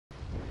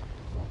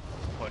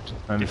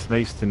And it's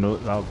nice to know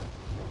that.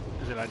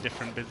 Is it like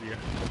different, busier?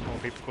 More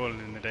people calling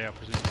in the day, I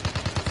presume?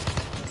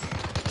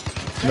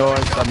 No,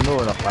 I'm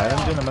not in a fire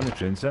engine, I'm in the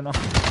train centre. I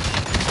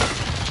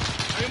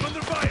am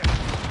under fire!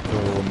 So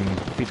I'm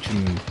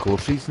teaching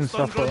courses and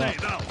stuff like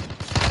that.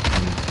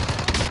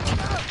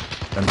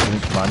 And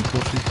infinite command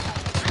courses.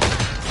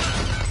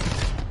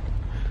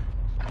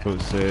 So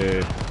it's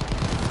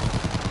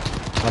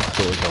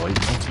absolutely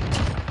delightful.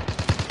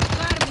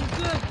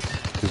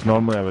 Because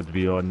normally I would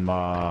be on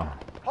my...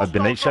 I'd be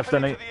night shift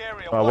at night,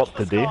 but I work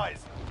today.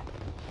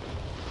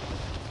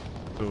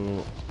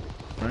 So...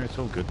 Right, it's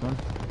all good, man.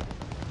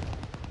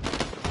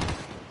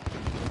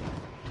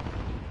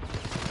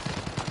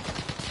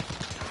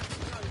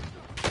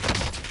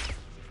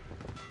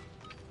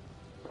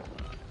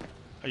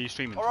 Are you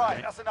streaming?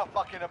 Alright, that's enough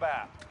fucking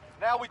about.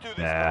 Now we do this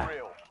for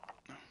real.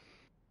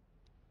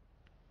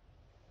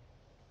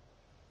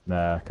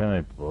 Nah, I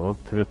can't be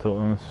bothered, to be totally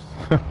honest.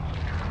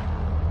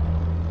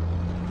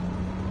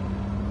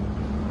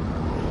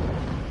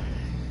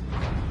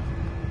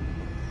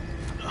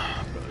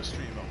 I've got the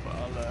stream up, but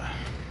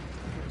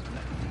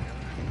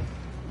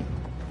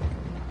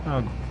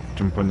I'll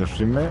jump on your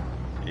stream, mate.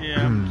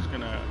 Yeah, I'm just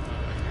gonna...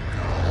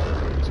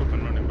 it's up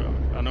and running,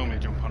 but I normally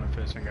jump on it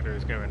first thing I do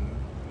is go and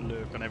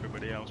lurk on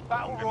everybody else.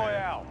 Battle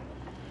Royale.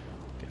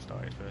 Get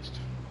started first.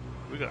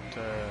 We got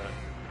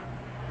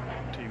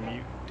two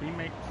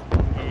teammates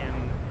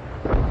in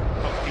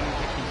Hopkins.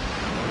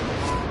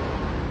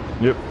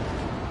 Yep. I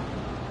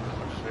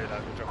just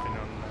realised we're dropping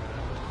on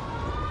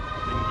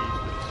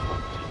Lingy's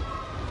spot.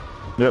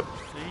 Yep.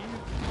 Do you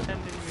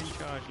pretending you're in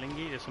charge,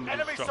 Lingy? There's somebody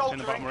who's dropped in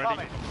the bottom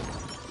already.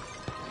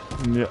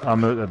 Yeah,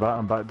 I'm out the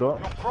back door.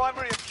 Your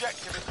primary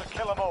objective is to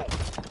kill them all.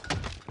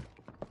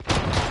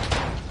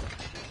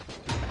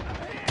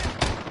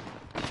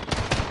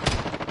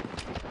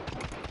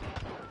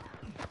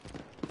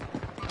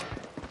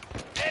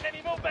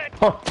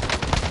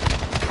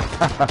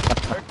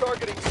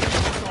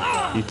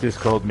 He just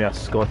called me a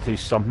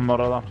Scottish something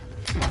or other.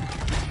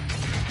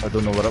 I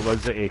don't know what it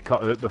was that he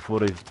cut out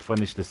before he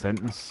finished the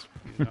sentence.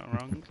 He's not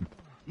wrong.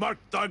 Mark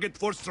target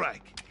for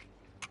strike.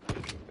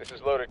 This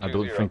is loaded. I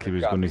don't think he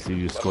was going to see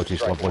you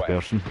Scottish lovely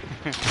person.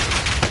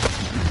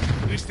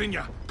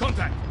 Listinia,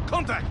 contact!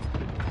 Contact!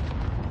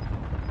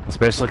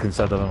 Especially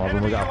considering I've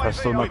only got a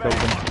pistol in my building.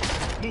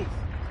 Move!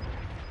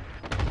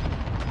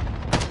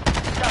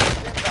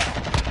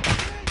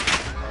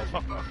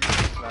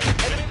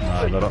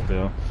 Nah, they're up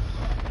there.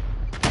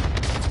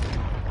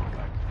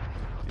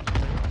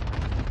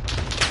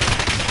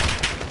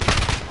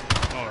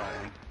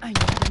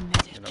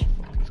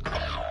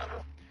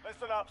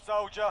 Listen up,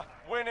 soldier.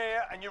 Win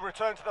here and you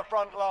return to the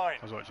front line.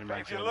 I was watching But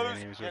if you Maggie lose, and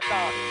he was you're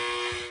recording.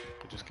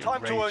 done. Just get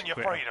Time to rage earn your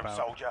quit freedom, about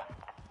soldier.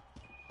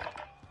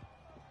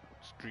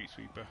 Street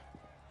Sweeper.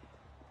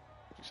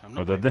 So I'm Oh,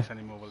 not did playing they? this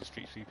anymore while the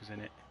Street Sweeper's in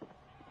it.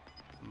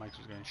 And Mags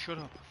was going, shut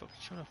up, fucking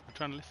shut up, I'm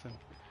trying to listen.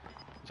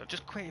 He's like,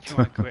 just quit if you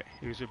want to quit.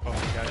 He was with Bob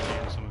Gadget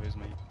and some of his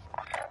mates.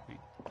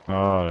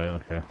 Oh, right,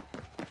 okay.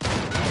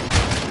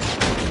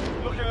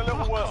 Looking a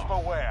little worse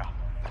for wear.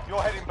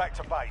 You're heading back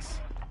to base.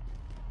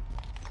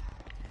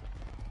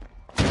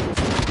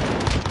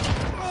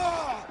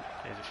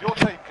 Your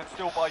team can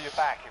still buy you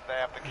back if they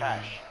have the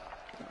cash.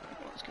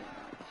 What's going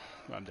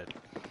on? I'm dead.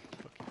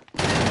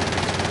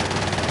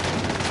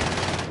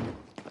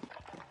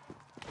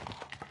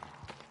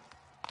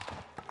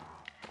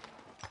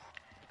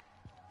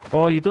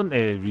 Oh, you don't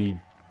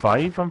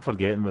revive? I'm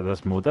forgetting what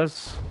this mode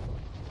is.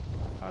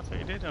 I thought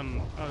you did.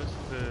 Oh, this is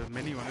the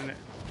mini one, isn't it?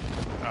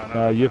 Oh,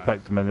 no, You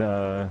picked me.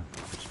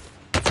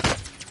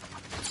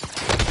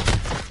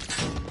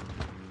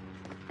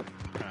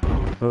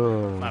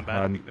 Oh, my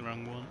bad, I picked the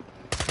wrong one.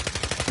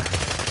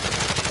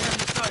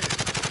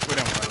 We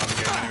don't want a long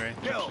game anyway.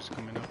 It's just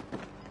coming up.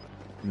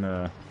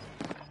 No.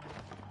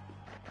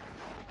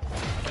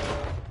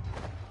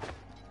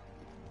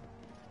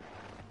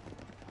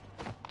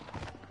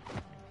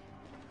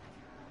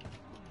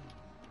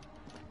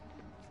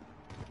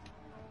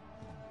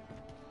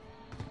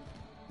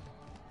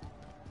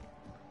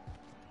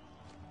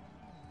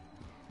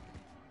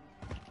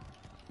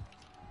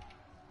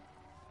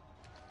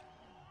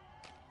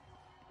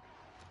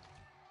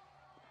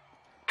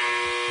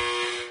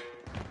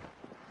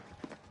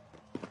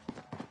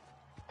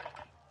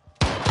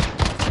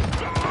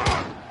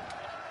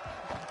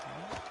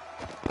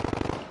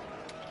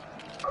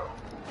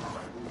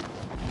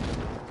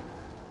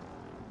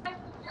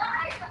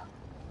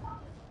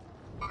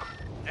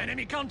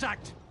 Enemy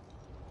contact!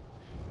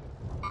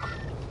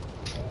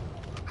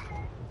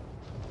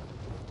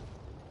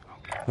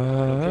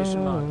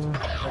 Location marked.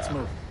 Let's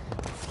move.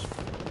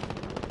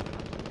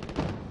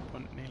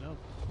 Want me love?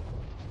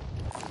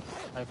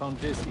 I found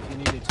this if you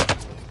need it.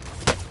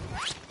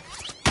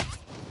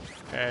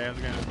 Okay, how's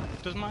it going?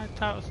 Does my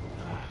title...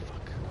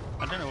 fuck.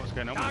 I don't know what's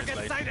going on with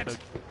this place.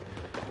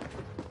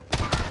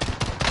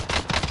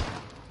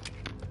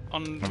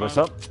 On What's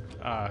up?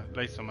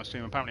 Latest on my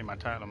stream, apparently my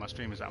title on my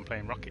stream is that I'm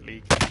playing Rocket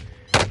League.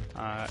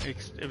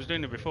 It was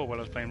doing it before while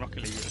I was playing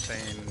Rocket League, it was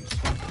saying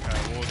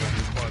Warzone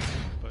and quads,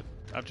 but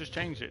I've just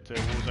changed it to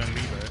Warzone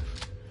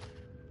Rebirth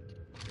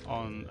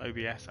on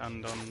OBS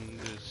and on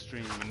the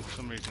stream, and for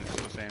some reason it's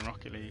still saying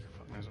Rocket League.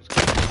 Fuck knows what's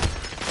going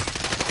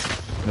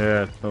on.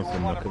 Yeah, You're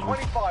nothing one like of it.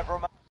 25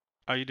 remain.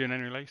 Are you doing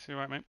any release? You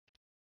right, mate?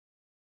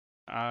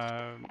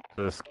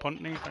 This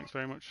Puntney, thanks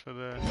very much for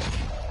the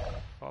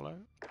follow.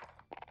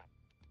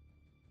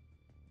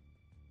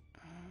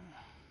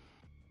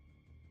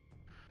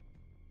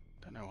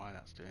 Don't know why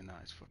that's doing that.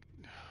 It's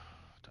fucking.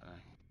 Don't know.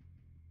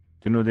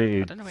 Do you know I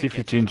the don't know where see it if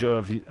you gets change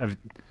it? from.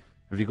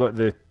 Have you got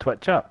the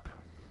Twitch app?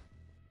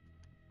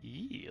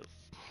 Yes.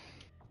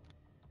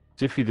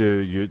 See if you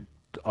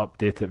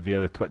update it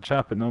via the Twitch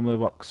app. It normally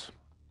works.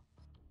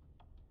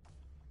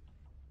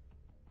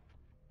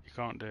 You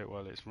can't do it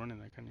while it's running,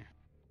 though, can you?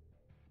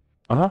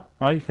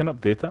 You can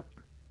update it.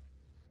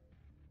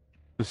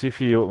 So see if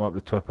you open up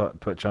the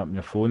Twitch app on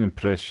your phone and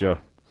press your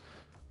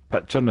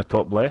picture in the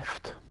top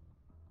left,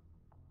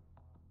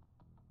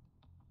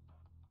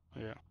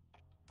 Yeah.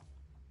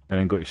 and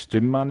then go to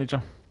Stream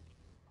Manager.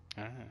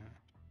 Ah.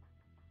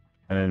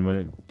 And then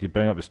when you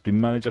bring up the Stream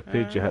Manager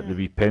page, you hit the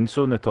wee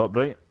pencil in the top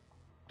right.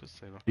 Does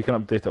say You can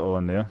update it all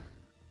in there,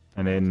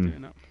 and doing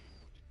then that.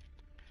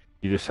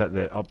 you just hit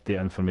the update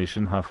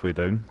information halfway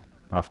down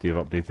after you've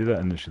updated it,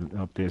 and it should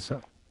update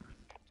it.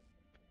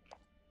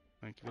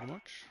 Thank you very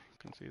much.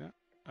 Can see that.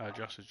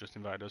 Josh has just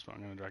invited us, but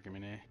I'm going to drag him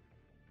in here.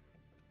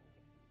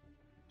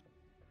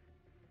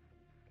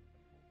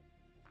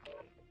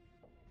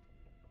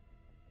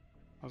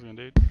 How's it going,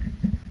 dude?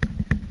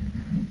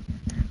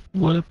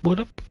 What up, what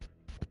up?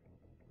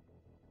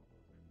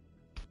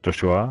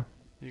 Joshua,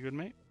 You good,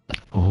 mate?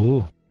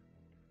 Oh.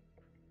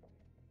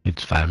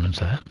 It's Fireman's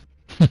there.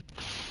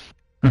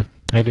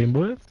 How you doing,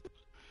 boy?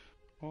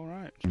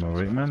 Alright. I'm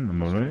alright, man.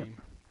 I'm alright.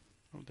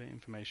 Update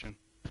information.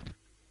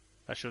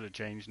 That should have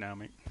changed now,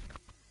 mate.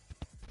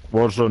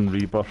 Warzone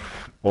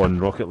Rebirth on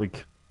Rocket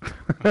League.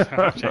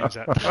 I've changed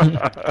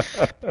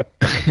that.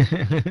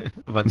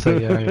 I'd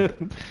say I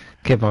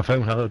gave my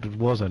phone hello to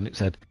Warzone. It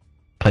said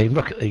playing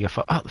Rocket League. I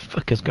thought, oh, the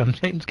fuck has gone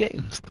James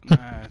Games?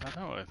 I don't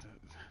know.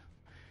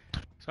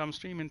 So I'm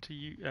streaming to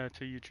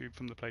YouTube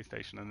from the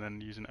PlayStation and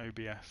then using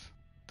OBS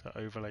to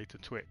overlay to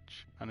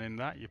Twitch. And in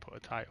that you put a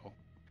title,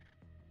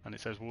 and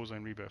it says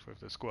Warzone Rebirth with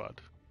the squad.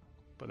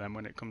 But then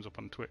when it comes up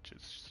on Twitch,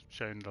 it's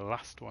showing the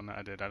last one that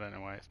I did. I don't know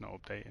why it's not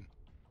updating.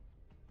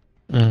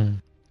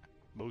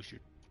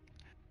 Bullshit.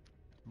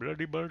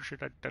 Bloody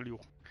bullshit, I tell you.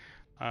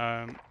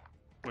 What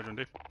do you want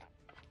to do?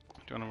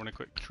 Do you want to run a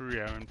quick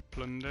trio and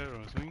plunder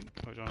or something?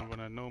 Or do you want to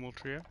run a normal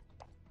trio?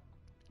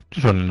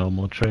 Just running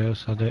normal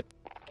trios, I did.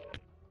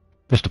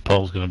 Mr.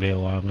 Paul's going to be a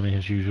while, isn't he,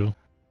 as usual?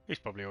 He's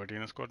probably already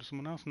in a squad with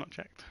someone else, not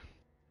checked.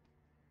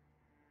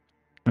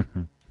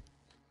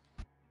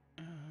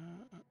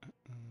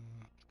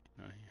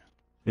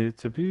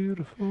 It's a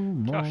beautiful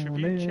Josh, have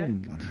you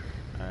morning.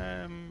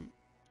 checked?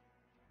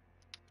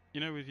 You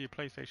know, with your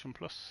PlayStation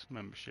Plus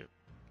membership,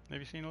 have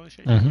you seen all the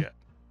shit you get?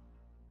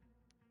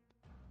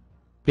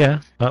 Yeah,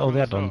 all the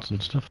Cool, add-ons so-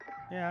 and stuff.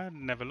 Yeah, I'd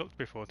never looked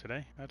before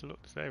today. I had a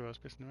look today while I was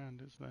pissing around.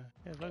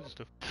 There's loads of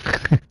stuff.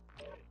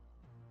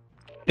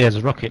 Yeah, there's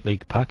a Rocket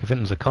League pack. I think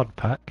there's a COD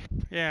pack.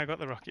 Yeah, I got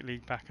the Rocket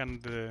League pack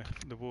and the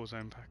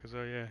Warzone pack as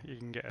well. Yeah, you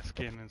can get a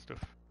skin and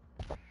stuff.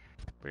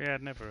 But yeah,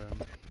 I'd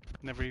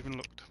never even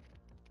looked.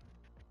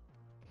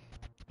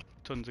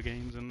 Tons of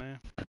games in there.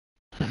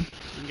 You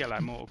can get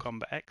like Mortal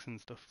Kombat X and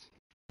stuff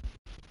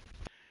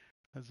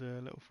as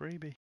a little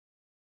freebie.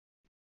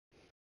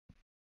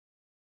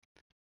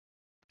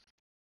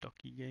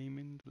 Docky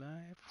Gaming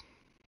Live.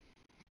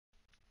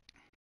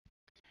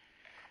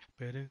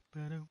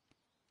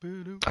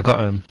 I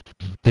got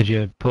Did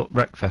you put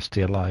Wreckfest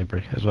to your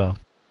library as well?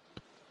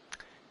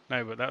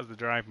 No, but that was the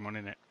driving one,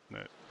 innit?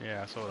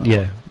 Yeah, I saw that. Yeah.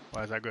 One.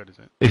 Why is that good? Is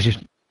it? It's just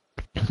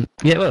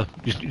yeah, well,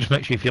 just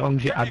make sure as long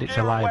as you add it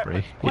to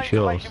library, it's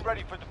yours.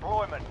 Ready for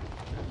deployment.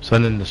 So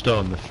then in the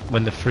store,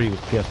 when they're free with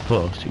PS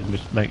Plus, you can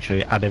just make sure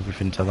you add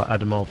everything to add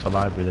them all to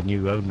library, then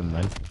you own them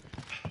then.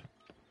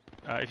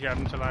 If you add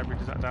them to library,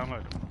 does that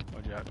download them?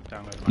 Or do you have to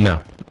download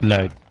them?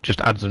 No,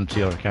 just adds them to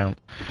your account.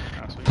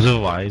 That's what Because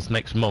otherwise,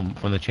 next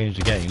month when they change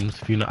the games,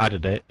 if you've not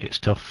added it, it's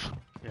tough.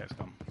 yeah, it's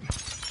gone.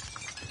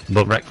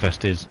 But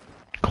Wreckfest is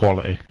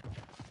quality.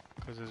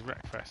 Because there's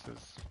Wreckfest,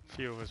 there's a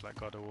few of us like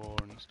God of War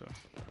and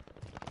stuff.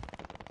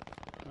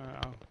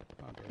 I'll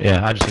do it.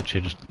 Yeah, I just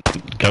literally just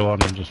go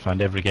on and just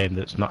find every game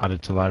that's not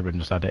added to library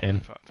and just add it in. In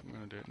fact, I'm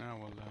going to do it now.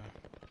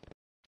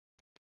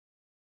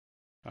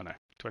 Oh no,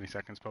 20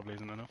 seconds probably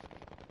isn't enough.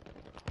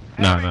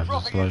 No, Enemy it's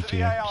dropping loads into to the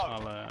you.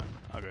 AO.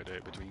 I'll go do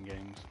it between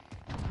games.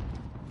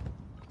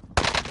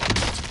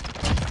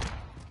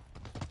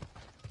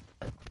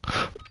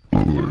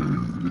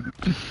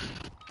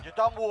 You're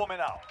done warming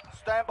up.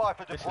 Stand by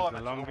for This is deployment the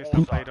to the longest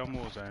war I've played zone.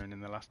 on Warzone in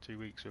the last 2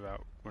 weeks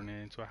without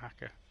running into a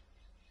hacker.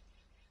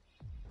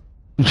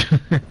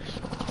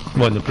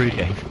 What, in the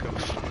pre-game?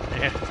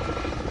 Yeah.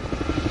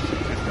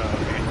 Let's go.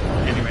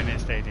 Anywhere near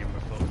stadium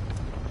before.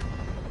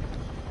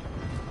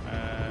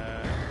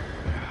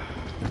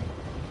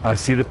 I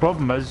see the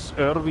problem is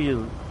our wee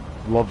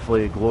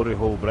lovely glory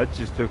hole bridge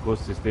is too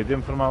close to the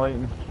stadium for my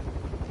liking.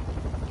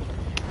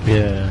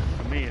 Yeah.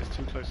 For me, it's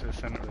too close to the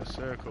centre of the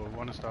circle. We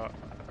want to start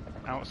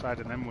outside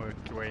and then work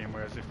your way in,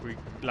 whereas if we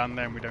land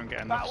there and we don't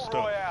get enough Battle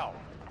stuff, Royale.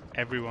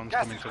 everyone's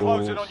Gas coming is to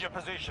closing us. on your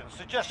position.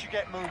 Suggest you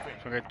get moving.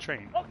 So I go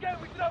train. Okay,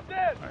 we drop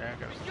this. Oh yeah,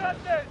 We go.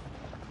 got this.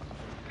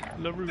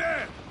 LaRue.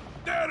 There!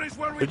 There is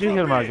where we Did you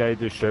hear drop my in. guy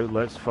just shout,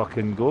 let's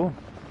fucking go?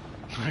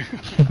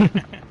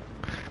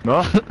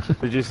 No?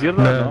 Did you hear that?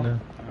 No, no.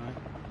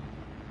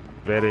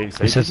 Very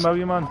excited, says- my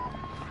wee man.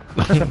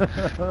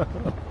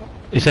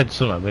 He said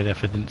something, but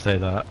if I didn't say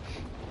that.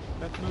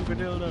 Let's move a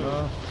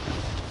dildo.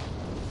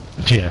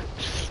 Yeah.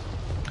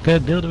 Got a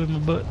dildo in my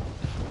butt.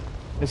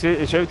 He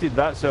shouted,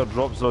 that's our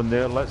drop zone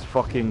there, let's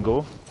fucking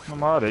go.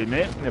 I'm alright,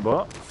 mate, no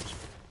but.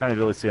 Can't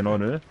really say no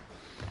now.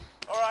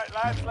 Alright,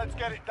 lads, let's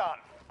get it done.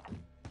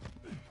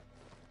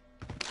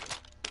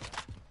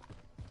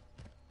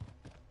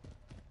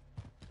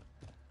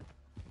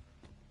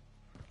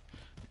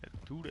 Let's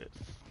do this.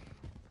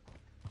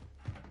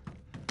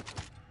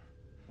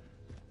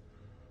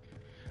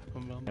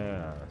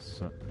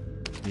 Yes.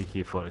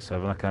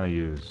 AK-47 I can't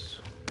use.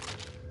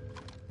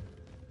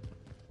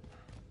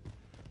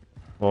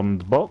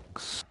 Armed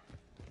box.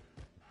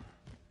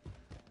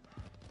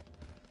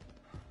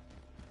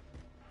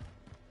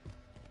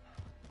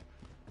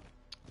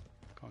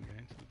 Can't get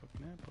into the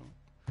fucking airport.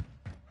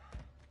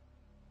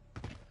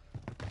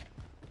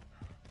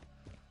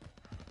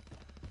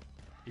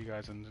 You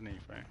guys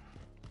underneath, right?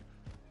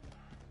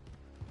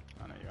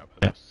 I know you have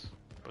Yeah. those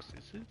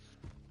buses.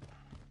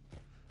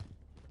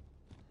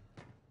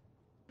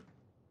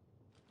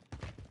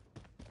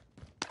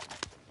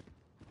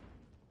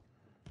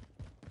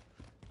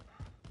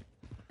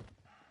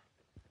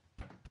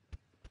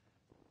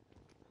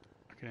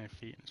 I can hear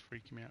feet and it's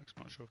freaking me out 'cause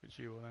I'm not sure if it's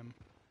you or them.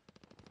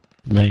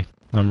 Me.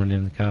 I'm running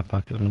in the car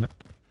park at the minute.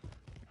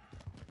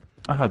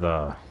 I had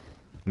a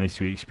nice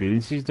wee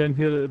experiences down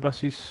here at the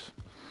buses.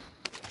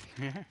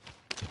 Yeah.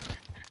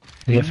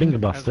 You get finger As a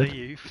blasted.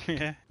 youth,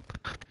 yeah.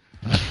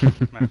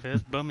 My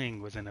first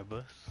bumming was in a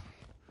bus.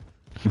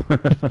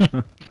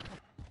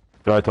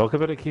 Do I talk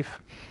about it, Keith?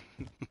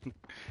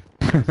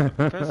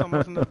 The first one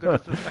wasn't as good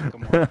as the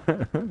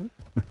second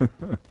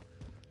one.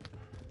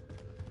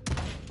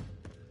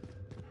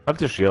 I've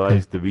just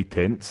realised the wee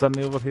tents aren't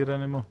over here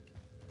anymore.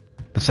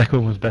 The second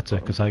one was better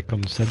because I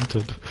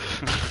consented.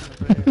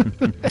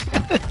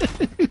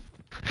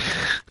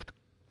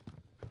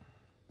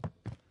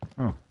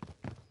 Oh,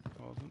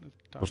 Wasn't as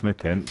dark. there's no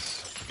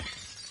tents.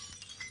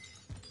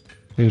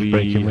 Who's We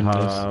breaking windows?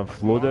 have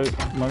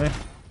loadout money.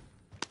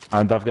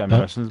 And I've got a Huh?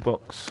 munitions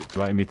box. Do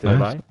you like me to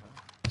Nice. buy?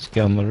 Let's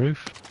get on the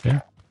roof.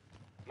 Yeah.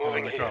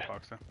 In the car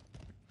park, sir.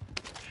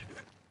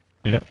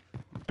 Yep.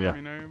 Yeah. Let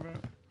me know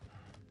about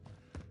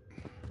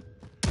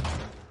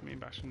me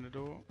bashing the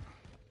door.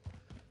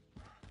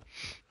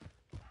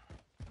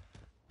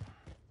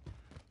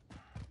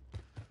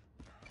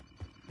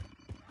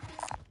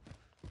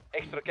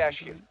 Extra cash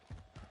here.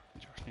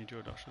 Josh needs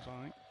your dashes,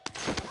 I think.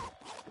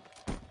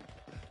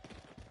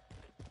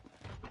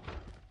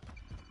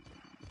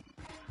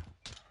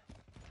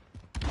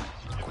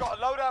 You've got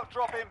a loadout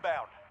drop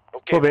inbound.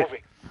 Okay, Copy.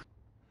 moving.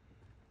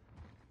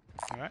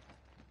 Alright,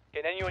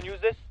 Can anyone use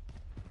this?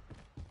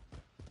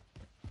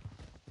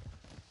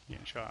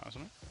 getting shot at,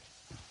 isn't it?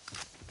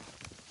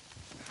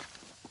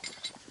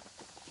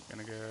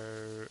 Gonna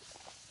go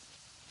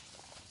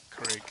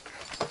Craig.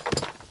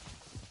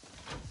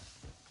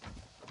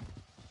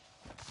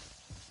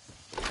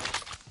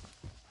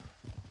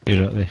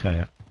 You're at the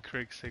higher.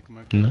 Craig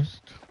Sigma No.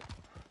 Ghost.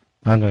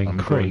 I'm going I'm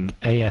Craig.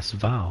 AS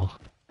Val.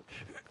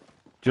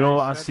 Do you know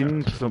what I I've said seen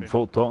that was some stupid.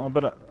 folk talking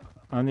about it?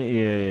 I need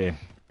to.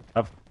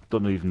 I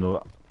don't even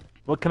know.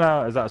 What kind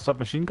of. Is that a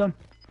submachine gun?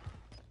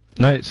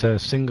 No, it's a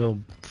single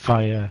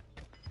fire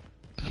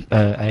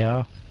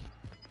AR.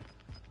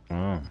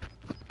 Oh.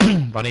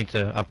 But I need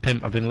to. I've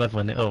been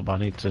leveling it up. I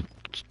need to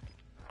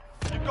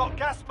You've got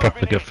gas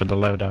properly moving go in. for the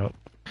loadout.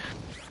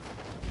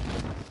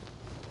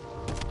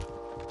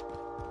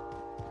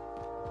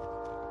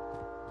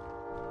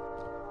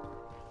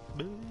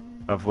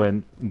 I've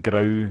went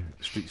Grow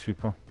Street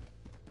Sweeper.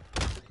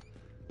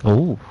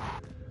 Oh,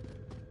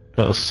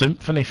 little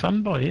symphony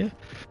fanboy here.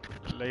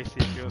 Lacey,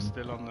 if you're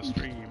still on the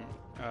stream,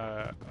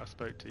 I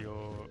spoke to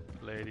your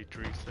lady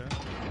Teresa.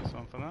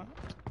 Something for that.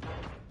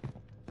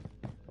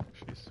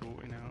 She's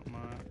sorting out my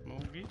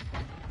mortgage.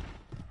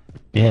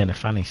 Yeah, and the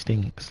fanny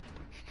stinks.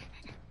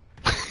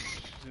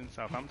 She's in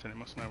Southampton. It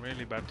must smell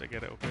really bad to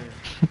get it up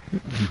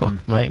here.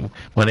 Fuck, mate,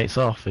 when it's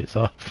off, it's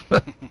off.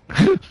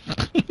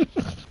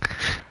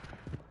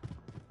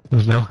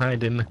 There's no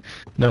hiding it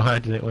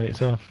when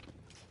it's off.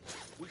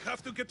 We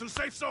have to get to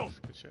safe zone.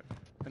 Good shit.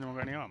 Anyone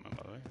got any armor,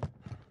 by the way?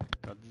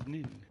 God's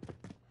nin.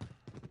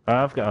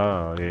 I've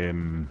got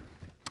Satchel.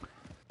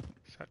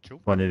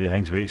 one of the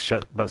things with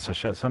shit bits of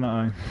shits in it.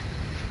 Aye.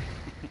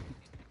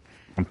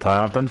 I'm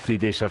tired. I've done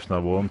 3-day shifts in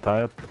a row. I'm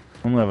tired.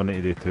 Only ever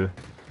need to do 2.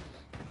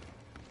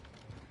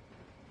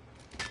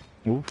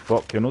 Oh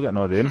fuck! You're not getting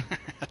all them.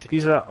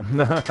 He's that.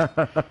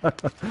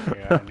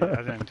 Yeah, I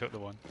only took the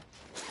one.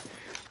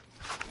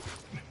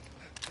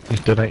 You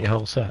donate your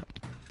whole set.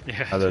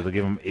 Yeah. I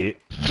gave him 8.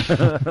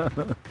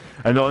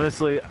 And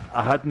honestly,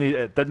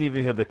 it didn't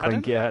even hear the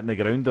clinky hitting the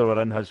ground or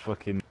were in his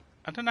fucking.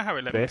 I don't know how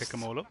it let me pick Best.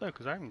 them all up though,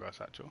 because I haven't got a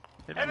satchel.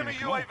 It let me Enemy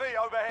pick 'em all.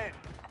 UAV overhead.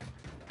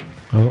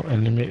 Oh,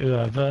 enemy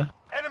over.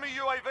 Enemy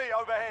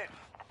UAV overhead.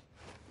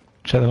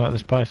 Check them out at the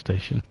spy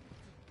station.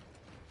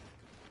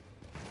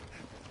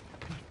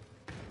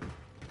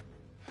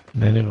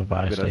 They never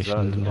buy Where is that?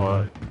 stations.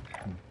 Oh,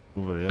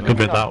 over there. Could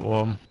be that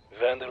one.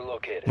 Vendor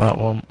located. That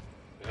one.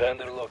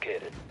 Vendor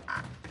located.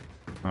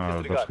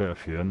 Oh, there's quite a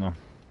few in there.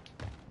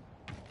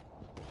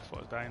 That's what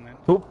I was dying then.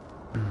 Oh,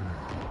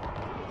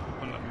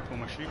 Wouldn't let me pull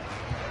my chute.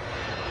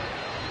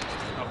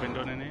 Not been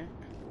done in here.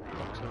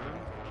 Box over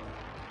there.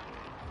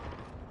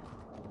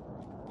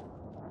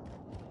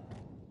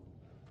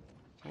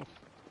 Oh,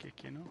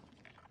 kick you know.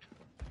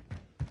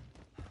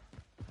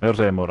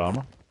 there's more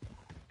armor.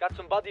 Got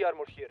some body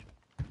armor here.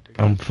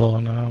 I'm full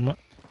on armor.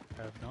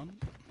 Have none.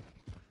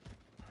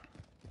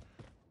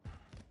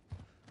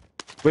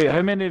 Wait,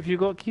 how many have you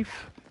got, Keith?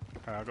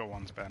 I got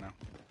one spare now.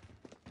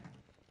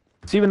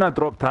 See when I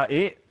dropped at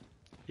 8,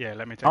 Yeah,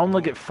 let me take I only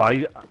them get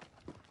 5.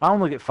 I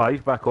only get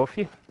 5 back off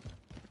you.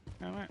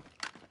 all. Oh, right.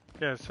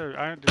 Yeah, so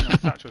I didn't have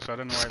a satchel, so I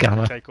don't know why I Scammer.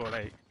 didn't take all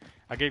 8.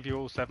 I gave you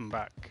all 7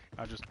 back.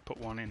 I just put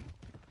 1 in,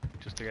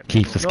 just to get me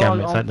Keep the full. scam.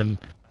 No,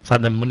 It's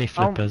like them money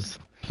flippers.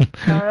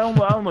 I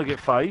only get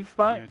 5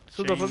 back. You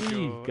So there's a change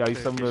wee your guy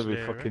somewhere Turkish with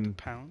lira fucking.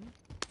 pound.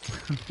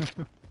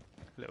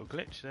 Little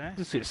glitch there.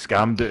 Just get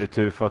scammed out of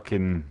 2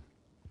 fucking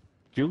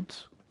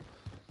shields.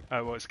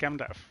 Oh, well, it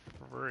scammed out of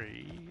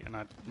 3, and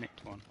I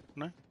nicked 1.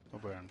 No? Or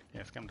we're on.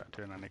 Yeah, scammed out of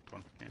 2, and I nicked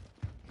 1. Yeah.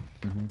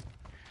 Mhm.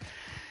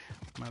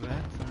 My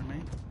bad, sorry,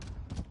 mate.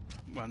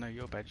 Well, no,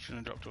 your bad. You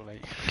shouldn't have dropped all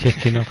 8.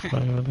 Kicking off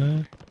over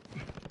there.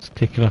 It's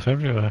kicking off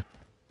everywhere.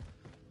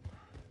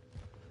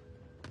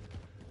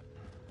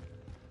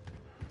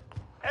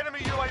 Enemy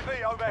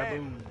UAV overhead.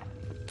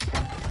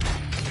 Kaboom.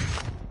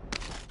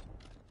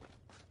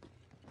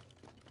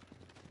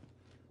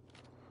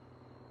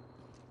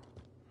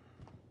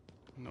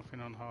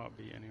 Nothing on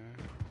heartbeat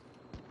anyway.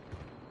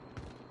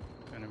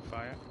 Turning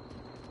fire.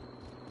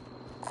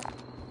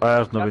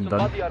 Fire's not Got been some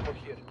done. body armor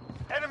here.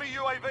 Enemy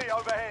UAV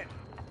overhead.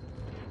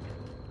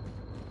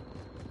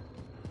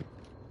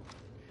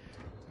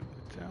 Over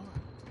the tower.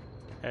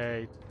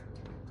 Hey,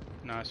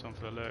 nice one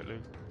for the alert, Lou.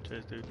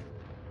 Cheers, dude.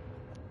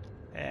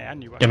 Hey, I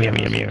knew. Yummy,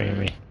 yummy, yummy, yummy,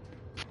 yummy.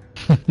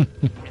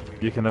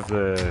 You can have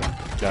the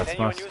gas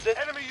Anyone mask. use this?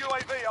 Enemy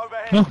UAV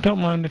overhead. Oh, don't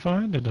mind if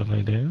I did,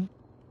 I do.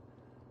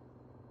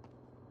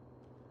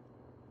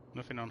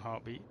 Nothing on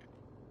heartbeat.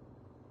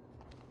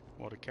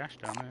 What a cache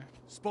down there.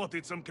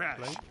 Spotted some cash.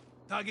 Blade.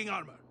 Tagging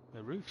armor.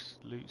 The roof's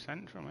loot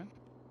central, man.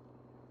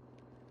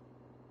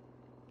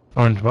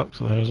 Orange box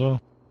there as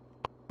well.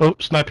 Oh,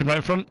 sniping right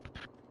in front.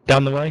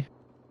 Down the way.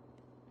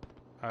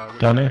 Which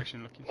Down here.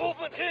 direction looking?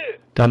 Movement here.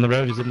 Down the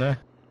road, he's in there.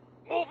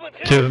 Movement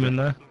here. 2 of them in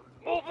there.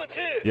 Movement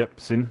here. Yep,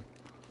 seen.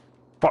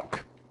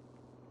 Fuck.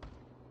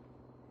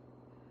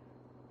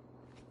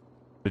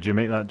 Did you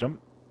make that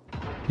jump?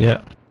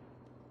 Yeah.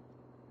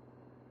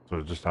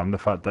 So just I'm the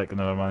fat dick and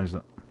never managed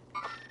it.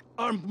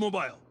 Armed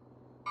mobile.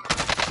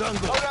 Tango.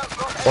 Loadout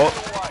drop Oh.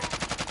 heading your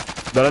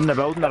way. They're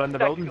in the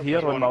building,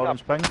 here on my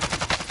orange ping.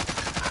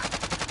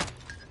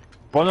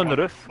 One on the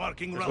roof.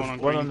 Marking There's one on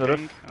route. One green on the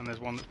ping, roof. and there's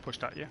one that's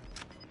pushed at you.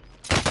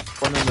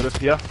 One on the roof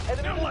here.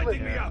 Enemy They're lighting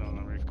movement. me Yeah, up. one on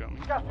the roof got me.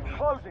 Gas is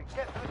closing.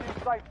 Get to the new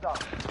safe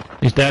zone.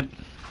 He's dead.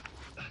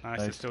 Nice,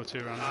 there's still 2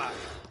 around.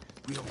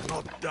 Will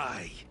not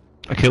die.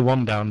 I killed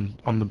one down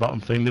on the bottom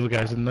thing. The other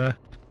guy's in there.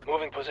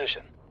 Moving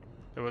position.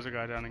 There was a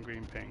guy down in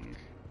green ping.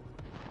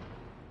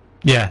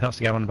 Yeah, that's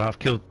the guy on about. I've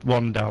killed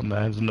one down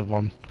there. There's another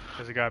one.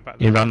 There's a guy back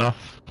He there. ran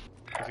off.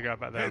 There's a guy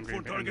back there Head in green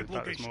for ping. target There's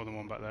location. more than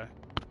one back there.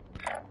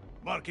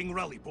 Marking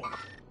rally point.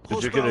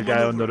 Did you get the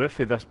guy on the roof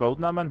of this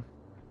building I'm in?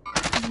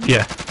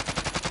 Yeah.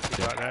 He's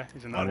right there.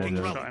 He's in that Marking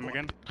wall. rally Shot him point.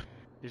 again.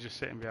 He's just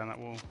sitting behind that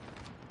wall.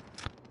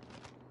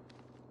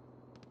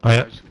 Oh,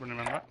 yeah. He's running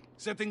around that.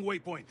 Setting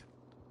waypoint.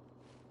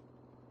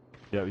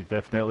 Yeah, he's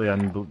definitely in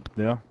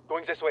there.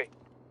 Going this way.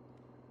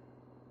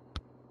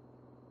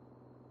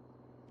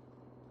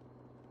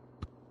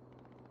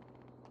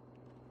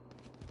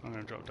 I'm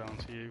gonna drop down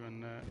to you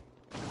and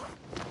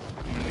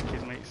nick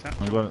his mate's set.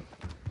 I'm going.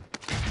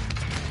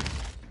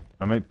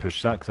 I might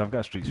push that because I've got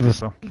a street This-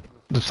 sweeper.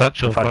 The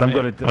satchel. In fact, I'm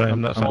going to.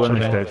 I'm that going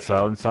to satchel. dead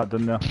silence that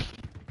down there.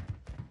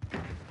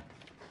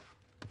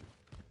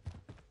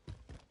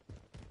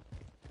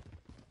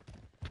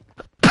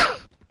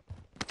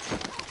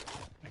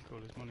 Nick all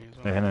his money as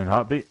well. Anything in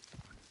heartbeat?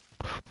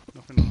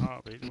 Nothing on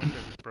heartbeat. The window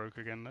just broke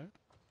again though.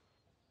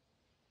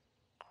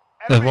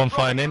 There's Enemy one dropping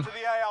flying in. into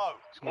the AO.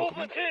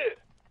 Movement here.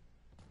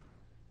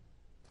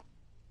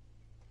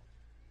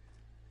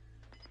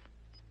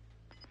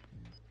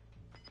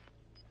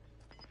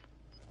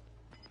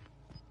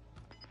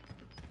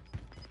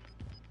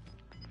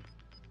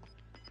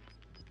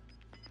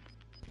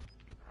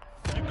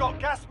 You've got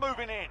gas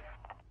moving in.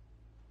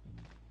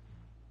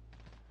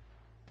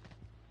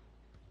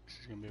 This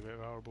is gonna be a bit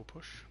of a horrible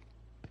push.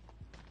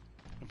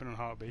 Nothing on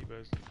heartbeat, but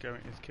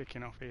it's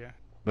kicking off here.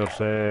 There's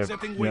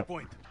Setting yeah.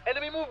 waypoint.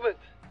 Enemy movement.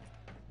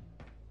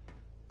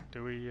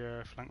 Do we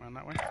flank round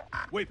that way?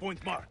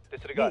 Waypoint marked.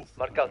 Disregard. Move.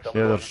 Mark out. I'm Yeah,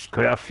 going. there's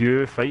quite a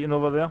few fighting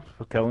over there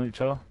for killing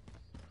each other.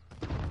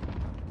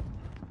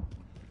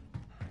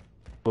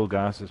 Full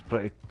gas is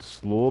pretty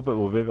slow, but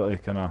we'll be able to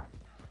kind of.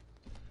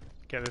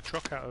 Get the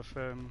truck out of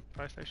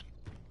fire station.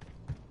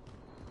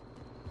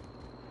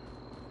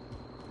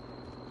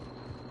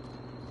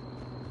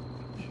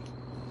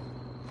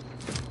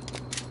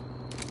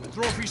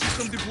 Trophy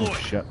system Oh deployed.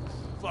 shit.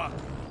 Fuck.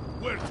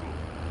 Where to?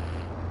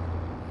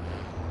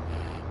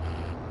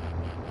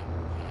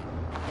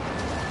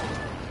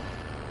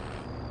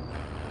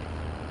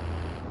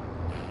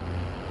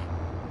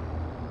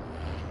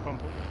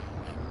 Pump up.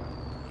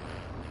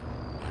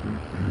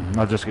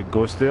 I just get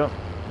ghost there.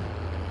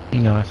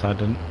 Nice, I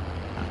didn't.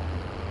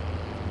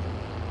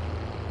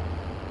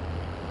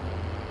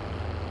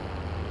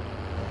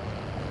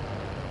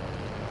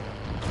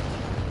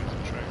 There's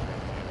a trophy.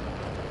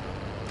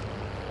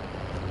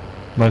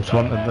 Most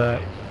wanted there.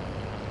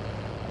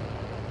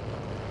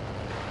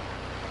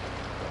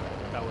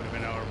 That would have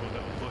been a horrible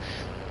little bush.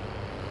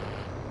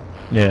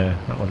 Yeah,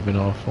 that would have been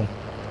awful.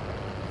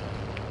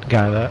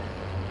 Guy there.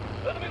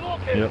 Enemy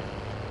located. Yep.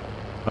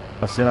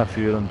 I seen a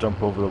few of them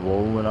jump over the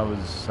wall when I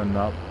was in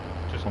that.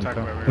 Just bunker.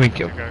 tag where we We need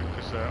to can- go,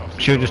 because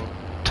obviously Should we you're-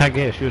 just tag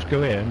here? Should we just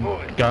go here and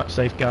Moving.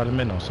 safeguard him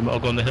in or something? Or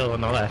go on the hill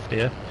on the left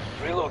here?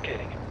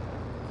 Relocating.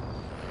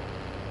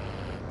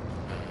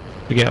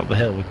 If we get up the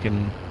hill, we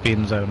can be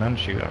in zone and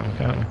shoot at him,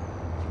 can't we?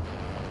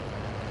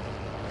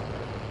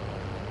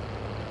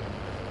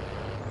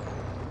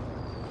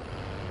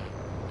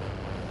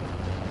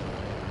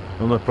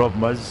 The only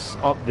problem is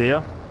up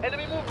there.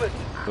 Enemy movement.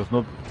 There's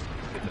no.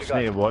 Just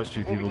need to watch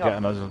two people Moving up.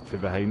 getting us from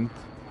behind.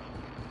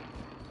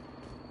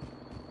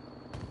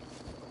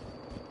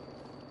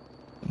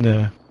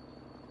 Yeah.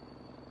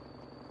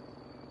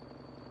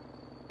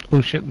 Oh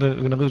shit, we're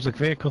gonna lose the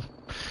vehicle.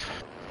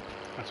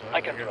 That's all I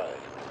right. can we'll go. drive.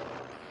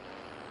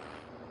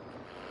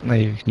 No,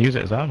 you can use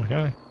it as armor,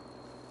 can't you?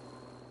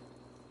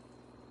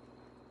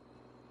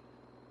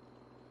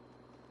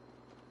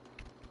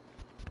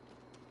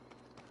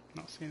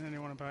 Not seeing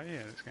anyone about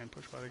here that's getting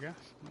pushed by the gas.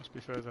 Must be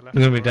further left.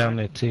 We're gonna be or down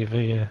right. near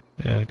TV, yeah.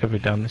 Yeah, gotta be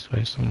down this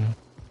way somewhere.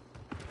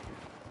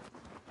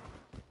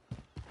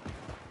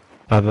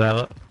 By there,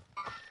 look.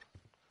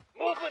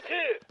 Movement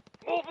here.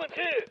 Movement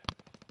here.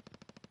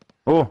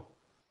 Oh!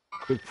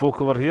 Big folk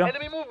over here.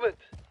 Enemy movement.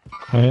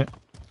 Right.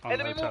 On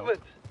Enemy hotel.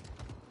 movement.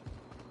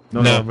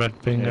 No, red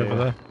ping Yeah, over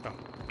yeah. there.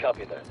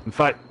 Copy that. In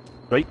fact,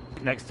 right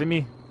next to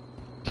me.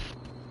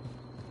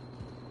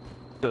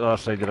 To the other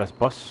side of this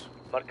bus.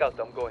 Mark out.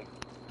 I'm going.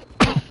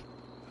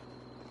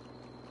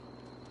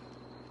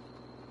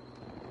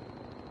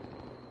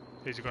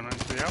 He's gone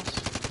into the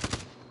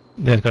house.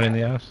 They've gone in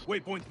the house.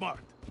 Waypoint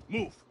marked.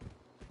 Move.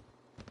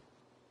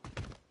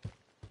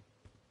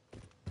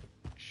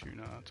 Shooting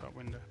out that top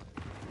window.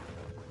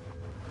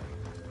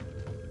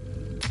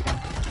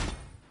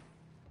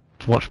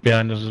 Watch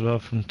behind us as well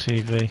from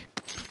TV.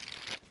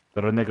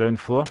 They're on the ground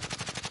floor.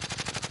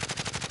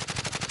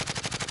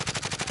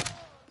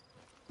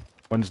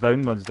 One's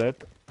down, one's dead.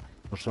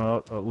 There's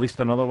at least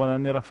another one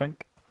in there, I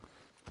think.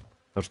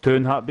 There's two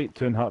in heartbeat,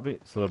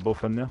 so they're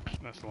both in there.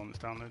 That's the one that's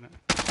down, isn't it?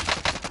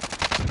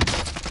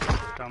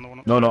 Down the one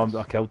upstairs. No,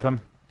 I killed him.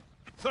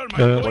 Thermite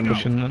One going out.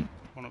 pushing them.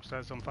 One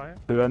upstairs on fire.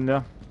 Two in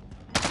there.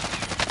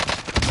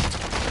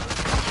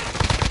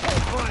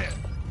 Fire.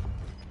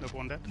 Another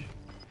one dead.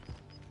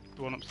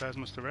 The one upstairs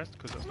must have rest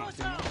because that's not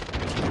seen.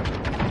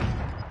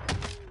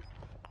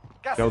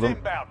 Gas Kill is them.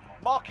 inbound.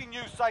 Marking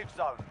new safe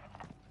zone.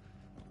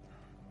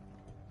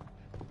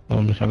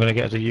 I'm gonna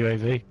get us a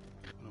UAV.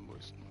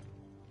 Boys.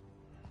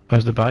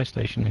 Where's the buy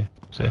station here?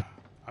 See?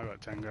 I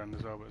got 10 grand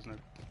as well, but there's no.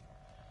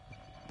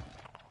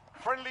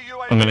 Friendly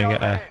UAV I'm gonna get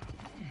overhead.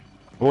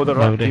 Oh, they're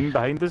Loading. a team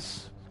behind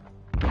us.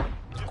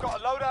 You've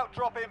got a loadout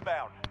drop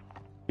inbound.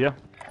 Yeah.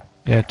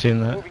 Yeah, two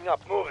in there. Moving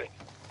up. Moving.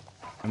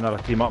 Another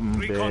team up in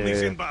Recon is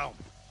the... inbound.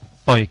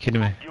 Oh, you're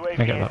kidding me. UAV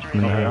Can I get that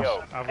from the entering house?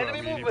 AO. I've got Enemy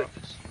a muni movement.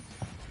 box.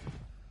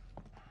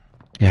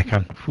 Yeah, I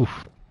can.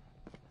 Oof.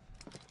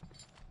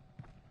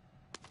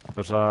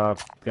 There's a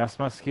gas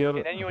mask here,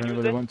 if anyone use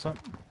anybody it? wants it.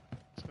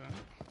 So,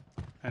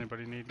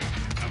 anybody need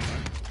ammo?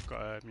 I've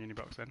got a muni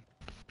box then.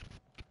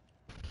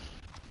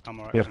 I'm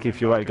alright. Here, Keith,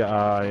 if you want to get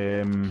a...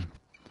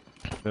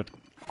 Here. Go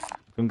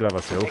and grab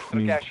a self. Extra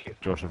Me, cash here.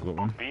 Josh, I've got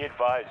one. Be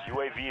advised,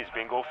 UAV is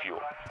bingo fuel.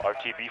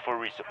 RTB for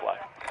resupply.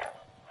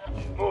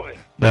 Moving.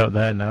 They're up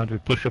there now. Do we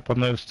push up on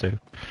those two?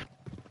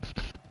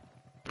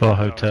 Four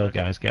hotel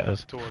guys get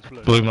us. Towards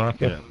blue. Blue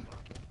market.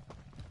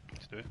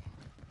 Let's do it.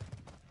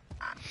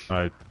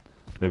 Right.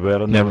 They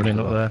were in Never there. been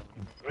up there.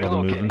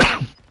 While they're moving.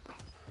 Relocating.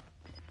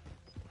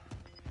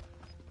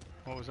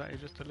 What was that you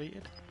just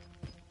deleted?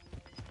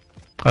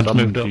 I just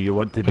Something moved up. do you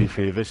want to be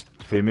famous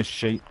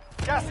shite?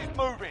 Gas is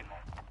moving.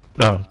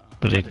 Oh,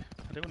 bloody. I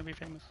don't want to be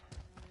famous.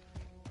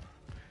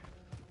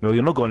 No,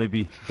 you're not going to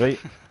be, right?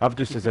 I've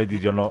just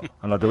decided you're not,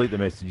 and I delete the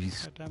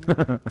messages. God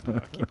damn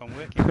it. I keep on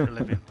working for a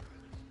living.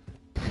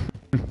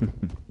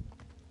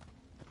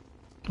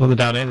 Oh, they're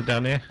down here, they're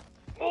down here.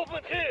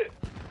 Movement here.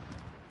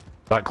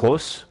 That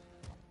close?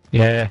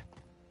 Yeah,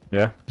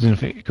 Yeah.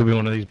 it could be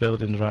one of these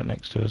buildings right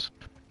next to us.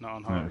 Not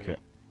on Oh, Harvey. okay.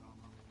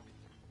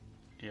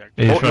 Yeah.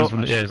 He just Oh, runs no,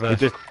 from the, yeah, he's He there.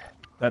 just...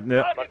 yeah.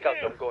 Mark out,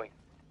 I'm going.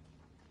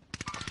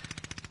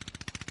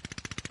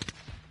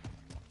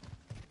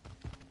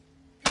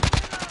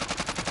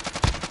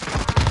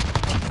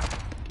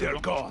 They're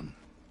gone.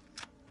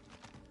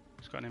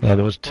 He's got an Yeah, there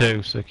impact. was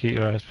two, so keep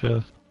your eyes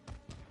peeled.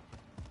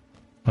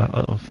 That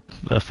little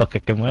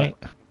fucker can wait.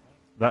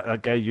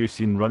 That guy you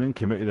seen running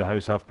came out of the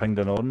house half pinged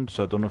an orange,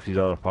 so I don't know if his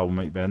other pal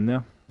might be in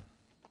there.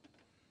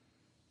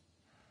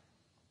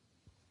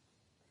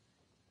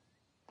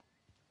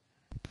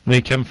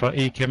 He came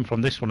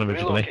from this one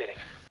originally Relocating.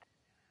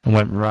 and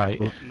went right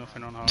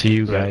Nothing on to Harvey.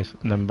 you Right. guys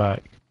and then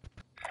back.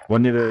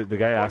 One of the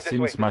guy I this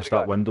seen way, smashed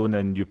disregard. that window and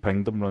then you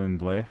pinged him running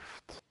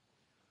left.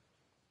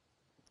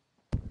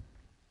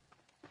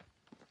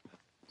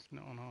 It's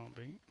not on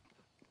Heartbeat.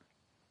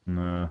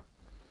 No.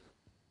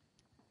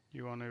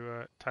 You want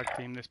to tag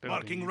team this building?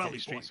 Marking You get rally your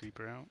street point.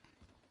 sweeper out.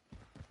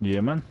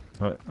 Yeah, man.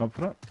 Right, up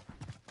for it.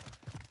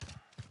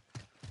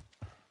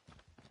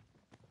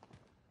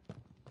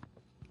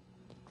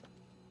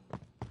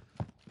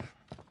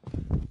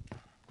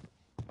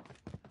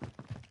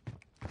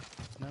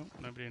 No,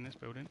 nobody in this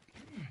building.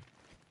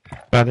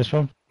 By this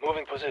one?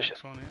 Moving position.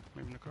 Next one, yeah,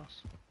 moving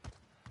across.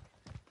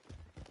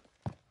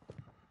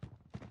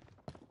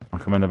 I'll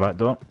come in the back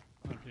door.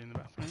 Nobody in the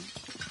bathroom.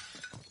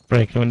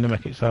 Break a window,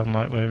 make it sound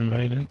like we're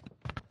invading.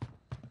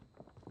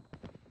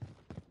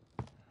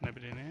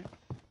 Nobody in here.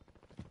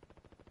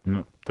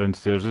 No,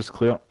 downstairs is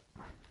clear.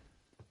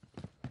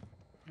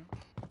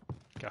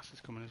 Gas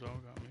is coming as well.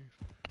 Gotta move.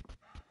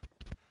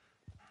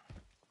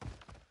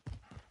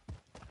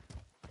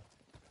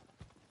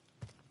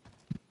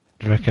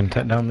 Do you reckon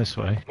take down this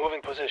way?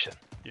 Moving position.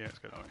 Yeah, let's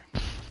go that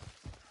way.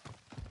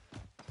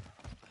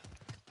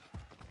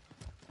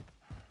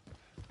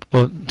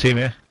 Well, team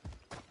here.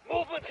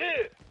 Movement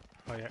here.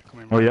 Oh yeah,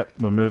 come in. Oh right. yeah,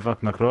 we're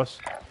moving across.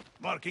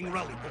 Marking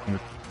rally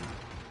point.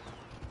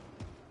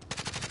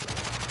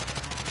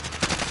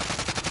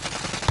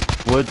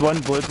 Blue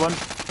one.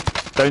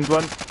 Downed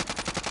one.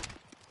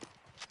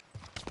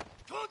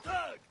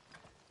 Contact!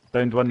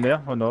 Downed one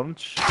there on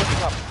orange.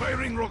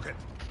 Firing rocket.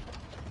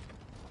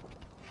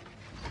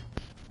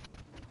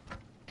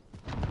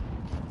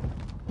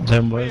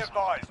 Them Be boys.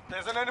 advised,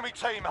 there's an enemy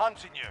team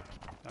hunting you.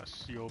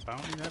 That's your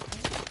bounty there.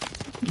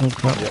 Oh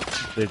crap.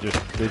 They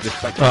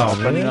just picked it Oh, up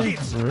in really?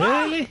 there.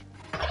 Really?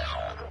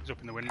 He's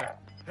up in the window.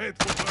 Head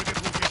for target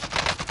location.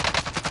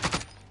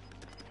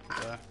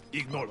 There.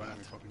 Ignore Oh, that. let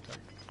me fucking take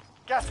it.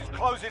 Gas is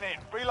closing in.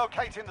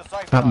 Relocating the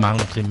safe That zone.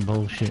 mountain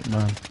bullshit,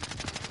 man.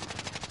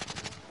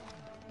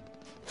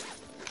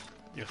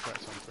 Your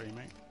threat's on 3,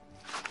 mate.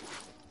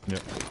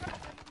 Yep.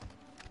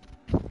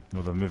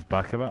 No, they moved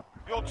back a bit.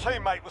 Your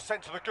teammate was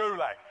sent to the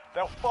gulag.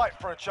 They'll fight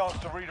for a chance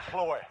to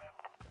redeploy.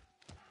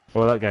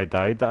 Oh, that guy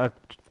died that I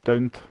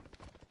downed.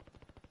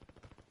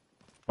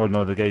 Oh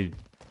no, the guy...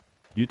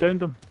 You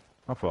downed him?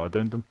 I thought I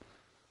downed him.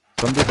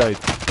 Somebody died.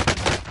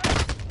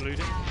 Blued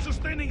it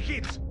Sustaining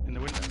hits. in the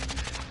window.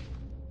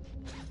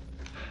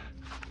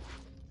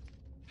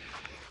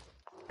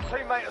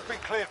 Teammate has been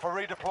cleared for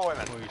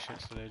redeployment. Oh, your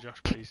shit's still there, Josh,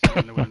 but he's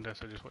in the window,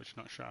 so just watch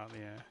you not shot out of the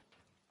air.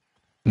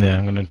 Yeah,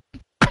 I'm gonna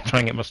try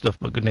and get my stuff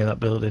back near that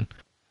building.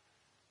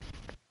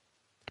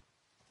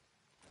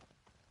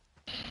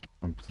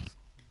 I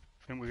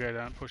think we go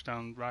down, push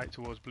down right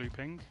towards blue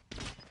ping.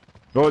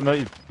 Oh no,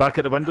 he's back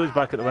at the window, he's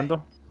back at the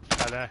window.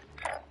 There,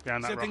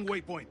 behind that Setting rock.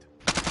 waypoint.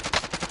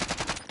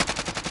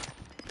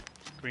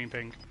 Green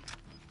ping.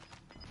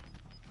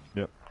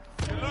 Yep.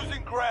 You're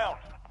losing ground.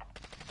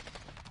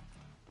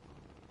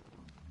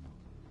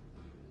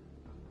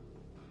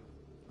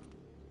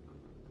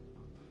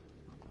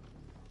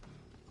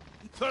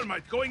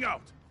 Thermite going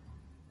out.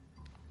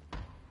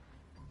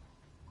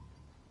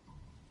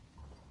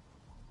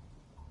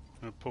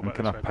 I'm pull I'm back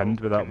kind this of way, pinned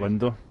Paul. with that Get in.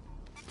 window.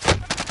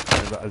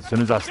 As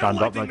soon as I stand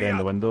up, that guy in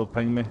the window will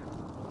ping me.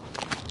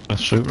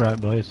 Let's shoot right,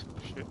 boys.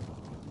 Shit.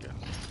 Yeah.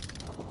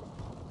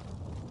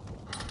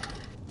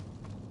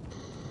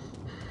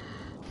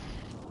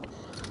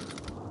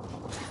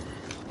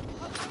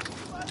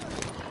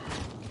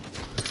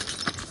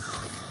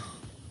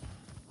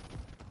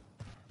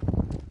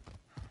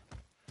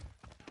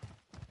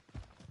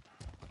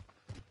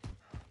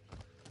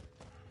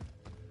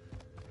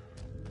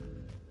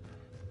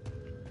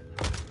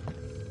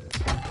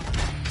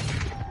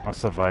 I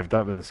survived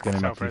that with the skinny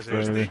Self Mickey's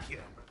res anyway. Stay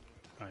here.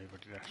 Oh, you've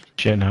already dashed.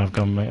 Shit, now I've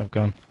gone, mate, I've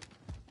gone.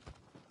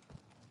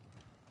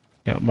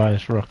 Get up by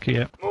this rock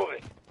here.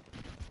 Moving.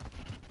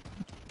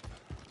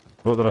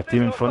 Oh, there's a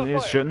team in front of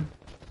you shooting.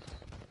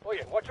 Oh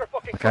yeah, watch your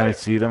fucking I can't fire.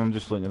 see them, I'm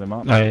just looking at them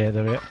up. Oh yeah,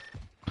 there we are.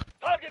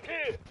 Target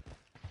here.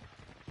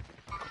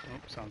 Oh,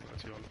 sounds like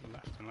to your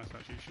left, unless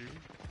that's you shooting.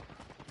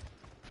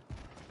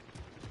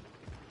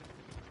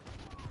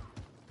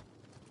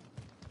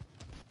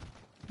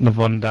 Another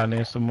one down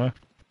here somewhere.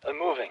 I'm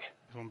moving.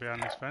 There's one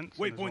behind this fence.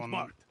 and there's Waypoint one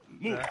marked.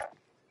 Move. there.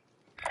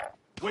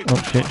 Waypoint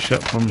Oh shit, marked.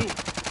 shot from... Move.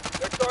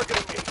 They're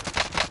targeting me.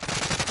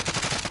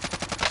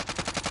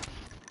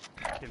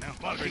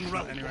 Marking It's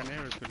not route. anywhere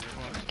near as good as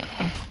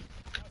it was.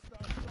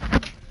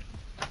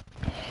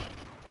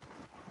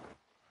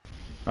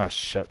 Ah,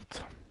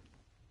 shit.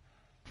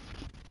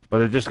 But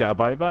they just got a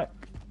buyback?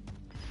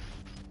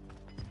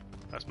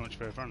 That's much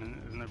further on, isn't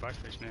it? There's no buy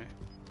station here.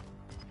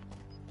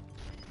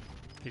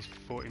 He's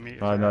 40 metres.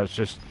 Oh, no, out. it's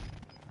just...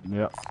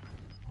 Yeah.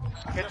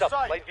 You're Heads up,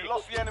 safe. light You vehicle.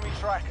 lost the enemy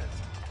trackers.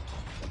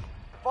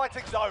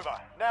 Fighting's over.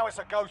 Now it's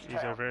a ghost He's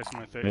town. over here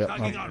somewhere 30 Yeah.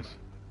 Tagging metres.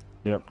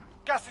 Yep.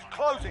 Gas is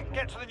closing.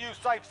 Get to the new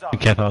safe zone. Be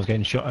careful, I was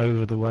getting shot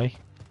over the way.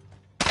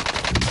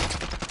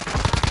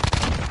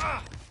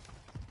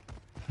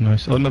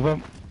 Nice. Another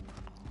one.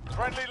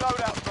 Friendly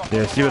loadout drop. Yeah,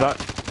 on see the what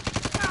way.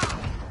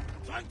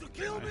 that... Trying to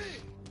kill me.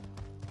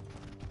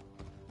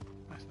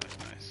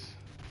 Nice.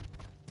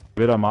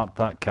 Where I marked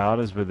that car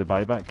is where the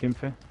buyback came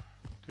from.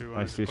 Do we My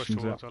want to push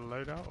station's towards our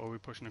loadout, or are we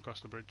pushing across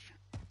the bridge?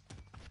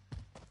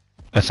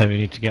 That's how we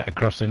need to get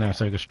across there now,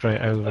 so we go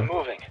straight over. I'm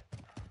moving. Can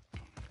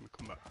we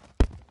come back?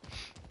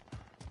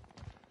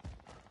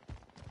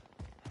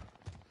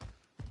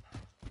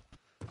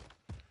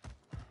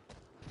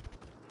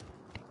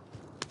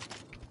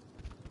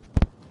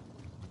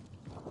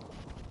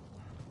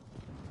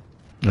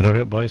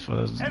 Hurry up, boys, for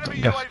those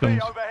Enemy gas UAV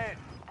guns. overhead.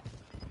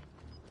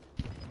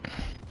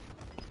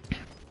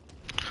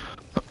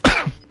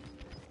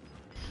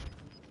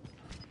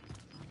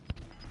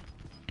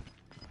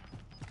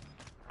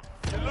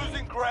 You're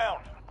losing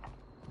ground.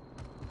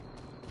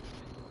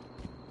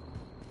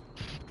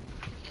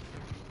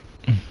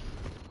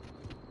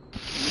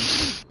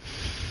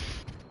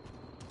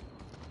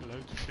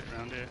 Loads of shit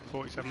around here.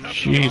 47 metres.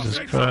 Jesus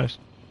Christ.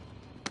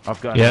 I've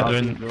got Yeah, an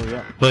they're RC in- though,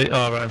 yeah. Wait,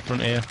 oh, right in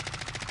front here.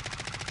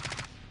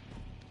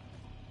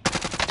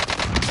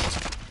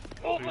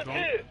 Movement on?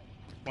 here.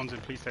 One's in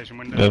police station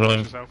window. Yeah, Watch right.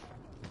 yourself.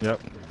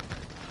 Yep.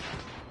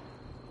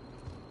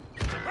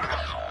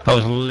 That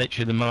was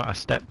literally the moment I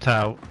stepped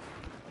out.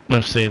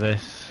 Let's see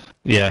this.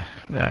 Yeah.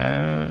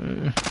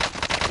 A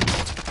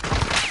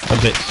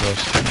bit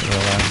sus. not gonna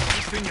lie.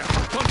 Finger.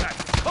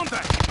 Contact.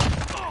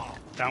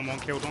 Contact. Down one,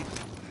 killed one.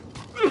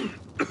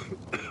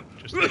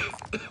 Just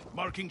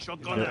Marking he's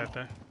shotgun. not dead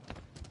there.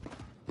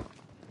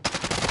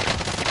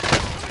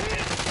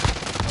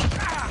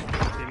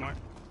 Team wipe.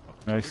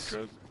 Nice.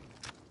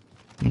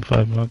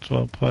 5 minutes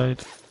well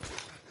played.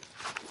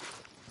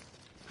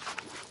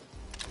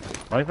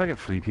 Why have I got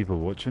 3 people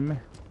watching me?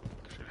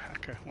 Should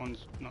hacker.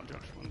 One's not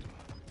Josh, one's...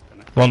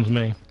 Dunno. One's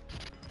me.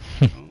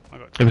 Oh, I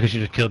got two. Because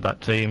you just killed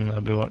that team,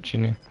 they'll be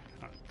watching you.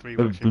 Three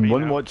There's watching been me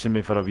one now. watching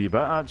me for a wee bit,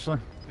 actually.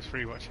 There's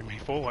 3 watching me,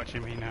 4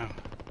 watching me now.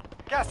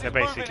 Gas is They're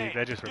moving basically, in.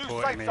 they're just New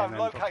reporting safe me zone and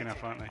then fucking located.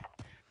 up, aren't they?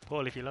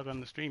 Paul, if you log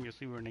on the stream, you'll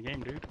see we're in a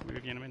game, dude. We're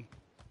reviewing them in.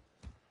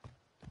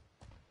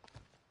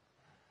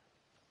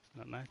 It's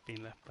not nice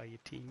being left by your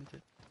team, is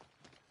it?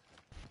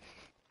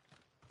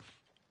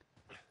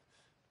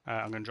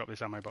 I'm going to drop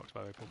this ammo box,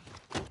 by the way, Paul.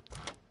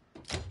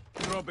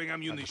 Dropping I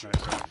just ammunition.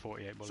 noticed I have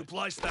 48 bullets.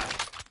 Supply stash.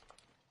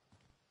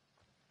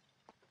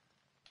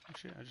 Oh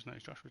shit, I just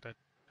noticed Josh was dead.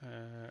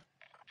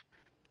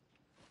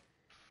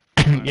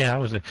 Yeah, I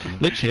was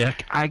literally.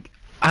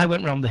 I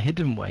went round the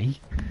hidden way,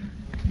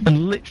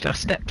 and literally I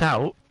stepped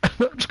out.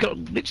 Just got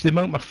literally the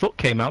moment my foot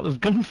came out, there was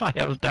gunfire.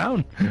 I was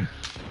down.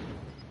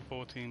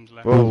 4 teams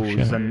left Whoa, with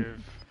he's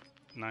in-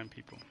 9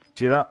 people.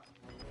 See that?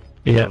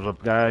 Yeah. There's a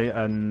guy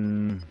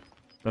in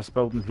this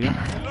building here.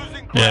 You're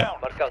losing Yeah.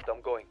 ground. Mark out,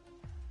 I'm going.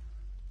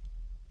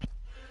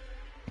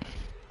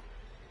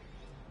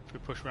 If we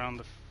push round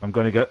the I'm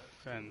going to get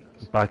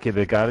fence. back of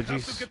the Have to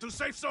garages. get to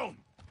safe zone.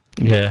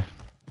 Yeah.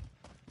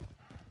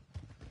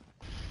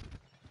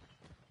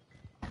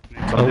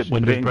 Somebody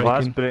windows breaking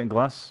glass, breaking. breaking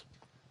glass.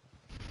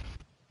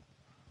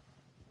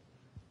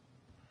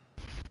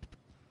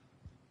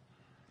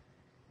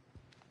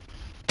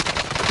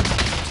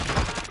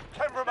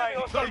 Ten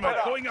remaining.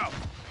 Thermite going out.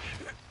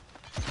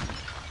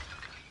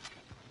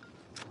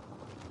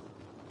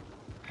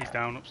 He's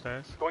down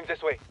upstairs. Going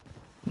this way.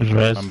 Was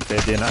res. I'm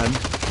bedding it in.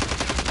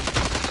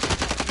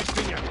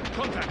 Finger.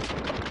 Contact.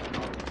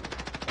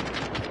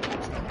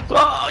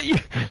 Oh, you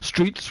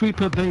street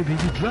sweeper, baby,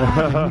 you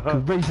driving me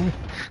crazy.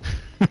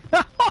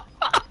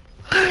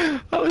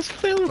 That was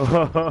filth.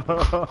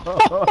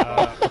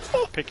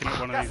 Picking up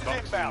one of Gas these is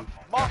boxes inbound.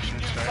 and Marking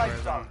new straight safe away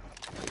zone.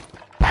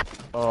 down.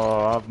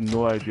 Oh, I have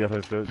no idea how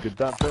good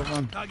that felt,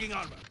 man. Tagging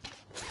armor.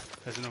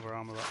 There's another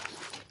armor box.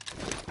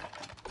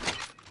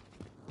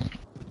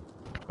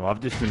 Well, I've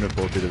just been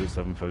reported about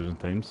 7,000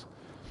 times.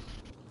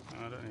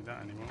 I don't need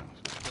that anymore.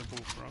 It's just a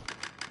bullfrog.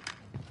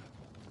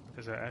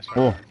 There's an airstrike.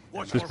 Oh,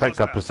 Watch just for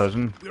picked up hostiles.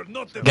 precision. We're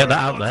not the Get that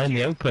first out there ones in the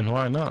here. open,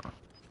 why not?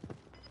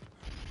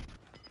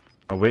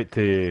 I'll wait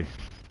to...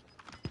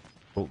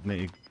 Open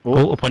it. Oh,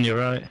 Oh, up on your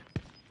right.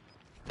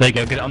 There you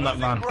go, get it on that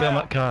van, get on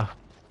that car.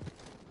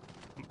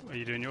 Are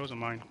you doing yours or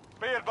mine?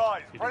 Be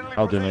advised. Friendly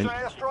I'll do precision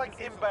mine. airstrike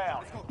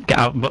inbound.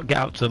 Get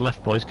out to the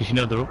left, boys, because you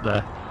know they're up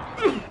there.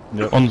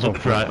 yep. One's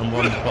up right and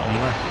one's bottom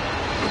left.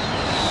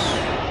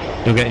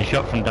 You're getting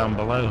shot from down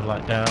below,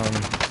 like down.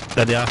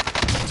 There they are.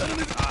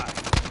 Enemy's eye.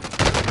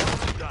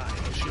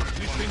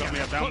 Got me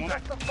up down one.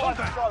 Contact. The fight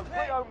zone.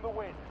 Bring home the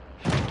win.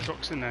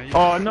 Trucks in there. You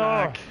Oh, no.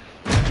 lag.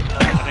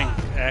 I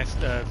think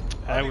air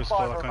Only was full.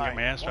 5 I couldn't get my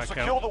remain. airstrike We'll out.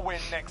 secure the win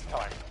next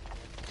time.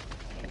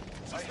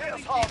 They hit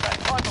us hard that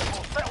time, but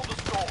we'll settle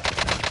the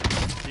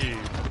score. You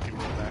fucking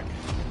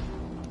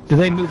lag. Did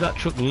they move that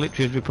truck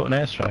literally as we put an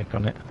airstrike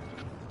on it?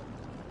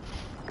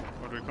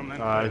 What do we come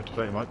then? Aye, Third.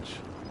 pretty much.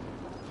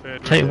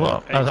 Third Tell you with,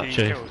 what, that was 18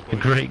 actually kills, a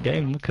boys. great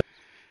game. Look at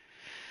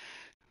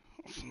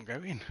Awesome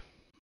going.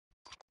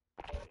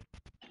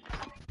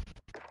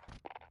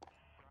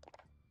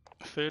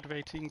 Third of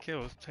 18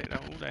 kills. Take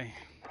that all day.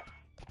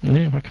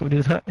 yeah, why can't we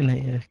do that in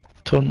a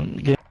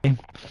tournament game?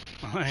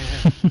 Oh,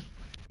 yeah.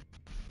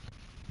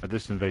 I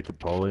just invited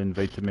Paul, he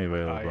invited me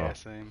while Oh, well. yeah,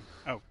 same.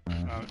 Oh,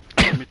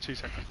 give me 2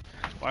 seconds.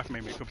 Wife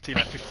made me a cup of tea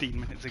like 15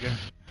 minutes ago.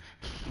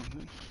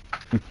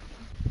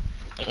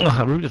 Oh,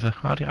 how rude of her.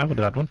 I would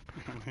have had one.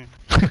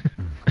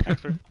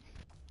 Thanks for it.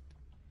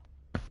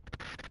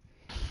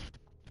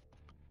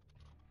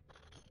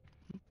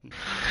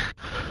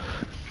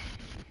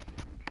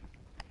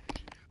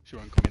 She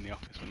won't come in the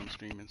office when I'm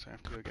streaming, so I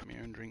have to go get my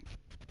own drink.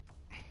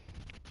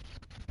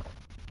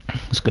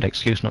 It's a good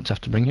excuse not to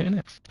have to bring it in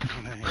it.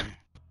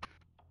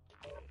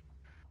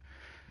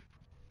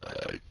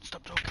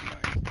 Stop talking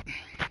about it.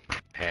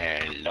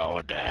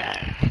 Hello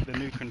there. The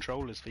new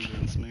controller's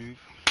feeling smooth.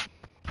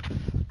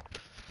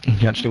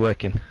 You actually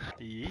working?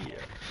 Yeah.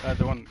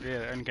 The one, yeah,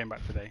 it only came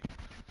back today.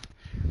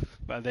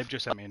 But they've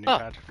just sent me a new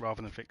pad,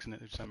 rather than fixing it,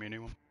 they've sent me a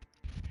new one.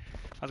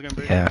 How's it going,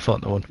 Bruce? Yeah, I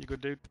thought the one. You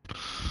good, dude?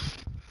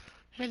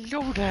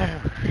 Hello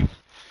there.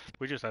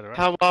 We just had a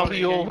How are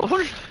you all?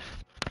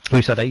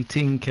 We've had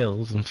 18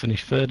 kills and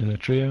finished third in the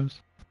trios.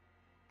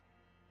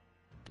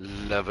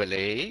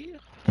 Lovely.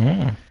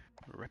 Mm.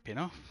 Ripping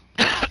off.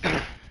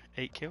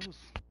 8 kills.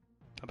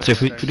 I So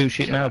if we bet do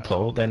shit now,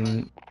 Paul,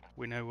 then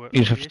we know what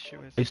you the just have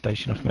issue is. to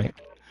station off, mate.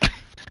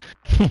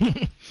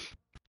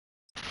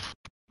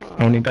 How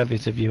many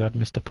bevies have you had,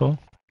 Mr. Paul?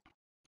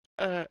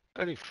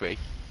 Only 3.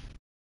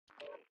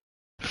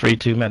 3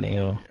 too many,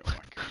 or? Yeah,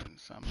 whack it in,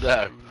 Sam.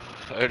 No,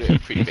 only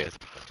 3 beers.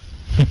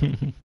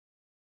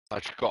 I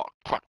just got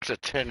cracks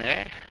of tin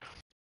here.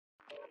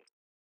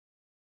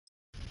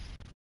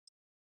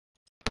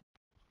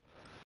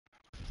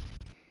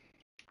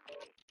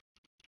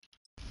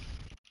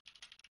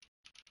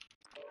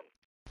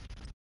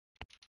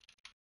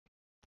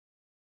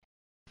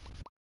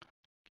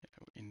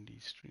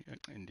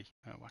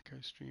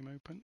 Wacko stream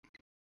open.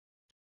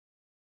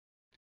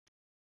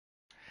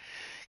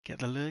 Get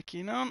the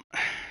lurking on.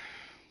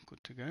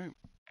 Good to go.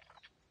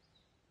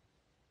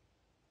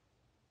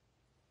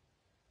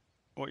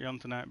 What you on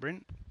tonight,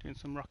 Brent? Doing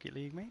some Rocket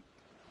League, mate?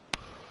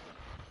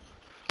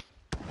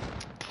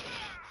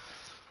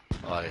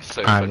 Oh, it's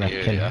so funny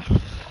earlier.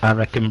 I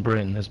reckon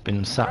Bryn has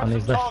been sat on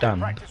his left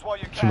hand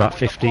for about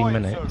 15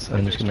 minutes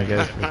and he's going to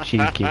go for a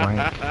cheeky wank.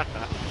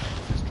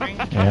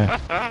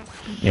 Yeah,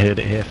 you heard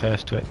it here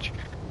first, Twitch.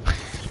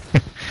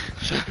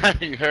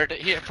 You heard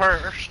it here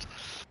first.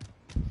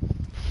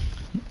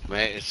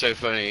 Mate, it's so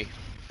funny.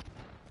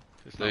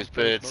 Those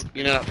birds,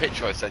 you know that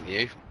picture I sent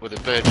you with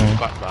the birds in the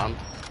background?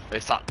 They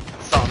sat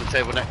on the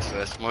table next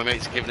to us. My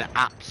mate's giving it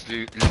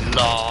absolute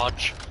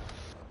large.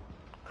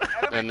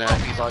 And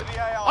he's like,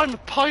 I'm a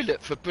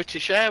pilot for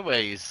British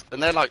Airways.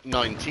 And they're like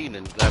 19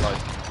 and they're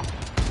like,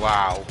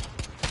 wow.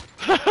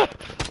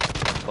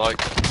 Like,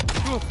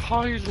 you're a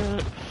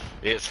pilot.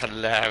 It's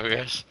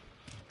hilarious.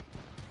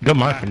 Got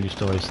my friend used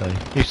to always say.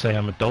 You say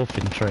I'm a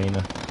dolphin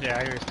trainer. Yeah,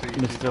 I used to do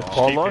Mr. stupid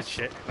Paulos?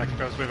 shit. Like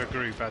if I was with a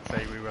group, I'd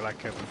say we were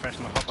like a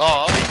professional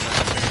Oh,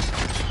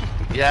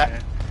 hopscotch.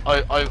 yeah.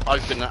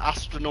 I've been an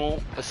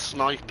astronaut, a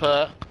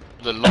sniper,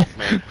 the lot,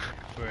 mate.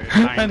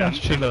 And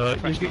actually,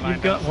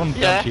 you've got one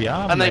dodgy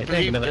arm, and mate.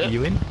 they They're going to let believed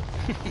you in.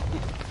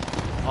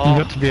 Oh,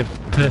 You've got to be a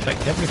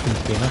perfect everything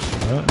to be an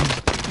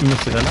astronaut. You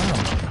missing an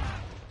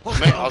arm.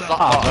 mate, I was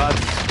that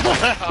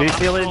bad.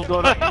 Space aliens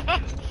got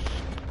it.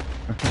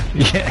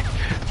 Yeah,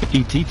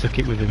 E.T. took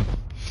it with him.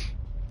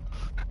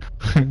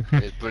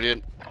 It's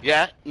brilliant.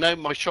 Yeah, no,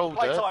 my shoulder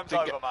Playtime's did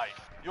over, get- mate.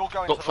 You're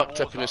going got to fucked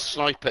the up in a Warzone.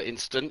 sniper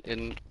incident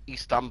in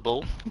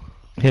Istanbul.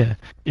 Yeah,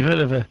 you've heard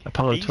of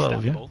Apollo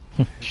 12, yeah? Istanbul?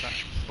 Is that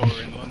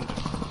boring London?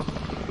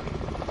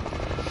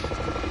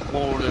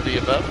 All of the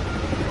above.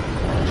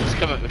 Just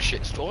come up with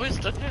shit stories,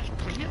 don't you? It's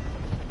brilliant.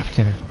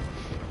 Yeah.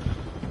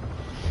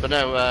 But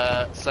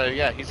no, so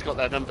yeah, he's got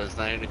their numbers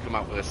now and they come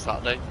out with a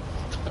Saturday.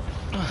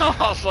 I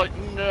was like,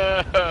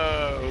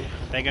 no.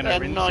 They're gonna They're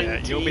rinse 19.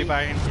 it. You'll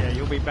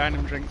be buying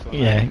them drinks all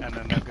Yeah. night, and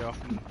then they'll go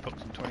off and put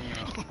some 20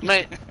 on.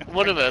 Mate,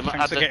 one of them Thanks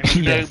had for an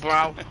getting me.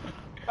 unibrow.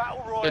 Battle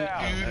An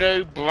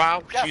Royale.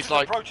 unibrow. Gas She's is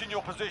like, approaching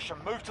your position.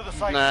 Move to the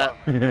safe nah,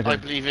 zone. I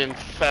believe in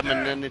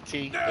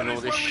femininity and all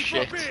this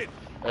shit.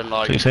 And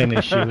like, So you're saying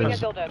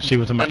that she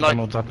was a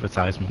McDonald's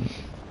advertisement?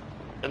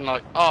 and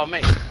like, oh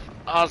mate.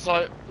 I was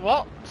like,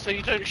 what? So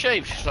you don't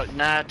shave? She's like,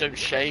 nah, don't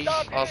shave.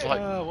 I was like,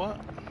 What?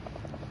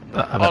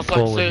 I was bet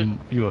like, Paul, so-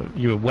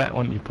 you were wet,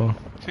 weren't you, Paul?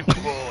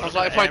 I was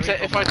like,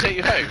 if I take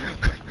you home,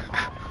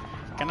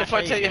 if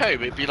I take you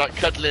home, it'd be like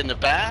cuddling a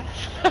bear.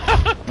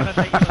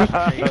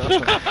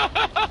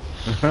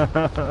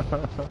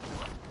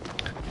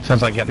 So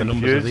Sounds like getting the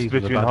numbers of confused these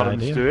was a between bad her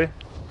and idea. Stewie.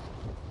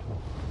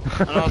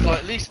 And I was like,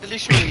 at least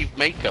you leave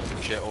makeup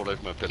and shit all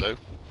over my pillow.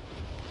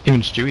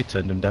 Even Stewie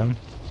turned him down.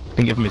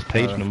 Didn't give him his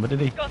page number, did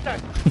he?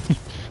 Contact.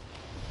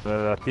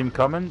 The team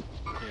coming.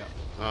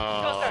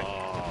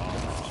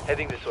 Oh.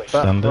 Heading this way.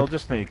 But Standard. we'll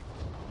just need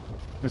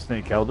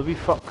to kill the wee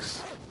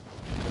fucks.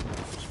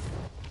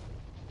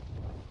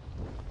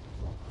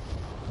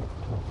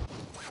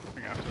 I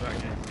think after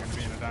that game, we're going to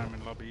be in a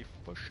diamond lobby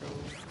for sure.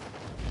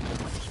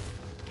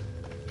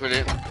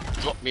 Brilliant.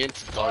 Drop me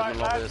into the Alright,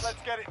 diamond lads, lobbies.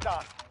 let's get it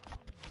done.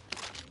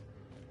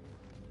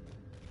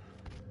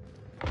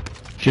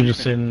 Should have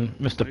seen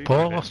Mr. Leave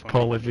Paul, it lost funny.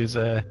 Paul with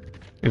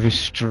his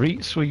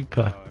street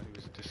sweeper. Oh, it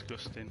was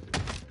disgusting.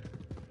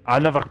 I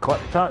never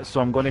clipped that,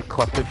 so I'm going to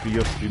clip it for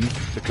your stream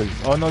because.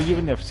 Oh no, you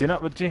wouldn't have seen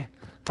it, would you?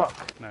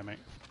 Fuck. No, mate.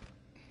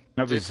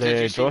 That was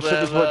Did you see Josh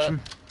that was where, watching.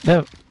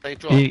 No, They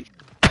dropped?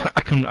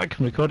 I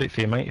can record it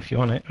for you, mate, if you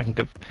want it. I can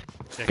go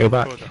Yeah, Go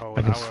back. record the whole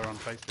I can hour on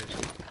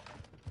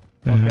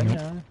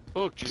PlayStation.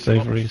 Oh, geez,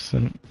 save what?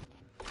 recent.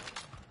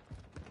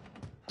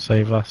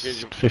 Save last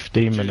Here's your-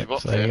 15 here's your minutes.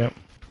 box There you here.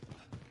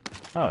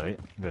 go. Alright,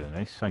 very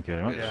nice, thank you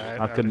very much. Yeah,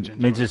 I I can did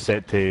made enjoy it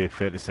set to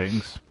 30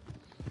 seconds.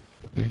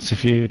 It's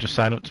if you just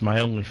sign up to my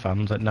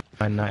OnlyFans at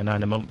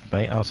 $9.99 a month,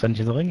 mate. I'll send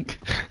you the link.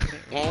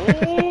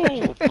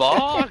 Oh,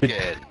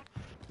 bargain!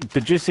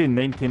 Did you say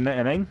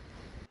 1999?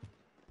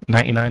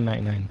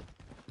 $99.99.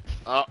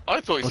 I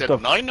thought you What said the-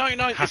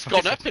 $9.99. It's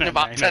gone up in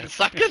about 10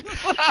 seconds.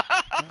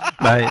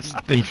 Nah, it's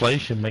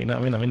inflation, mate. You know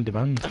what I mean? I'm in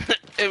demand.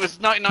 It was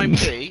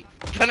 99p,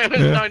 then it was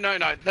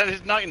 999, then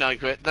it's 99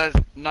 quid, then it's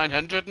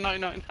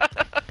 999.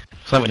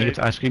 It's like when you get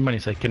to ice cream man, you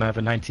say, can I have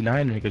a 99?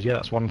 And he goes, yeah,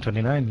 that's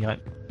 129. You're like,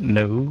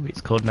 no,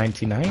 it's called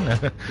 99.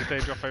 Did they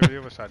drop over the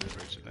other side of the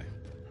bridge, did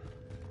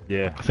they?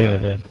 Yeah. I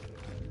think they did.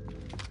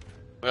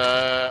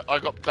 I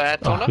got bad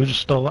Oh, on who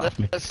just stole that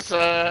from me? Let's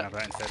Have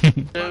that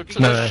instead. go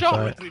to No, the no, shop.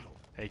 sorry.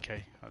 AK.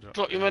 I dropped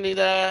Drop it. your money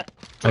there. I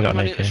Drop got your an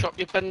money at the AK. shop,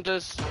 your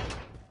benders. Yeah,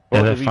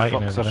 What they're the wee fighting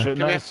fucks over are there. shooting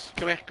Come at here, us?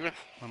 come here, come here.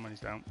 My money's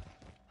down.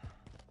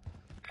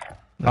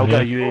 I'll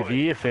get a Yeah.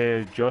 UAV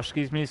if Josh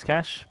gives me his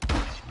cash.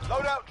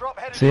 Loadout drop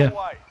See headed ya. your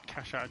way.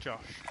 Cash out of Josh.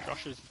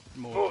 Josh is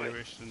more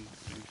Jewish than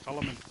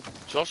Solomon.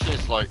 Josh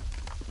is like,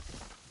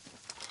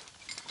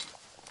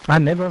 I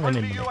never have Friendly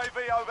any money.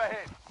 UAV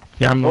overhead.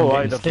 Yeah, I'm Oh, not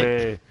aye, getting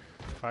there's stick.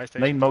 Fire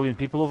station. 9 million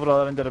people over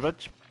the end of the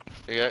bridge.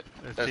 you go.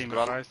 There's a There's team at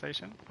one. fire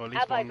station. Or at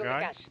least one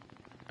guy.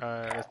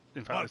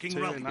 In fact, Marking there's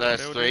two round. in that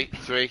There's building.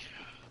 three.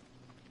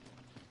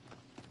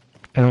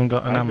 Anyone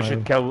got an Aye, ammo?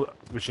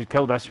 we should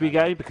kill this wee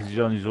guy because he's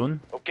on his own.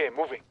 Okay,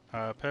 moving.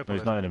 Purple. No,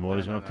 he's is- not anymore.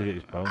 He's no, going to no, get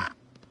his no. pal.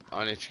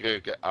 I need to go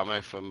get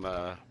ammo from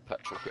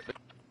petrol quickly.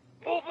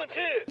 Movement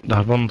here.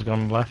 That one's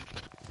gone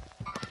left.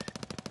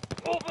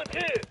 Movement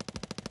here.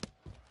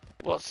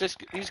 What's this?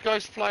 These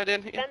guys flying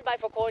in here? Stand by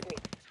for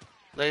coordinates.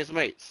 They're his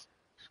mates.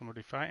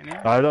 Somebody fighting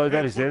here? Aye, no,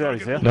 there he's there,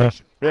 he's there. No,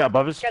 Right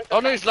above us. Oh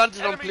no, he's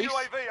landed on Enemy police.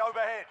 UAV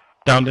overhead.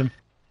 downed him.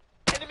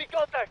 Enemy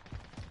contact.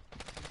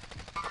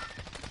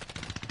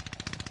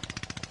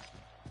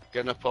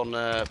 Getting up on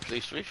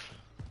police roof.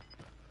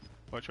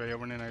 Watch where you're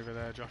running over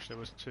there, Josh. There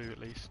was two at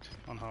least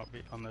on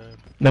heartbeat on the.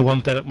 No,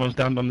 one's dead. One's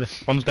down on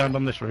this. One's down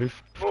on this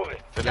roof, Moving.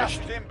 Gas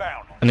is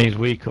inbound. and he's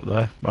weak up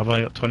there. I've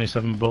only got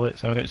 27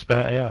 bullets. I've got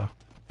spare AR.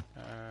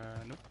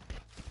 Nope.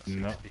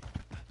 No. 60.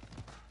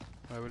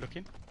 Where we're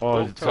looking?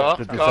 Oh, Car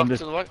did to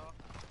somebody... the right.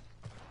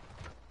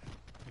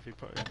 If he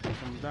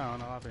comes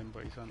down, I'll have him,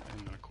 but he's on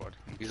in the quad.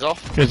 He's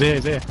off. He's here.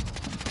 He's here.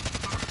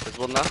 There's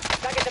one there.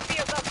 Target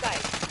appears outside.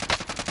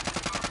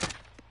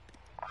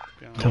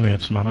 Behind. Tell me I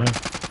had some ammo.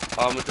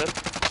 Armored in.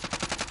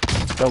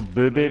 Tell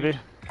Boo Baby.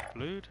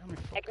 Blued? How many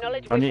fucking-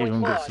 Acknowledge I need to waypoint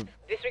even get forward. some...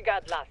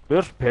 Disregard last.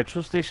 Where's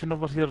petrol station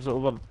over here? Is it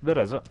over... Where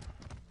is it?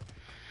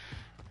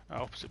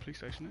 Opposite police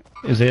station, it.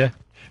 He's here.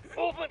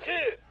 Movement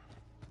here.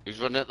 He's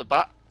running at the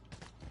back.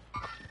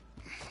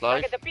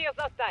 Live. Target appears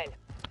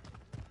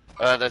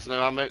hostile. There's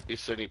no ammo.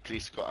 It's only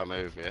police got ammo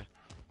over here.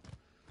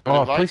 Oh,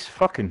 Running right. please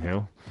fucking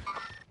hell.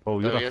 Oh,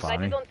 you're There he a is. fanny.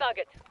 Sighted on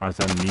target. As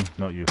in me,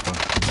 not you, pal.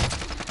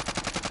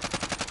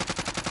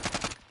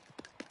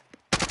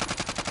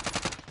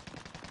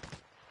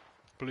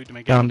 Blued him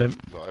again. Downed him.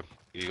 Got him.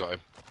 You got him.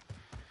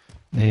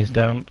 He's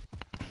down.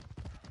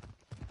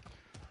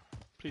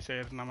 Please say he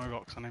had an ammo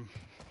box on him.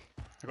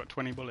 I got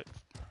 20 bullets.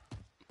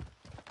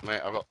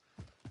 Mate, I got.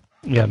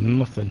 Yeah,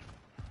 nothing.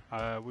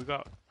 We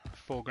got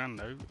 $4,000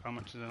 though. How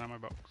much is an ammo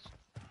box?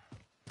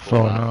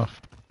 4.5.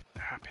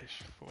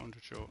 Happish,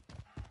 400 short.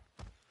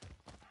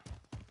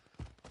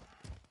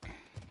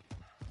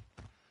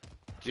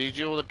 Do you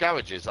do all the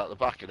garages at the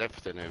back and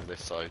everything over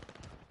this side?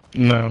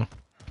 No.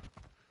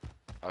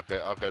 Okay,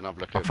 I'll go and have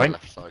a look I over the think-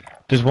 left side.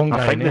 There's one I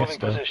guy think in here Moving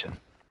still. position.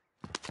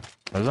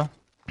 Is there?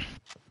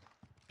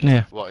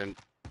 Yeah, What in?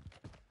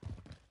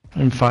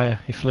 in fire.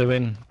 He flew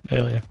in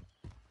earlier.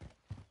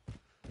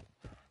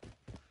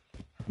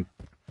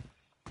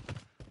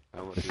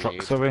 How much The do you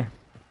truck's need? away.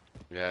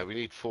 Yeah, we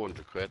need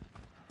 400 quid.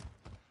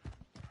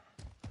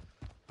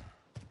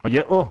 Oh,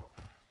 yeah, oh!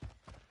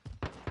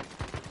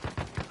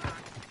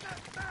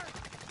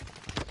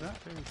 What's that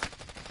do?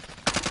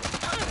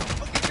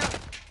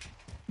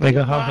 There you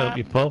go, I'll help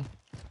you, Paul.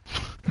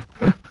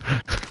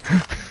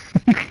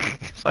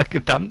 It's like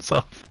a dance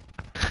off.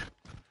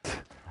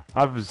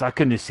 I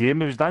couldn't see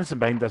him, he was dancing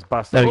behind this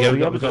bastard. There we go, tree.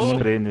 we I got was the just money.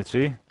 spraying the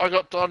tree. I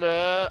got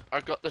dollar. I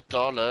got the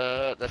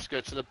dollar. Let's go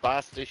to the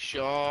bar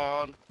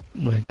station.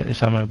 Wait, get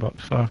this ammo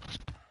box first.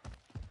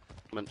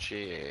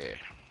 Munchie.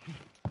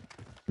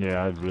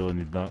 Yeah, I really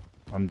need that.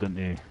 I'm down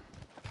to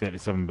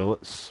 37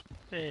 bullets.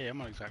 Yeah, I'm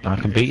not exactly. I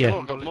can beat you.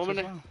 Oh, got more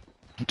money.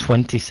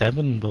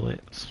 27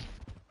 bullets.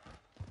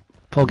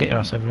 Paul, get your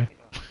ass over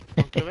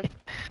here.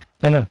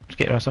 No, just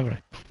get your ass over here.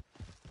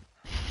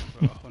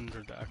 I've got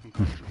 100 that I can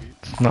contribute.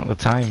 It's not the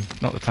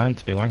time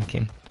to be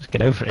wanking. Just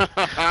get over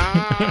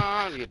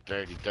it. You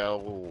dirty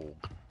dog.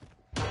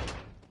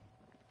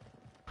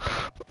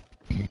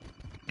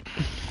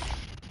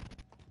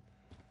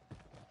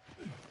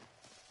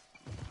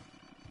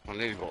 I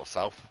nearly got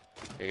south.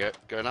 Here you go,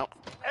 going up.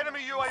 Enemy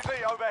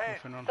UAV overhead.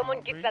 Nothing on Someone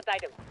heartbeat. get that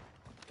item.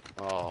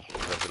 Oh,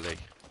 lovely.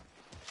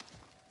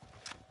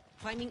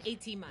 Finding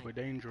AT mine. We're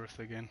dangerous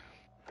again.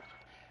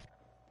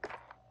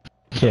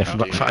 Yeah, for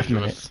about 5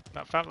 minutes.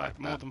 That felt like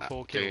more than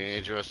 4 kills.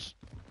 Dangerous.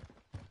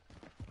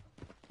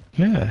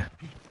 Yeah.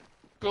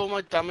 Got all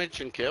my damage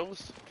and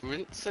kills.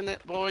 Rinsing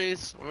it,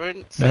 boys.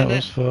 Rinsing Yeah,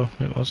 it.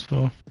 it was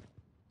 4.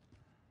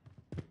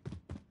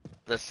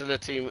 There's still a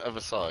team other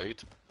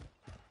side.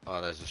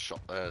 Oh, there's a shot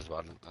there as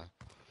well, isn't there?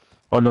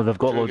 Oh no, they've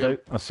got Very good.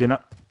 loadout. I've seen it.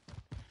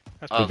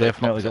 That's Oh, They they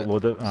definitely got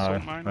popped loadout. Salt Aye.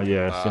 mine? Oh,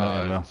 yeah, I've seen it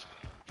as well.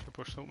 Should I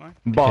push salt mine?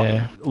 But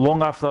Yeah.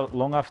 long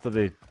after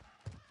they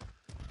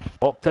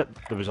popped it,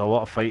 there was a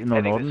lot of fighting on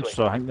Heading this orange, way.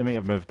 so I think they might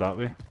have moved that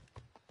way.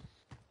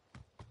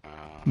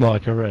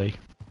 Like a ray.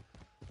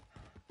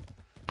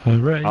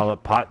 Hooray. I'll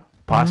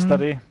past the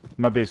ray.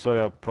 Maybe,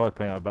 sorry, I'll probably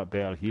point it a bit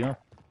better here.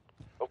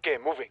 Okay,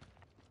 moving.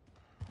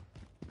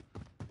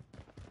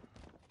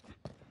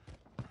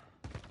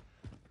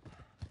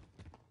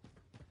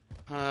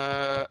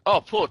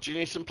 Oh, Paul, do you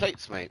need some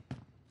plates, mate?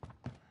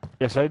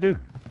 Yes, I do.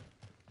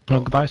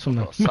 I'll go buy some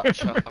I've then. got a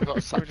satchel. I've got a Go to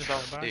the satchel.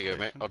 bar Here you go,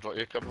 mate. station. I'll drop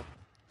you a couple.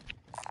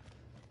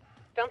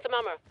 Found some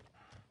armor.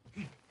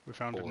 We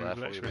found a All new there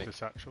for glitch you, with mate. the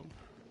satchel.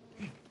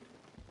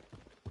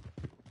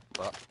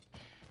 What?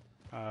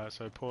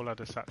 So Paul had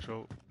a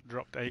satchel,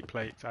 dropped 8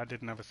 plates. I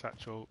didn't have a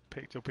satchel,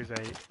 picked up his 8,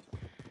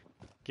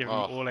 give him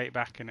Oh. all 8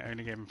 back, and it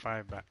only gave him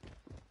 5 back.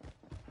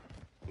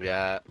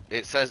 Yeah,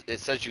 it says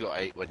you got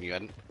 8 when you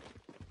end.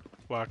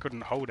 Well, I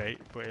couldn't hold 8,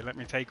 but it let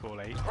me take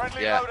all 8.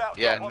 Friendly Yeah, loadout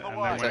yeah. drop on the And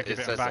way. then when I It give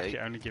it says back, 8. it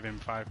only gave him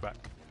 5 back.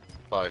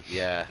 5,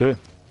 yeah. Two.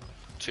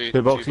 Two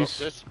Two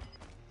boxes.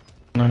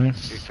 You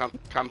Nice.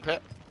 camp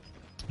it.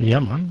 Yeah,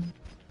 man.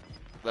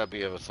 They'll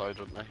be other side,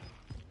 wouldn't they?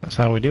 That's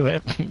how we do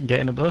it. Get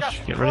in a bush, Gas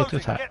is get ready to closing.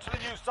 attack. Get to the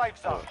new safe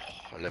zone.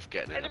 Oh, I love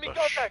getting in Enemy the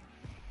bush. contact.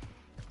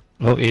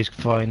 Oh, he's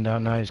flying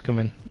down now, he's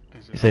coming.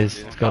 It is,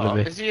 In a it's gotta car?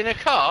 be. Is he in a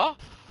car?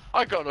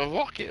 I got a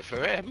rocket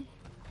for him.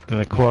 In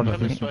the quad, I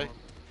Come this think. way.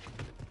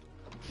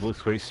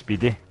 Looks quite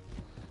speedy.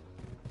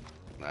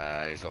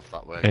 Nah, he's off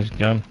that way. He's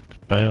gone.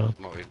 Bailed.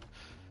 Not even.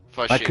 If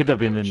I That shoot could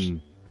have him, been it'll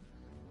in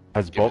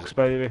his Give box, it-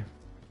 by the way.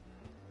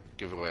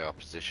 give away our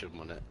position,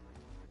 wouldn't it?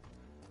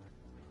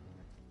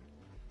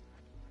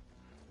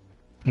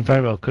 It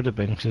very well could have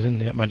been, because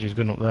isn't it? Magic's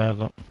gone up there,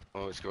 look.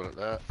 Oh, it's going up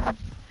there.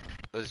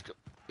 Is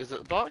it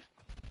the buy?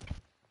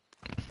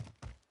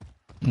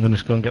 I'm gonna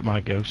just go and get my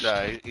ghost.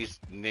 No, he's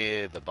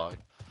near the buy.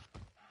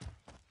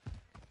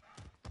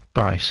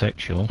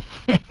 Bisexual.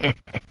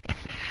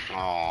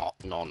 Oh,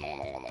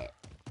 no.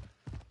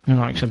 He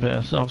likes a bit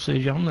of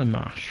sausage on the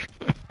mash.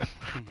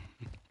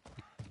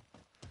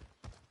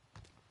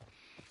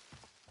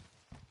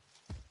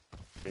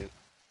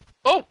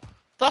 Oh,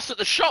 that's at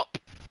the shop.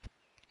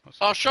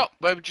 What's Our shop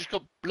where we just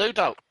got blowed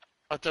out.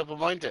 I double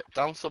mind it.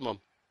 Down someone.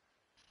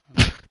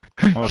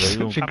 Oh, Such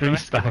there a you go.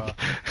 grease bag.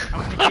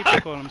 How many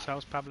people call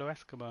themselves Pablo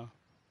Escobar?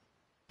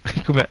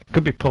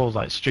 could be Paul's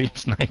like street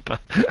sniper.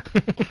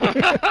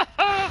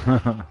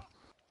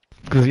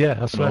 Because yeah,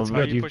 I swear No, to are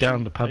God, you you've pushing-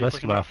 downed the are Pab you pushing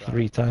Escobar up that?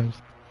 3 times.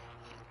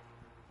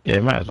 Yeah,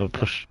 you might as well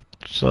push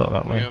sort of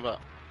that What are you way. about?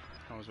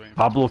 I was waiting.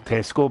 Pablo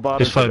Tesco bar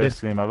His is the phone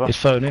best name ever. His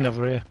phone in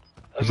over here.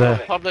 He's there.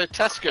 Pablo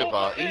Tesco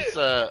bar. He's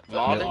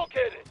Marley.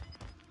 Located.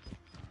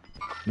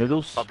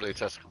 Noodles? Pablo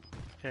Tesco.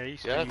 Yeah,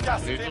 he's Yeah, streaming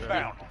gas with is the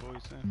inbound.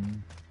 boys there.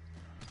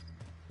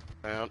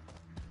 Hang on.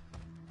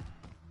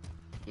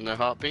 No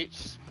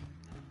heartbeats.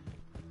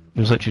 He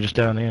was literally just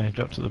down here. He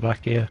dropped to the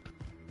back here.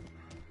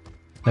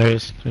 There he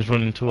is. He's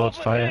running towards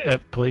fire.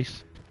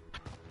 Police.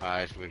 Ah,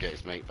 he's gonna get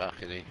his mate back,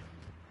 isn't he?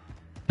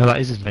 No, that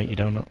is his mate. You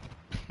don't know.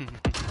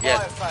 Yeah.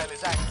 Fire sale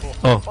is active.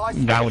 Oh, Buy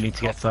now we tickets need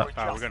to get to that.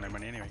 cost Oh, we've got no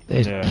money anyway.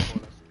 He's, Yeah.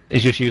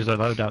 he's just used the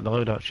loadout. The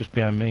loadout's just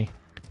behind me.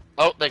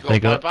 Oh, they got They a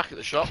guy got- back at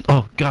the shop.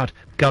 Oh God,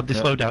 this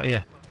Yeah. loadout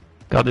here.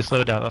 God, this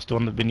loadout. That's the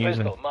one they've been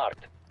using. Pistol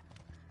marked.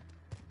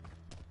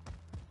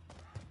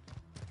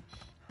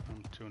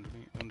 I'm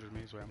 100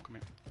 meters away. I'm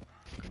coming.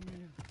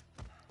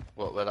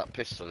 What, where that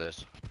pistol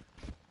is?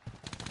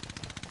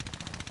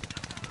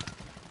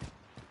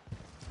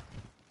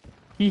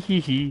 Hee hee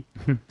hee.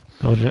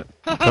 Told you.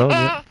 Told you.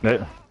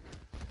 Right.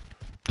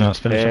 No, let's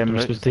finish up the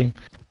rest Right. of the team.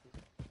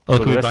 Oh,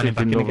 So can we the ban him rest of back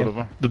the in team again?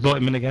 over. They brought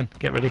him in again.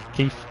 Get ready,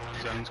 Keith.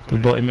 Zone's They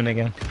coming brought in. him in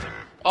again.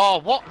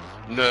 Oh, what?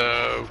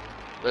 No.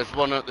 There's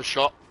one at the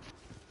shop.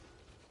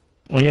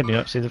 Well, yeah, do you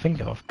not see the thing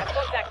go off?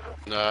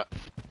 Contact. No.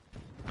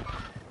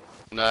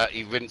 No,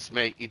 he rinsed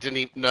me. He didn't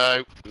even...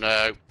 No.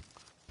 No.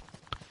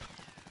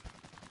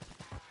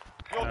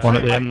 Your One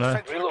at the teammate end there.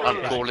 sent to the I'm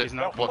gulag. calling. He's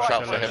not Watch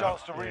out for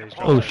Chance him. to Yeah, he's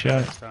redeploy. Oh, dropped shit.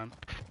 it this time.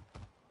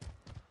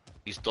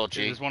 He's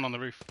dodgy. There's one on the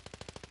roof.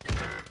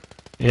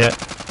 Yeah.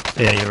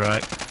 Yeah, you're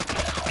right.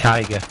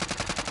 Kiger.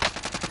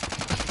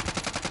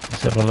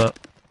 Let's have a look.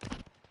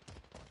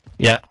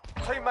 Yeah.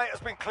 Teammate has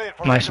been cleared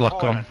for Nice lock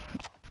redeployment. on.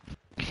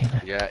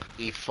 Yeah,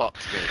 he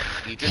fucked me.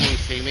 He didn't even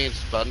see me and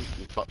spun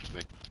and fucked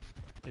me.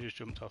 He just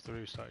jumped off the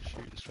roof, started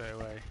shooting straight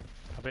away.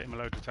 I've hit him a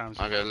load of times.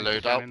 I'm gonna He's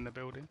load been out. in the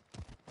building.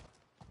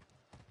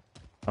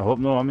 I hope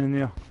no, I'm in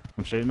here.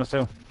 I'm shooting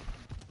myself.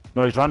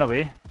 No, he's ran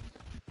away.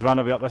 He's ran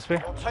away up this way.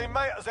 Your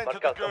teammate has entered the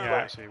Got some.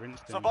 Yeah, gulag. so he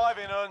rinsed him.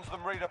 Surviving earns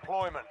them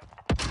redeployment.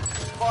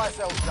 Fire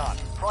sales done.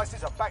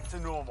 Prices are back to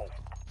normal.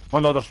 Oh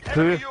no, there's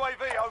Enemy two.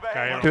 UAV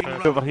overhead. Okay,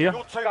 Two over here.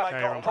 Your teammate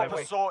Okay, got on proper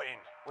point. sorting.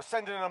 We're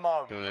sending them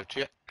home. Going over to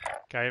you.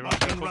 Okay, run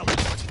circle. Not a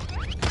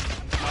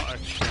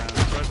chance.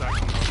 Where's that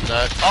coming from?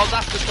 No. Oh,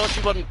 that's the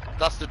dodgy one.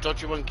 That's the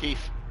dodgy one,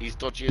 Keith. He's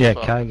dodgy Yeah, as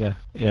fuck. Kiger.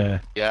 Yeah.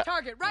 Yeah.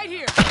 Target right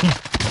here.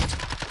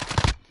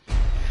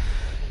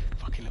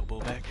 Fucking little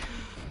ballbag.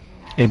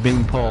 He'd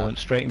been Paul, went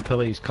straight in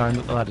police, climbed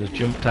up the ladders,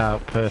 jumped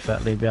out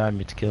perfectly behind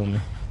me to kill me.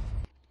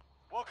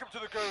 Welcome to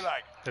the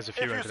gulag. There's a If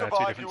few you over there, two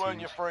survive, different you earn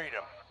your teams.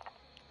 freedom.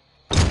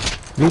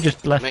 We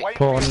just left Mate. Wait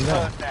Paul for in your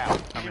there. turn now.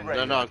 I'm You in.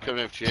 ready? No, I'm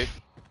coming over to you.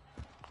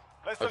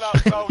 Listen I've up,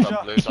 shut soldier.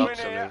 up, lose You up, win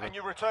so here over. and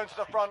you return to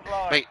the front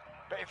line. Mate.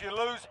 But if you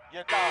lose,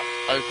 you're done.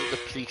 Over the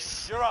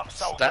police You're up,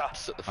 soldier.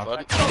 steps at the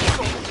front, Don't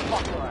sort this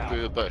fucker out.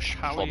 through a bush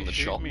How are from you the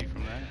shooting shop, me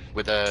from there?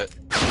 with a...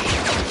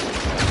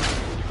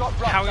 You've got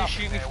drugs How are you up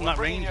shooting in me there. from We're that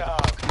bringing range you of the home.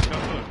 fucking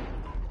shotgun?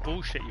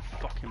 Bullshit, you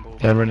fucking ballbag.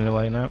 They're running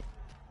away now.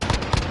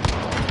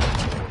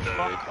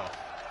 Fuck off.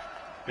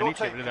 You Your need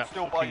to get team rid of can that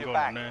still buy fucking you gun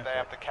back and if nerf they it.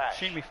 have the cash.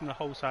 Shoot me from the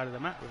whole side of the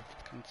map with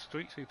fucking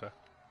street sweeper.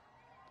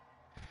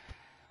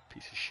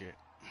 Piece of shit.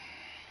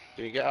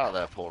 Can you get out of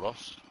there, Paul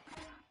Ross?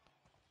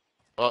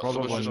 Oh,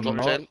 someone's Probably just dropped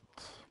not. in.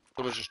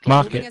 Someone's just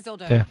dropped Mark in. it.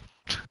 Yeah.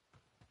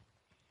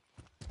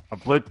 I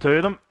blew two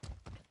of them.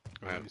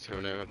 Right,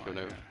 coming over, coming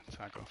over.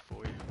 Tag off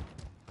for you.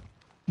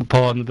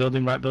 Paul in the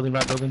building, right building,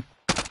 right building.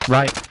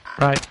 Right,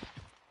 right,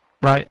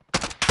 right.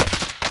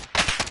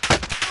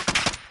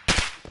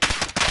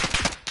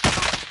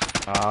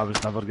 I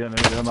was never getting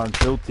out of there, man.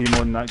 Full team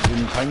on that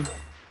green thing.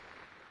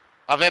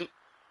 Have him.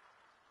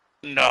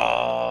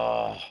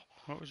 No.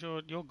 What was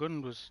your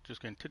gun was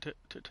just going tit tit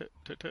tit tit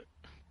tit tit.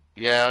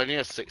 Yeah, I only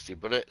had 60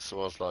 bullets,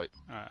 so I was like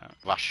Uh,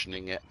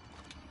 rationing it.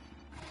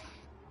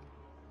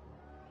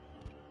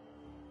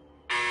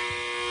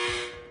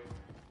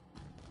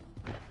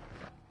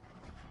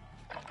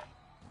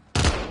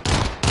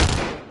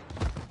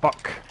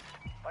 Fuck.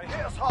 They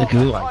hit us They hard do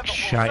that like time, but we'll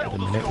shite at settle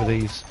the the minute score.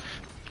 with these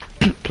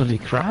bloody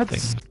crab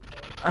things.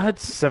 I had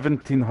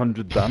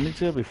 1700 damage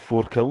there with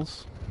 4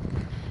 kills.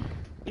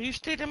 You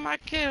stealing my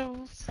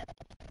kills?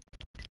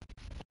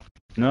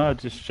 No, I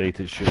just shite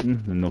at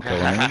shooting and no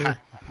killing anyway.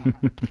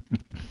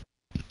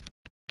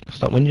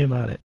 Stop whinging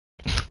about it.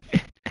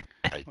 Hey,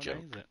 what day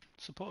jump. is it?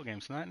 Support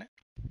games tonight, isn't it?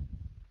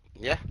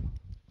 Yeah.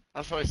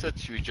 That's why I said,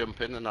 should we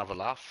jump in and have a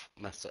laugh?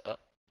 Mess it up.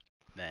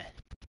 Nah.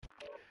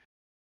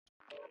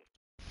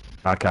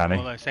 I can't.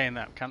 Although saying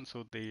that,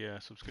 cancelled the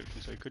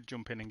subscription, so you could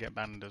jump in and get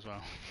banned as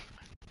well.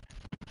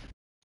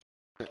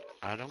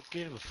 I don't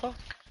give a fuck.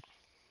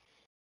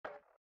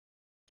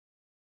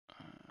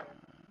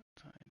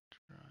 Tight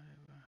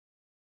driver.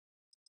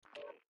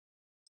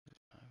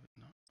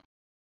 Not.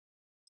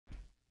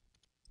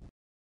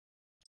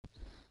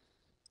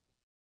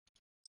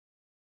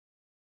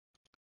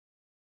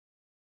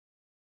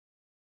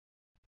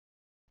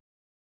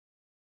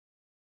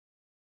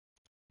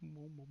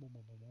 Where's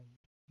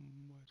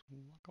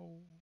Wacko?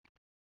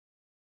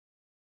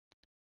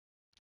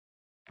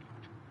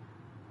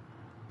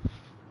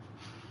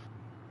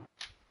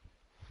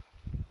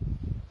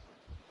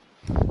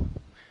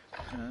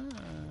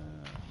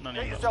 None of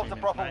Get you yourself lot a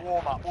streaming proper tonight.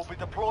 warm-up. We'll be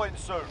deploying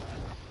soon.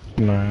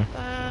 No.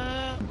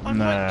 I might do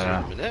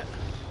Nah. a minute.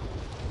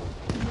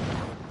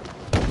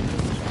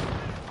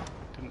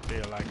 Didn't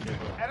feel like it,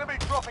 but Enemy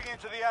dropping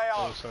into the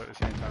AR. also at the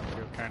same time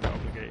feel kind of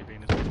obligated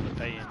being as people are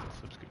paying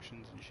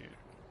subscriptions and shit.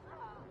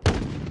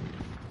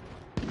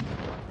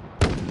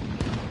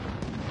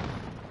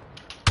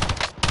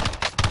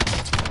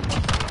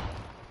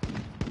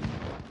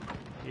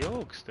 The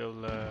org's still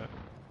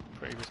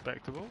pretty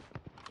respectable.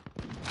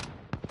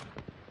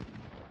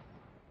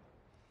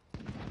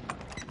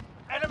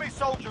 Enemy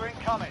soldier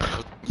incoming.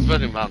 I was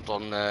running around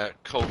on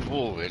Cold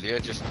War really,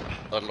 just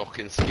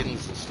unlocking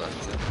skins and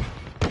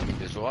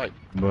stuff. It's alright.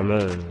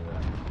 Well,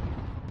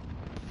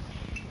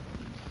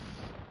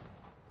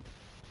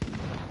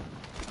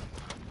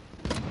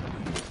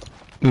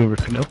 We were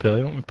ripping up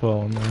earlier, weren't we,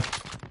 Paul? On there.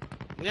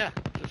 Yeah,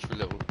 just for a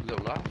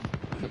little laugh.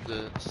 Put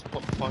the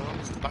Spotify on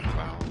in the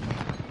background.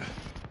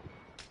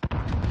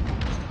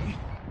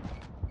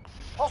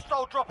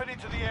 Hostile dropping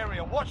into the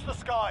area. Watch the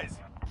skies.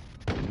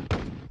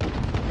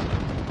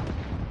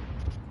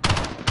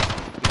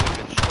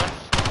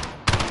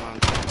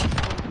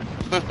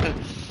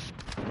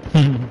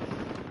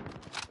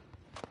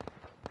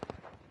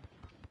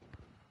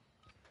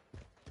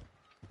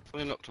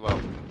 We knocked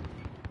about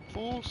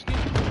 4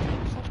 skins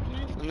this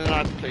afternoon, and then I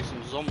had to play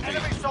some zombies.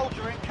 Enemy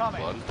soldier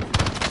incoming. One.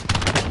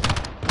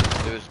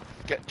 There was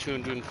get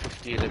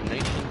 250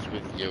 eliminations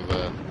with your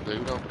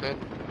loadout gun.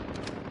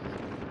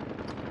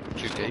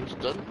 2 games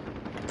done.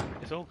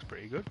 This looks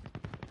pretty good.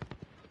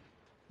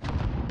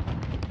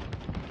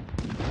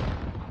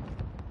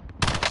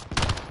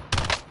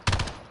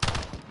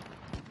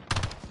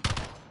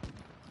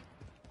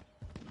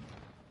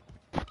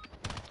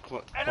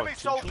 Enemy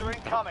soldier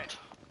incoming.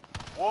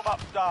 Warm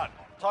up's done.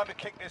 Time to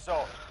kick this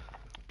off.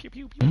 Pew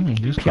pew pew.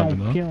 Who's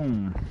coming up?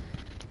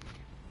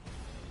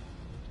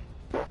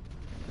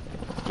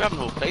 We haven't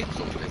all played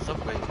some of this,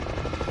 have we?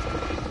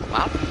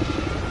 Map?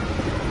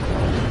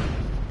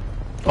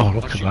 Oh,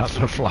 look at that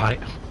for a flight.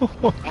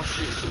 I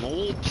see some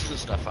orbs and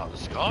stuff out of the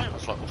sky. I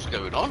was like, what's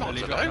going on? I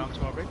don't know.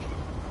 Onto our bridge.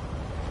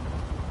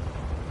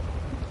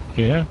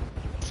 Yeah.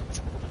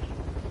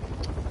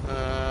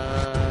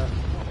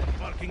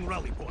 Marking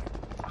rally point.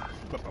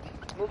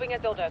 Moving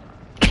at Dildad.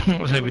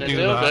 So we do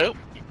that,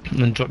 and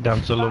then drop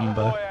down to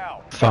lumber,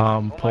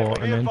 farm, port,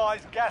 and then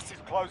Gas is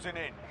closing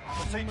in.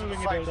 Proceed to the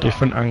safe zone.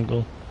 different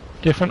angle.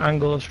 Different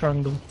angle of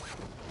strangle.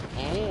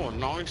 Oh,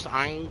 nice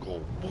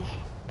angle.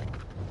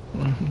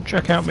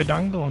 Check out my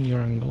dangle on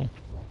your angle.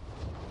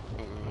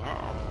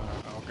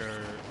 I'll go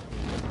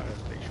fire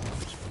station.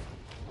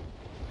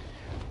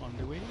 On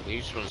the way. You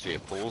just want to see a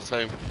Paul's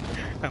home.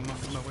 I'm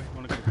on my way. I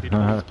want to go to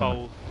the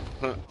pole.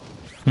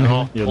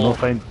 No, You'll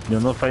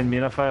not find me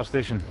in a fire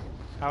station.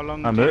 How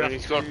long I'm do you out.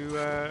 have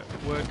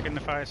to work in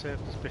the fire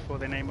service before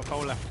they name a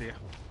pole after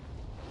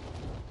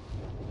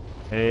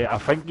you? I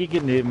think you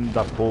get named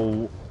a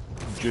pole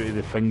due to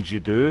the things you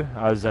do,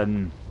 as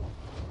in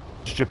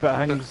stupid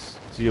things.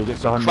 So you'll get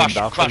someone named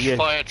after crash you.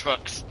 fire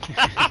trucks.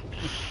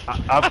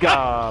 I've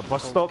got a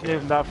bus stop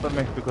named after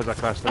me because I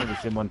crashed into the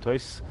same one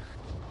twice.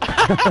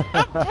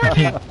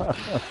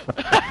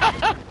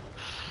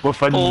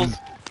 Within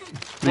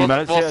 3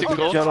 minutes what's of it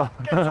each other.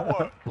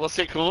 What's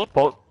it called?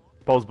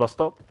 Paul's bus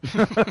stop.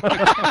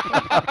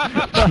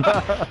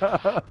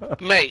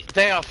 Mate,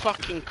 they are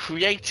fucking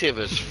creative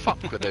as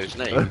fuck with those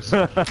names.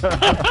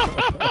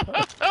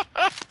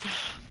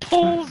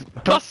 Paul's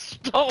bus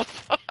stop.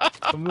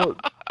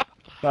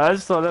 I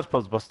just thought that's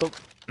Paul's bus stop.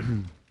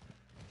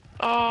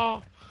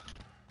 Oh.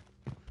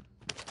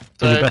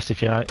 It'd be best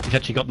if you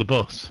actually got the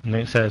bus and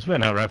it says we're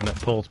now arriving at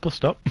Paul's bus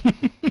stop.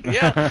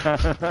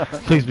 Yeah.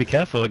 Please be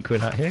careful when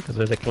going out here because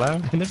there's a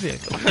clown in the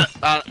vehicle.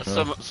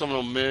 Someone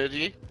will murder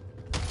you.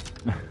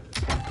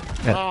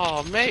 Yeah.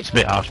 Oh, mate. It's a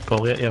bit harsh,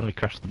 Paul. He only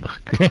crashed the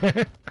back.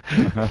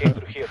 Came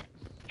through here.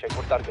 Check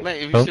for target.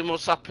 Mate, have you seen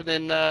what's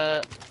happening?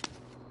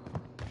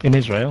 In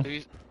Israel.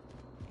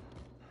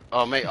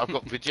 Oh, mate, I've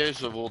got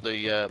videos of all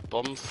the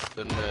bombs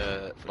and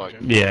like.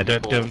 Yeah,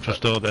 don't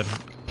trust all them.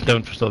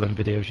 Don't trust all them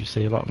videos you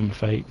see. A lot of them are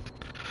fake.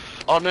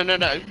 Oh no!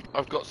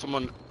 I've got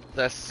someone.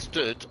 They're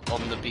stood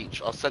on the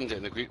beach. I'll send it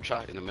in the group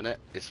chat in a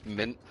minute. It's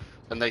mint,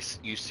 and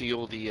you see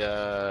all the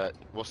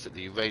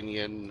the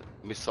Iranian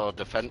missile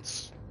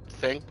defense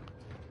thing.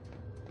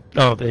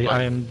 Oh, the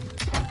Iron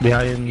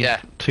Yeah.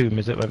 Tomb,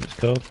 is it what it's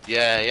called?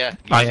 Yeah. You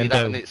Iron see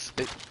that, Dome. and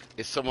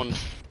it's someone,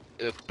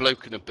 a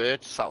bloke and a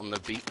bird, sat on the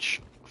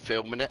beach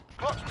filming it.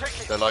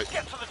 They're like,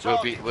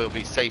 we'll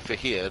be safer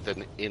here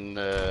than in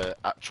the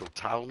actual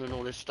town and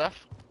all this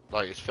stuff.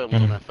 Like it's filmed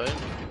on their phone.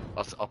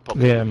 I'll pop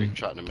it in the group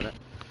chat in a minute.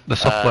 The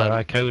software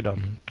I code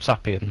on,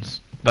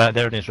 Sapiens,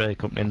 they're an Israeli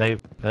company, and they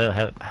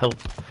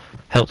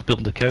helped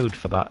build the code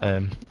for that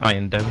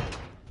Iron Dome.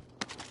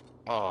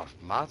 Oh,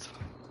 mad.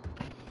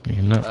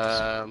 You're nuts.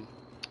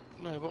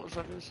 No, what was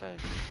I going to say?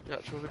 The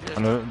actual video. I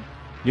know.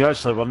 You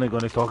actually weren't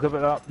going to talk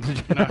about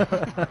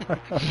that.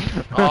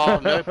 Oh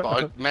no,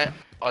 but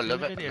I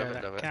love it. Video Love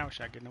that it. cow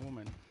shagging a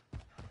woman.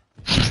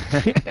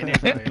 In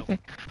Israel.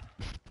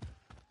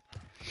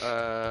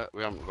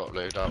 We haven't got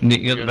load up.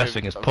 The best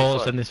thing is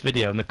pause in this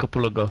video and the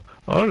couple will go,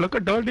 oh look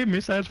at all the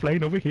missiles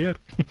flying over here.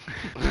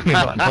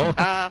 Like,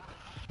 oh,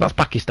 that's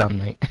Pakistan,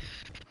 mate.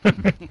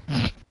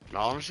 No,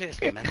 honestly,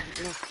 it's mental.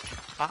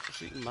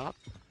 Absolutely mad.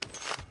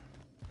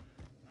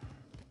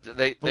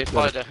 They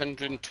fired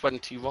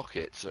 120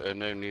 rockets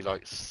and only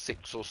like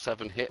 6 or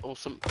 7 hit or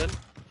something.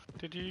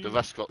 Did you? The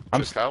rest got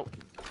took out.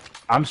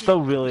 I'm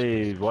still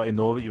really wanting to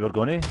know what you were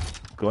going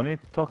to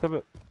talk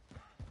about.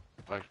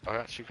 I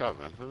actually can't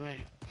remember,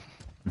 mate.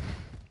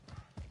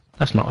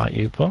 That's not like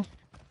you, Paul.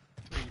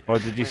 Or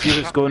did you see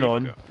what's going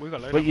on? We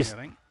got load What up you here,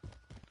 I think.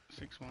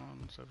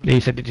 617. He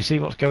said, did you see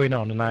what's going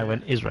on? And I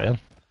went, Israel.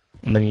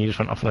 And then you just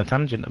went off on a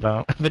tangent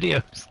about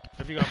videos.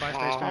 Have you got a buy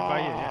station by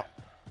you?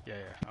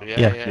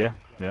 Yeah.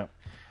 Yeah.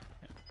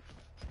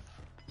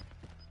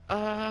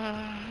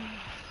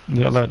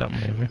 You got a load up,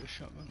 maybe.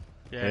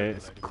 Yeah,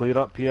 It's clear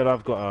up here.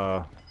 I've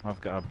got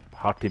a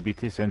hearty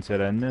beaty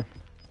sensor in there.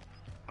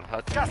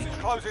 Gas is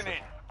closing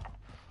in.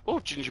 Oh,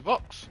 ginger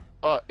box.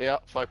 Oh, yeah,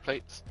 5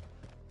 plates.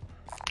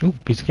 Ooh,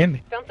 piece of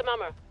candy. Found some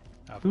armor.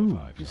 Ooh,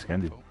 piece of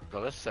candy.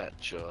 Got a set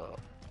shot.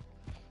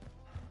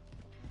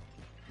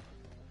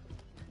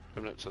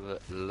 Coming up to the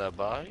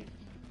lobby.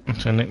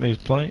 So nick these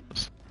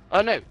plates.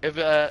 Oh no, if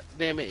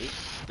near me,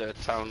 the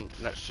town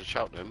next to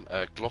Cheltenham,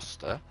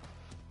 Gloucester,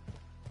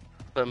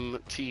 some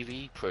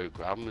TV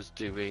program was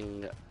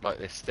doing like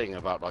this thing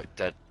about like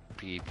dead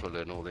people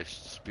and all this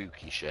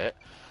spooky shit,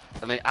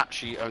 and they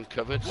actually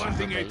uncovered some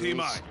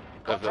remains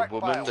of a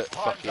woman that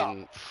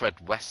fucking Fred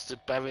West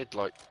had buried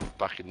like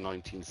back in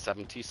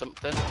 1970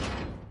 something,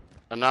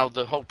 and now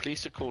the whole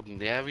police are calling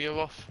the area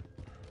off.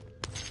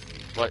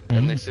 Like,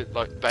 and they said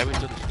like buried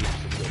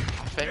underneath some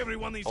cafe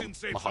Everyone is in on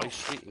safe the high zone.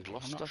 street in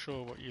Gloucester. I'm not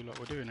sure what you lot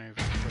were doing over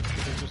there, but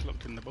if they just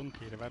looked in the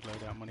bunker, they've had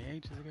loadout money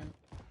ages ago.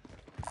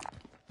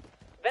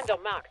 Vendor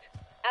marked.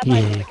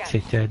 Allies on the Yeah, cash.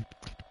 take that.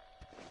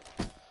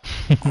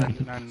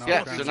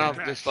 Yeah, so now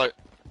this like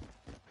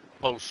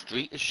whole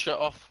street is shut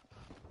off.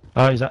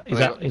 Oh, is that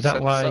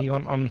why Sensor. you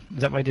want on?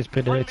 Is that why you just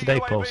put it today,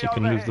 Paul, so you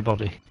can move the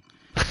body?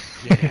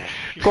 Yeah.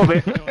 Go a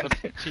bit.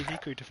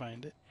 TV crew to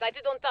find it.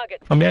 Sighted on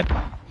target. I'm here.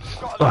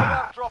 Got a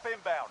loadout drop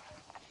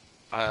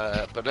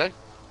inbound. But no.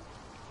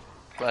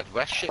 Fred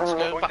West shit's going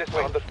Going back. this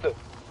way. Understood.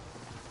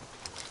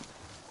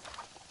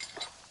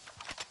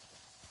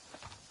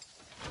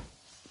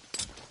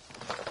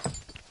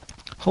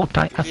 Hold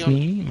tight, Is he that's on-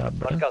 me, my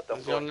brother. Mark out them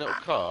Is he on a little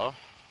car?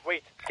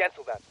 Wait,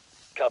 cancel that.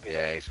 Copy.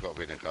 Yeah, he's got to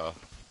be in a car.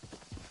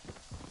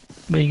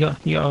 But you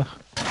got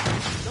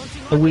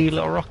a wee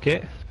little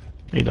rocket.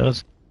 He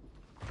does.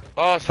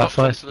 Oh, it's That's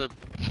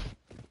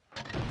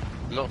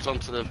locked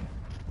onto the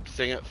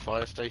thing at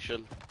fire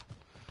station.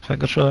 If I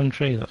control them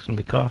tree, that's gonna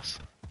be cost.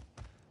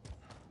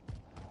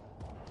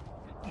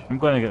 I'm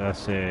going to get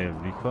this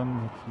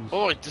recon.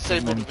 Oh, it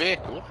disabled the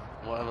vehicle,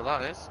 whatever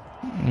that is.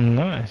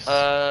 Nice.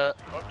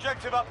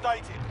 Objective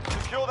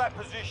updated. Secure that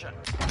position.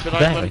 Can I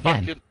There run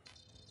back again. in?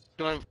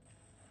 Can I?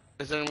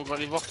 Has anyone got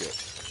any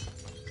rockets?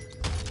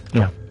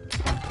 No.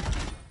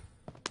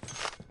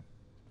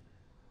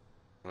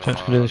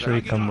 Thanks for doing this let me-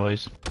 recon,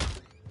 boys.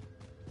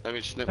 Let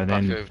me snip And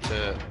back then- over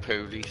to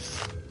police.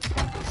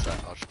 What's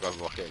that? I'll just grab a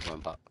rocket and go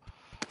back.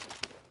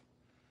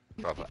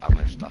 Grab an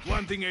ammo stuff.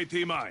 Planting AT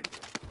mine.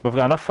 We've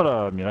got enough for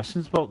a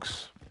munitions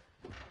box.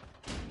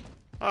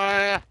 Oh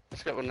yeah,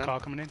 let's get one then.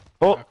 Car coming in.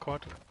 Oh.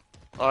 Quad.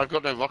 Oh, I've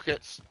got no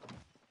rockets.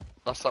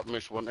 That's that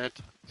most wanted.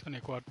 It's only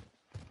a quad.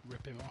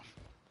 Rip him off.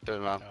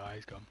 Turn around. Ah,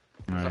 he's gone.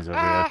 No, he's over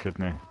there,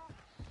 couldn't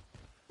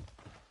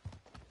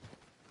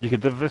he? You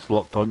could have this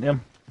locked onto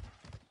him.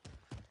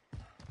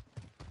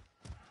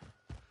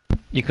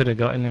 You could have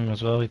gotten him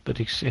as well, but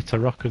he hit a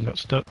rock and got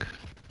stuck.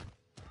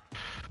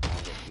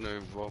 I've got no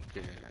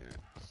rockets.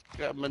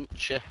 Get a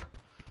munchie.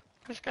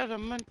 Let's get a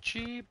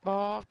munchie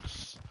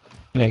box.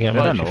 Yeah, get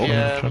Yeah, I him know.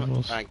 out.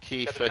 Troubles. And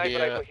key Got a for sniper here.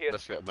 rifle here.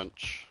 Let's get a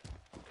munch.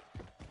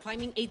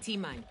 Climbing AT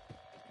mine.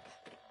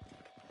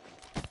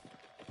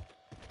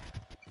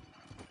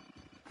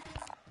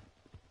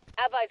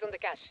 Allies on the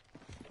cash.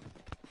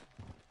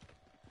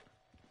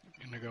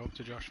 Gonna go up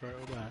to Josh right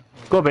over there.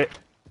 Go a bit.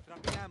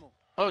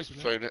 Oh, he's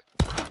thrown it.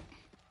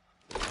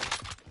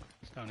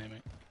 It's down here,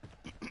 mate.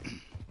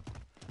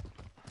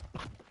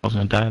 I was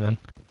gonna die then.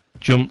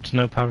 Jumped,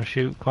 no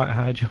parachute, quite a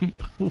high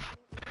jump. Oof.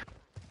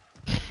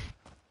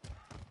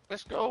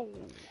 Let's go.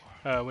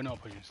 We're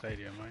not pushing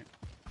stadium, right?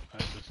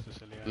 Just the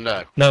silly area.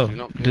 No. No, do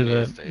not do go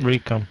near the stage.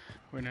 recon.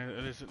 We know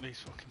that there's at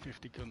least fucking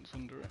 50 guns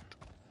under it.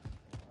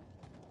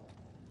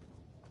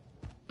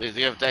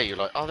 The other day, you're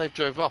like, oh, they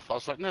drove off. I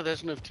was like, no,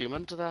 there's no team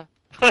under there.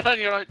 And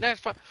you're like, no, it's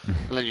fine.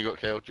 And then you got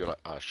killed. You're like,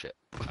 oh shit.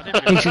 I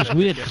didn't It's just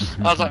weird. I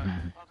was like,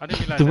 I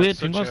didn't realise The that's weird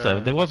thing such was a- though,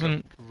 they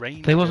wasn't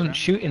range they wasn't around.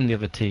 shooting the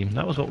other team.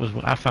 That was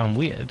what I found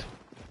weird.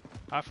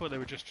 I thought they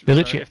were just. They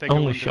literally if they go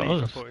only shot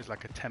underneath, us. I thought it was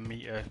like a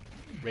 10-meter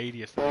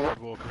radius that they could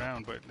walk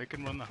around, but they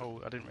can run the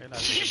whole. I didn't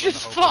realise. They could run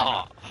Jesus the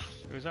whole fuck!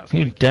 perimeter. It was You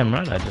absolutely. damn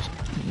right,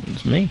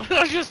 it's me.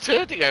 I just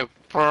turned to go,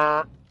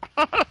 "Brr."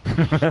 I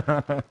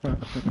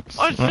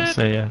That's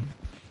said, a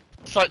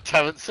it's like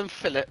Terence and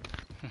Philip.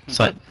 it's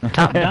like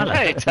top dollar.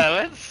 Hey,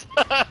 Terence.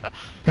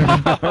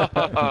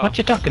 What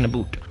you talking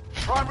about?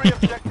 Primary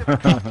objective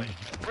complete.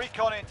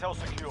 Recon intel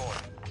secured.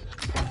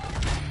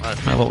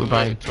 What we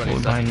buying? What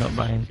we buying? Not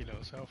buying? Lucky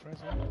little self-res.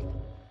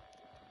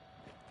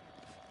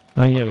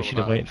 Oh yeah, we should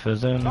have waited for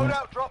zone.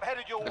 Loadout drop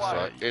headed your That's way.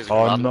 right. Here's a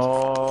Oh command. no!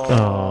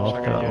 Oh,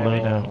 Check got it,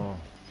 laid yeah. out.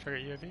 Should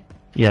I get UAV?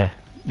 Yeah,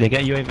 they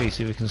get UAV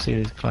so we can see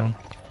this clown.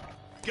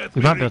 Get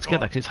We me might be able to get recon.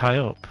 that 'cause it's high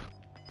up.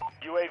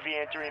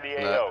 UAV entering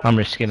the No. AO. I'm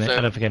risking it. So-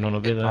 I don't think anyone will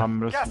be there.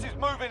 Gas is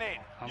moving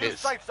in. New It's-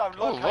 safe zone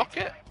Oh, located.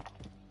 rocket.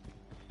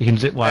 You can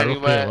zip wire up,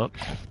 Anywhere- peel up.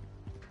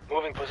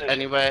 Moving position.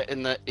 Anywhere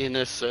in the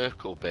inner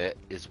circle bit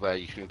is where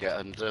you can get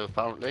under,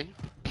 apparently.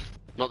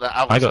 Not the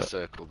I outer got-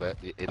 circle bit.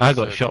 The inner I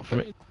got circle shot from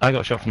bit. it. I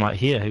got shot from like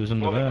here. He was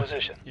under Moving there.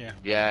 position. Yeah.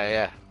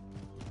 Yeah.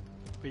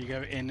 But you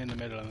go in the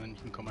middle and then you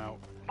can come out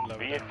lower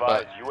Be down.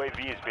 advised,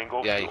 UAV is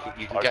bingo Yeah, fuel.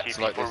 you can get RTB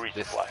to like for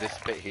this resupply. this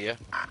bit here.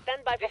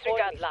 Stand by for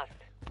disregard last.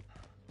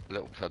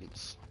 Little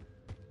cunts.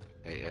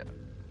 Hate it.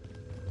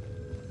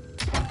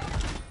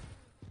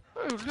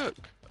 Oh look,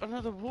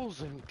 another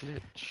Warzone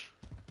glitch.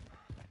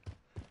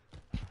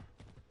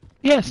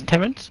 Yes,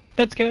 Terence,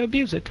 let's go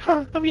abuse it.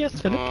 Oh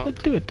yes, Philip,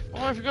 let's do it.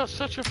 Oh, I've got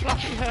such a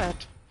flashy head.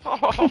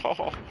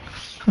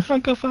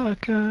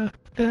 Motherfucker,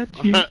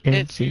 that you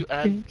It's you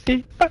and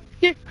fuck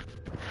you.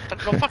 Go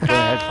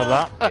ahead for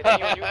that. You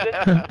think you'll use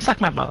it?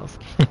 Suck my balls.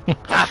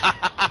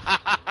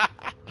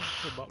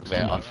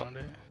 Man,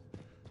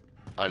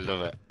 I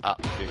love it.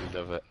 Absolutely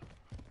love it.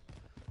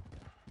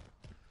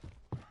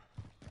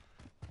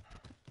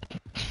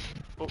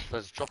 Oh,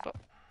 there's a chopper.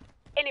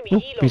 Enemy Ooh,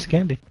 helo. piece of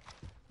candy.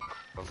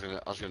 I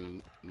was gonna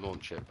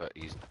launch it, but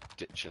he's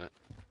ditching it.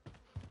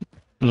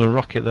 There's a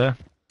rocket there.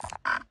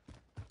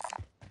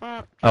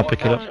 I'll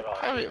pick it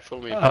up. Carry it for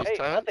me, Hey, please, I'll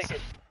Terence. take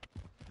it.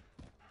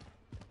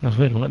 That's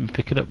weird, let me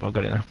pick it up, I've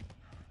got it now.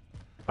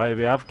 By the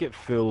way, I've got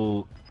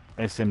full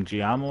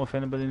SMG ammo if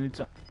anybody needs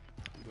it.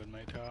 Good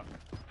mate, AR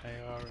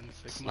and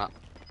Sigma. Snap.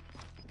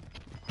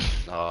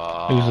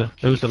 Oh,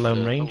 Who's the keep Lone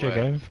it Ranger away.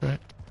 going for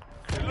it?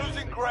 You're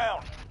losing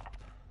ground.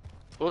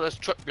 Oh, there's a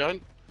truck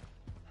going.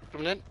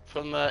 Coming in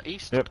from the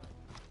east. Yep.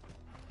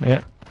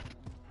 Yeah.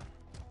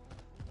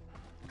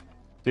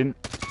 Didn't.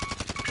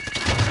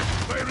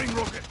 Firing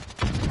rocket.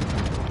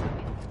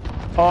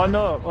 Oh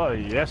no! Oh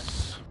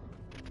yes.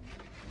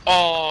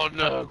 Oh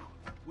no!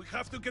 We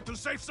have to get to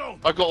safe zone.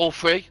 I got all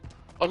three.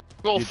 I got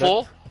all You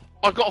four. did.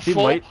 I got a Team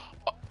four. white.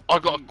 I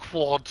got a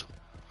quad.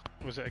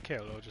 Was it a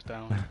kill or just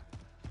down?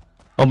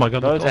 Oh my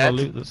god, No, look at all the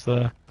dead. loot that's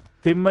there.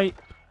 Teammate.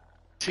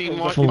 Team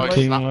white. Full I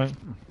team snapped.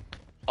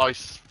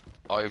 white.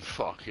 I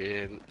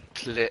fucking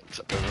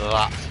clipped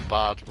that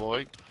bad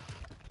boy.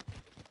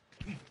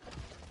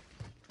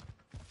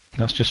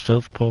 That's just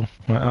filth, Paul.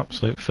 Like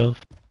absolute filth.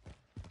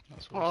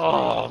 That's what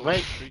Oh, street-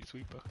 mate. Street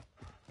sweeper.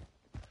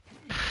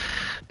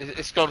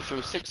 It's gone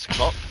from 6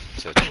 o'clock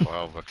to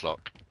 12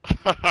 o'clock.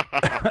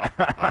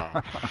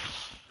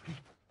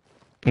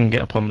 You can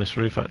get up on this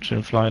roof actually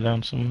and fly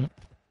down somewhere.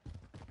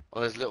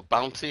 Well, there's a little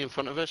bounty in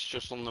front of us,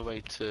 just on the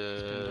way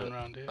Done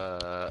round here.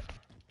 to.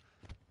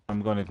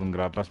 I'm gonna go and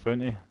grab this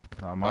bounty.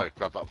 I'm Oh, up.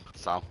 grab up,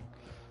 Sam.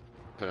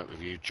 Put up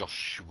with you,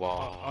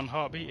 Joshua. On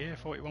heartbeat here,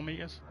 41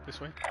 metres, this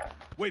way.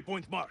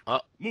 Waypoint marked.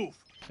 Move.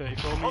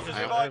 34 metres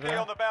Positive over ID there.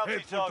 on the bounty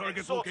Head for target.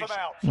 target Sort them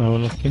location. out. Oh, we're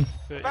looking.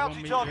 31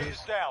 Bounty target metres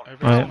is down.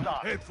 over Right.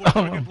 there. Head for Done.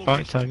 Oh, target bite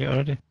location. target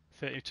already.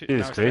 32.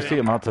 It's now crazy to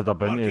get marked to the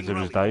bounty as he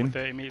was dying.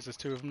 30 metres, there's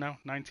two of them now.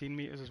 19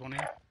 metres, there's one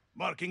here.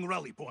 Marking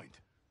rally point.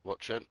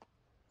 Watch it.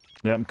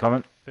 Yeah, I'm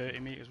coming. 30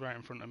 metres right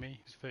in front of me.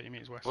 It's 30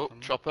 metres west Oh, from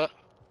me. chopper.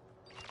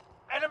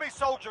 Enemy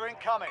soldier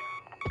incoming.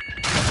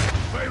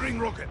 Firing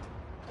rocket.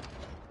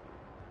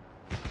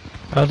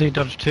 How did he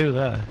dodge two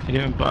there? He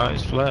didn't even put out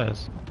his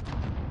flares.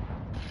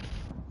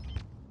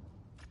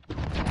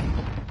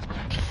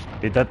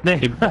 He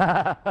didn't.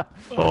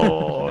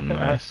 Oh,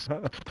 nice.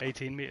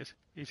 18 metres.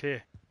 He's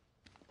here.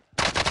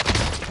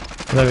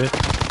 There he is.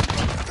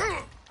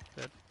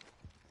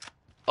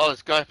 Oh,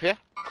 there's a guy up here.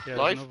 Yeah, there's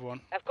Live. another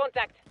one. Have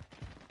contact.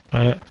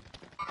 Right.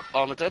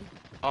 Armored in.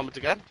 Armored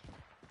again.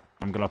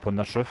 I'm going up on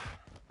this roof.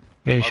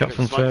 Getting I'll shot get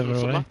from sniped from further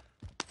away. somewhere.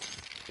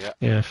 Yeah.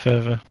 Yeah,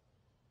 further.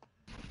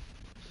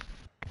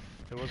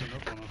 There was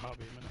another one on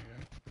heartbeat a minute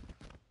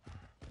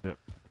ago.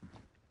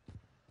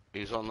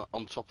 He's on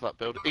top of that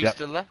building. He's Yep.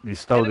 still there. He's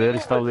still there.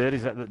 He's still there.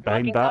 He's at the,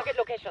 behind Marking that. target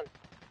location.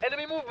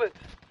 Enemy movement.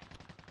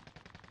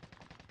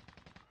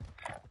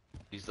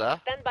 He's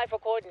there. Stand by for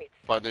coordinates.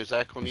 By those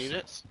aircon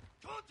units.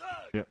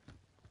 Yep.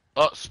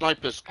 Oh,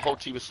 snipers. Whole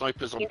team of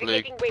snipers on blue.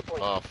 Indicating waypoint.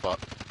 Oh, fuck.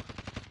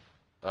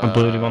 I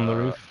blew him on the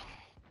roof.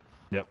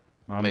 Yep.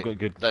 I'm Mate, got a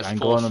good there's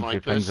angle four on him. He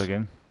snipers. pings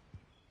again.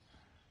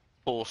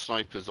 4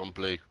 snipers on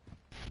blue.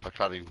 I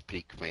can't even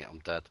peek, mate. I'm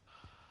dead.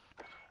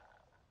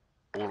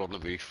 All on the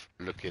roof,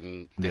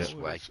 looking this Yeah.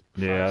 way.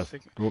 Yeah. I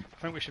think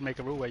we should make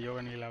a rule where you're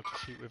only allowed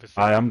to shoot with a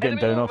I am getting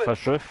Enemy down off movement.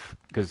 this roof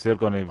because they're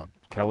going to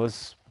kill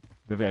us.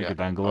 They've got a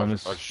good angle on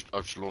us.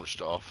 I've just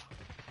launched it off.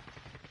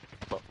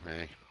 Fuck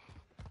me.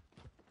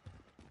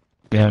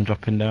 Yeah, I'm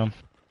dropping down.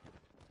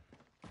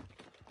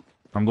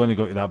 I'm going to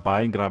go to that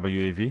buy and grab a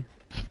UAV.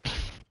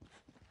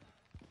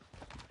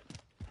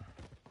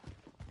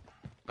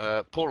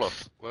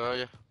 Paulos, where are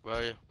you? Where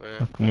are you? Where are I'll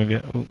you? come with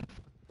you. Oh,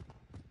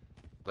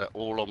 They're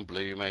all on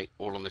blue, mate.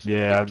 All on this.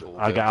 Yeah, big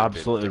I get building.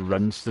 absolutely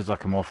rinsed as I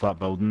come off that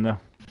building there.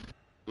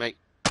 Mate,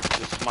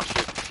 just smash it,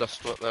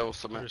 cluster up there or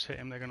something. Just hit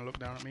him, they're going to look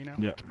down at me now.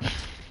 Yeah.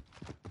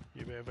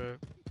 You bit of a...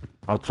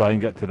 I'll try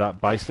and get to that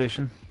buy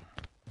station.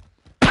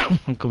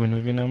 I'm coming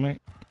with you now,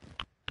 mate.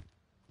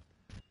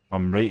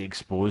 I'm right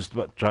exposed,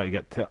 but try to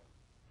get to it.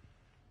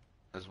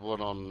 There's one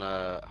on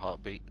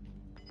heartbeat.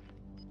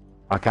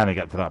 I can't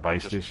get to that buy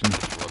Just station. one.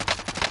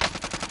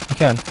 You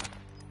can.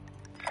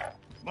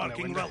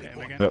 Marking window, rally hit him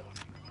point. again. Yep.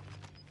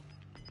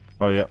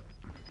 Oh yeah.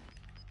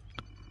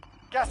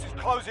 Gas is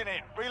closing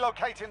in.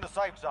 Relocating the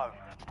safe zone.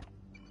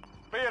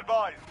 Be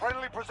advised,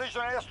 friendly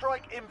precision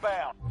airstrike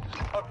inbound.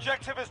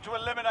 Objective is to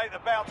eliminate the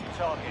bounty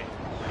target.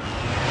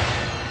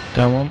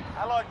 Down one.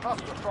 Allied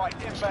cluster strike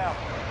inbound.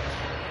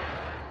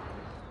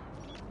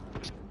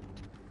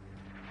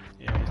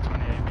 Yeah, he's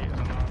 28 metres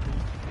on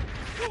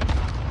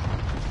heartbeat.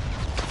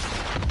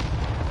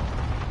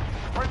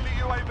 Friendly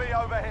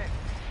UAV overhead.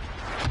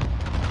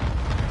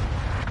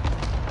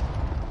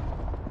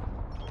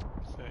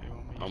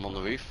 31 meters. I'm on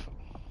the roof.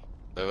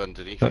 They're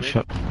underneath Got me.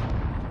 shot.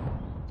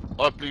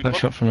 I blew Got one.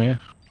 shot from here.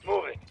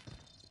 Moving.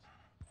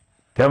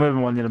 Tell me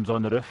when one of them's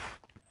on the roof.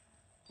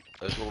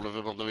 There's all of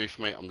them on the roof,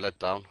 mate. I'm led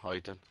down,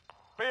 hiding.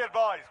 Be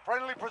advised,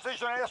 friendly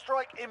precision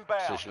airstrike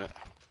inbound. Position it.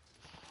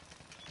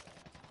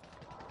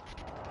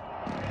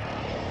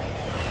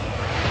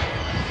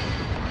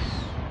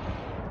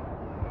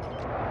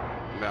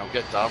 Now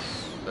get down.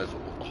 There's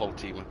a whole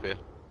team up here.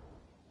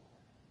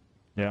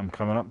 Yeah, I'm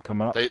coming up,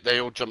 coming up. They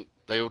all jumped.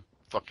 They all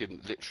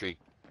fucking literally.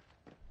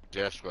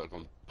 Yeah, swear to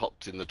God,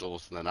 popped in the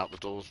doors and then out the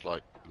doors,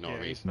 like, you know what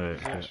I mean? He's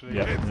Right, literally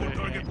yeah.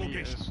 38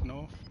 meters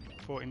north,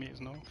 40 meters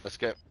north. Let's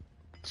get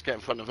in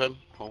front of him.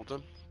 Hold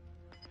him.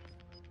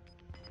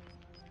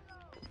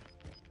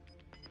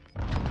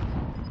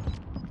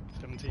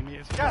 17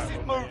 meters. Gas right is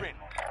over here. moving.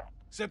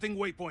 Setting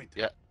waypoint.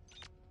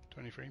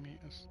 23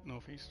 meters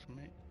northeast from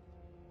me.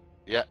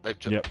 Yeah, they've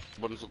jumped. Yep.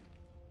 One's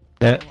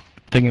Yeah,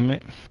 pinging me.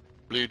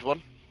 blued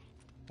one.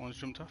 One's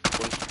jumped off.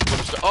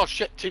 Oh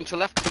shit! Team to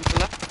left. Team to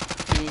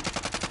left. Team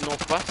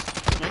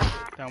northwest. Me.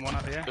 Down one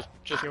out there.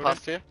 Just Killed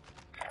past here.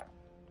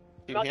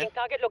 Team Marking here.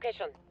 target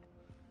location.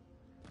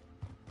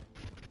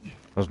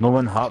 There's no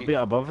one heartbeat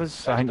above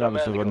us. I think that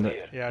was the one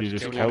that Yeah, I you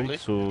just just killed killed,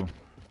 so...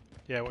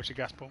 Yeah, watch your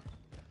gas pull.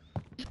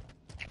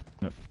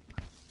 Yep.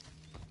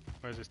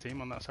 Where's his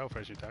team on that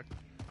self-res tag?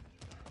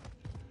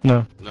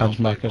 No, No, I just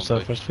I'm mark blue,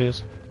 yourself I'm blue. as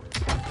fears.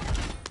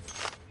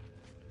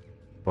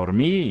 For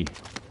me!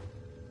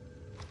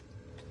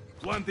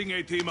 Planting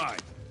AT mine.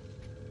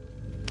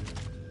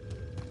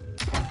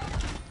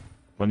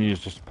 One of you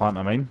just plant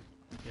a mine.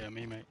 Yeah,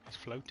 me mate. He's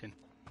floating.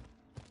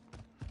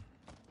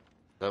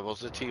 There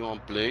was a team on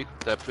blue.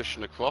 They're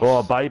pushing across. Oh,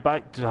 a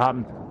buyback to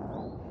happen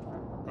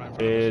Right in front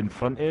of us. in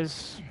front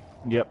is.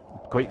 Yep,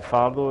 quite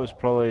far though. It's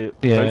probably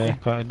Yeah, 20,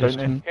 quite a 20.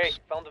 distance. Hey,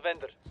 found the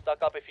vendor. Stock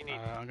up if you need.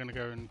 I'm gonna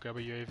go and grab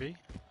a UAV.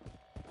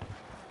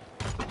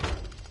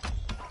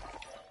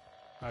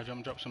 I'll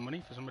drop some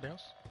money for somebody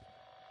else.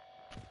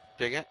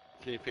 Ping it.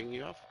 Can you ping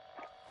you off?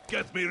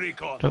 Get me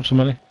recon. Drop some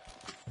money.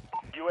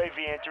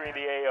 UAV entering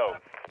the AO.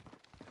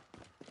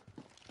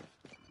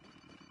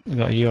 You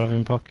got a UAV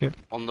in pocket.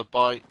 On the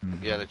buy.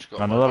 Yeah, they just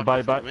got Another a buyback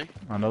in front buyback.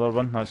 of me. Another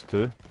one, that's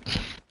two.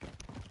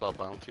 Got a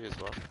bounty as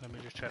well. Let me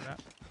just check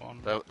that. One,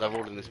 They're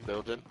all in this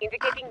building.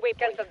 Indicating waypoint.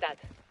 Cancel that.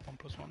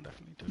 1+1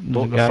 definitely two. There's a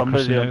Don't, guy there's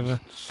somebody, crossing over.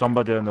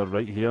 somebody on the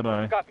right here,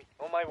 aye. Copy.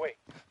 On my way.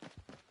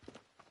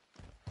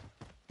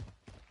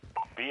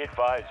 Be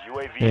advised,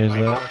 UAV Here's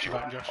bingo that. fuel.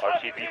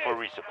 RTB for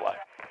resupply.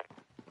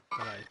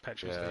 Right,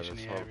 petrol Yeah, station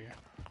that's the all. area.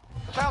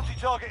 The bounty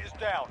target is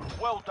down.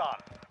 Well done.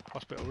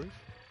 Hospital roof.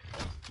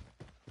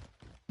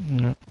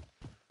 No.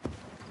 Do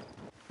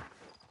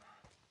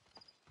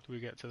we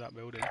get to that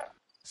building?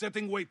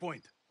 Setting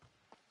waypoint.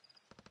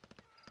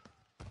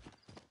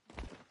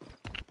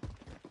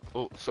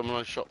 Oh, someone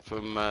I shot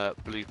from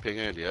blue ping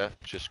earlier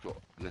just got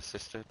an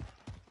assisted.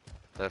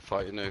 They're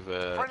fighting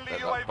over Friendly that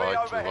UAV by to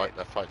the overhead. right.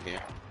 They're fighting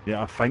here.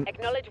 Yeah, I think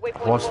Acknowledge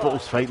waypoint.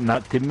 hospital's fighting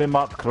that team we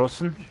marked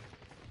crossing.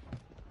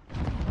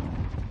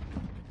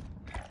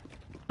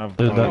 I've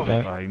Who's gone that right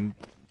guy? behind.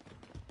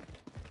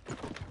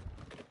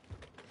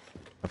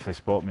 If they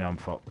spot me, I'm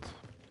fucked.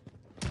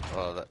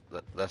 Oh,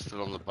 they're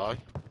still on the buy.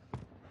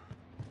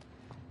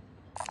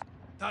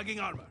 Tagging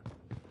armor.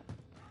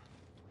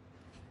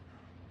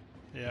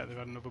 Yeah, they've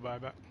had another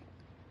buyback.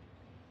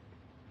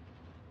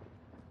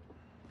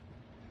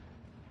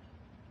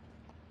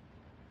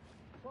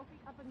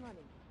 Up and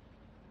running.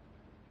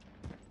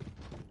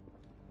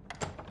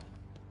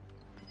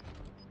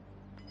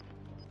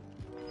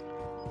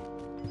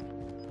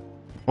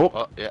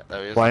 Oh, Yeah,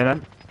 there he is. flying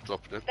in.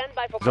 Dropping in. Stand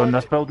by for He's on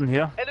this contact. building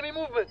here. Enemy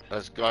movement.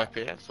 There's a guy up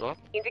here as well.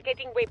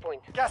 Indicating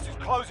waypoint. Gas is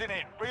closing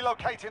in.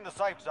 Relocating the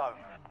safe zone.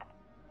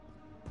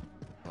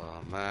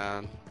 Oh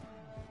man.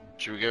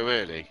 Should we go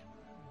early?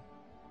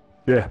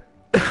 Yeah.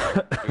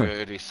 Should we go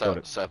early Got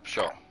it. set up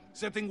shot?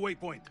 Setting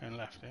waypoint. Going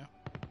left, yeah.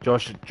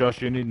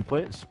 Josh, you needing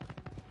plates?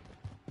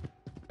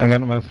 I'm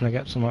going to open and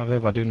get some out of here,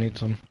 but I do need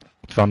some.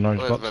 Found an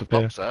orange Well, box there's a up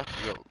here. box there.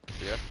 You got,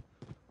 yeah.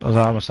 There's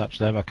an armor satch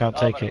there, but I can't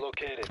take Armor it.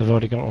 located. 'Cause I've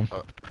already got one.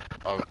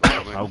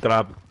 I'll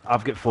grab.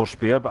 I've got 4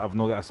 spear, but I've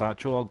not got a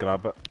satchel. I'll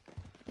grab it.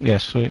 Yeah,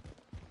 sweet.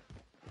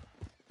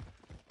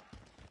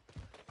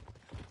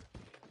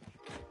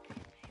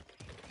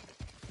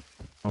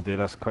 I'll do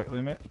this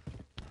quickly, mate.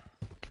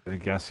 The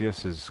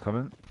gaseous is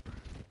coming.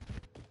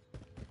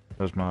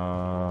 There's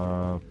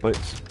my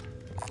plates.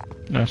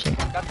 Nice one.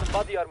 Got some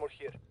body armor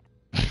here.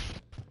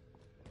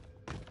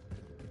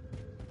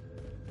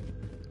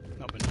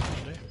 Not been done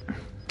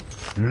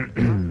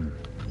today.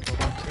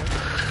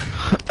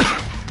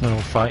 They're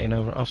all fighting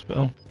over at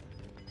hospital.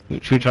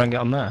 Should we try and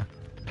get on there?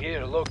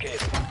 Gear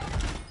located.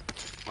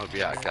 I'll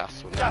be out of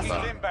gas when Gas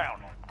they're is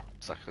inbound.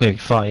 Yeah, you can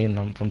fly in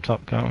on from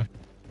top, can't we?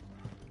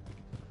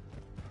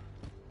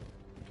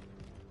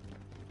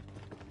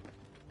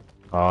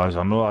 Oh, is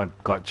there not a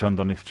glitch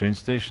underneath train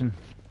station?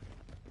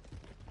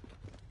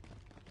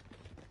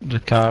 The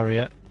car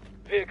yet.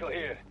 Vehicle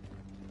here.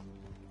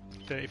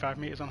 35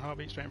 metres on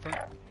heartbeat straight in front.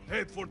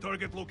 Head for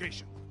target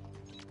location.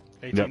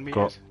 18 Yep,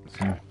 metres.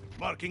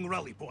 Marking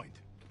rally point.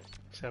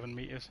 7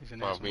 metres. He's in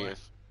 12 somewhere.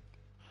 metres.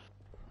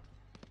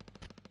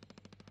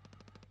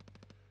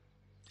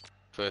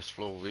 First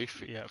floor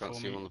roof. Yeah, Can't 4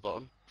 see him on the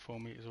bottom. 4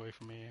 metres away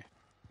from me here.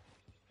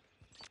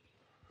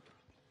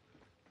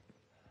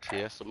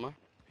 Here somewhere.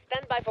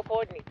 Stand by for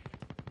coordinates.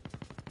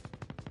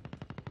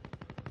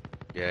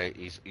 Yeah,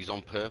 he's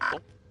on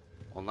purple.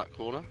 On that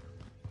corner.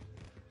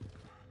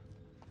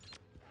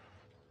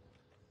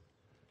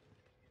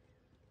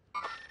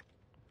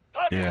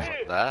 Yeah.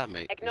 There, mate.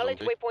 He's on Acknowledge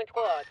duty. waypoint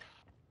squad.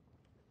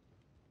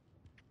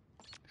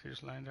 Is he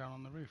just laying down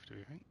on the roof, do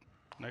you think?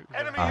 Nope.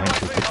 Enemy I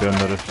think he's doing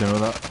the roof, you know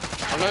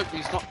that? Oh no,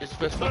 he's not. It's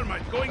first floor.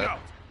 Thermite going out.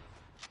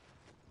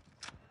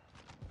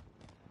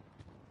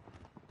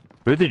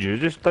 Who did you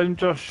just down,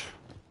 Josh?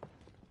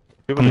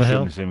 You were On the shooting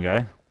hill. the same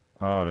guy.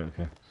 Oh, right,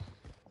 okay.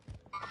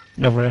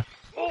 Over here.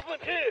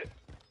 Movement here!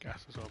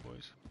 Gas as well,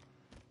 boys.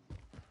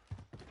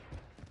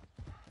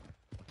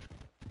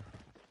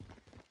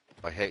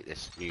 I hate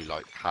this new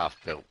like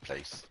half-built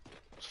place.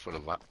 It's full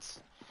of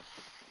rats.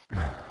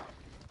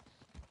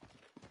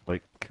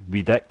 Like,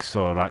 wee dicks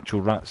or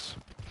actual rats?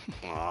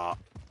 Ah,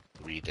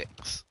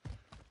 redix.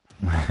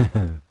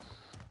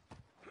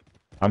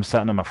 I'm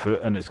sitting on my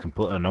foot and it's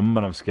completely numb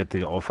and I'm scared to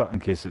get off it in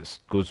case it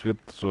goes weird,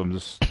 so I'm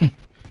just... I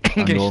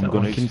know I'm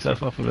going to...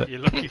 himself off of it. You're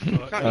lucky for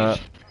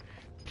it.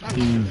 Can't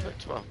use your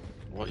foot well.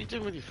 What are you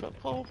doing with your foot,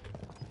 Paul?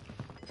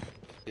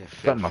 You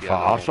Getting my filthy fat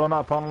arse animal. on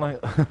it,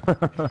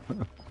 apparently.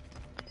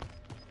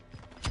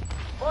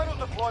 Final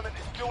deployment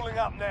is fueling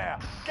up now.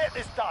 Get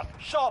this done.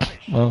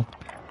 Sharpish. Well,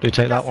 do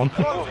take that one.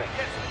 Closing. Get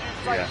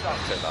to the new Yeah, safe I'll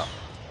take that. zone.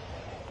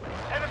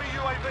 Enemy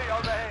UAV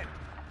overhead.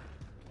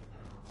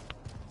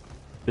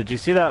 Did you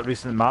see that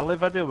recent Marley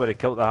video where he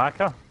killed the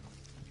hacker?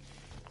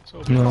 It's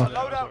all No. I was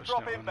Loadout watching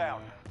drop it on,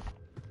 inbound.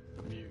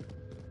 mute.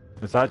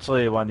 It's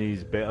actually one of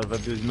his better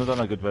videos. He's not done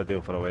a good video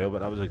for a while, but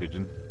that was a good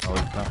one. I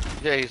liked that.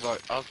 Yeah, he's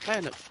like, I was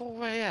playing at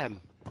 4 AM.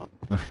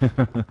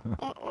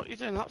 What are you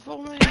doing that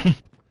for, mate?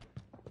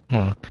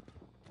 Well,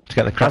 to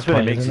get the crap That's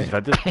when he point, makes his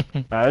isn't it?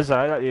 videos. That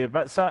is, he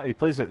admits that. He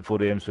plays at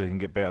 4 AM so he can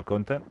get better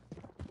content.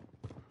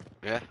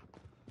 Yeah.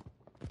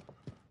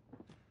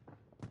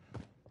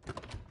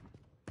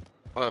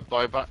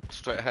 Buyback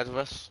straight ahead of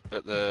us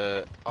at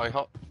the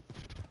IHOP.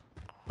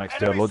 Next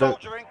to a Enemy loadout.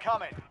 soldier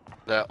incoming.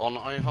 They're on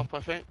IHOP, I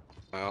think.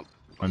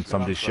 And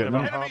somebody's shooting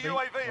them. Enemy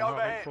UAV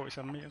overhead.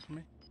 47 metres from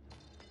me.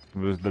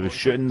 There was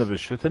shooting, there was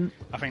shooting.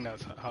 I think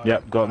that's high.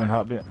 Yep, got him in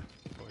heartbeat.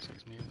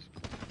 46 metres.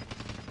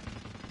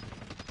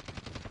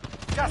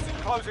 Gas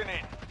is closing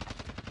in.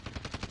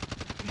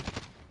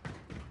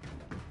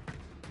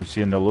 You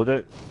seeing the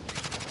loadout?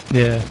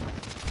 Yeah.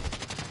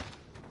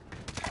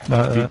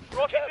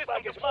 Rocket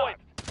system deployed.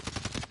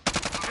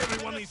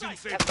 Everyone is in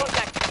safe Have zone.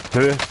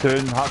 contact. Two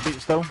in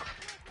heartbeat still.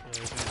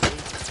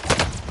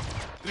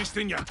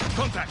 Listinia,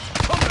 contact.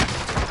 Contact.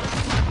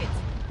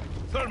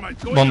 Thermite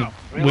going One out.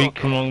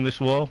 weak along this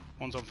wall.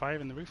 One's on fire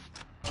in the roof.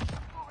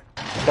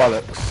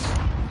 Bollocks.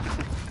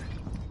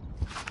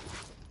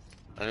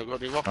 Anyone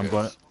got any rockets? I'm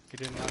going it. He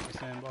didn't like me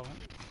saying well.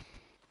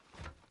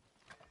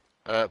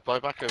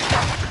 Buyback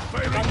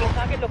over. Marking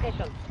target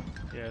location.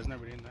 Yeah, there's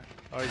nobody in there.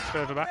 Oh, he's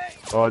further back.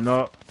 Oh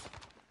no.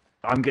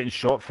 I'm getting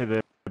shot for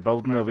the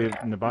building away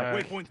in the back.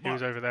 Waypoint He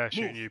was marked. over there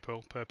shooting Move. you,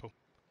 Paul. Purple.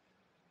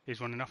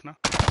 He's running off now.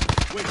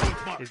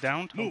 Waypoint marked. He's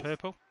downed on Move.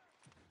 purple.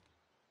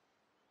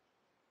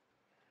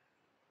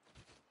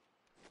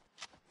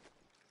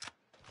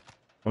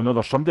 Oh no,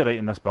 there's somebody right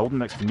in this building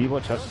next to me,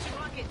 watch this.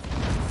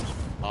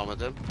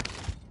 Armoured him.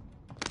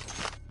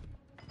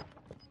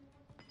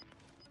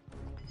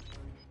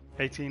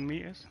 18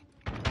 metres.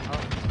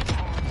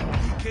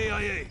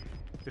 KIA.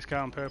 This guy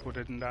on purple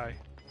didn't die.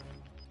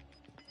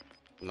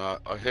 No,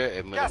 I hit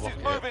him with Gas a is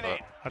rocket. moving in.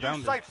 I New downed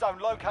him. safe zone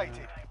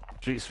located.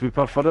 Street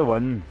sweeper for the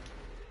win.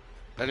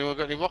 Anyone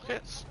got any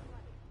rockets?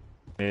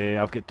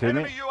 I've got two,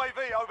 Enemy mate.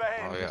 UAV overhead.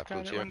 Oh yeah, This guy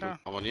good that you. went down.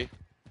 I'm on you.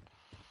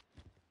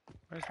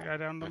 Where's the guy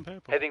down on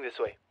purple? Heading this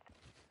way.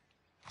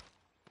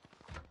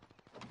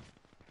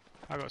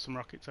 I got some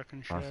rockets I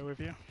can share Nice. with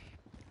you.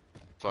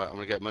 Right, I'm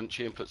gonna get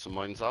Munchie and put some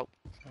mines out.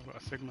 I've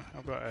got a Sigma.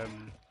 I've got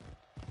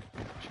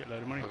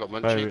shitload of money. I've got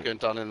Munchie Right. going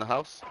down in the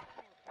house.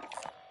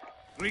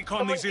 Recon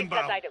Someone is pick that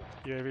inbound. item.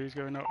 UAV's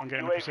going up. I'm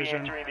getting a UAV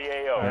precision. entering the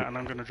AO. And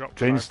I'm going to drop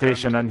Train 5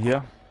 station grand. in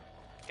here.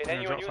 Can I'm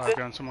anyone going to use drop 5 this?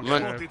 grand. Someone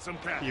Man. get a Spotted some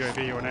cash.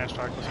 UAV or an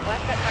airstrike or something.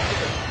 Flashback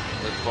activated.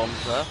 There's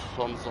bombs there.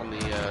 Bombs on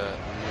the side.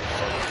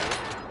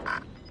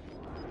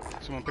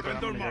 Someone pick it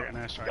up Vendor and get an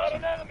mark. airstrike. Got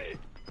soon. an enemy.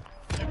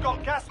 You've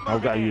got gas moving I'll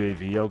get a in.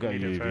 UAV, I'll get a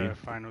Need it UAV. for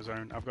final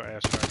zone. I've got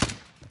airstrike.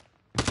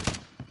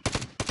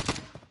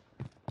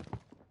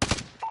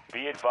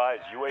 Be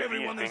advised, UAV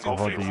Everyone is is bingo I'll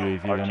hold in the fuel.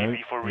 UAV then RTB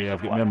out. for Yeah,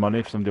 I've got resupply. more money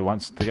if somebody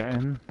wants to get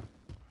in.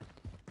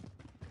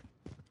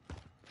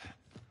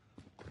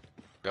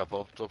 Yeah,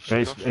 Paul. Drop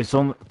Right, shot. it's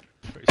only...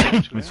 Pretty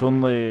essentially. It's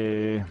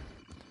only...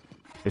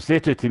 It's the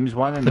two teams,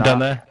 one in They're down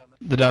that. there.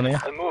 They're down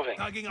here. I'm moving.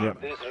 Tagging Yep.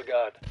 armor.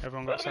 Disregard.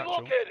 Everyone got Enemy satchel.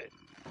 located.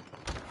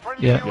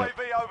 Friendly Yeah.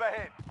 UAV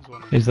overhead. There's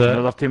one in Is there?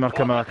 Another team are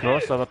coming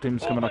across, other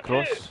team's coming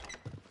across.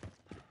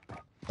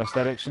 This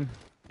direction.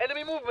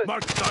 Enemy movement.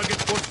 Mark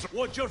target.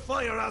 Watch your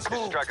fire,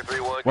 asshole. Tracker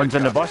 3-1. One's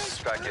in the bus.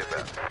 Track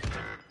inbound.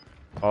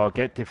 Oh,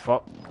 get the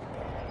fuck.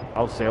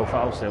 I'll self it,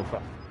 I'll self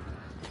it.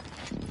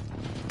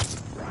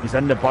 He's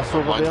in the bus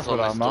over there Mine's for on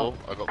that this map. door.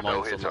 I got No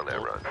mines hits on on that that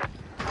door.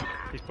 run.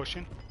 He's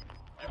pushing.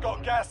 You've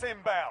got gas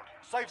inbound.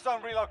 Safe zone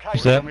Is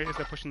relocation. there? Meters,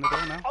 they're pushing the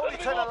door now. Only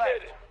to the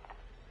left.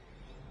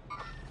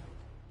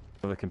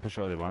 So they can push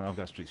all they want. I've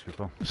got a street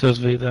sweeper. Says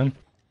V then.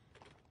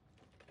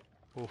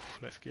 Oof,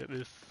 let's get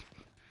this.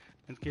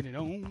 Let's get it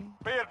on.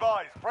 Be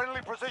advised,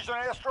 friendly precision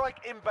airstrike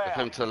They're coming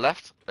inbound. to the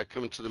left. They're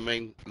coming to the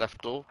main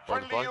left door. By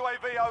the Friendly bike.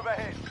 UAV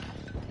overhead.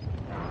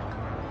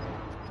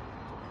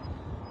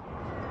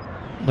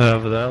 They're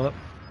over there, look.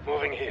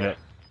 Moving here. Yeah.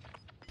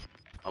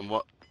 And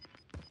what?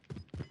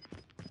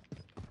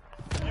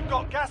 You've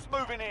got gas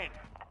moving in.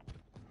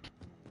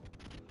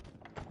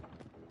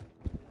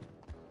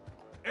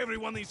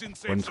 Everyone is in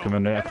safe One's zone.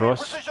 coming right Enemy across.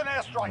 precision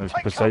airstrike. There's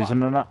Take precision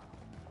cover. in it.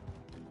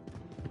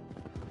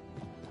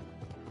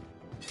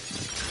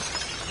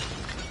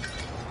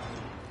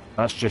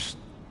 That's just...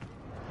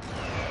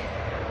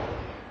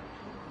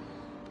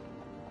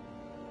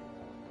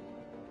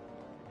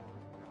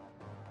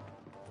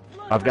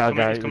 I've got a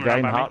guy, He's a coming guy around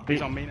in by me. heartbeat.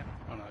 He's on me now.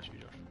 Oh no, that's you,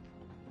 Josh.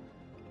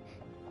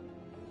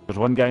 There's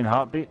one guy in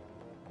heartbeat.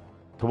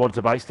 Towards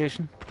the buy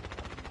station.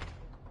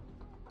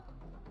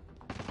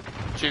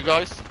 Two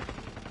guys.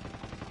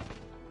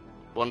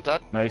 One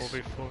dead. Nice.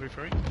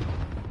 4v3.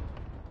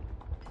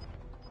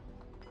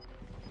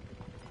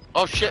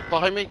 Oh shit!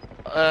 Behind me.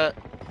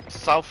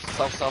 South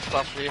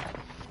here.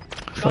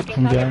 Fuck Marking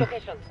from target behind.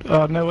 location.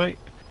 Oh, no, wait.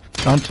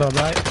 On to our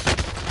right.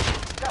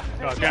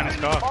 Oh, behind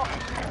his car.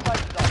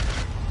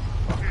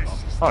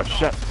 Oh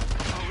shit.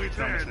 He's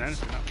not missing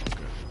anything. That was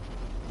good.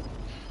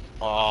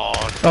 Oh,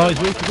 Oh, he's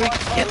weak, weak.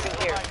 Moving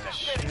here.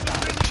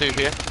 two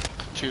here.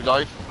 Two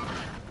live.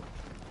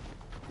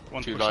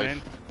 One's Two pushing live.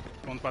 in.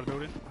 One's by the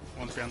building.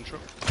 One's behind the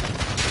truck.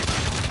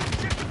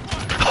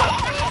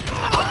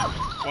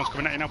 One's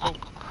coming at you now, Paul.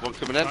 One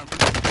coming in. Right in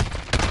front.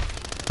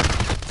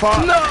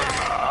 Fuck! No!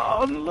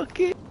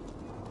 Unlucky.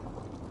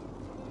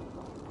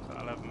 So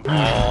 11.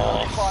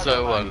 Oh,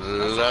 so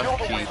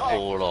unlucky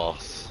for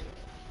us.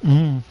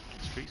 Mm.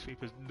 Street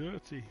sweeper's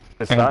dirty.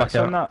 The Hang on, stats back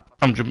out. on that.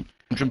 I'm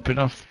jumping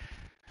off.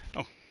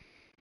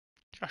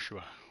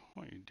 Joshua,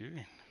 what are you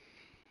doing?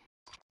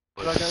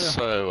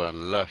 So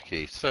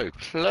unlucky. So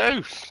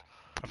close.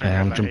 I think Yeah, he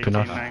I'm had like jumping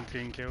 18, off.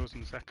 19 kills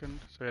in second.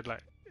 So he had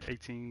like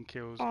 18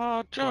 kills.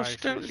 Oh, Josh,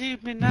 don't twice.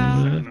 leave me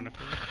now. Second and a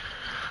kill.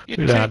 You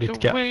Dude, I need to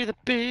take get- away the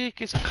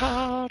biggest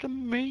part of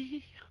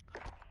me.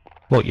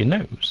 What, your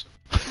nose?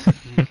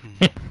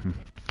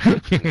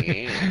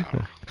 Yeah.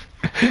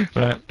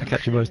 Right, I'll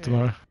catch you boys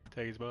tomorrow.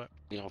 Take his bullet.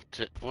 You have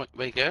to, where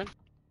you going?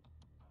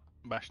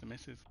 Bash the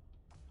missus.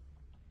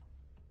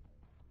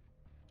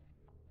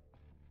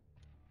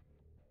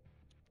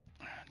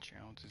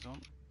 Jones is on.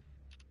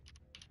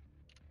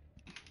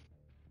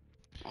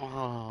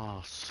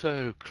 Oh,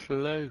 so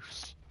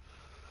close.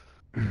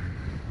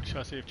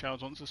 Shall I see if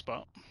Charles wants a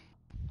spot?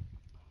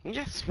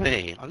 Yes,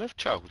 me. I love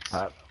Charles.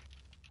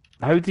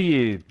 How do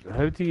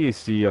you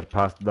see your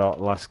past that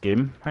last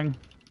game thing?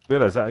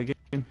 Where is that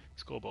again?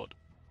 Scoreboard.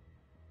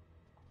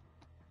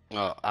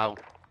 Out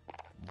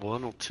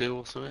 1 or 2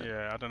 or something.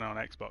 Yeah, I don't know on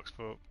Xbox.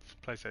 For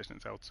PlayStation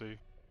it's L2.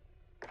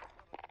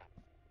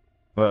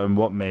 Well, in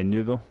what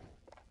menu though?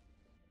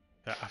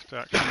 Yeah, after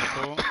action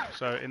report.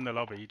 So in the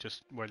lobby,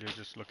 just while you're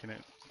just looking at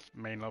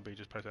main lobby,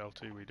 just press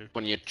L2. We do.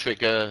 When you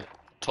trigger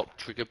top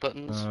trigger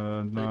buttons.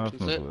 No, I've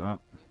opens not it. got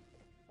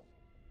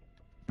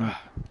that.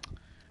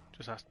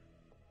 Just ask.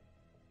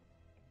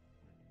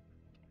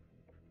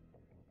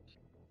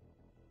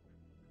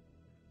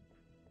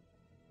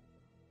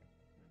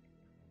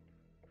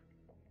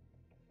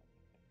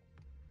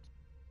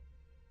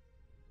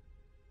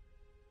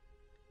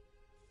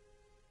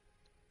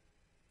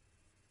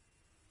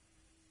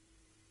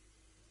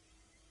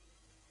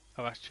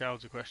 I'll ask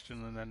Charles a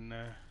question and then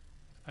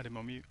add him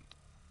on mute.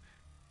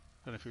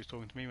 Don't know if he was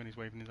talking to me when he's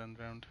waving his hand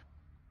around.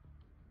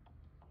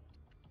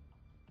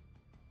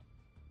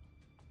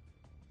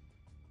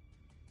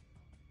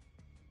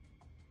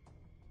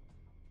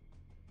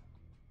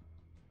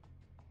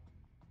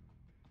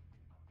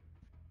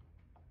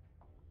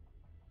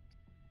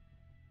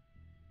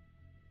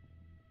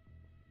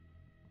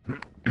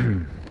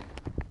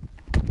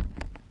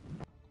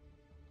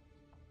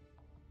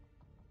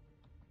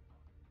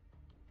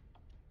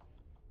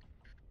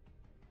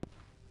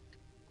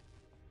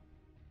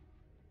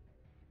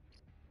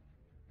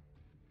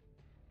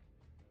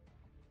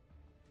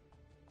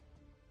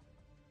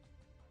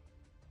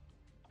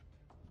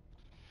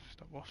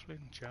 Stop waffling,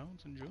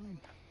 Charles, and join.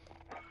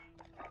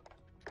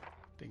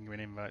 Ding him an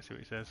invite, see what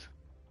he says.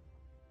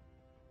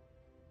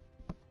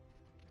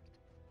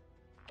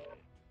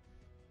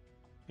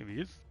 Here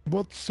he is.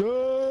 What's I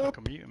up?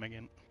 can mute him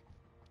again.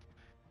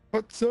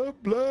 What's up,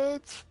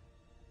 lads?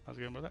 How's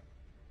it going, brother?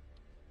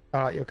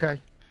 Alright, you okay?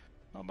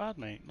 Not bad,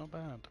 mate. Not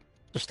bad.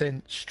 Just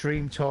in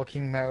stream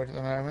talking mode at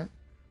the moment.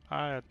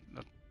 I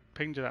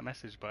pinged you that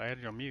message, but I had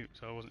you on mute,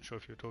 so I wasn't sure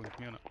if you were talking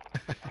to me or not.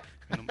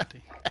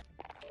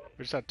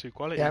 We just had 2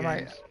 quality Yeah,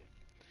 games. mate.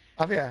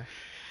 Have you?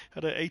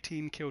 Had an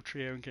 18 kill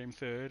trio and came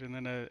 3rd, and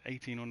then a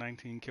 18 or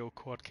 19 kill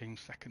quad came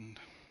 2nd.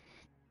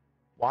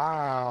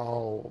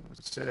 Wow.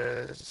 That's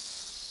a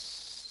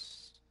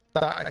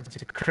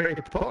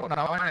crazy put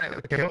now, isn't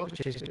it? The kills,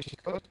 which is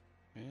good.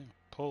 Yeah.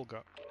 Paul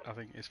got, I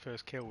think his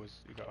first kill was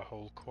he got a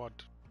whole quad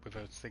with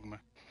a Sigma.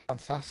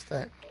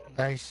 Fantastic.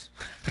 Nice.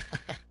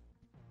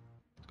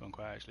 It's gone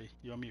quiet actually.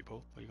 You on mute,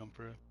 Paul? Or you gone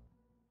for a...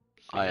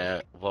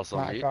 I was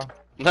on mute.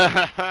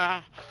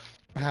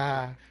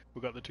 We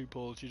got the 2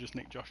 Pauls, you just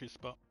nicked Josh's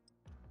spot.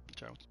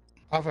 Ciao.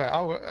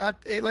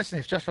 Listen,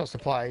 if Josh wants to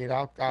play,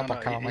 I'll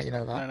back out, mate, you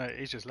know that. No,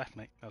 he's just left,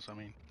 mate. That's what I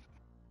mean.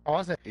 Oh,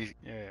 is it?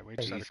 Yeah, we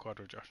just had a quad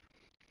with Josh.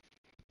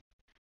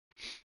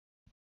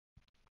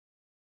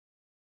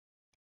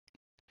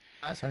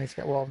 So I need to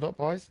get warmed up,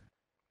 boys.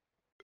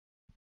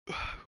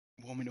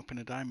 Warming up in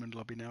a diamond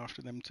lobby now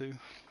after them 2. Is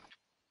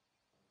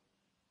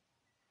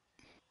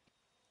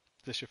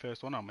this your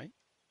first one on, mate?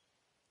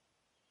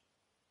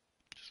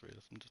 Just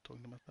realised I'm just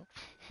talking to myself.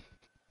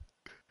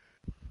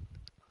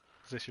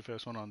 Is this your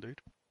first one on, dude?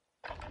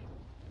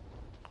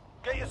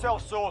 Get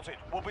yourself sorted.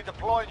 We'll be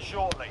deploying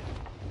shortly.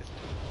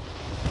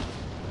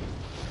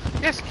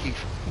 Yes,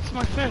 Keith. It's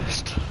my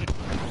first.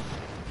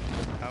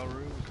 How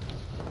rude.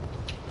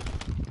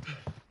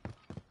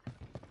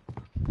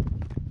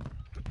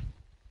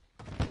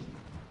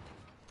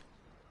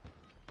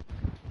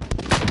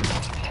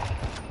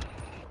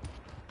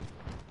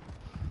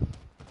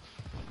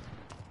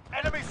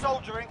 Enemy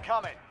soldier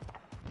incoming.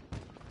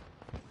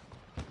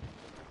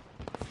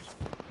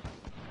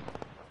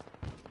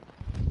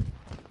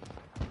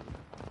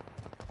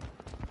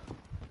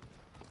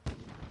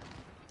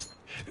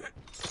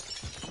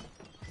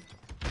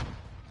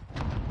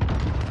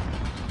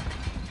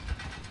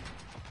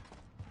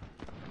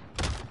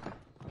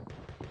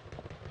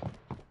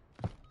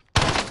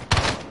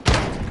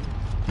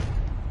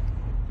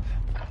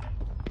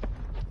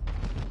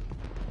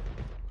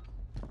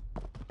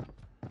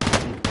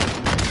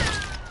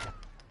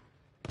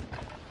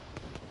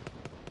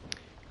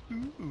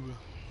 Ooh.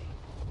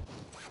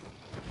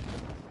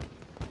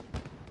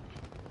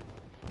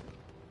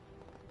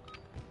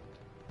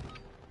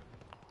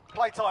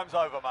 Playtime's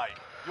over, mate.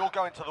 You're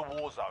going to the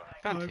war zone.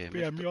 Thank you,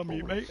 Yeah, Mr. me on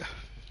mute, Paul. mate.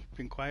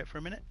 Been quiet for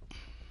a minute.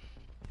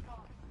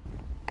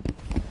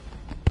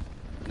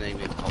 Name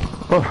it Paul.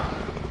 Oh.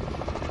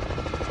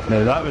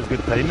 No, that was good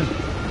timing. I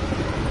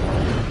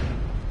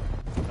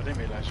didn't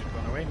realise you'd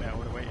gone away, mate. I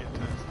would have waited to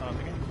start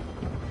the game.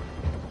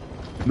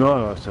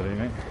 No, sorry,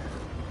 mate.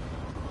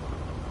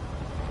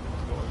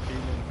 Got a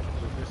feeling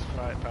with this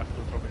flight path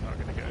we're probably not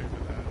going to get over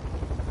there.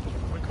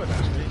 We could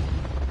actually.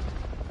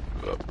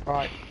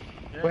 Right.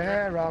 Yeah,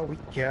 Where are we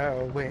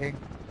going?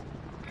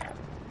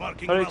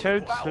 Marking Sorry, rally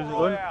Chowd, point. how's it Battle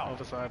going? Royale.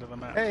 Other side of the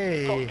map.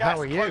 Hey, Got gas how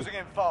are you? closing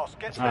in fast.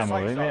 Get to the I'm safe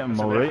alright, mate, zone. I'm It's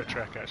a bit of a alright.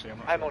 trek actually. I'm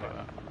not I'm sure on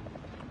about that.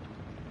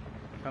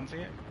 Fancy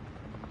it?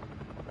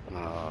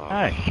 Oh.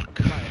 Aye.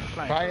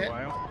 Flying Try for it. a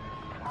while.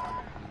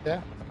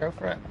 Yeah, go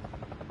for it.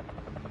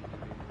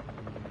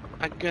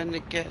 I'm gonna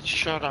get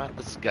shot out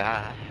the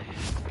sky.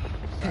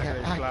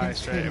 Actually, I fly can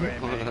straight see away,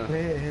 it mate.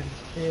 clear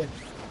here.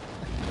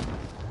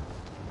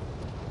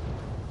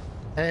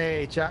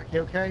 Hey, Jack,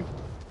 you okay?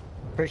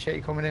 Appreciate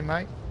you coming in,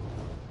 mate.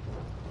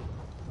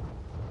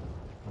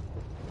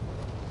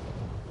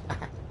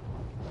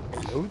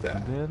 Hello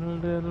there.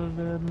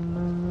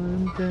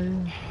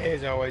 It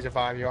is always a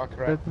vibe, you are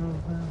correct.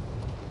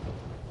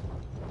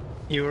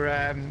 You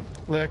were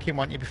lurking,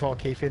 weren't you, before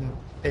Keith in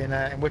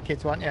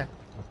Wicked, weren't you?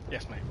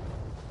 Yes, mate.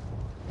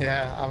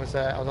 Yeah, I was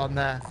on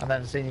there, and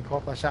then seen you come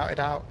up, I shouted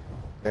out,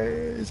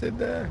 "Hey, he's in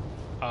there."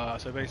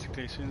 So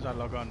basically, as soon as I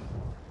log on,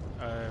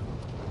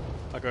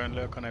 I go and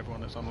lurk on everyone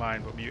that's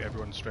online, but mute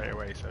everyone straight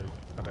away, so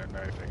I don't know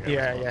if they get a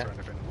response or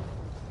anything.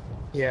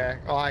 Yeah,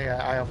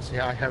 I obviously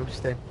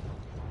host him.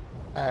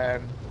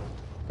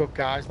 Good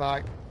guys,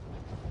 like.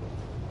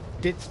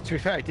 To be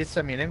fair, he did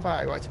send me an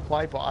invite. I wanted to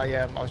play, but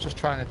I was just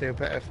trying to do a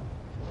bit of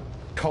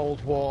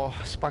Cold War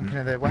spanking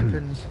of the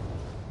weapons.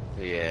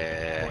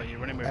 Yeah. What are you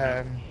running with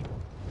now?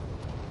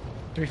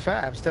 To be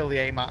fair, I'm still the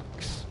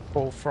AMAX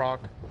Bullfrog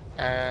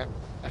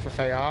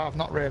FFAR. I've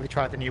not really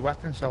tried the new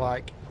weapon, so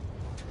like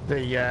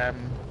the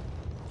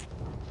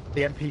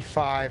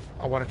MP5,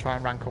 I want to try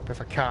and rank up if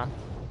I can.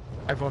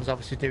 Everyone's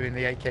obviously doing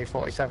the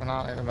AK-47,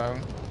 aren't they, at the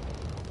moment?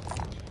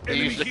 You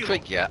used the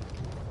Krig yet?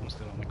 I'm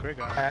still on the Krig,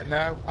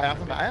 No, I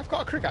haven't. I have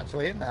got a Krig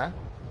actually in there.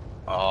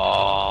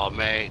 Oh,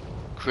 mate.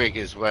 Krig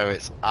is where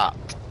it's at.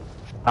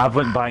 I've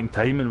went buying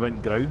time and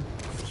went ground.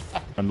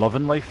 And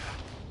loving life.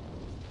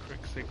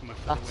 Krig Sigma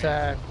for That's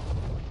the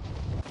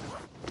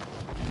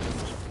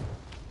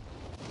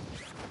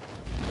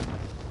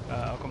win.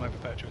 I'll come over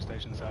petrol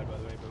station side, by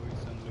the way, but we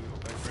send loot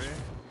up over here.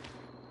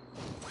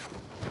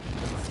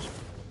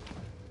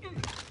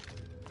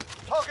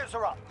 Targets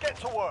are up. Get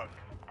to work.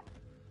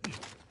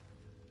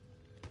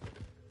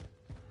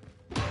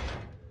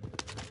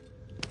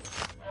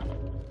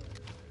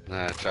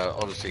 Nah, Joe,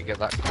 honestly, get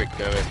that Krig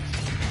going.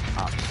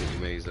 Absolutely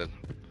amazing.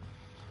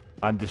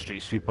 And the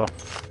street sweeper.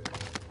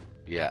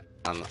 Yeah,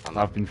 and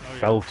I've been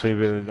filthy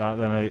with that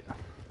tonight.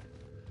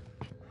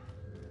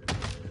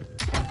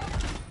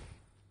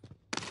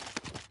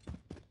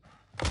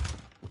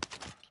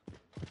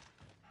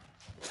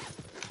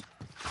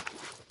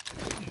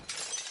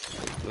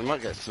 we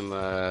might get some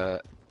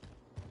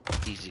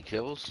easy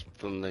kills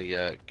from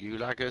the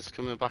gulaggers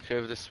coming back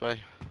over this way.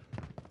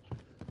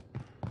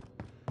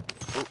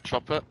 Oh,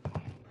 chopper.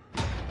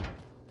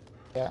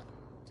 Yeah.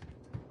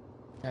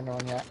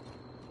 Anyone yet?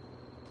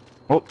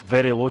 Oh,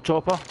 very low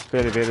chopper.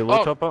 Very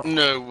low chopper.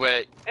 No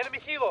way. Enemy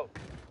helo.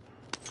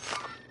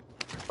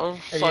 Oh, Are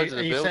side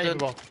of you the building.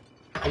 savable?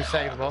 Are you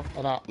savable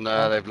or not?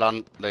 No, they've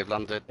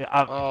landed. Yeah,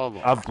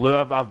 I've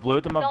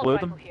blew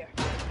them.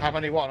 How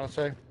many? One or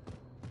two?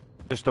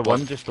 Just the one.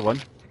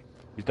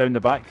 He's down the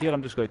back here.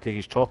 I'm just going to take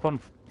his chopper. And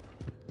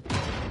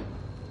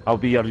I'll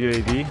be your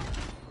UAV.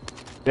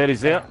 There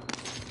he's there.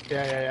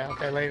 Yeah.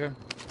 Okay, leave him.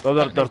 Well,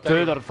 they're two.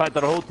 In fact,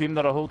 they're a whole team.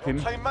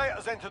 Teammate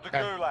has entered the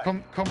gulag. Come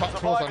back towards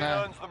Surviving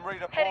now. earns them Heading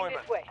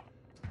redeployment. this way.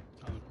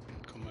 I'll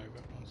come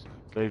over once.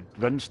 They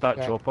rinsed that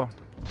chopper.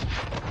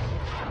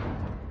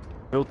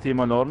 Full team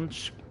on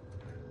orange.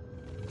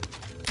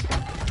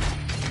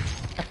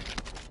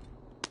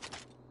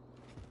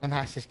 The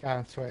nicest guy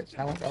on Twitch.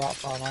 I won't go that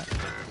far, mate.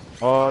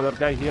 Oh, that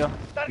guy here.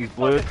 He's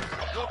blue. Your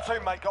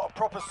teammate got a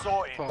proper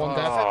sorting. One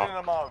dead. Sending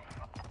them home.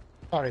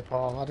 Sorry,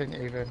 Paul. I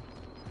didn't even.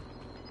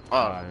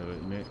 Aye,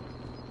 mate.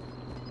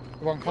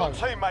 One Your close.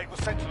 teammate was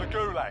sent to the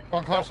gulag.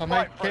 One close They'll on me.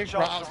 fight for a Keep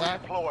right chance to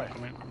outside. redeploy.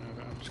 Come in, come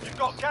over. I'm just You've getting.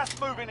 got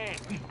gas moving in.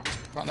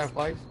 Got no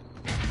place.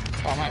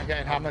 Oh, mate, I'm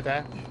getting hammered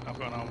there. I've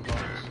got an armor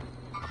box.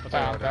 I'll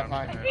Down, take it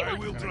mate. I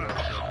will drive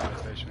to the police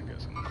station and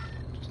get some,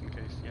 just in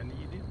case you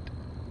need it.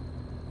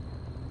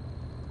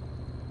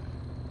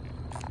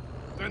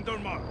 Vendor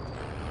mark.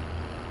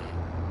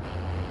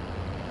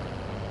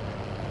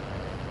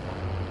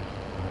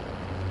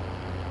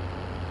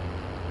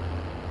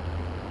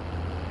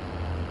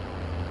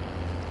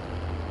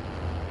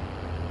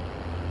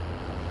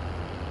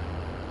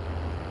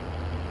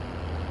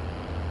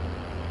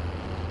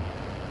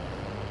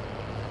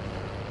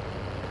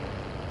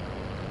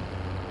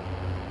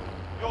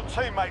 Your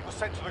teammate was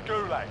sent to the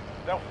gulag.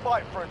 They'll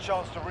fight for a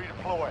chance to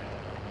redeploy.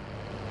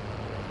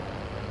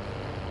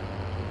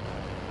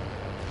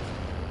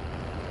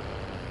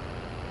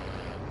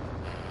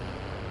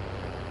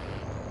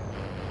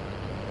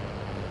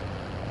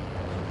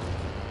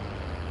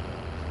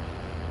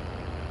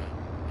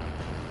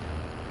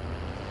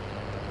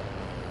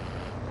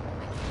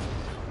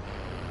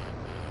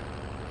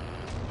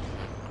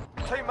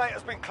 Teammate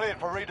has been cleared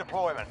for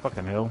redeployment.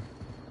 Fucking hell.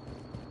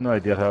 No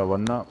idea how I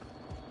won that.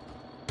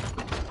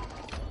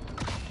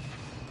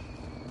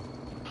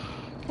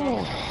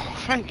 Oh,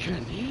 thank you.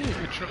 Your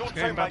Your truck's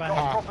going teammate bye got a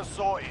bye. proper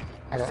sorting.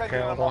 I got Sending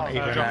killed, them I home.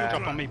 don't even,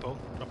 Drop on me, Paul.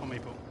 Drop on me,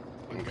 Paul.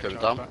 We can Put get him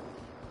Charles down. back.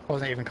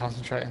 wasn't even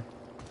concentrating.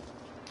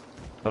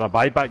 Did a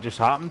buyback just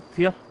happened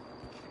here?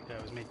 Yeah,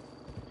 it was me.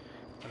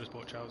 I just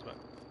bought Charles back.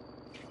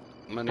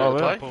 Many Oh,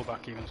 really? Pull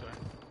back even, sorry.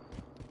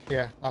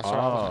 Yeah, that's right.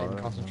 I wasn't even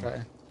yeah.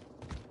 concentrating.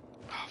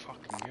 Oh,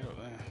 fucking get up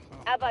there. Oh.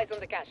 Have eyes on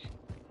the cash.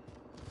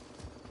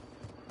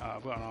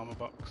 I've got an armor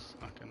box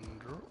I can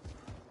drop.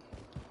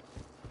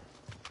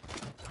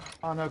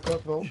 Oh no,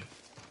 good, Volk.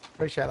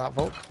 Appreciate that,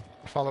 Volk.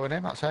 Following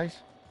him, that's ace.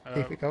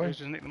 Keep it going.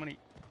 Just nick the money.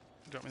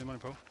 Drop me the money,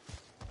 Paul.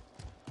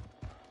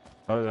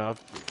 Oh, yeah.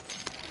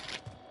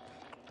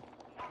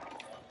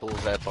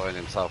 Paul's there buying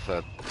himself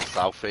a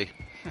selfie.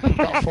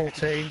 Got a full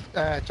team.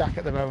 Jack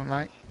at the moment,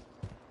 mate.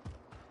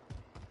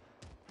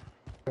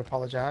 I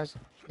apologise.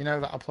 You know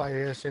that I'll play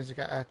here as soon as I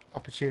get an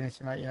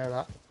opportunity, mate. You know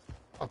that.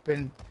 I've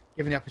been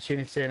given the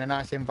opportunity and a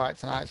nice invite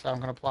tonight, so I'm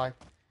going to play.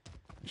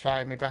 I'm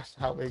trying my best to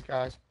help these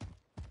guys.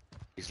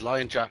 He's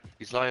lying, Jack.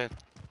 He's lying.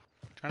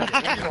 Trying to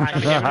get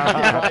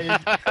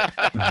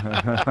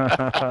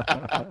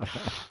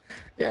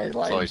Yeah, he's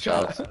lying. Sorry,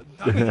 Charles.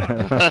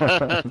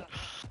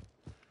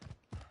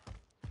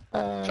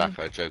 Jack,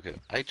 I'm joking.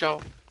 Hey,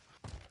 Joel.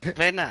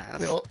 Very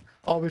nice.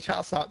 All the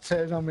chats start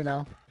turning on me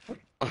now.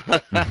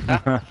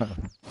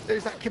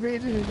 There's that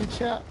comedian in the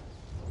chat.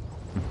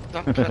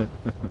 Duncan.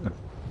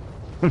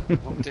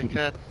 What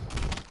dickhead?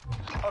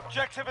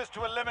 Objective is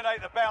to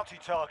eliminate the bounty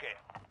target.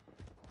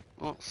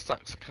 What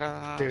stacks of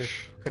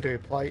cash? Could do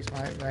plates,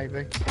 mate,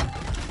 maybe.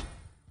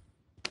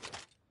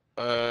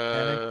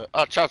 Oh,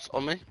 Chad's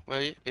on me. Where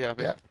are you? Yeah,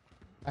 Yeah.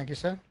 Thank you,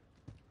 sir.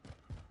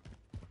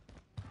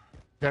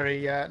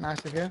 Very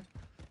nice of you.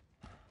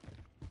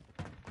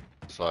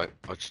 Sorry,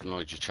 I just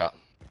annoyed your chat.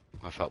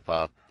 I felt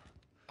bad.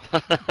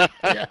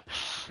 Yeah.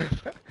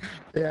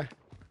 Yeah.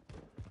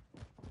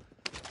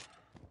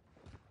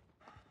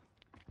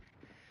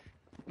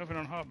 Nothing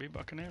on heartbeat, but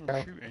I can hear him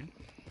shooting.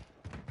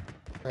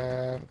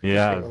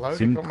 Yeah, it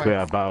seemed quite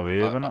a bit away,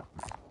 isn't it?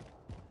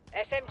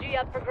 SMG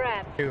up for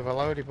grabs. Two of a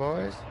loady,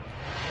 boys.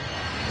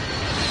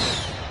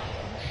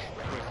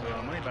 With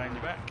the money behind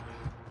your back.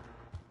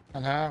 I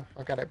know.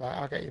 I'll get it back.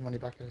 I'll get your money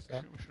back in a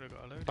sec. We should have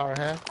got a load. Barra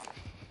here.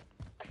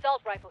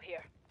 Assault rifle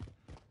here.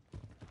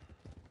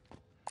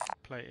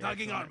 Plate it.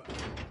 Tagging armor.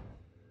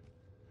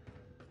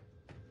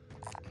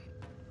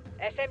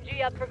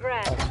 SMG up for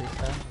grabs. I'll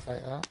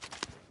take that.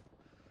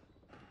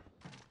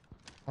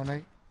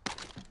 Money.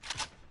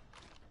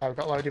 Oh, we've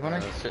got loaded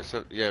money.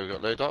 Yeah, we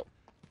got load up.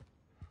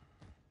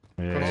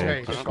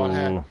 Yeah, Just one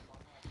here.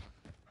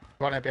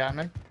 One here behind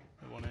me.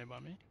 One here by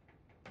me.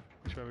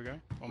 Which way are we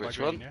going? Which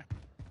by green, one?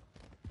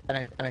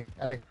 yeah? Any.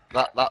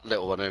 That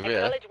little one over here.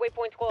 Acknowledge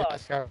waypoint squad.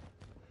 Let's go.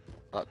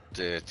 That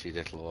dirty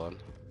little one.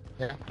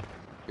 Yeah.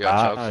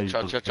 Yeah,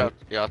 Charles.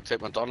 Yeah, I'll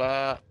take my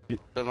 $1.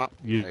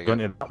 You're going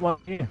to that one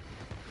here?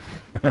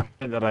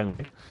 In the wrong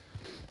way.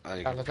 And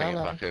you can bring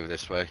it back over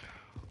this way.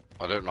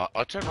 I don't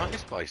like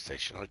this buy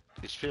station.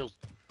 It feels.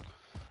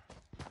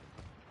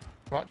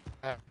 What?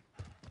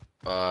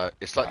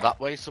 It's like that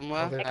way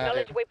somewhere.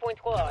 Acknowledge waypoint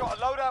squad. Got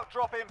a loadout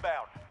drop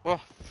inbound.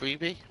 Well,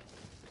 freebie.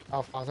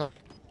 How far's up?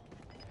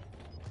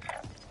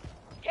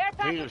 Care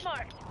package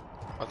marked.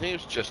 I think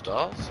it was just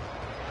ours.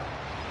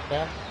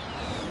 Yeah.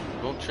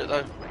 Launch it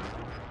though.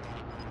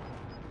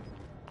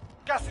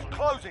 Gas is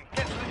closing.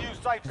 Get to the new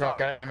safe zone.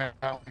 Got it.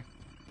 Help me.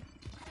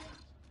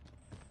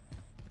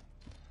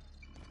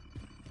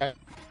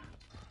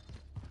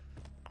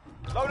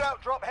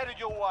 Loadout drop headed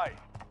your way.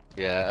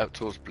 Yeah, out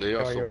towards blue.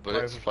 I saw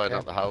bullets flying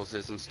out the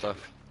houses and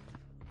stuff.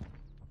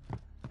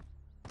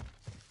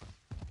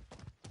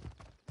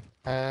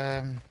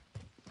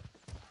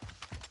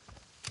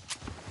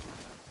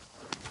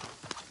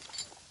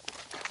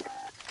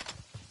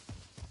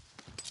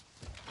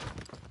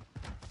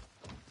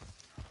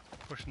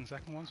 Pushing the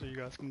second one so you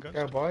guys can go.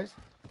 Go, boys.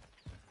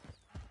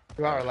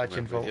 You are a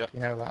legend, Volk. You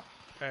know that.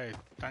 Hey,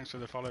 thanks for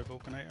the follow,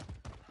 Vulcanator.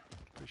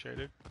 Appreciate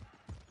it.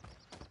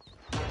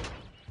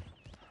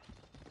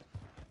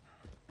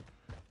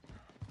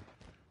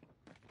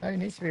 No, you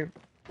need to be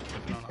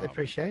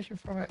appreciation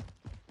from it.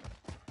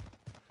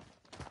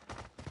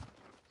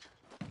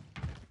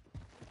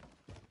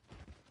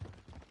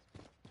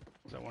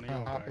 Is that one of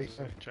your guys,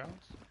 Charles?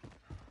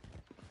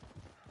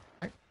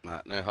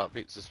 No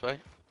heartbeats this way.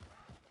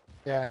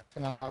 Yeah,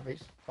 no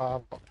heartbeats.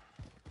 I'll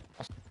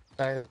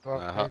stay for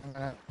a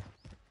minute.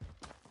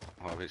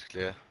 Heartbeats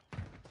clear.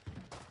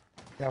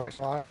 Yeah, it's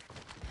like.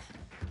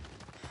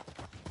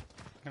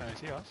 Can I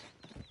see us?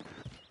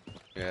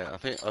 Yeah, I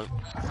think I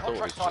thought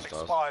it was Contract time just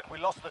us. expired. We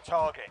lost the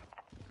target.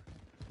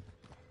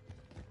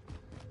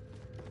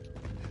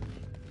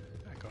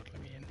 Oh God,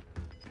 let me in.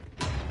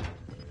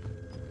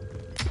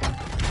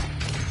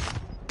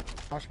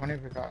 How much money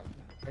have we got?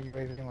 What do you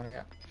really want to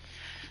get?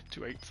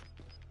 2-8.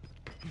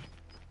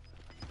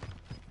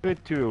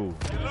 Good too.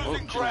 You're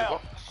losing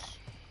ground.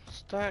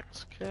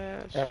 Stacks,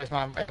 cash. Yeah, it's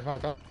my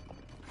dog.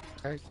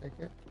 Okay, take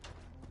it.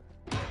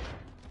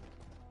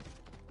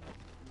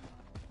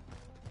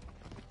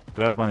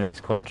 That one is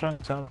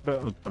contract, sounds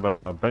about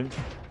a bounty.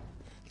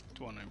 There's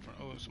one in front.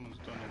 Oh, someone's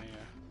done in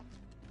here.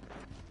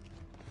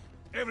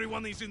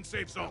 Everyone is in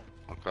safe zone.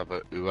 I'll grab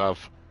it. Who have?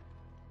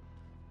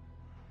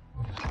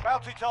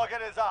 Bounty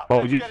target is up. Oh,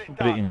 Let's you get it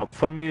breaking done. up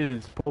from you,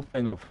 it's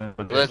popping up.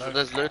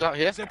 There's load out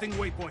here. Setting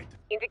waypoint.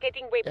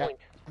 Indicating waypoint.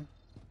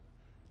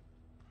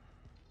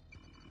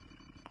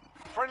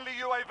 Friendly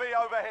UAV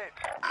overhead.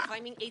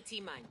 Climbing AT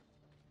mine.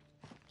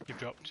 You've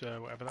dropped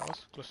whatever that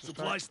was. Cluster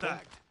Supply strike.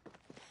 stacked.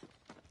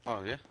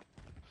 Oh yeah.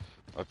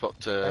 I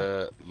put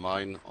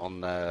mine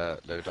on their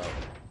loadout.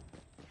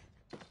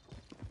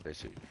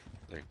 Basically,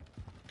 they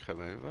come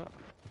over.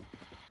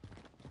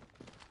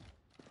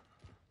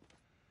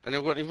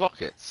 Anyone got any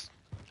rockets?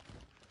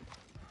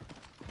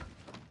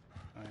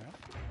 Oh, yeah.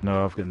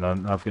 No, I've got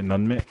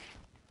none, mate.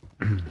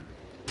 We're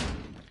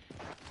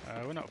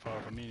not far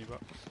from mini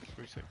box.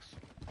 3-6.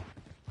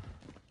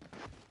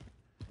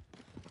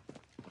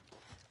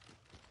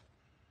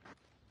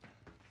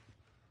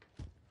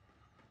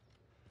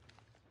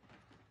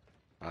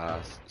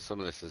 Some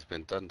of this has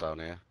been done down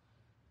here.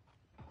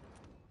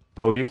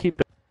 Oh, you keep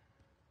it.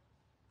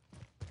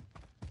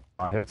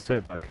 I have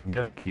to I can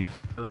get a key.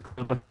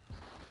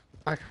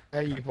 I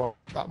can you bought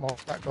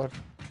that good.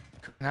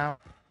 Now.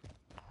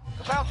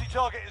 The bounty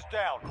target is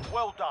down.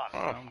 Well done.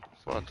 Oh,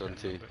 well done,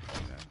 T.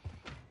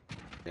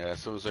 Yeah,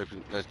 someone's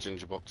opened. There's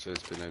ginger boxes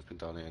been opened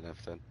down here and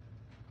everything.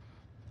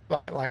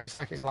 Like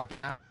seconds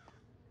like that.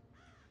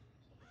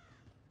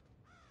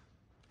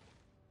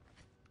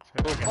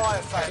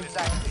 Fire sale is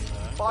active.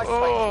 Buy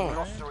Oh,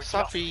 lost to adjust.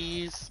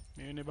 Suffies.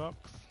 Muni box.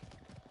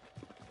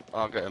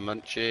 I'll get a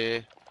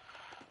munchie.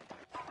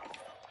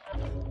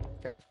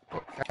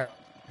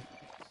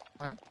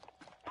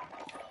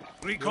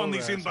 Recon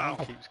is inbound.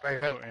 Keeps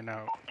putting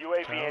out.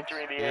 UAV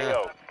entering the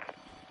AO.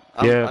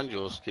 And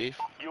yours, Keith.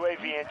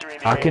 UAV entering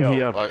the I can AO.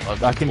 hear,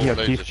 I can hear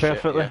loads Keith of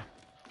shit, perfectly,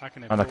 yeah.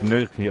 and I can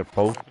now hear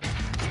Paul.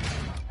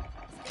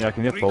 Yeah, I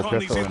can hear Paul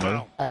Recon is perfectly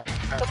now. inbound.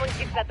 Someone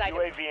keeps that item.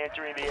 UAV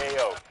entering the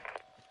AO.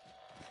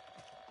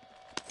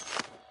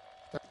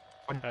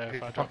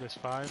 If I drop this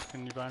 5,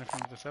 can you buy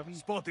anything with the 7?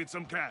 Spotted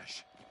some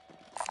cash.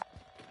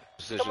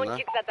 Precision Someone there.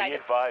 keeps that Be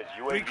item. advised,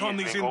 UAV Recon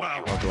is is bingo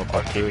inbound. fuel. I'll drop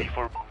back to it. RTB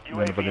for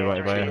Anybody UAV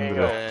right by entering him?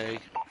 the AO. Okay.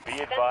 Be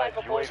advised,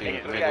 for UAV is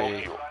Take bingo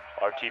ready. fuel.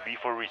 RTB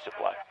for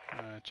resupply.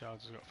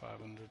 Charles has got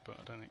 500, but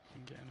I don't think we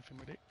can get anything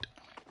with it.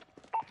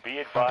 Be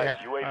advised,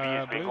 Yeah.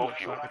 UAV is Blue bingo looks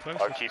fuel. like the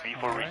closest RTB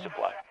on for the way.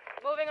 resupply.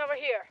 Moving over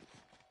here.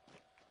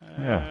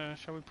 Yeah.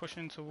 Shall we push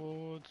in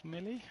towards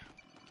Millie?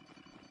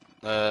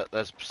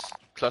 There's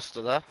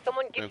cluster there.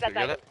 Someone Don't get that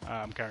forget item. it.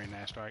 I'm carrying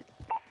airstrike.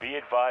 Be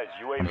advised,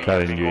 UAV I'm is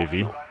carrying bingo UAV.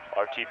 fuel.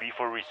 RTB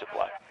for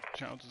resupply.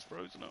 Childs is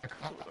frozen up.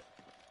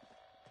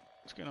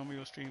 What's going on with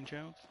your stream,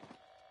 Childs?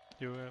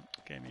 Your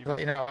game Well,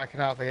 you know, I can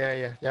hardly hear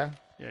you, yeah?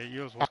 Yeah,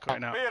 yours was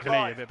cutting out. Be I can hear you a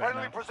advised, bit better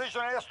friendly now.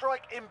 precision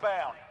airstrike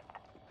inbound.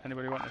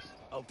 Anybody want this?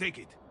 I'll take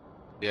it.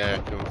 Yeah,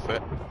 go for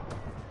it.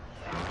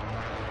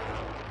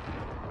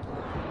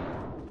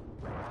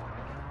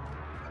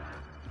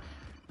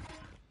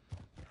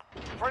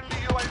 Friendly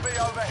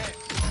UAV overhead.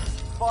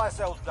 Fire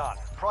sales done.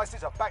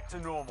 Prices are back to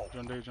normal. Do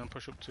you want to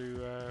push up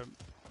to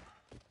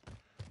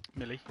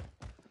Millie?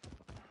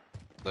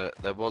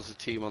 There was a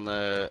team on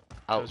the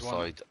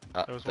outside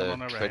at There was one the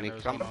on Array and training there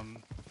was one camp.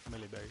 on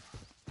Millie base.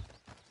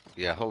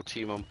 Yeah, whole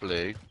team on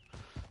blue.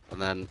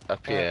 And then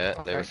up here,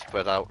 they were okay.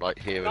 spread out like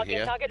here and Marking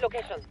here. target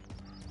location.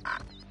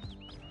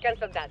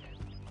 Cancel that.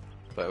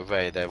 But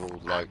Array, they're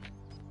all like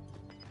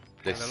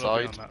this Yeah, they're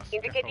looking side. on that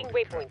Indicating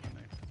scaffolding waypoint. track, aren't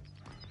they?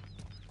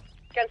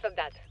 Cancel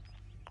that.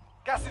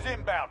 Gas is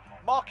inbound.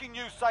 Marking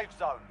new safe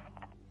zone.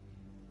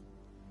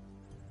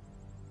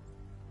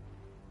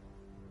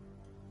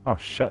 Oh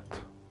shit.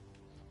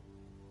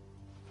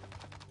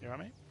 You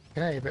alright, mate? I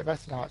can hear you a bit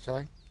better now,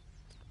 actually.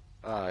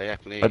 Ah, yeah, I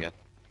can hear you again.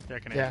 Yeah, I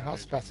can hear Yeah, you.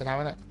 that's better now,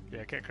 isn't it?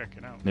 Yeah, get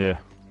cracking out. Yeah.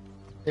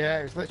 Yeah,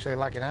 it was literally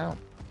lagging out.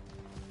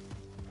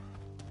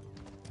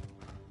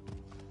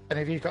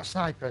 Any of you got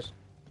snipers?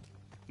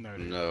 No,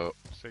 dude. No.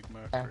 Sigma.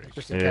 Yeah, British.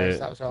 just in case,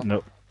 that was all.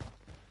 Nope.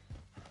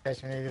 In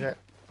case we needed it.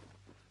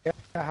 Yeah,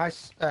 hi,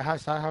 hi,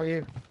 Si, how are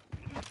you?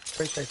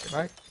 Appreciate it,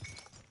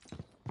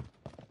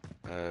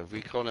 mate.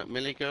 Recon at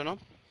Millie going on?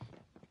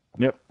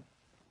 Yep.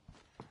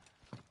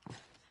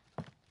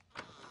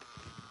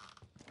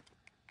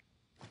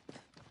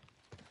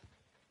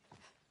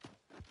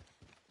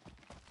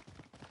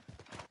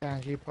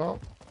 And you, Paul.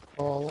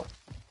 Paul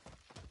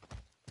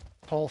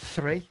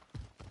 3. You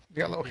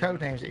got little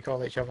code names that you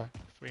call each other.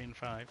 3 and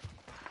 5.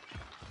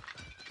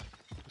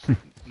 Just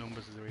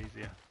numbers are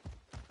easier.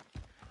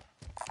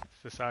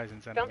 It's the size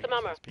in centimeters. some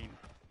armor. It's been...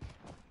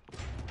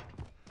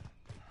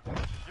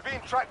 You're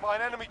being tracked by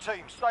an enemy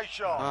team. Stay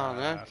sharp. Oh,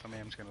 no. So I'm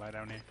just going to lie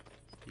down here.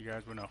 You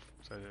guys run off,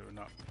 so that we're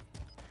not...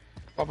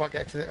 What about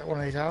get to one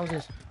of these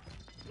houses?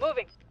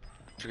 Moving.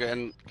 Should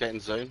we get in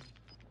zone?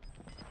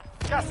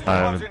 Gas is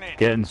closing in.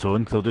 Get in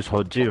zone, they'll just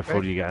hold you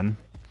before you get in.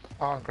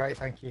 Oh, great,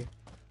 thank you.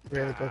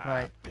 Really good,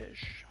 mate.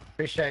 Bish.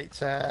 Appreciate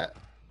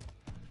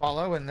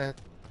follow and the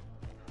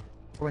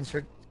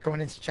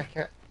coming in to check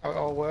it how it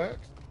all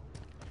works.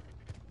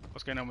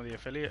 What's going on with the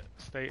affiliate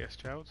status,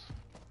 Childs?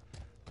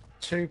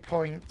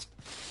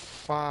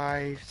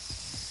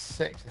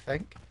 2.56, I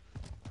think.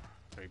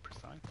 Very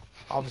precise.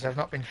 Obviously, I've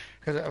not been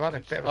because I've had a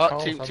bit of a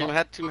cold. Team so I've not-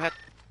 ahead,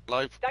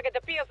 live. Target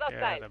appears Yeah,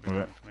 outside. that'd be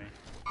good for me.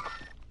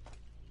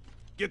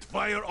 Get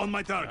fire on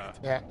my target.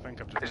 Yeah. I think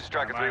I've just This is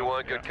Striker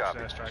 3-1, good copy.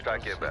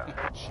 Strike inbound.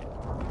 Shit.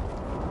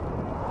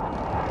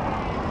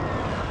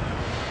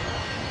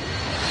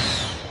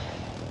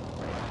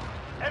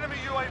 Enemy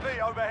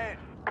UAV overhead.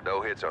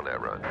 No hits on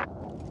that run.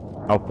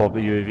 I'll pop the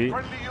UAV.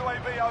 Friendly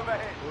UAV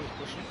overhead. Always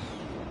pushing.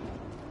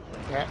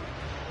 Yeah.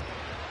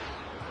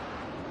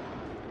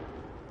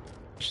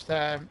 Just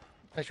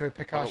make sure we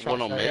pick our Oh, shots.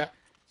 one on there, me. Yeah.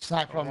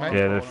 Sniper on me. Yeah, One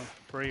they're on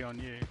 3 on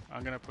you.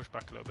 I'm going to push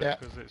back a little bit Yeah.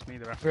 because it's me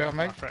they're after. 3 on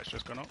me. My threat's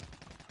just gone up.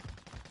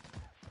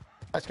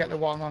 Let's get the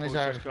one on his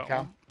Paul's own just if we got can.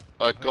 one.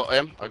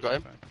 I got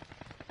him.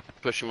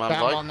 Pushing man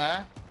Down right. one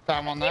there.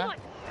 Down one there.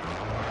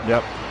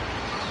 Yep.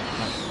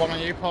 One on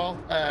you, Paul.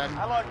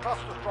 Allied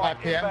cluster 5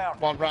 strike PM. inbound.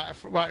 One right in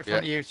front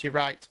of you to your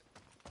right.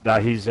 Nah,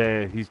 he's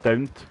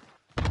downed.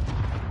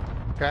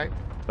 Okay.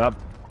 That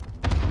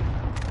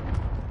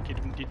Get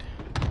him, did.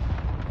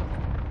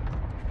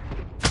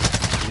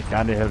 you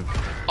can't have.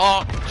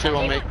 Oh, 2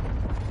 on me.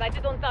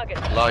 Sighted on target.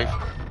 Live.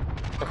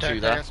 Okay, 2 okay,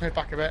 there. let's move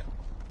back a bit.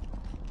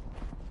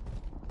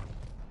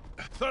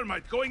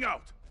 Thermite going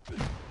out.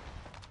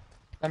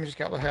 Let me just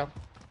get up the hill.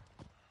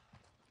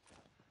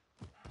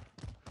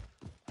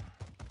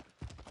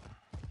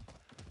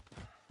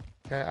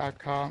 Okay, I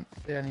can't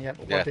see any yet,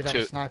 but Yeah, what did have a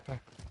 2. sniper?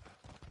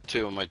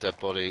 2 on my dead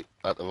body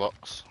at the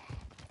rocks.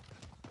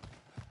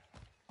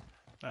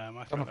 My Come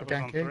threat up level's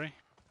again, on Keith. 3.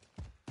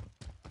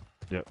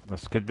 Yep.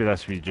 This could be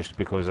this wee just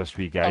because this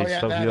wee Oh guy's yeah,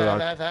 still there, here. there,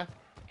 lad. there.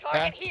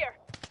 Target here.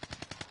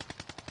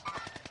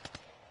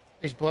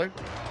 He's blue.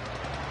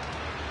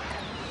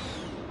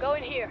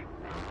 Going here.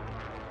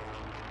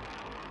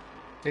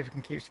 See if we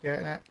can keep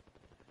skirting it.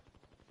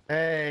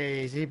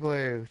 Hey, Z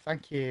Blue,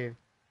 thank you.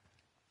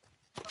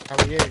 How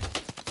are you?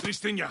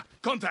 Pristinha,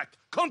 contact!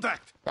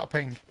 Contact! Got a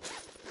ping.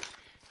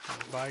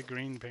 By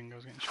green ping, I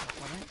was getting shot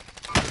from it.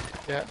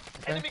 Yeah.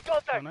 Okay. Enemy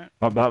contact. On it.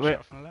 Not that way.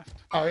 Shot from the left.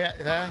 Oh yeah,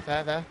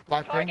 there.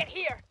 Live ping. Target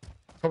here.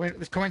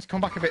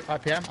 Come back a bit,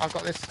 5 PM. I've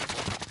got this.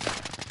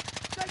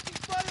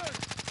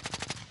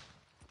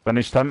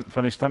 Finished him.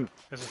 There's a Okay,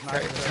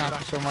 sniper it's there.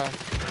 sniper somewhere.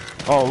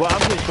 Oh, what?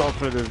 I've got shot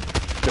through the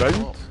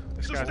ground.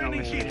 This guy's not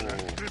Sustaining heat.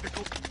 listening.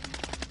 Critical.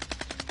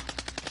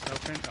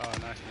 blueprint. Oh,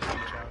 nice.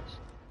 Showers.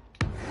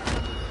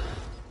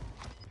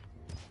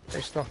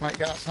 Good stuff, mate.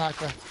 Get that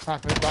sniper.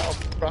 Sniper right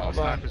up there.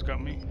 Sniper's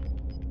got me.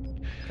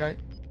 Okay.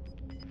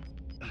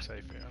 I'm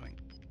safe here, I think.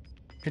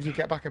 Could you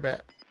get back a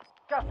bit?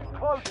 Gas is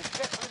closing.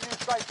 Get to the new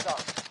safe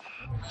zone.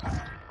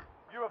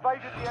 You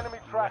evaded the enemy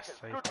trackers.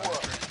 Good work.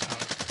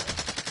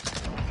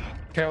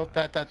 Killed.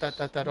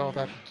 Dead. All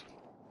dead.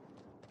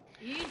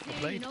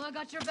 Easy, you know I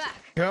got your back.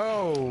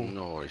 Go.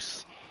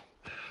 Nice.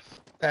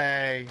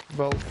 Hey,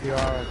 Wolf, you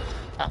are an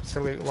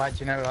absolute lad.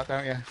 You know that,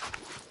 don't you?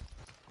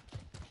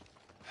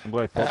 I'm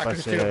going to pop I can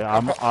this just do-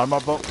 armor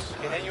box.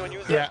 Can anyone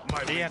use Yeah.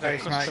 that? He had a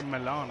Thanks, custom mate.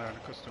 Milano and a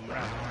custom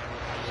Ram.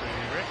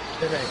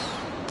 Did he?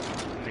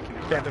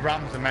 Yeah, the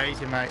Ram's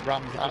amazing, mate.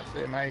 Ram's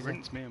absolutely amazing.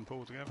 Rinse me and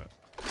Paul together.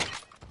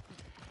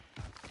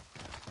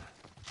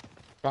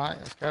 Right,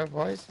 let's go,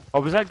 boys. Oh,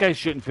 was that guy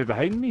shooting from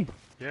behind me?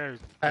 Yeah.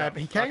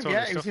 He came,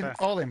 yeah, he was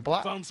all in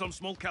black. Found some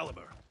small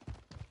caliber.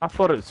 I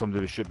thought it was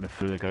somebody was shooting me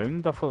through the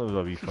ground. I thought it was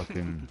a wee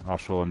fucking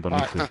arsehole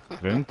underneath the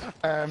ground.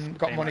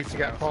 Got money to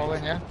get Paul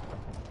in, yeah?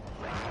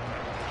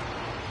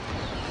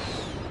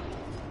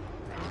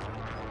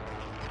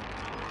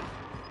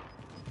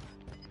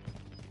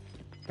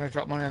 Gonna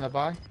drop money on the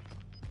buy?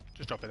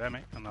 Just drop it there,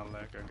 mate, and I'll go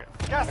and get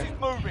it. Gas is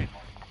moving.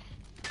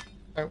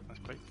 Oh. That's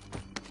please.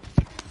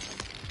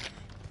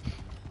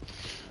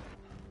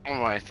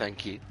 Alright,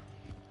 thank you.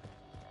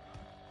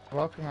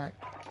 Welcome, mate.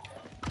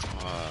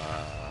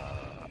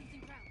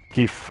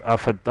 Keith,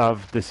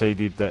 I've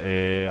decided that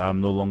I'm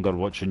no longer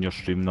watching your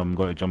stream. And I'm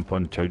going to jump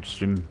on Child's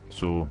stream,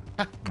 so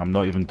I'm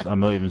not even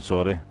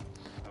sorry.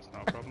 That's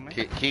not a problem,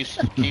 mate. Keep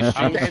streams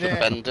for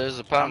vendors,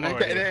 apparently.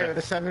 Get it here with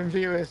the 7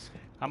 viewers.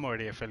 I'm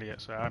already affiliate,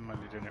 so I'm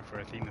only doing it for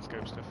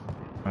Athena-scope stuff.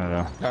 I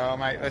know. No,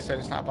 mate, listen,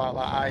 it's not about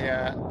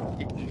that.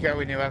 You go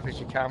with whoever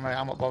you can, mate.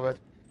 I'm not bothered.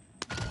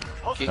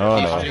 Keep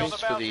no. streams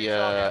for the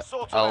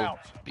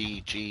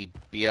LBG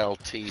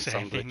BLT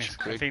sandwich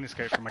crew.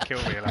 Athena-scope for my kill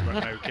reel. I've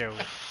got no kills.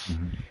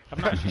 I've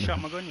not actually shot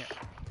my gun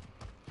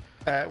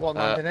yet. What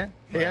landing in?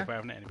 Here? I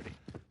haven't hit anybody.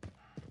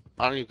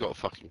 I don't even got a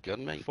fucking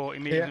gun, mate. 40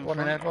 metres in one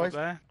in front, there, up boys.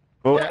 there.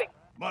 Oh, Yeah.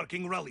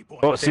 Marking rally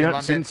point. oh, seen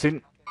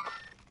it.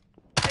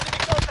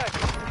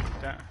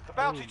 The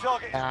bounty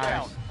target is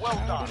down. Well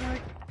done.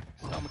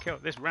 Start my kill.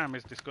 This ram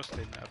is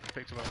disgusting. I've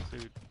picked up a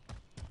food.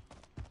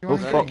 You Oh,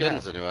 want fuck. anything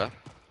Guns anywhere?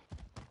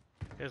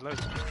 There's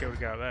loads. Just killed a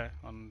guy out there.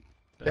 On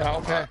the Yeah,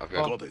 okay. Okay.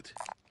 Well, Got it.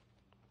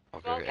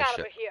 I'll go Small get a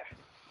caliber shit. here.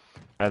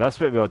 That's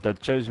what we all did,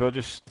 Chows. We all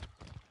just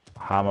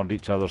hammered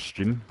each other's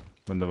stream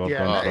when they were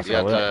Yeah, going it's to You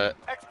had, the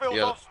Exfil's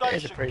Yeah, on it is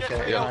station. Get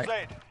appreciated, to the mate.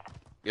 LZ.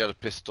 you had a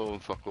pistol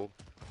and fuck all.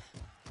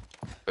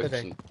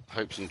 Did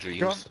Hopes and do you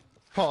dreams. want,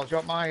 Paul, do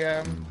you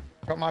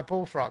want my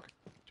bullfrog?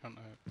 Don't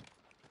know.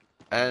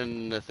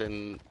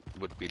 Anything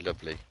would be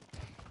lovely.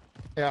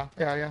 Yeah.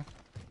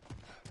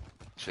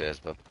 Cheers,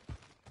 bub.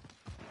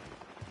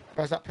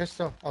 Where's that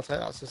pistol? I'll take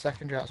that's the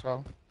secondary as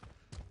well.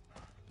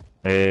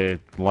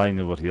 line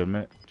over here,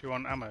 mate. Do you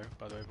want ammo,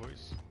 by the way,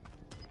 boys?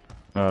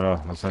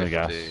 No, that's only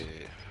gas. 50.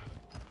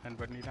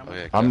 Anybody need ammo? Oh,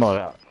 yeah, I'm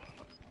gas.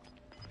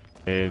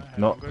 not.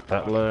 Not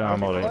particularly.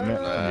 I'm alright, mate.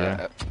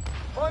 Yeah.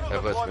 Final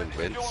Everyone's deployment been is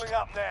rinsed. fueling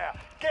up now.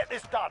 Get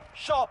this done.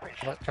 Sharpish.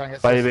 Let's try and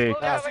get By the this.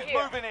 way, Gas over is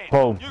here. moving in.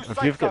 Paul, New if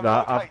safe you've got zone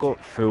that, I've located.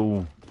 got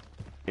full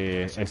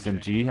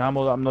SMG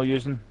ammo that I'm not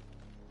using.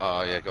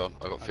 Oh, yeah, go on.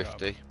 I got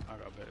 50. I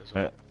got a bit as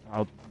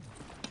well.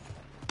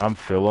 I'm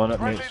full on it,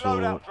 Friendly mate. So,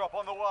 loadout drop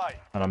on the way.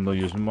 and I'm not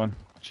using one.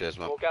 Cheers,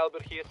 man. Small caliber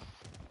here.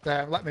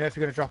 Let me know if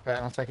you're going to drop it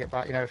and I'll take it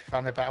back, you know, if you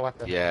find a better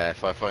weapon. Yeah,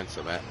 if I find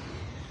some, We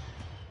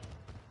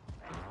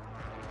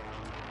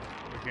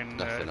can,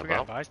 Nothing if we get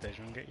a about. buy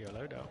station, we can get you a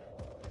loadout.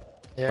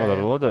 Yeah, Oh, they're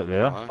yeah. loaded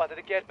there. Right. Spotted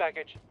a care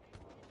package.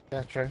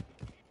 Yeah, true.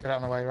 Get out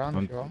on the way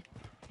around if you want.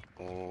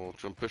 Or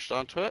try and push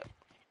down to it.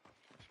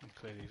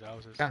 Clear these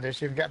houses. Can do,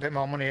 so you can get a bit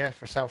more money here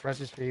for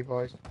self-resis for you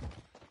boys.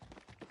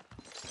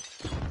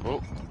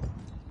 Oh,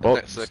 Oh,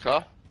 next to the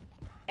car.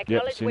 yep,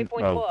 Acknowledge seen,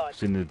 waypoint well, forward.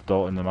 seen the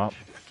dot in the map.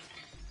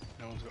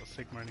 No one's got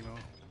Sigma anymore.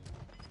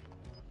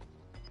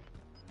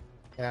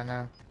 Yeah,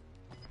 no.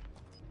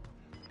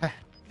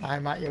 Hi,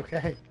 Matt, you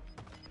okay?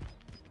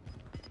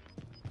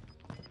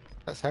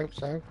 Let's hope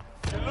so.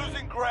 You're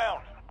losing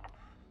ground.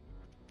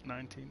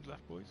 9 teams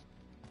left, boys.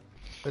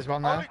 There's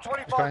one there. Only He's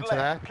 25 going to there.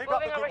 left. Keep up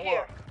the Moving over good here.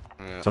 work.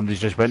 Yeah. Somebody's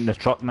just went in the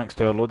truck next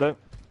to our loadout.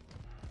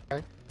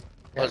 Yeah,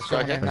 Let's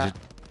someone go in again. that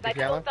big Nice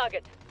yellow. on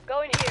target.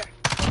 Go in here.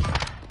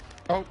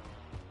 Oh, is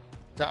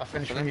that a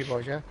finish from you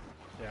boys, yeah?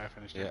 Yeah, I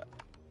finished Yeah. it.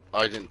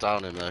 I didn't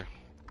down him though.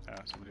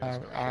 Somebody else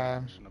got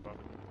a shot above.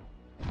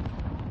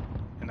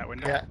 In that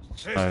window? Yeah.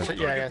 So, yeah, two in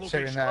there,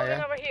 Moving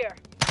yeah. over here.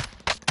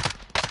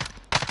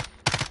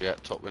 Yeah,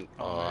 top win.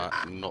 Oh,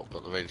 I've not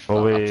got the range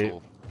Oh, for that wait. at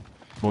all.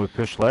 Will we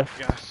push left?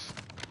 Gas.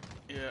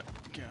 Yeah,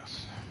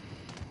 gas.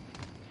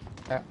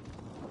 Yeah.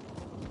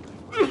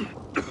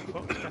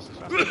 Fuck, gas is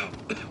fast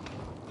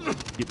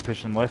enough. Keep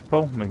pushing left,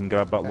 Paul. We can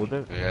grab that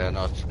loadout. Yeah,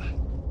 no, it's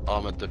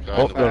armoured the guy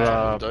Oh, in the there back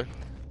are- window.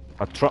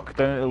 A truck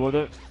down at the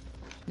loadout.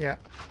 Yeah.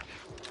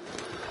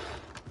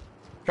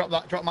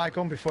 Drop my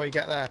gun before you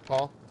get there,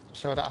 Paul.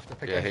 So I don't have to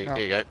pick Yeah, anything here up.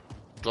 you go.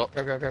 Drop.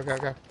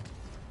 Go.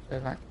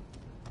 Cheers, mate.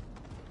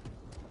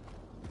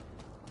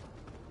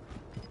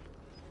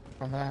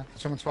 From there.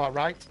 Someone to our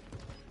right.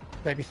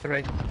 Maybe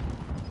 3.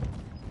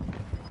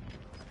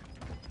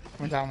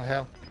 Coming down the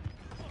hill.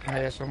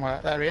 Here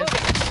somewhere. There he is.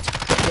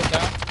 Look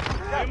down.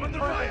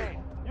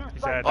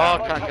 He's dead. Oh, I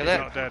can't get it.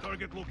 Not dead.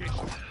 Target location.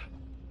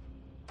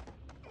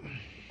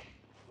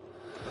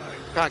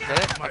 Can't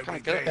get it. I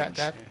can't get it. Dead.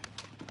 Just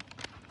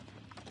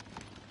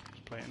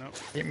plating up.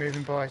 Keep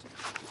moving, boys.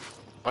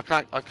 I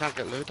can't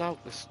get load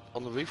out. This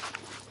on the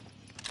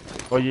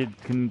roof. Or you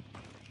can.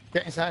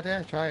 Get inside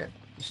here. Try it.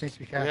 Just need to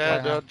be careful.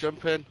 Yeah, no,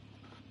 jump in.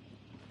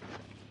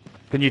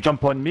 Can you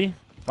jump on me?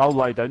 I'll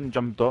lie down and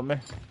jump on me.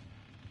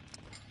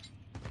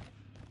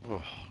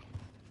 Oh.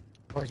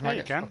 Boys, Yeah, might you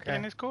get can. stuck Get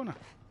in here. this corner.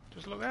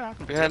 Just look there. I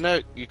can Yeah,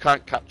 no, you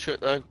can't capture it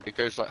though. It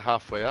goes like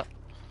halfway up.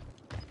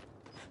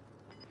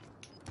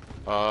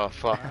 Oh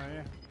fuck.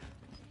 yeah.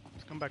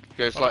 Let's come back.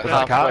 Goes Oh, like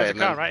there's a car, halfway there's a and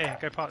car then. right here.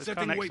 Go park this car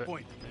Setting next to it.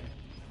 waypoint.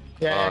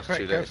 Yeah, Oh, yeah, it's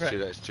correct. too Go late. It's for too it.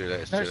 late. It's too late.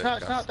 It's No, too it's late. not.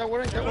 It's not. Don't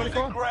worry. Don't worry. Go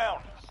Losing on.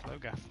 ground. Slow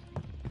gas.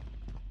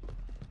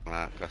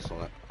 Nah, gas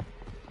on it.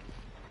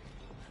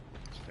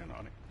 Still not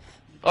on it.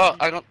 Oh,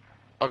 hang on.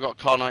 I got a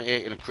car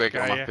 98 in a crate.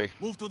 I'm Yeah, happy.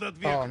 Move to that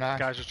vehicle. Oh, nice.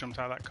 Guys just jumped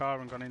out of that car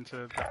and gone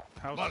into that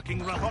house.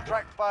 Marking round.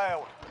 Contract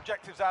failed.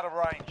 Objectives out of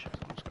range.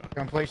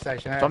 Go on police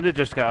station. Somebody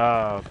just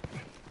got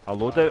a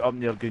loadout up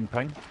near Green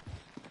Ping.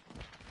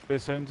 It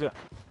sounds it.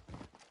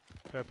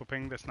 Purple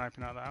ping, they're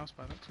sniping out of the house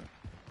by the looks of it.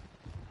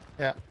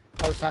 Yeah.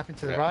 Oh, sniping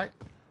to the Yeah. right.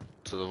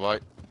 To the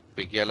right.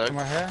 Big yellow.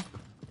 Somewhere here.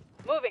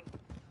 Moving.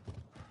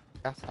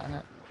 That's that,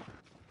 innit?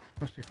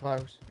 Must be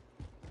close.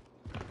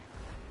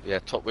 Yeah,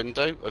 top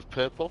window of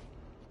purple.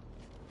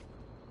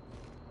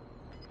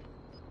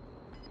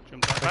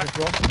 Jumped out There's back.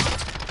 one.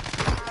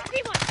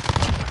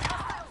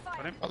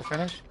 Got him. Got the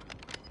finish.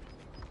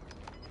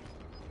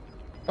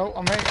 Oh,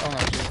 on me. Oh, no,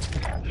 geez.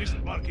 List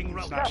marking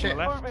route. Sniped on Shit. the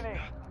left. Moving in.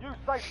 New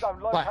safe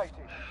zone Left. located.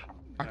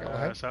 Can't get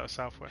away.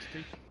 Southwest.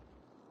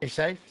 He's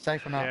safe?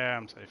 Safe or not? Yeah,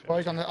 I'm safe.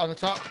 Boys on the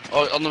top.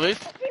 Oh, on the roof.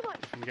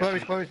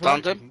 Boys, boys,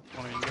 Down boys. him.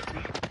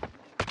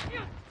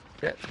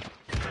 Yeah.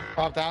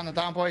 Oh, I'm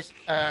down, boys.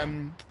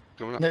 Coming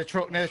up. Near the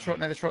truck, near the truck,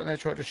 near the truck, near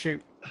the truck. Just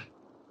shoot.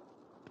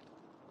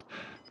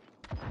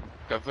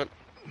 Go for it.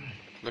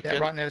 Look Yeah,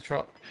 in. right near the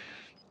truck.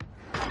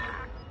 Gonna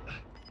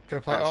play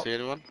it Can't up. see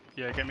anyone.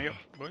 Yeah, get me up,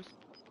 boys.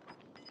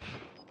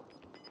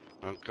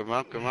 Oh, come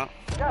out, come out.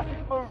 Gas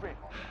is moving.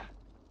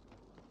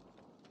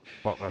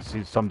 Fuck, I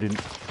see somebody.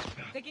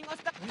 Taking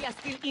us back. We are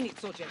still in it,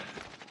 soldier.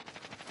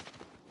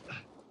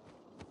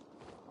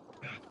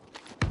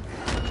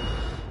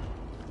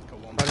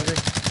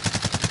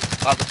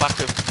 At the back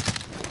of,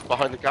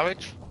 behind the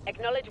garage.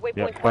 Acknowledge Yeah,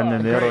 waypoint. one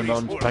in there on Great,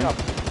 orange he's ping.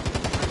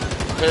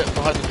 Hit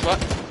behind the truck.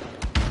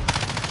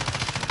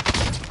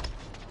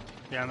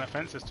 Yeah, on that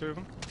fence, there's 2 of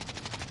them.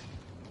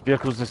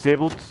 Vehicle's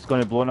disabled. It's going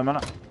to blow in a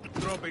minute.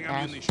 Dropping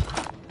ammunition.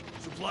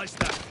 Supply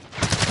stack.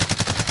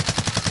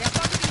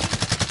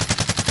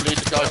 Lead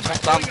the guy,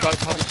 stand guy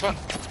behind the truck.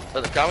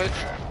 At the garage.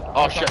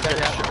 Oh shit, shit,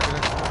 shit.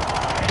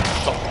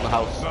 Shot from the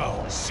house.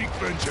 Now, seek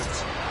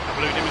vengeance. I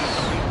blew him in the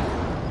something.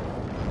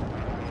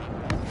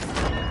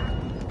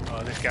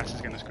 Oh, this gas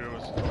is going to screw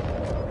us.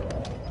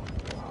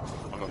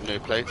 I've got no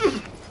plates.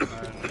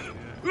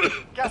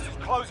 Gas is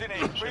closing in.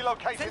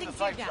 Relocating the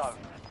safe zone.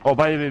 Oh,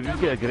 by the way,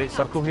 we've got a great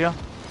circle here.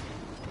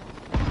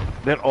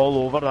 They're all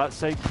over that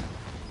side.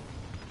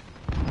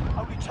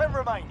 Only 10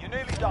 remain. You're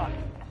nearly done.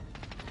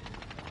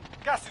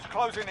 Gas is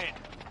closing in.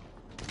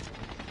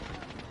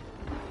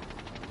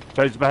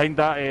 So it's behind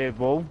that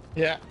wall.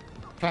 Yeah.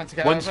 Trying to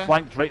get One's over.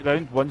 flanked right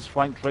round. One's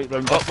flanked right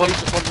round. Oh, one's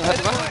ahead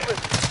of us.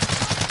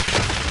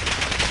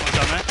 One's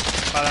on there.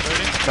 By that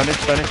building.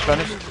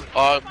 Finish.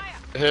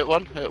 Hurt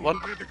one, hurt one.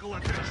 Critical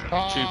attention.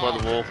 Oh. 2 by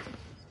the wall.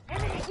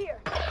 Enemy here.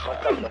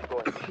 Right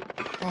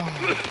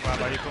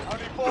by you, Paul.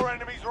 Only 4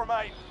 enemies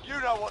remain. You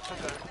know what to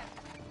do.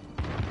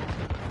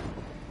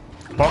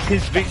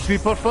 Bucky's Big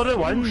Sweeper for the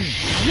win.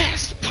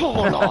 Yes,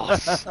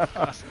 Paulos!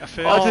 I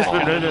feel I just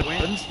went round the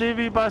win,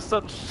 Stevie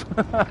bastards.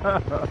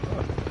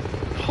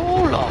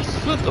 Paulos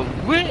for the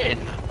win!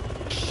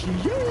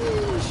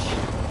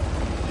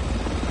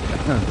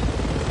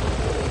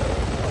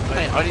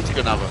 Hey, I need to go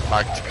and have a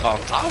fag to calm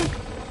down.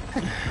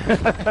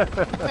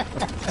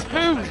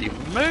 Holy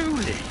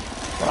moly!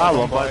 I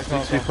love that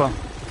Big Sweeper.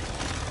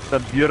 It's a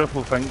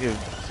beautiful thing to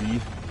see.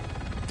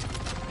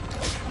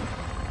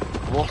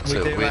 What We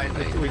a do, win,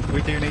 mate. mate.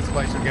 We do need to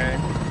play some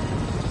game.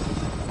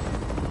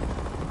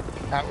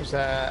 That was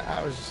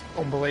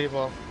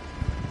unbelievable.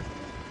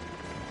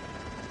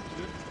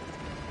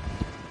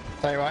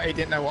 Tell you what, he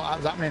didn't know what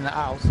was happening in the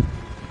house.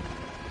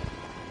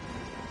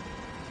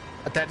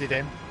 I deaded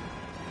him,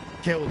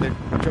 killed him,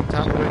 jumped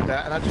out the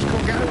window, and I just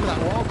couldn't get over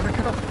that wall quick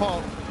enough,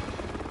 Paul.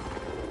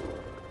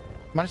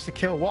 Managed to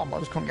kill one, but I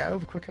just couldn't get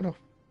over quick enough.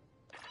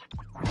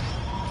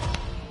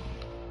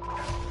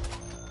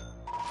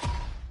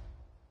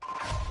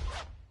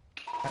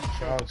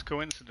 It's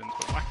coincidence,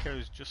 but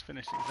Wacko's just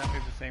finished exactly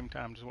the same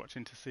time, just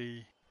watching to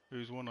see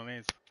who's won on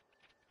his.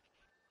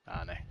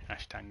 Ah, no,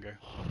 Ash Tango.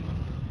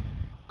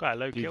 Quite a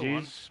low kill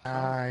one.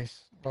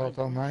 Nice. Well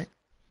done, mate.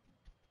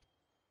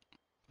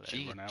 Let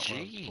it run out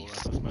while it's pouring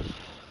out the smoke.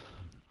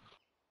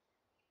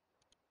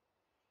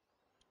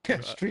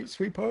 got Street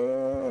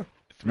sweeper.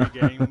 3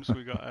 games.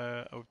 We got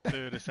a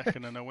third, a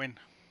second, and a win.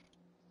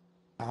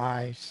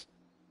 Nice.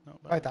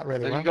 Not Played bad. that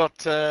really Have well. you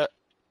got?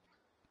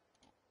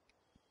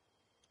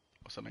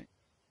 What's that, mate?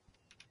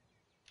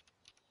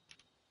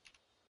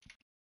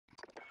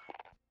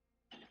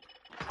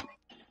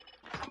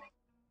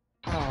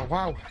 Oh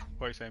wow.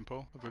 What are you saying,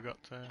 Paul? Have we got?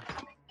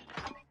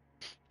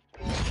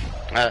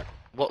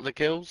 What are the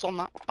kills on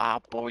that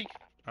bad boy?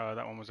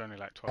 That one was only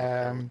like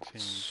 12.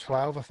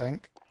 12, I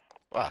think.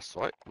 Well, that's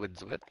right.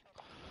 Wins of it.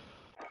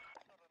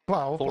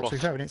 12. Fall But to be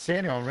off. fair, we didn't see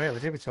anyone really,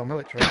 did we? Till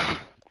military.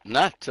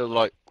 Nah, till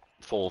like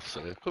 4th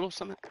circle or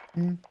something.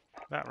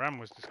 That ram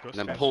was disgusting.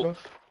 And then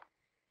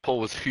Paul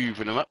was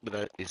hoovering him up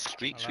with his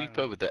street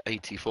sweeper with the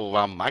 84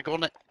 round mag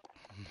on it.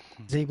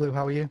 Z Blue,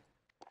 how are you?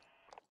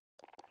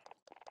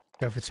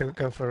 Go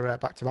for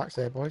back-to-backs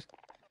there, boys.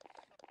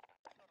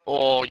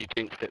 Oh, you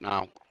dinked it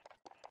now.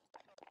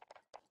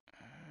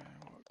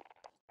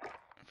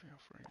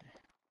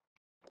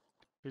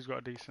 Who's got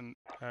a decent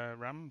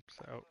ram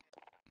set up?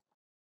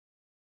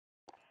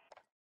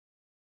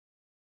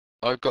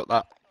 I've got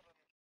that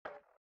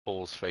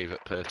Paul's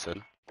favourite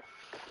person.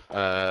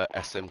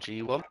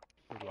 SMG one.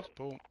 We've lost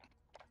Paul.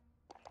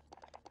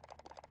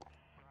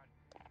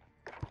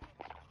 Get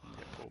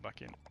Paul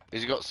back in.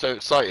 Has he got so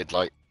excited,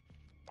 like,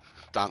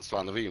 danced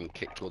around the room and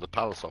kicked all the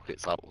power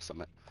sockets out or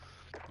something?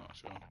 Not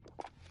sure.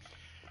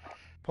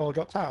 Paul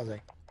dropped out, has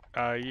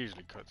he? He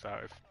usually cuts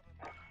out if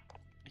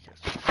he gets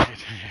distracted.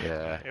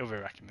 Yeah. He'll be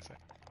back in a sec.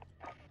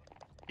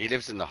 He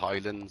lives in the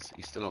Highlands.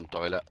 He's still on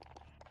dial-up.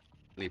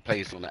 And he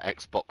plays on the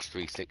Xbox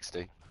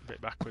 360. A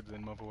bit backwards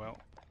in Motherwell.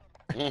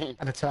 An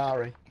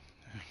Atari.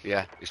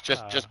 Yeah, it's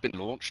just been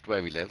launched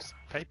where he lives.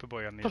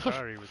 Paperboy on the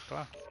Atari was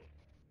class.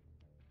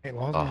 It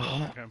was,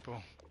 wasn't it? Going,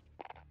 Paul.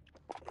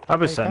 I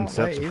was Hey, sitting can't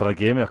searching wait. for a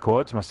game of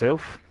quads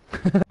myself.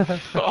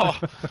 Oh,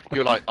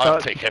 you're like,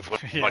 I'll take everyone.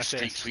 Yeah, My that's it.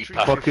 street Street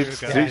sweeper. Fucking Sweeper,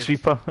 street guys.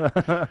 sweeper.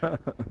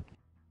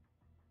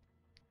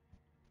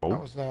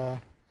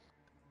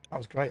 That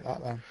was great,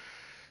 that then.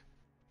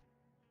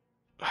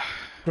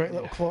 Great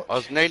little clutch. I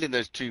was nailing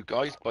those 2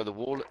 guys by the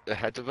wall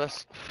ahead of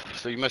us.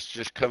 So you must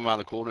have just come around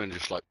the corner and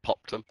just like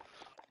popped them.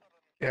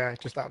 Yeah,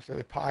 just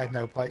absolutely pied,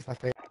 no plates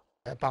left.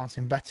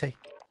 Bouncing Betty.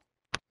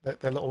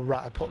 The little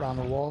rat I put round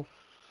the wall.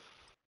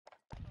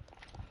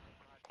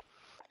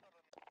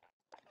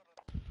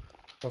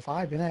 So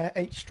 5 in there,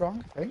 8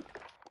 strong, I think.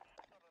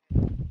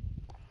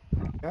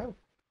 Go.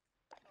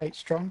 8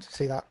 strong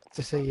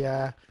to see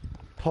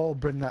Paul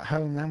bring that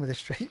home then with a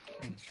street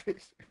sweeper.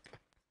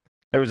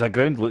 It was a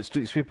ground loot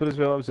street sweeper as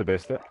well. That was the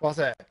best bit. Was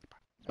it?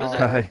 Was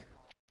Oh, Aye.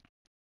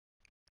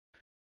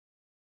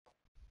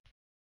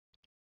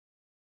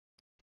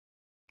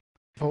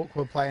 Folk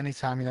will play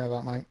anytime, you know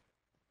that, mate.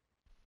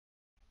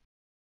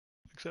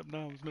 Except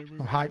now there's no room.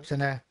 Some hypes in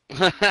there.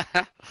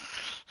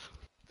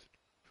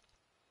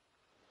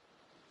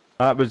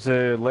 That was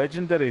a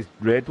legendary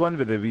red one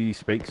with the wee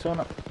spikes on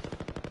it.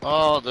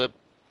 Oh, the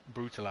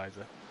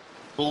Brutalizer.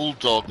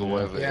 bulldog or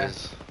whatever Yeah. it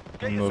is.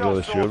 I'm not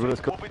really sure what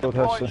it's We'll be called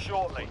deployed actually.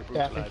 shortly.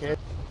 Yeah, I think it is.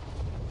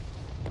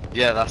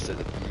 Yeah, that's it.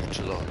 The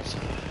brutalizer.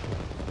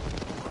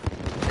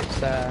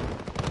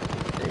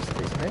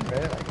 It's min,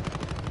 really.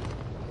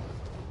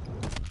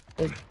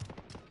 Big.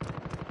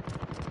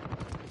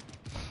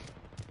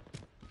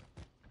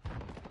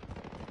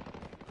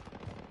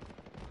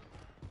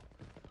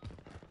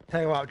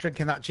 Tell you what,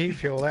 drinking that G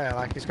Fuel there,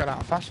 like it's gone out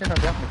of fashion. I'll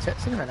be having my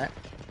tits in a minute.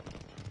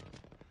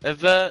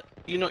 Have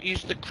you not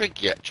used the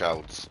Krig yet,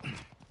 Childs?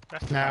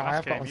 No, I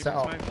have got one set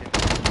up.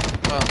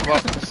 Well,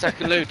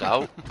 second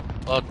loadout.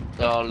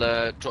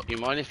 I'll drop you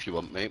mine if you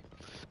want, mate.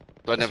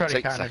 I never very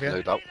take kind of second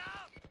you. loadout.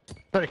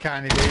 Very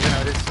kind of you, even though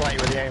I did slate you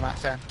with the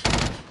AMAX then.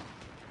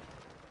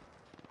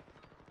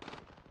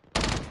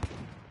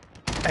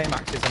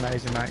 AMAX is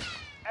amazing, mate.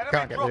 Enemy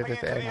Can't get rid dropping of it,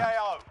 into the AMAX.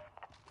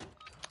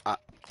 AO.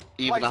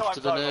 Even after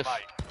the Playtime's over, nerf.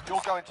 mate.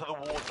 You're going to the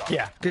war zone.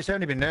 Yeah, because it's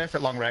only been nerfed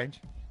at long range.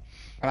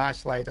 And I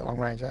slayed at long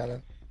range there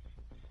then.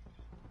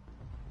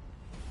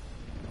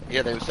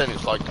 Yeah, they were saying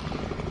it's like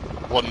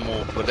 1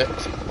 more bullet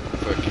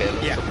for a kill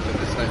or Yeah.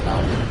 something, isn't it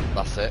now?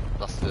 That's it.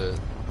 That's the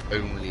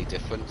only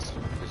difference.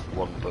 Is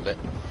 1 bullet.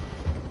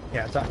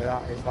 Yeah, exactly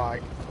that. It's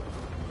like,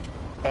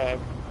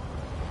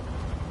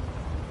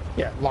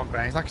 yeah, long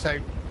range. Like I say,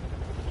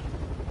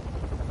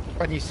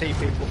 when you see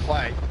people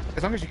play,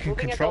 as long as you can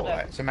Moving control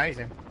another. it, it's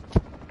amazing.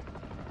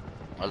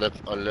 I love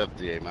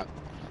the AMAC.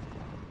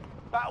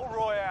 Battle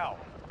Royale.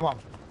 Come on.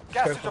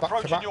 Gas go is for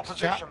approaching your back-to-backs,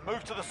 chat. position.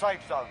 Move to the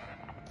safe zone.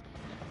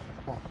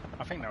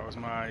 I think that was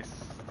my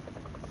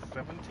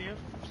 70th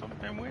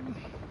something win.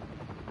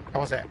 How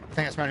was it? I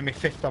think it's only my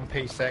 5th on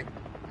PC.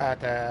 I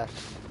had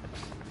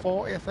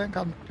 40, I think,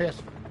 on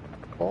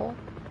PS4.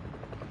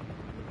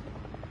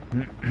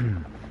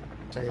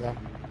 See that.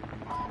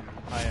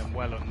 I am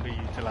well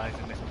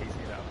underutilising this PC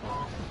that I've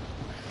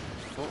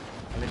got.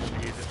 I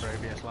literally use it for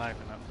OBS Live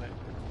and that's it.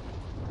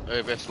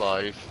 OBS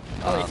Live.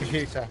 Oh, your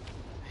computer.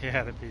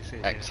 Yeah, the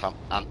PC.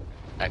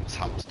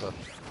 X-Hamster.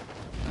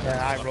 Yeah,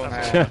 I run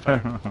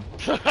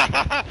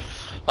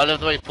I love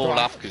the way Paul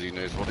laughs because he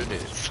knows what it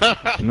is. Still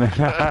watching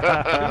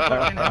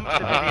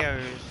hamster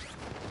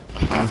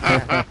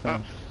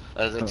videos.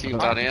 There's a team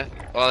down here.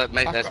 Oh,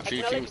 mate, there's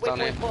 2 teams down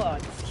here.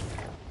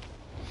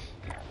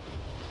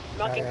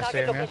 Marking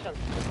target location.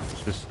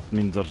 Just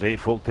means there's 8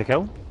 folk to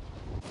kill.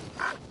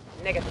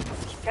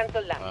 Negative.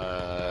 Cancel that.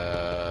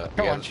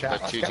 Go Yeah, on, chat.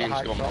 there's Let's 2 get the teams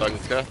hype gone up.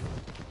 bunker.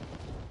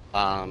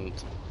 And...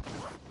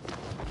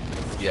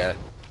 yeah,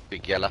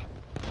 big yellow.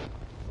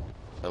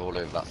 They're all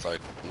over that side.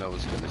 No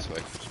one's going this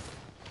way.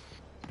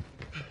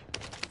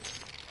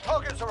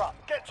 Targets are up.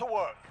 Get to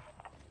work.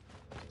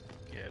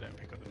 Yeah, don't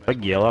pick up the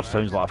Big Yeller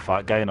sounds like a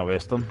fat guy in a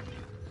western.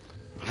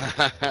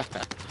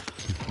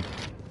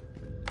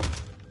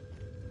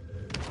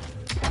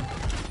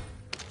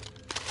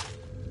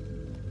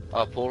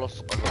 Paul,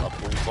 I've got that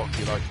Paul box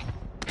you like.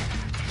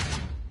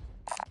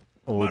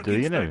 Oh, do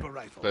you now? Yeah,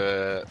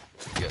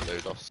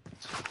 load offs.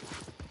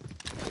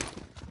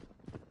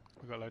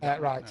 We got loads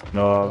Right.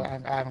 No. I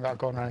haven't got a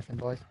gun or anything,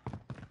 boys.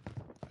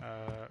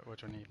 What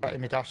do I need? Right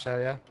in my dash, so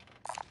yeah.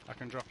 I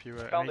can drop you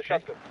Found the an AK.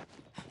 shotgun.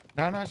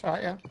 No, it's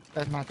right, yeah.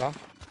 There's my dash.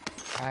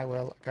 I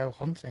will go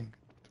hunting.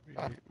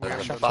 We're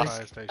at the fast.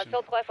 fire station.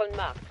 Assault rifle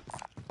marked.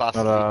 Fast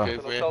But, over An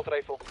here. assault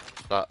rifle.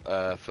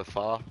 That, for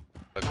far.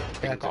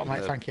 Yeah, got it,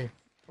 mate, thank you.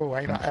 Oh,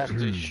 ain't that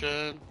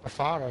Station. a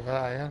far over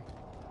there,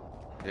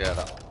 yeah. Yeah,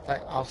 that.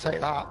 I'll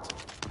take that.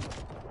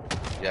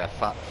 Yeah,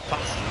 fast.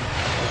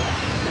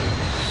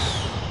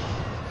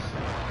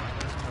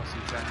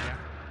 LC10,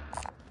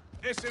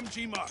 yeah.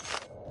 SMG mark.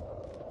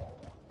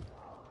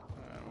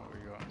 What we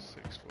got?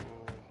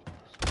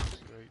 6-4,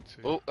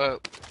 6-8-2. Oh,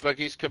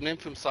 buggy's coming in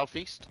from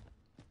southeast.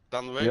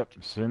 Down the road. Yep,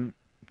 seen.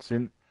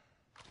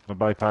 They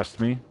bypassed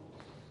me.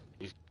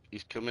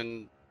 He's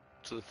coming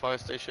to the fire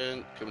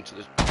station. Coming to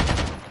the. Is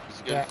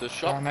he going Yeah, to the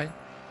shop? mate.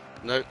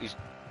 No, he's.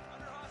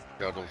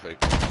 Yeah, I don't think.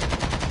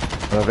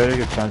 There's a very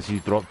good chance he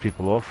dropped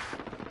people off.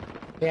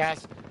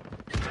 Yes.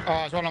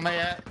 Oh, it's one on me,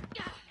 yeah.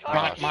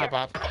 Ah, My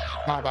bad.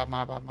 My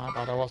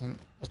bad. I was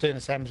doing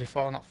the same as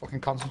before, not fucking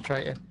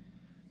concentrating.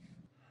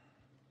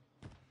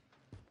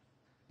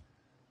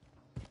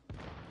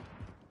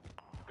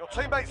 Your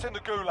teammates in the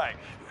gulag.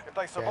 If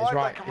they Yeah, survive, he's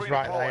right. they can He's redeploy.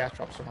 right there. Yeah,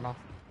 drop someone off.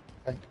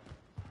 I think.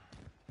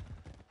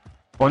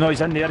 Oh no,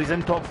 he's in there. He's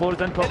in top floor.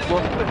 He's in top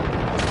floor.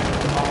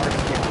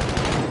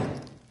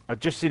 I've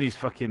just seen his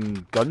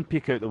fucking gun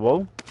peek out the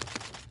wall.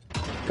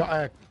 Got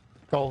a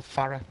gold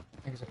Farah.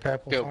 I think it's a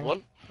purple. Killed Farah.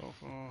 one.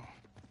 4-4,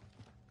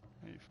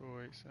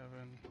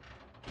 8487.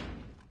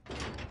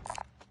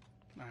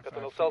 Got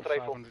an assault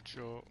rifle. 500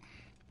 short.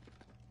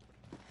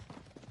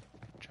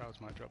 Charles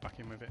might drop back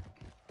in with it.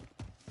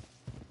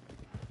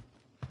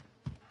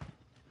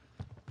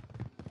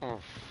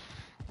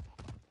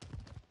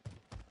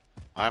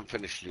 I haven't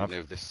finished looting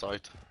over this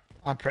side.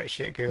 I'm pretty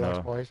shit at gulags,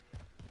 No. boys.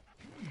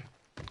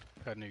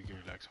 That new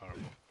gulag's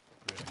horrible.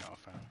 Really not a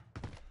fan.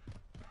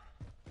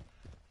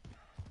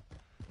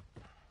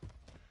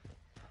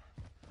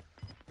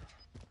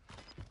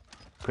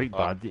 Quite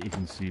bad that you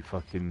can see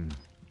fucking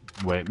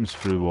weapons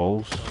through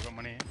walls. So I got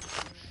money in.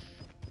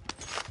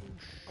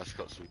 I just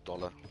got some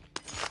dollar.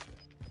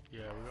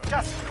 Yeah, we got.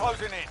 Gas is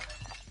closing in.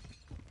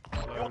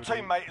 Your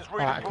teammate is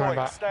Alright, coming redeploying.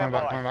 back. Stand Coming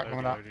back. by. Coming back.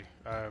 Coming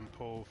back.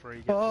 Paul, free,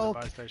 get to the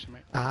fire station,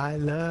 mate. I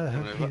love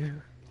Coming over.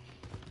 you.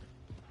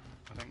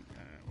 I think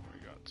what we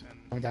got 10,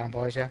 Coming down,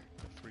 boys. Yeah.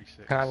 3,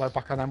 6. Can I load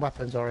back on them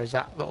weapons, or is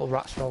that little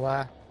rat still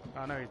there?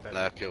 Oh no, he's dead.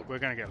 Nah, killed. We're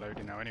gonna get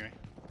loaded now anyway.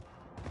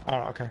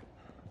 Alright, okay.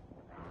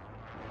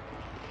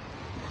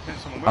 I think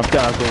someone I've will.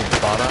 got to go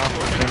far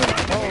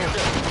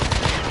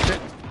Shit.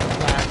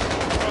 Right.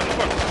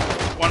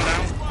 One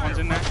down, one's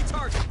in there.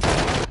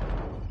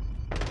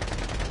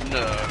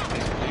 No,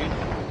 he's clean.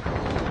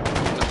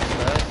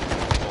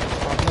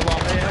 Another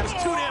one here. That's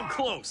too damn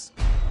close.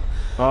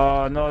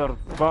 Oh, another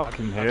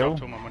fucking I hell.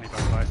 dropped all my money by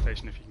the fire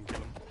station if you can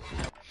kill him.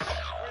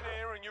 Win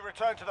here and you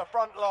return to the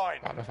front line.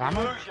 Got the You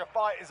hammer. lose, your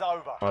fight is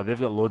over. Oh, they've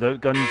got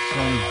loadout guns.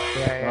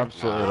 Yeah.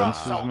 Absolutely Right,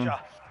 rinses soldier. me.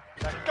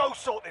 Now go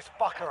sort this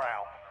fucker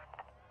out.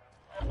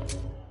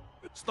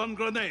 Stun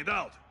grenade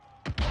out.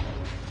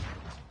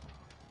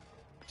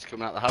 He's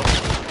coming out the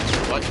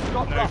house. Right.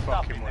 Got No roughed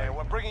up fucking in way. there.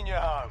 We're bringing you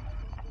home.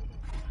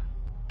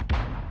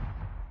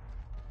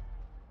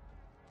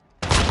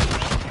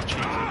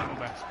 Cheeky little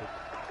bastard.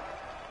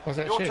 Was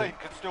it Your shoot? team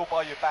can still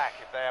buy you back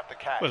if they have the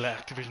cash. We'll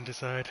let Activision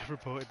decide.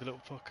 Reported the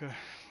little fucker.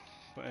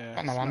 But yeah.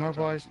 Got no snapped ammo, out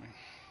boys. at me.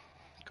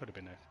 Could have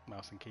been a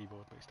mouse and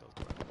keyboard, but he still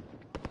got it.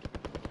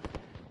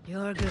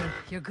 You're good.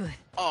 You're good.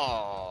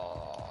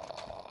 Oh.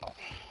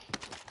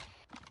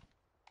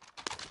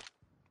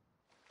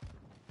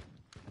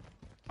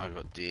 I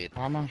got dead.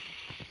 Ammo.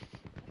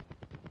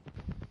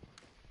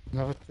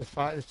 Another the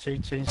fight. There's two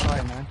teams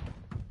fighting now.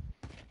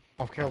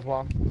 I've killed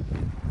one.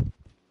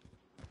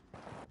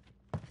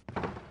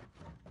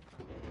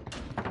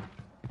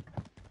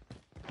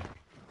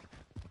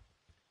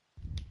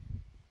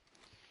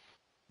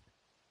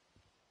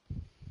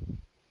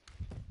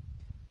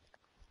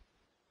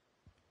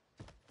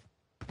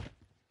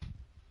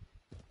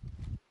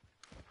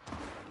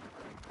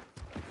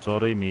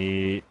 Sorry,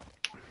 mate.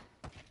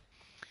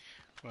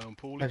 Well,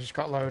 Paul I just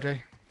got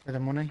loaded with the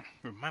money.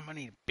 With my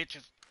money,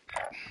 bitches.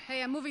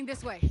 Hey, I'm moving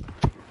this way.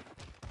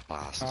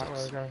 Alright,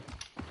 where we go?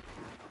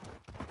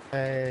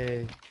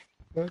 Hey,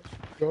 let's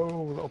go,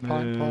 little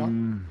pint pot.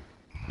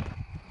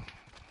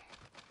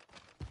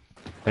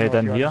 Head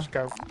in here.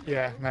 Go.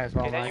 Yeah, may as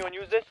well, Can mate. anyone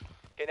use this?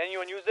 Can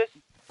anyone use this?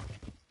 I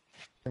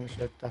think we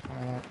should,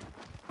 definitely, mate.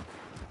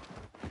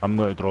 I'm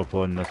going to drop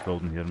on this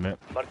building here, mate.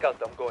 Mark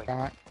out, I'm going.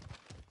 Alright.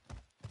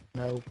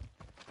 No.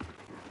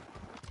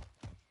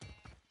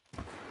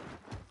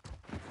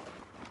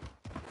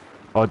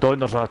 Oh, Don,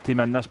 there's a team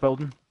in this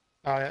building.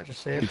 Oh yeah,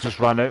 just see He it. just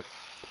ran out.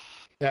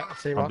 Yeah, I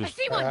see one. I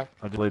see one.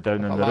 I just lay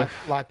down in the live,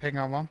 roof. live ping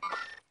on one.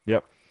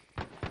 Yep.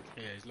 Yeah,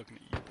 he's looking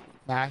at you.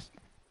 Nice.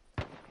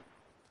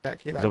 Yeah,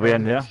 keep that Is the way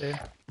in going, here? see.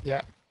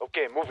 Yeah.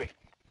 Okay, moving.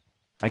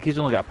 I think he's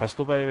only got a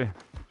pistol, by the way.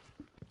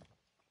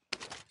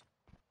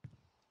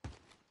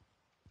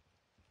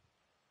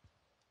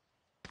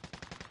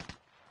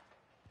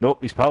 Nope,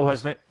 he's pal,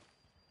 hasn't it?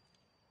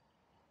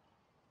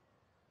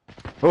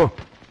 Oh!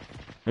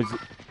 Is it...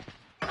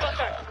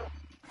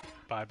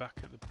 Buy back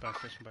at the buy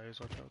station by as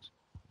well, Charles.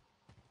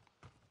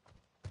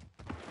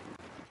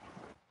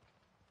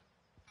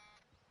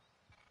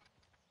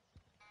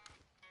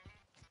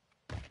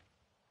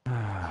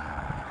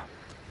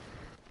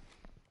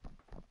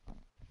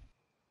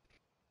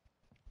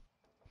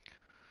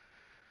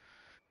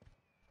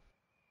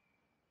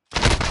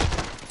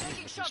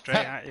 Straight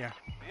at you.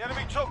 The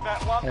enemy took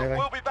that one, but Really?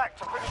 we'll be back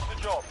to finish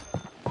the job.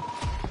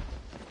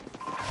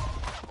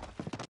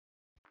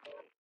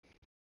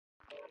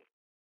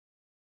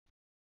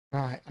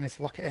 Right, I need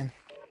to lock it in.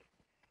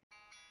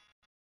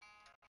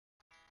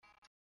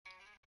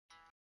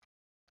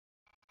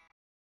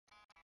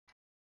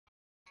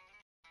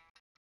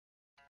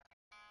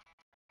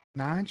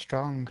 Nine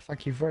strong,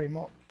 thank you very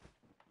much.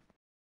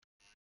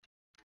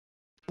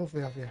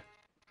 Lovely of you.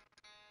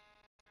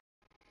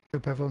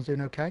 Hope everyone's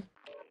doing okay.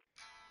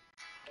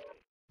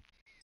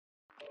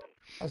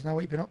 Let us know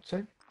what you've been up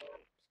to.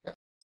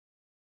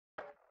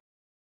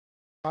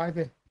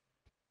 Vibing.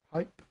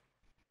 Hype.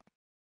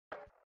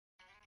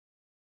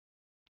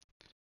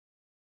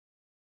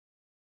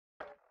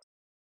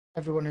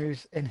 Everyone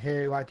who's in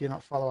here who I do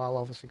not follow, I'll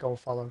obviously go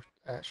follow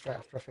straight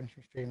after I finish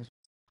my streams.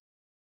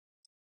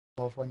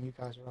 Love when you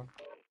guys are on.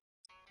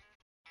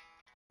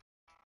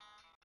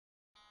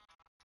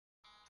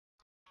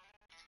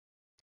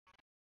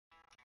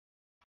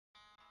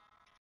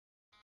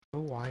 So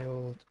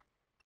wild.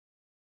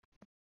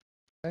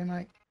 Very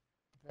nice.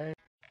 Very.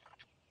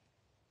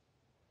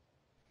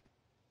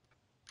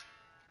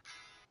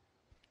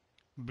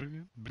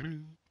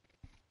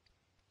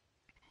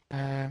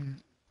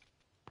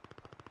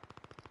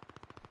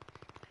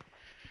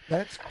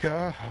 Let's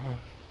go.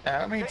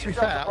 I mean, to be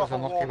fair, that was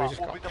unlucky. We just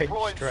got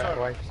pinched straight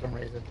away for some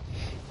reason.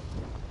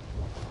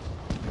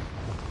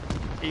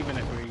 Even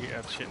if we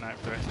have shit night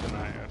for the rest of the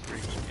night, a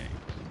 3-game game,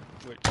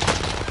 which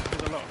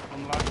is a lot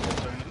on live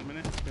Warzone at the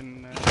minute. It's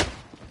been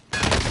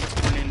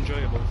really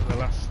enjoyable for the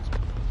last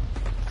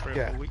 3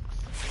 or 4 weeks.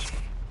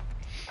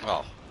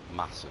 Oh,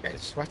 massive.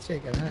 It's sweaty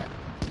again, isn't it?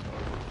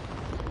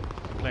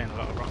 Playing a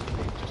lot of Rocket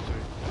League just to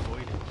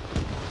avoid it.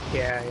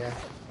 Yeah, yeah.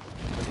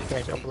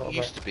 Change it up a It little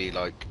used bit. to be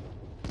like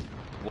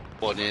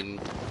 1 in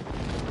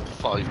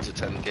 5 to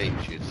 10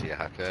 games you'd see a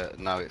hacker.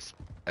 Now it's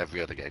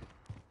every other game.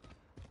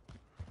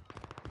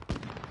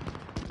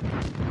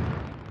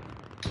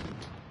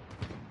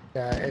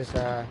 Yeah, it is.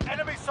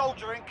 Enemy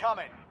soldier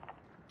incoming.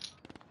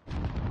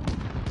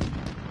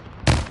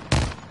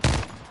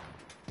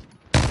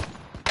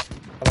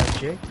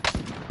 LNG.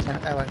 An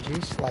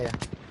LNG Slayer.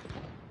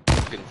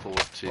 Looking forward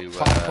to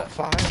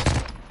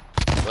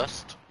 5.5.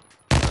 Rust,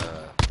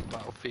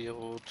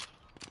 Battlefield.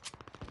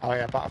 Oh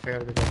yeah,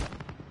 Battlefield would be good.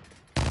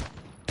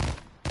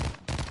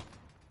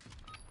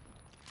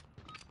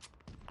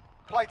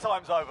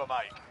 Playtime's over,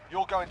 mate.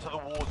 You're going to the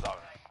war zone.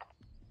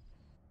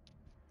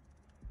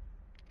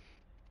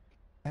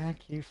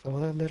 Thank you for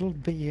the little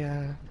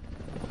beer.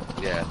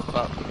 Yeah,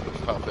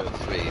 Battlefield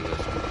 3 was...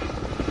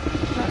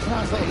 That's a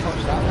nice little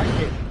touch, that.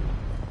 Thank you.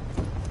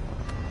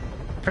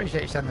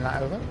 Appreciate you sending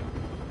that over.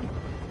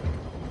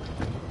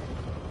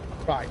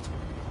 Right.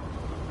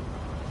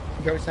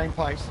 You go to the same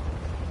place.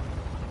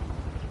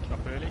 Up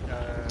early.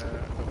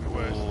 There'll be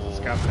worse.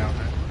 Scabs down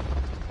there.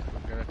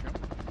 Go there if you want.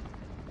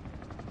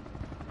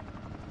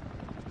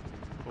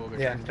 Or go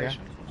to Yeah, the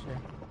station. yeah.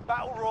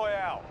 Battle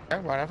Royale. Yeah,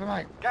 whatever,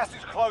 mate. Gas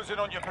is closing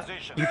on your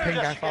position. You ping,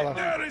 I Suggest follow.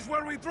 get There is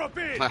where we drop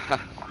in.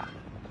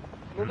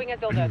 Moving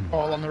until then.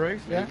 All on the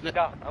roof, yeah?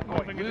 Yeah, I'm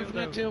going. Moving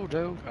a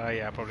dildo.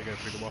 Yeah, I'll probably go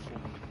through the waffle.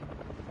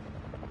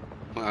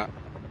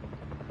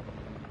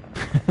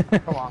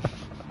 Come on.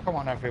 Come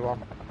on,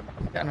 everyone.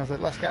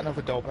 Let's get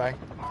another dub, eh?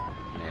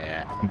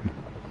 Yeah.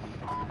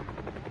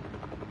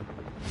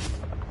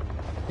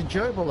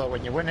 Enjoyable though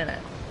when you're winning it.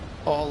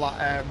 All that,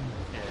 Yeah, it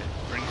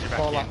brings you back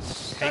all in. that.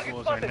 Hate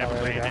Warzone, never there we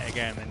playing go. it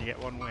again, then you get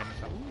one win.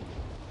 It's like,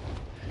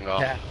 ooh. Oh.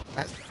 Yeah,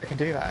 I can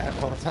do that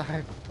all the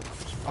time.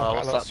 Oh, I've got a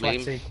what's little that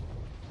meme? sweaty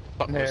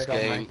Fuck this nerd on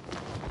game. me.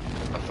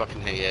 I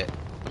fucking hate it.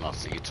 And I'll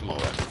see you tomorrow.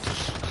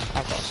 I've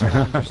got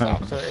some just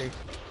absolutely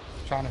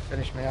trying to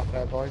finish me off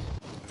there, boys.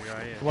 The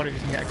guy here. What if you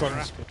can get a gun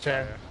and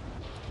turn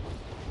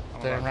I'm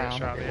about to get around?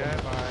 shot in the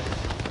air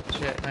by...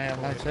 Shit, me,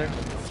 I'm there too.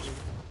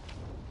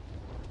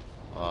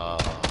 I'm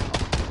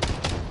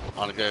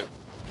gonna go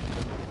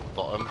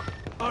bottom.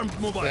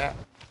 Armed mobile. Yeah.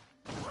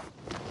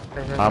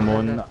 I'm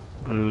on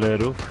the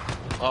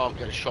roof. Oh, I'm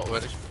getting shot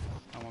already.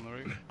 I'm on the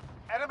roof.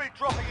 Enemy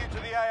dropping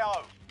into the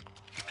AO.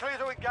 Clear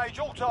to engage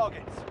all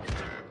targets.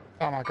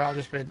 Oh my god, I've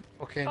just been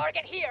fucking...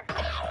 Target here.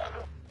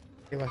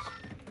 Kill us.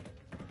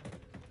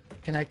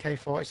 Fucking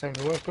AK-47,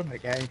 the worst gun in the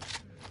game.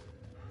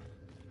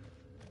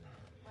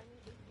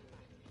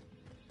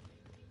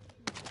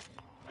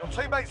 Your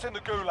teammates in the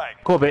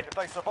gulag. Kobe. If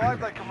they survive,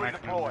 they can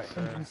redeploy.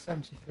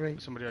 173.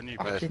 Somebody on you.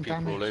 Fucking There's people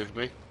all damage. over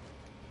me.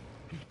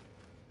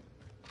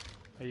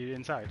 Are you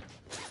inside?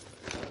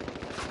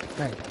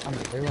 Mate, I'm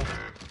the gulag.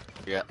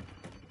 Yeah.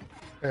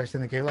 First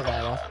in the gulag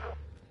I was.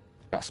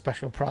 Got a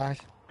special prize.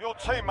 Your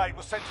teammate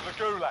was sent to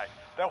the gulag.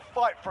 They'll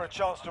fight for a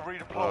chance to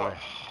redeploy.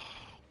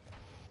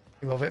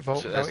 You love it,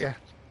 Volt, So don't you? that's-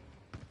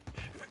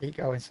 Keep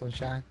going,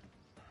 sunshine.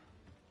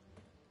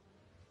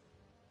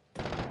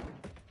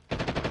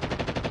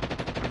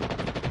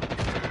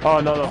 Oh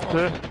no, there's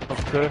two.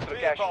 There's two.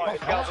 Be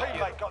advised, your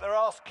teammate got their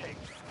ass kicked.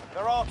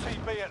 They're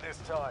RTB at this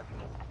time.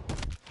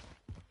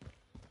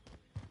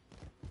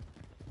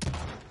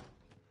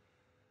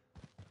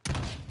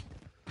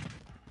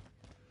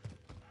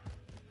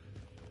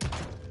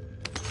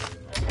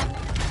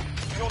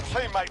 Your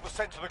teammate was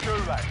sent to the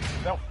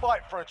gulag. They'll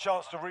fight for a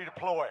chance to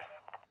redeploy.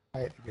 I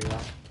hate the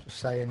gulag. Just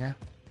saying, yeah.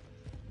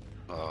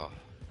 Oh.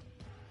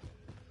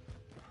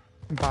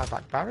 Buy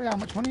back Barry, how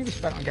much money have you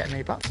spent on getting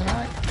me back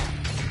tonight?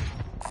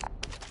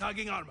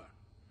 Tagging armor.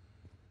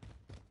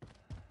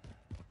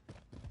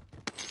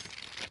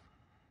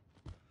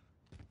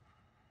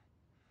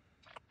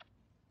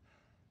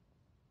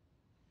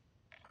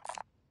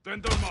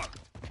 Vendor mark.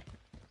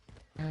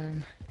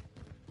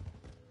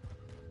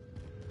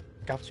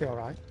 Gav's you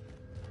alright?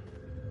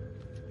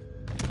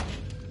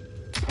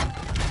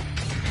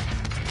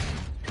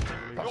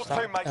 Your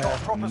teammate got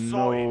a proper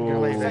saw in. You're gonna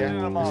leave Send it, in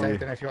a yeah. mark. I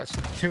don't know if you want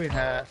two in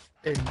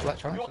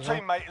electronics. Your as well.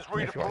 teammate is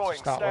And if you want to redeploying.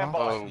 start Stand by.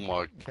 Oh my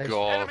Okay.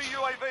 god. Enemy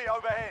UAV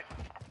overhead.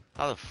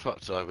 How the fuck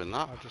did I win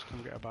that? I'll just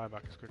come get a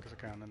buyback as quick as I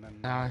can and then...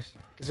 Nice.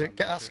 Does it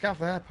get that scav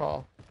there,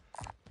 Paul?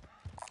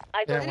 I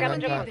Yeah, don't well,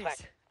 scavenger then,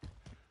 prospect.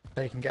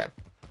 So you can get a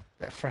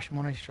bit of fresh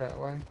money straight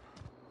away.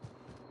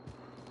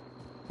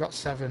 You've got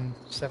 7-4,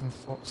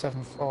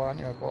 haven't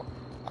you? But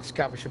that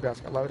scav, we should be able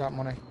to get loadout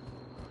money.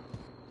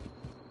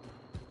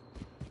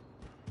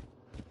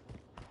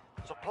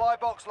 Supply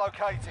box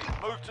located.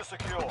 Move to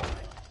secure.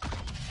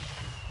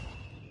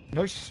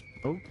 Nice.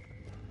 Oh.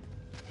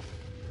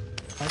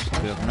 Nice,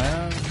 Good nice.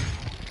 man.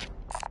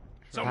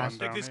 Someone Down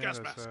take this here, gas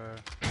there's mask.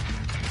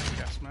 a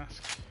gas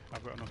mask.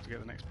 I've got enough to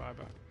get the next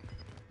buyback.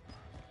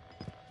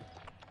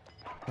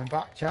 Coming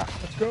back, chat.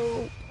 Let's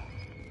go.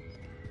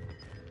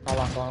 I'll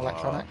land on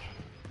electronic.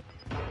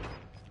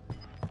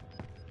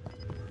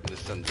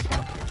 Listen.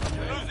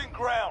 You're losing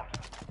ground.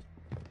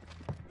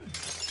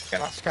 Get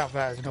that scav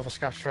there. There's another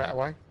scav straight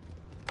away.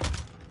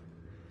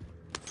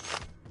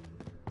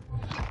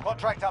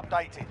 Contract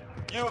updated.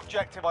 New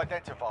objective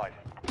identified.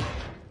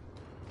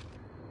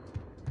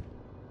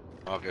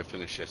 I'll go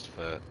finish this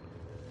for...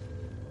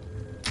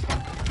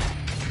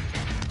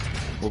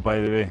 Oh, by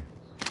the way,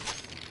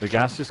 the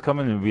gas is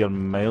coming and we are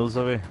miles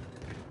away.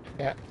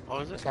 Yeah. Oh,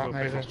 is it? Start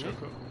moving.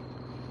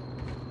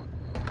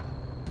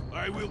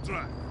 I will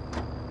try.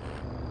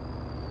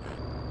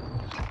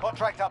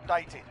 Contract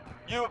updated.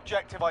 New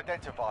objective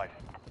identified.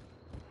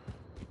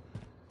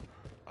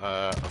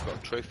 I've got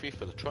a trophy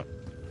for the truck.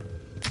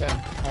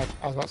 Yeah,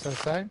 I was about to say the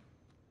same.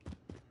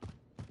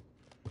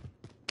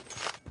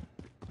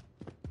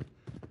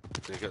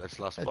 Did you get this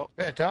last A box?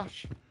 bit of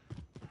dash.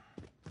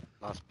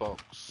 Last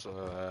box,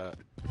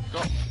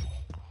 got.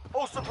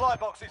 All supply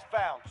boxes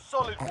found.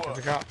 Solid What have work.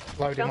 we got?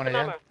 Loading Jump money the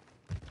in. number.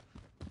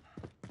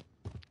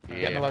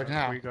 Getting the load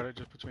now. We got it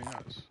just between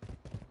us.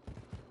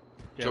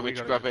 Do you want me we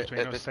to got grab just it between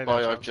at us. this Stay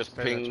buy there, I've Charles. just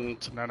Stay there,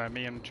 pinged? Charles. No,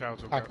 me and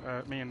Charles will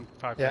grab, me and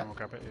 5 Yeah. will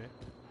grab it here.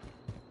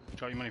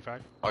 Drop your money,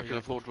 5. I can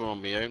afford one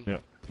on my own. Yeah.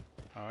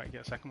 Alright,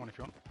 get a second one if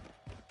you want.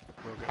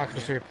 We'll get I one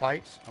can here, do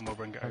plates. and we'll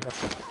bring it Okay.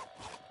 over.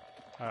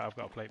 I've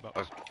got a plate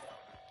box.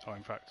 Oh,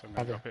 in fact, I'm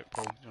going to Okay. drop it,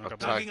 Paul. Do you want I've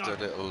to grab it?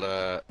 tagged a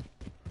little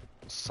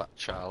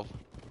satchel.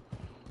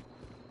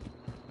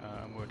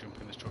 And we'll jump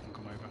in this truck and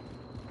come over.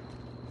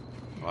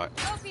 Right.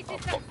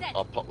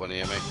 I'll pop one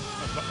here, mate.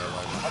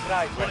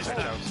 Where's that,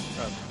 Charles?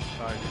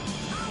 5.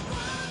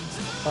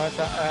 Where's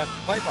that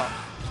plate box?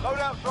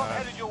 Loadout drop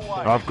headed your way.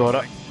 I've got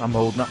it. I'm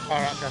holding it.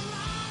 Alright, okay.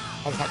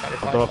 I've not got any I'll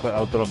plate drop it. box.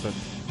 I'll drop it.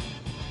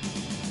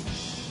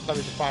 Let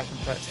me just buy some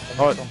plates.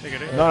 Oh, Take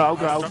it in. no, I'll Drop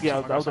drop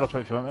some, it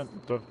if you want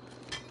it. Drop.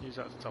 Use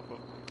that to top up.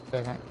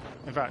 Yeah, mate.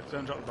 In fact,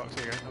 don't drop the box.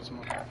 Here you go. Have some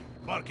more.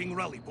 Marking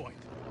rally point.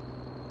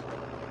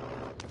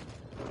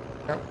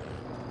 Go.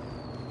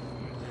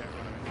 Yeah,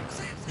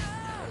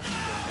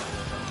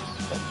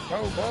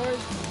 Go,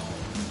 boys.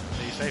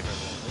 Are you safe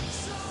over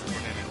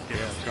there?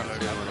 Yeah, it's got no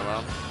one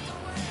around.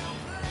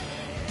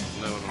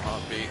 No one on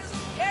heartbeat.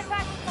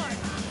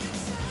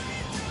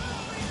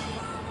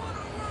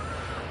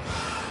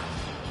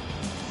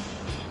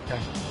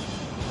 Okay.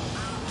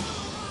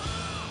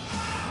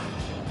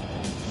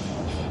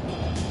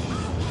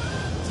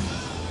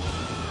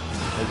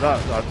 Is that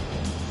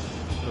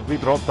have we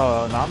dropped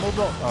an ammo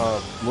drop?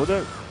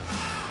 Loadout?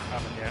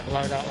 Haven't yet.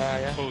 Load out there,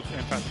 yeah. In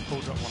fact, Paul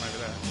dropped one over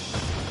there.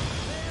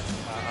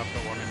 I've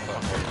got one in my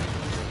pocket.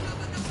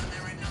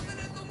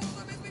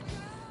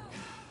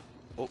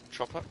 Oh,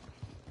 chopper.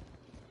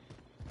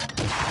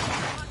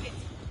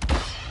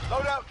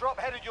 Loadout drop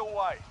headed your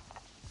way.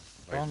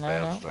 Go on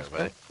there now. Let's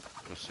go.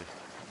 We'll see.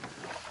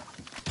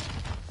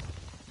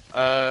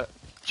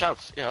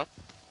 Chance, yeah.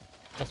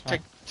 That's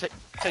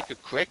Take a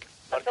quick.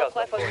 I'm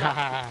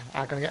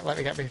gonna let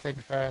me get my thing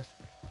first.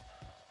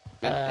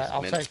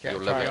 I'll take it.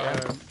 You'll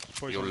love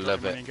Boys, You'll want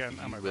love to it. run and get an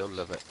ammo You will box?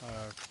 love it.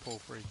 Paul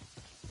free.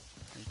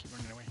 You keep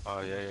running away. Oh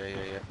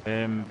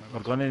yeah. We're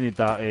gonna need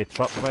that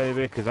truck by the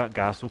way, because that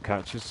gas will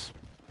catch us.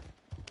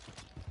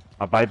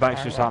 Our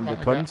buybacks just happened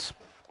at Twins.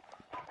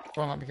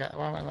 Why won't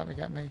let me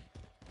get me?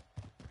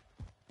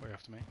 Way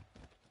after me.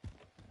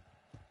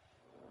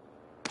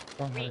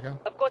 Go on, there we go.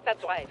 Of course,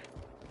 that's right.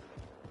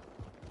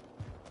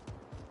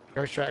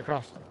 Go straight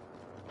across.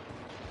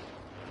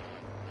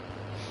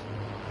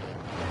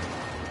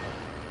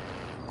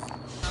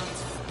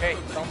 Hey,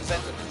 sound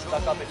sensor.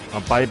 Stuck up at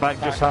Our buyback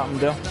just happened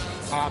there.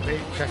 Heartbeat,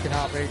 checking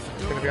heartbeat.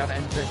 It's gonna be on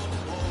empty.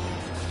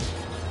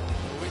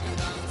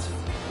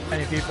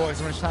 Any of you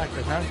boys want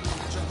snipers, no?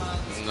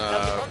 No.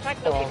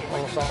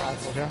 All assault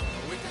rifles, yeah?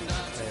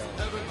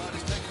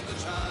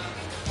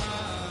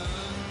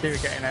 We were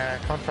getting a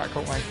contract,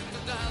 couldn't we?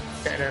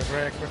 Getting over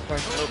here quickly.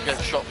 We'll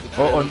get shot from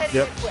Oh, on,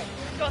 yep.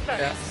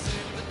 Yeah.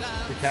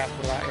 Be careful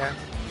of that,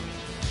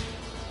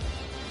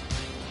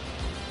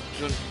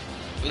 yeah.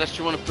 Unless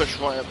you want to push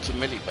right up to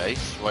Millie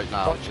base right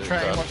now. Watch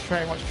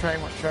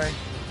train.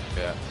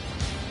 Yeah.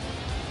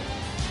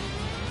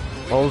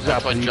 All's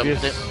that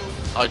previous.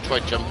 I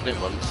tried jumping it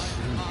once.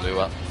 Blew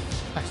up.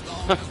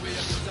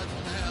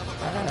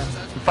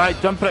 In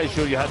fact, I'm pretty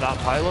sure you had that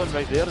pylon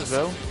right there as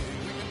well.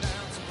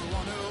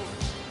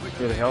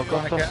 You're a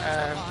helicopter.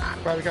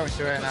 Where are we going to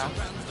here now?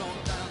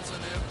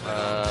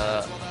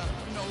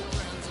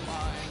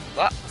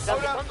 That?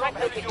 Loadout drop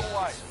headed your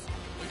way.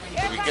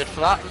 Are we good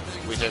for that?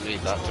 We don't need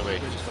that, do we?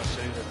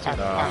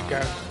 I'm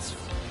good.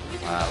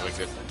 We're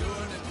good.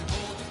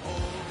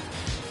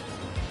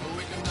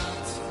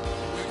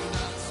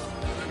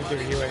 We do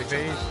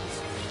UAVs.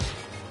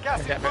 Gas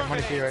Get a bit of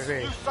money is for moving UAV.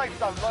 in. New safe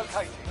zone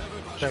located.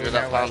 So Should we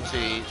that know where.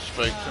 bounty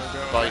stroke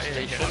buy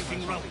station?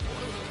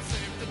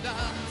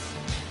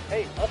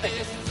 Hey, I'll take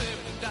it.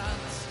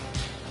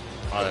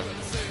 I don't know.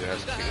 Yes,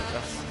 keep it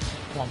there.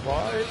 Come on,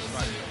 boys.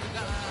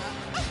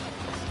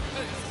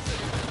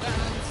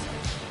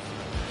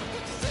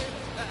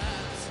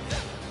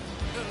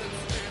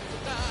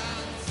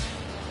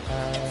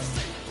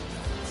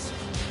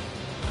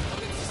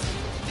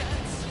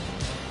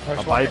 Our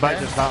buyback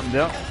just happened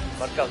there.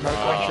 Mark out. No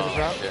punches as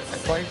well. shit.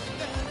 Please.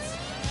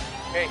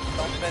 Hey,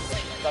 sound sensor.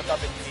 Stuck up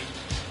at me.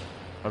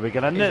 Are we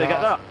getting in there to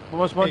get that?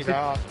 Almost wanted.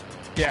 Yeah,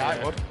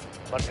 I would.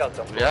 Mark out.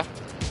 Yeah?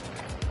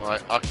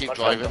 Right, I'll keep Mark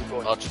driving. out, I'm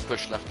going. I'll just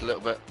push left a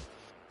little bit.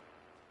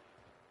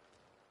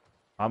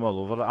 I'm all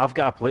over it. I've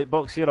got a plate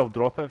box here. I'll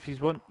drop it if you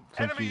want.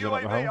 Since Enemy you're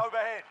up the UAV hill.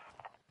 overhead.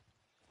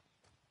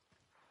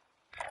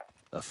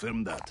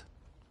 Affirm that.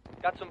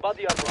 Got some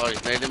body armor. Oh,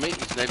 he's nailing me.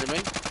 He's nailing me.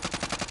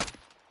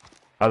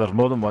 There's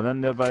more than one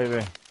in there, by the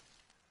way.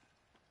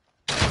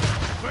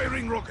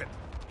 Firing rocket.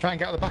 Try and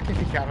get on the back if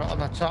you can, on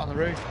the top on the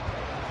roof.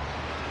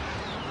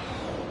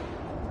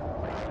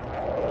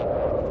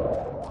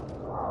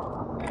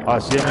 I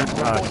see him.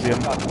 I see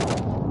him.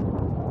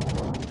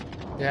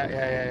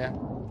 Yeah.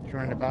 He's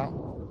running about.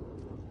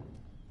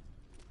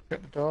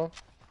 Shut the door.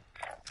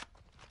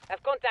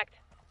 Have contact.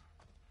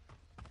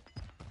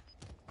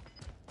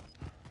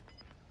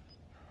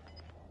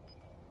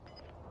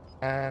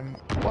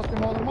 What's the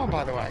more than one,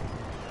 by the way?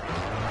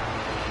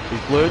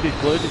 He's blurred. You're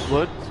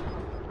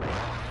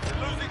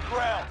losing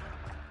ground.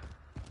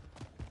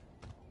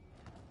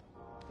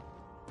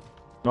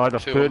 No, either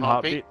Two poo on and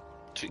heartbeat.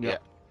 Yeah.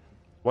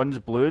 One's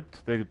blood.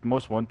 The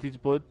most wanted's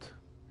blood.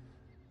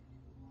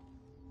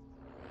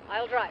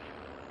 I'll drive.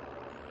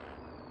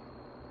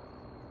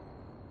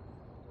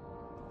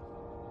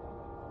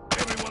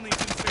 Everyone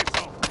is in safe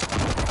zone.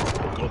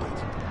 Got it.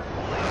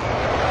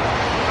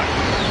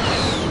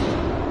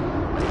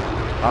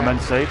 I'm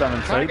inside.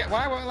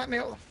 Why won't it let me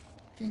out the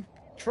fucking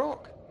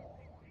truck?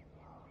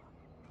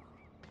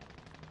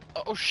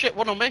 Oh shit,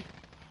 one on me.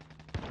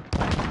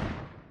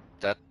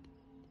 Dead.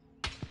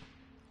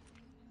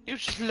 You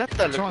just left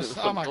there looking at the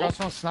front Oh my door. god,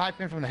 someone's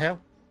sniping from the hill.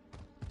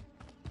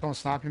 Someone's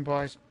sniping,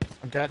 boys.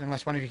 I'm dead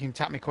unless one of you can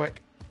tap me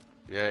quick.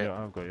 Yeah.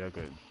 I've got you.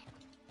 There's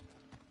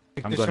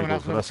gonna someone go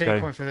else, for another this team guy.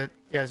 coming for the. Yeah,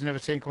 there's another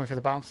team coming for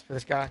the bounce for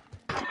this guy.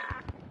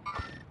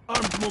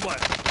 Armed mobile.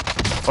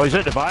 Oh, he's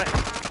at the back.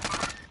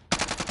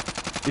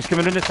 He's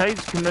coming in the side.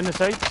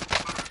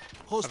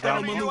 Hostile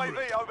Enemy maneuvering.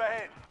 UAV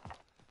overhead.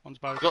 One's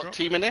by the Got truck.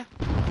 team in here?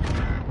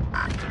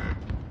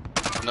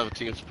 Another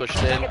team's pushed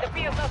in. Target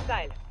appears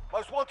hostile.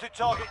 Most wanted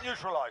target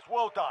neutralised.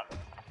 Well done.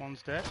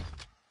 One's dead.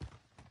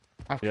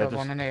 I've Yeah, killed just-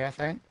 one in here, I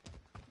think.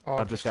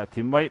 Or I just got a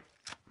team wipe.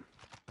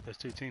 There's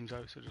 2 teams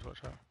though, so just watch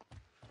out.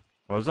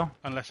 Was there?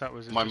 Unless that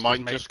was My just mind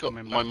his mate just got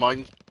coming my back.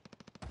 mind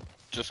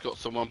just got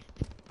someone.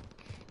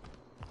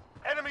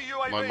 Enemy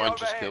UAV My mind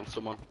just overhead. killed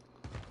someone.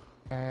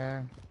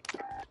 I've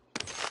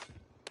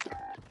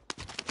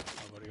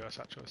already got a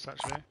satchel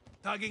here.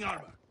 Tagging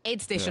armor.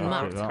 Aid station Yeah,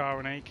 marked. right. Car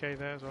and AK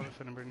there as well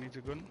if anybody needs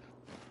a gun.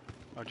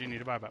 Oh, do you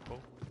need a buyback,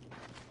 Paul?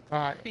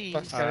 Right,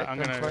 let's get it. I'm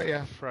Go going for it,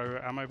 yeah. to throw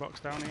an ammo box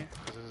down here.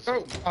 'Cause there's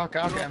Oh, okay,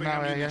 I'll get him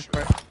now, yeah.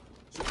 Quick.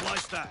 Supply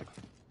stack.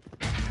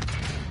 Do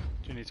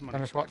you need some money?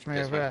 Then just watch me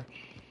Yes, over there.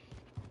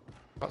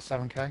 Got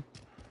 7k.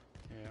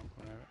 Yeah, I'm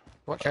going over.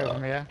 Watch over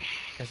me, yeah?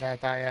 Because I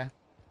die, yeah.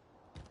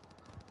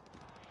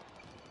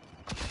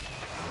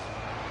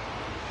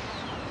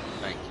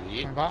 Thank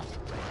you. Coming back.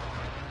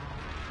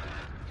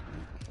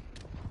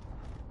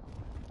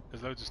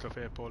 There's loads of stuff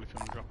here, Paul, if you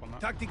want to drop on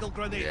that. Tactical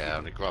grenade. Yeah,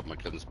 I'm gonna grab my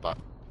guns back.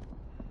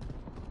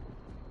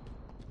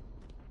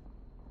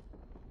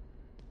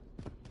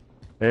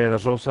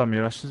 There's also a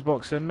munitions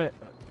box in, mate.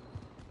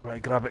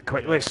 Right, grab it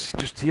quickly. It's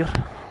just here.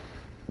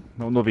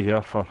 It'll not be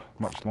here for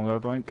much longer, I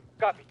don't think.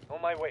 Copy.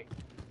 On my way.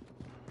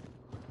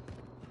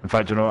 In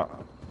fact, you know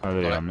what? Oh,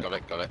 there you are,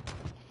 mate. Got it.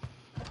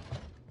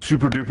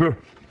 Super duper.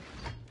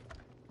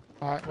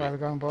 Alright, where are we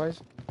going, boys?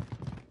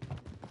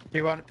 Do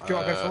you want to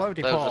go for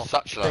loading, there's a Paul?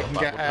 satchel So you out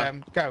can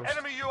back, get Ghost.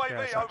 Enemy Yeah,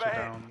 UAV satchel overhead.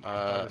 down.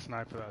 The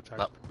sniper that I tagged.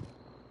 that-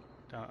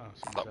 Down, oh,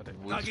 that someone said it.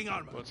 would- Tagging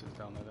armor. What's it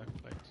down there, though?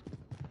 Plates.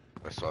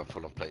 That's why I'm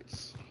full on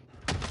plates.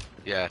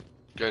 Yeah,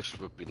 ghost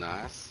would be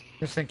nice.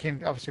 Just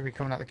thinking, obviously, we're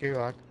coming out the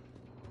gulag.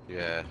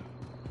 Yeah,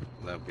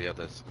 there'll be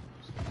others.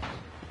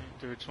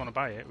 Do we just want to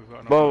buy it? We've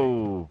got enough.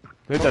 Whoa!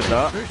 Who did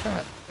that?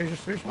 Who's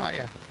just through at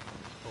you?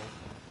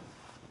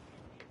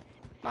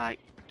 Right.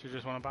 Do you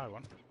just want to buy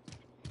one?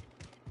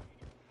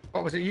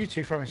 What was it, you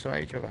two throwing some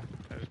at each other?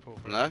 Okay, just Paul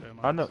for No. it,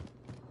 I know. I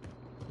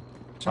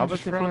Someone was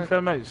just throw throwing it.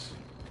 thermites.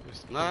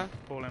 No,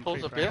 Paul and Paul's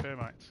Pete up throwing here.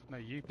 termites. No,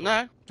 you. Paul. No,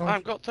 I Someone-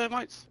 haven't got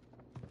termites.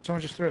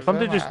 Someone just threw a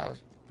Somebody thermite just- at us.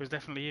 It was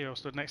definitely you. I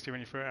stood next to you when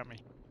you threw it at me.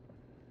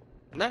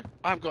 No,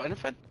 I haven't got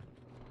anything.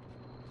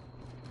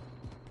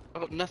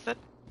 I've got nothing.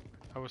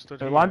 I was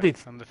stood It here, landed.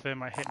 and the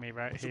thermite hit me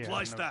right here Supply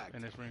in, stack.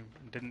 in this room.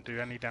 And didn't do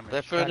any damage.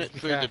 They're throwing Guys, it be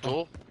through the careful.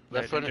 door.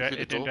 They're it throwing didn't, it do,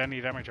 through it the didn't do door.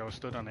 any damage. I was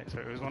stood on it, so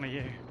it was one of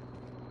you.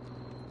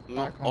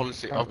 No, Right, come on.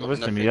 honestly, Come I've got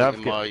Listen to nothing me, I've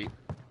in got-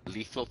 my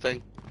lethal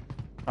thing.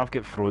 I've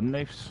got throwing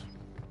knives.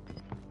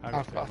 I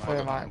I've got a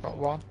thermite, I've got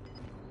one.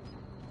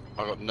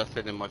 I got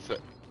nothing in my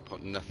foot.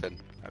 Got nothing.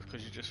 That's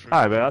because you just threw.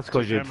 Aye, but that's two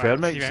because you had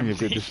thermites and you've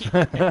got empty.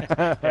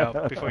 just...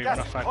 Yeah, before you Gas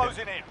went is off,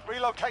 closing in.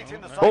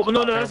 Relocating the safe Oh, no,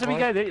 zone. no, there's a wee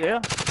guy there, yeah.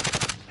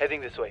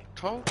 Heading this way.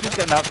 Told He's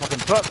getting that fucking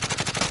truck.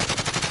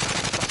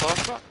 That's all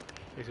I've got.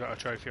 He's got a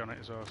trophy on it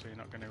as well, so you're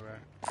not going to.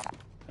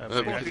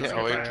 We can get our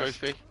own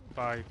trophy.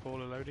 By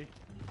Paul or Lodi.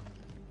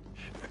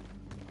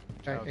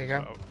 There you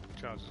go.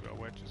 Charles has got a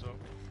wedge as well.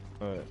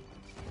 Right.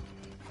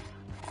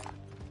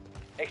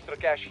 Extra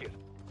cash here.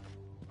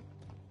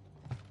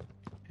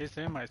 His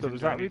thermites So didn't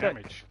was do that any wee dick?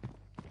 damage.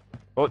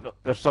 Oh, no,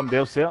 there's somebody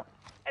else there.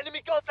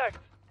 Enemy contact.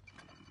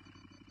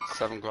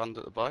 £7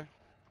 at the buy.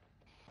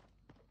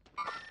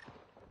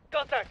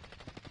 Contact.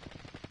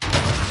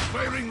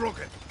 Firing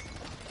rocket.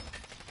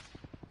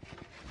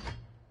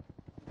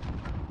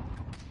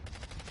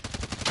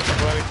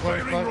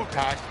 Firing rocket.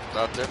 Nice.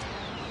 That's it.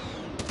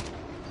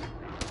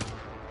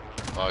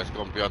 Oh, he's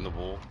gone behind the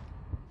wall.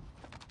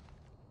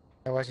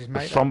 Where's his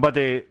There's mate?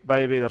 somebody,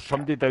 by the way, there's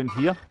somebody down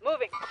here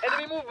Moving.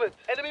 Enemy movement.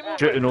 Enemy movement.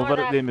 shooting over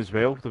at them as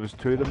well. There was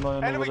 2 of them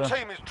running Enemy over there.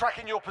 team is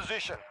tracking your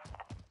position.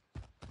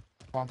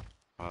 Can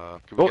we Oh,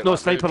 get no, that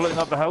sniper moved? looking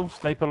up the hill.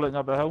 Sniper looking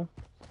up the hill.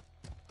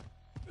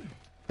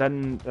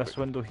 Then this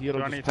window here, Do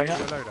I I'll need just to ping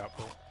take the it. load out,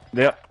 Paul?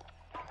 There.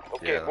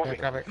 Okay, Yeah. Yeah, moving.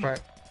 grab it quick.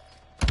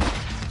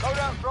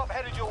 Loadout drop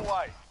headed your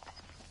way.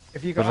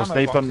 If you got There's a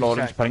ammo sniper in boxes,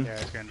 orange check. ping. Yeah,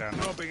 it's going down.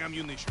 Dropping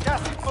ammunition.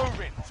 Gas is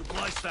moving.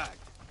 Supply stack.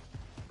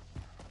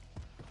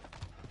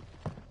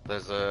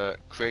 There's a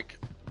Craig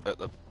at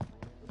the...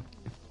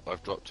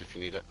 I've dropped if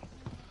you need it.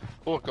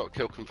 Oh, I've got a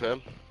kill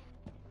confirmed.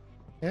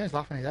 Yeah, he's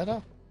laughing his head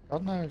off.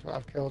 God knows what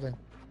I've killed him.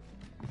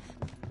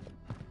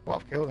 What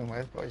I've killed him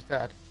with, but he's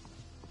dead.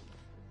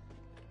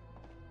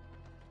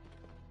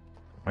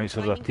 Right,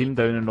 so there's a team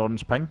down in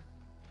orange ping.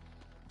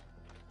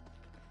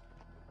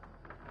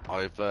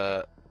 I've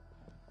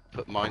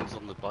put mines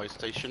on the buy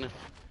station if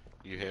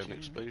you hear an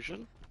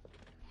explosion.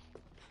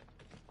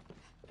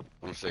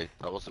 Honestly,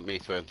 that wasn't me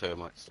throwing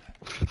termites.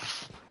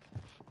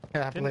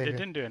 Yeah, I It believe you.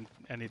 didn't do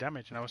any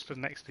damage, and I was stood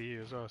next to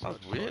you as well. So I That's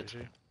just thought it weird. was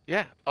you.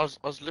 Yeah,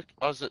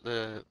 I was at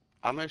the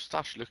ammo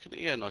stash looking at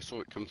you and I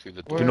saw it come through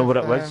the Do door. you know what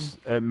it Where's,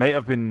 was? It might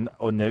have been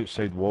on the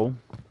outside wall.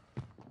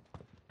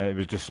 It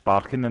was just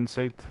sparking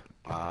inside.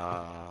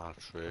 Ah,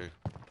 true.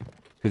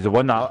 Because the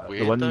one That's that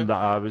weird, the one though. that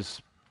I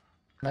was.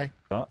 Me.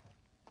 That.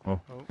 Oh.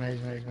 Oh, Me.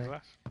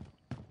 glass.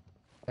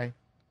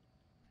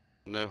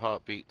 No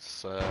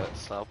heartbeats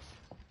south.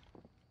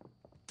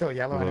 Still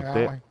yellow Well,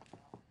 anyway, aren't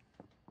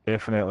we?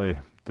 Definitely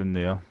down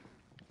there.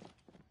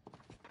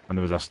 And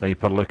there was a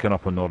sniper looking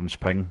up on orange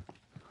ping.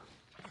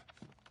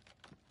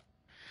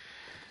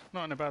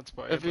 Not in a bad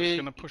spot. Have But it's you-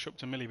 going to push up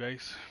to Millie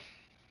base.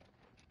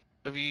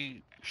 Have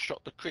you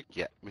shot the crick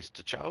yet,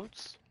 Mr.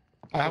 Childs?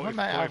 I haven't,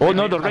 mate. I've Oh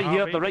no, been- they're right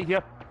here, they're right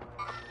here.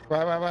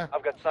 Where?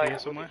 I've got Here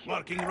signs. somewhere.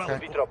 Marking Could rally.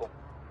 be trouble.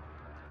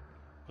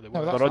 Well, they No,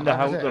 were. that's They're on not the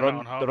bad, is house,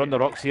 it? they're on the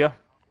rocks here.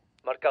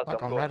 Mark out. Not I'm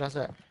gone going. red, has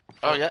it?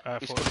 Oh yeah,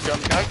 he's four. coming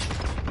down the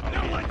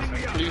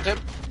gate. Blued him.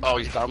 Oh,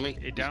 he's down me.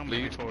 He downed me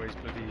Blued. before his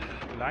bloody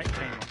light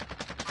came on.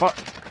 Fuck.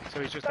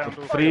 So he's just downed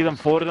all Three of them,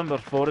 four of them,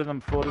 there's four of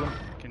them.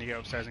 Can you get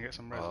upstairs and get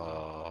some res?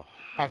 Oh,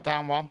 I've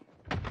down one.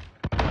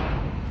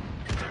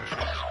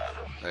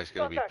 they're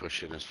going to be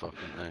pushing us fucking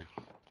now.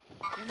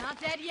 You're not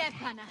dead yet,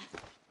 Panna.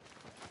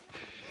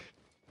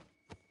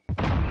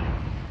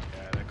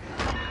 Yeah, they're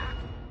coming.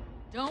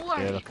 Don't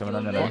worry. Yeah, they're coming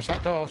in you'll there. Watch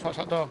that door, watch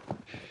that door.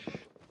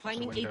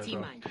 Finding Windows 18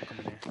 are mine.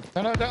 coming here.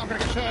 No, I'm gonna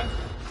get shot.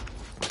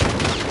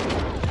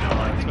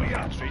 Lighting me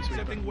up. Streets,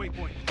 Setting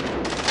waypoint.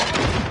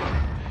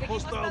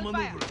 Hostile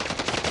maneuver.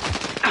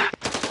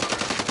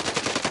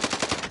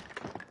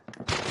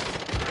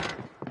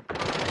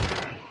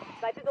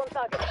 Sighted on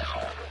target.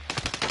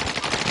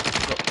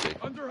 Got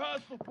to. Under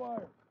hostile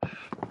fire.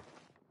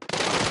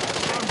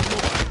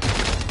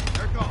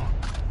 They're gone.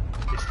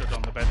 He stood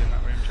on the bed in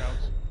that room,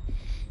 Charles.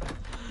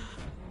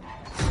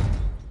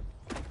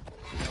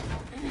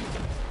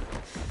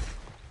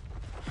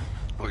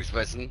 Oh, he's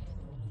resin.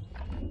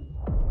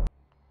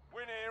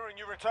 Win here and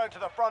you return to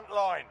the front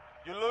line.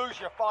 You lose,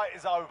 your fight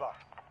is over.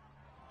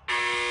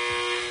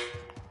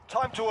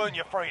 Time to earn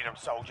your freedom,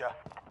 soldier.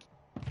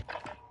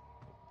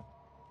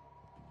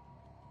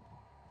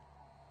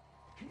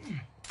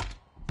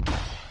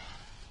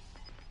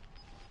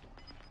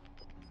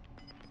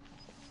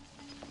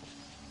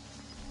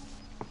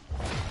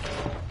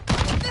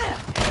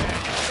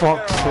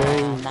 Fuck's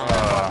sake.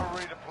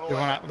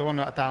 The one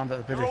that I downed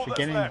at the You're all that's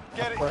beginning. left.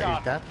 Get I it thought he was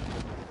done. dead.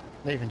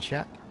 Not even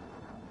check.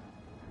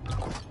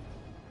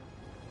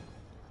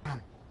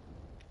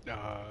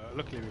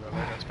 Luckily we got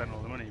loadout, spent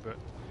all the money, but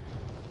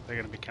they're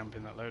going to be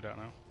camping that loadout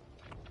now.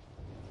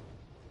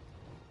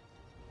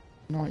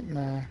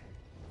 Nightmare.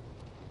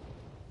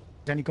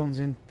 Is any guns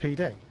in PD?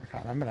 I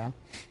can't remember now.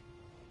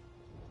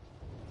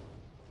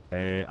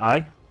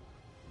 Aye.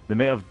 They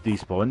may have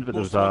despawned, but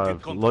there was a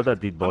lot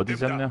of dead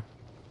bodies in there.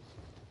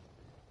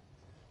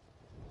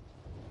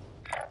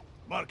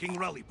 Marking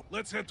rally.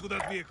 Let's head to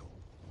that vehicle.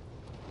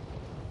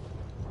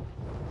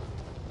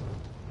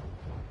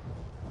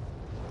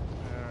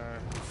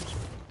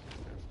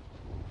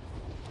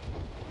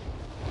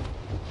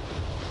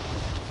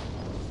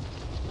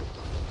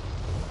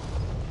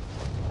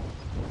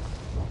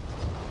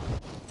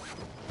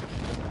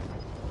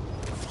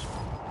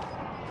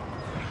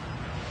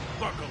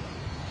 Buckle.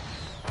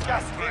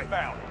 Gas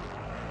inbound.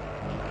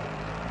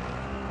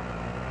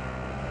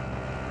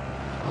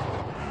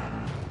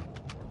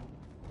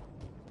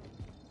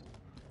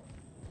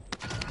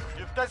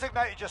 You've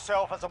designated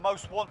yourself as a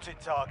most wanted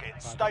target.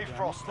 Stay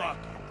frosty. Fuck.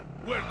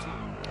 Where to?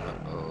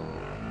 Uh-oh.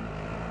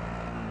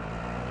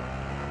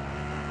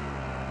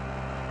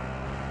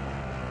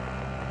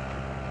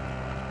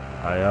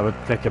 Aye, I would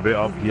take a bit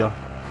up here.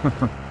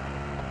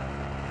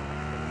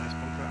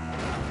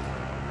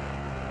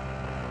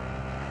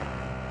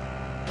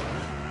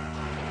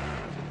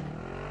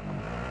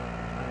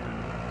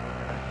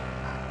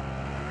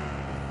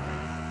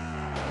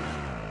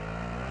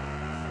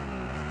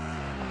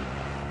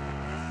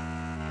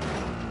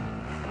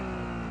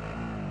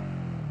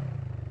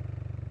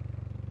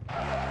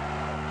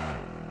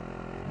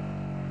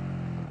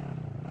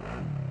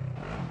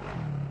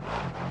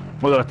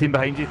 Well, there's a team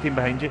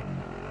behind you,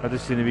 I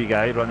just seen a wee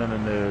guy running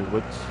in the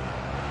woods.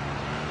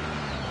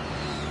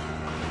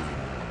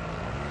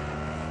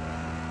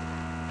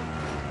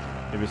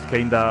 He was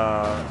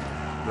kinda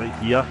right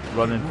here,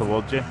 running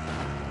towards you.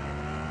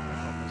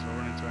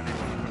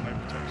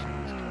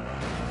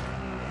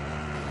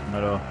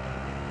 No.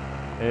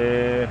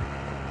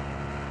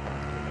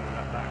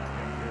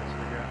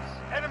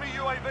 Enemy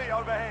UAV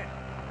overhead.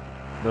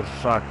 There's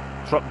a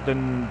truck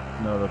down,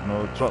 no there's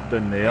no truck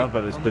down there,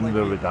 but it's down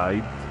where we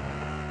died.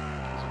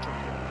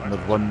 And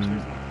there's one,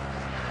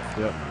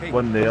 yeah,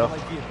 one there,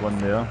 one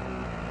there.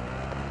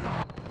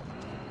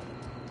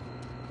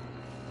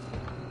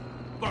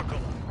 Buckle.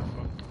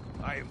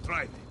 I am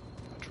driving.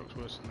 That truck's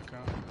worse than the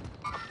car.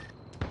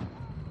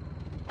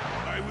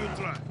 I will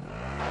drive.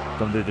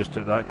 Somebody just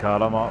took that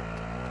car I'm up.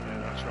 Yeah,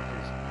 that truck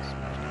is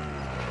smashed.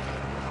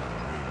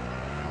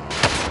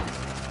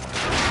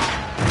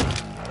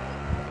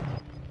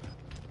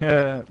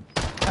 Yeah.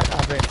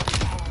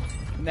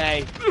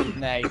 Nay.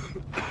 Nay.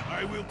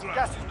 I will drive.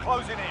 Gas is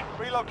closing in.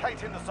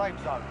 Relocating the safe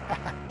zone.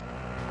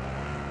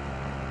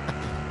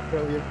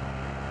 Brilliant.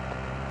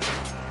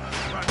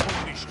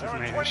 There are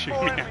Mate, 24 shoot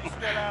me enemies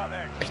still out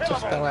there. It's Kill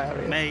just them all.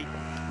 hilarious. Mate.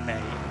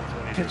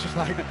 It's just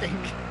like, think.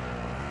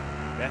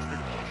 That's the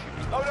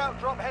Loadout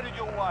drop headed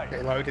your way.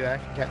 Get loaded there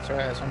if you get to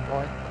it at some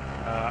point.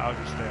 I'll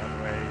just stay out of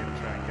the way and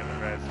try and get the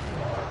res.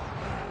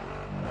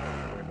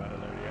 Don't worry about the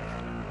load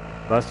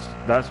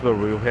yet. That's where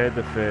we'll head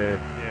if Yeah,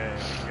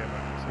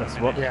 yeah, That's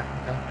what? Yeah,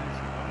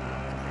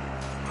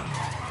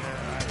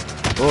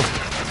 Oh.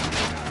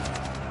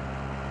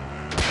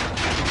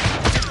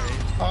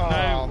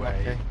 Oh, no way.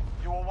 okay.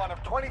 You are one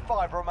of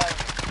 25 remaining.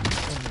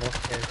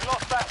 Unlucky. We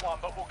lost that one,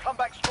 but we'll come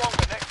back stronger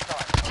next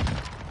time.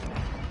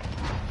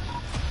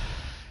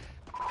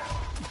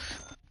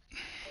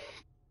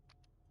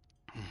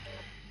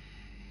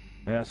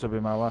 Yeah, this will be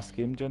my last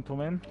game,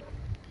 gentlemen.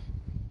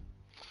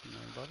 No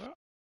bother.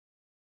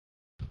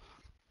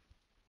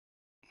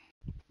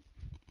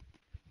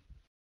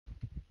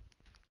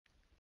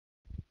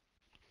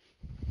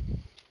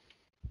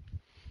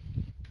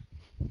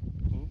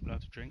 Oh,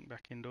 lots of drink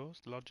back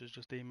indoors. The lodger's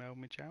just emailed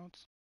me,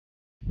 Chowds.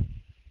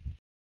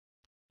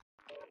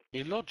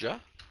 You lodger?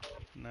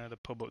 No, the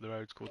pub up the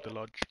road's called The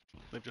Lodge.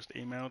 They've just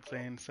emailed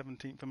saying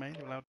 17th of May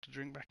they're allowed to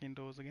drink back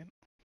indoors again.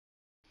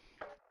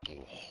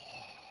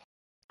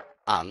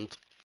 And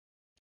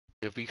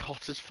it'll be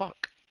hot as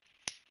fuck.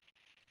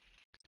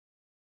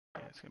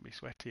 Yeah, it's going to be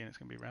sweaty and it's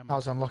going to be rammed. That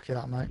was unlucky,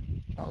 that, mate.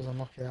 That was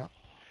unlucky, that.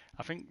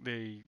 I think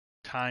the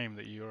time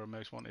that you're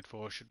most wanted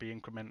for should be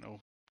incremental.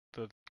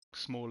 The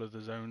smaller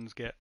the zones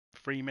get,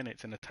 3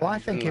 minutes in a tiny Well, I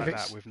think zone if like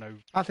it's, that with no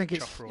I think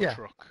it's, chopper or yeah.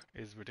 truck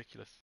is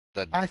ridiculous.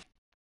 I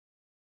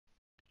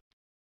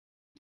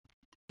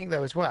think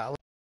though as well,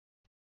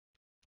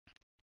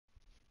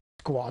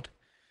 squad,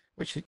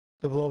 which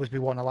there will always be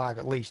one alive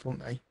at least, won't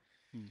they?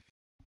 Hmm.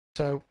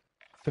 So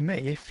for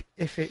me,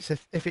 if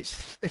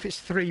it's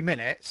 3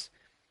 minutes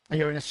and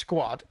you're in a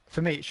squad,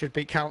 for me it should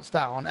be counts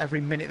down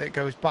every minute that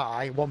goes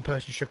by. One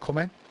person should come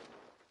in.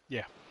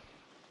 Yeah.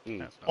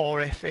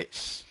 Or if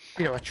it's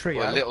a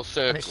trio, Well, a little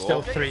circle. and it's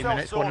still 3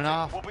 minutes,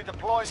 1.5. We'll be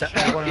deployed So,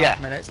 shortly. 1.5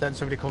 minutes, then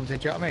somebody comes in.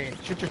 Do you know what I mean?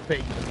 It should just be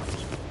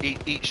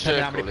Each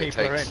depending how circle many it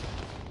people are takes in.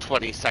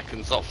 20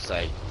 seconds off,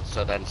 say.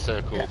 So then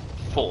circle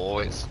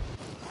 4, it's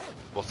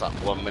what's that?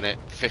 1 minute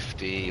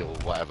 50 or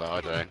whatever.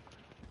 I don't know.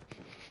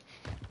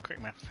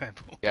 Quick maths there,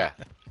 Paul. Yeah.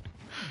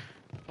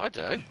 I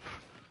don't know.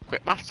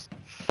 Quick maths.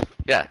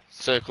 Yeah.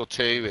 Circle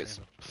 2, it's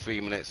 3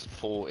 minutes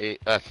 40.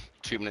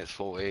 2 minutes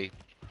 40.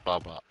 Blah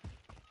blah.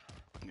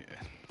 Yeah.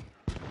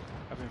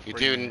 You're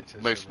doing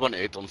most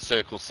wanted on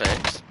circle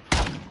 6.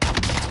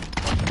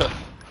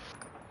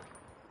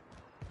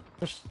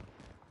 Just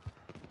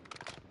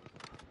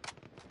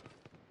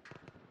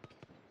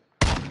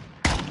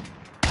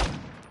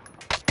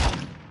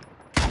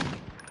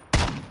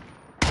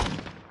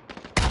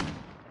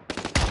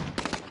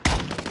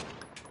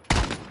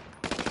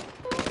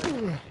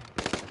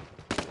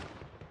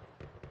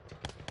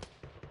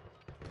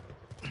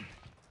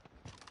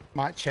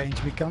might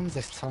change my guns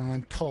this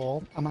time,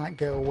 Paul. I might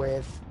go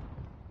with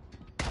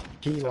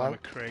Kilo.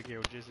 Craig,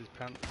 he'll jizz his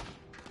pants.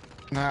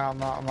 No, I'm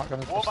not. I'm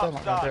still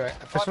not going to do it.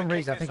 For some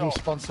reason, I think he's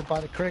sponsored by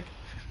the Craig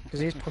because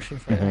he's pushing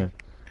for it.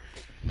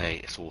 Hey,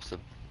 it's awesome.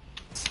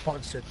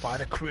 Sponsored by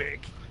the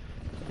Craig.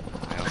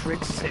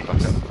 Craig 6.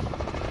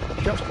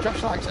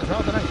 Josh likes it as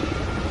well, doesn't he?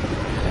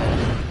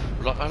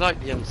 I like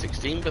the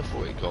M16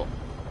 before it got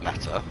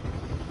meta,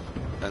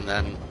 and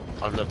then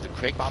I loved the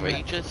Craig for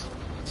ages.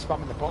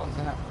 Spamming the buttons,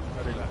 isn't it?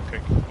 I do like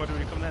Craig. What do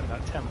we come then?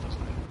 That 10th or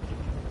something?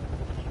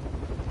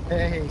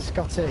 Hey,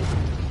 Scotty.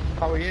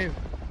 How are you?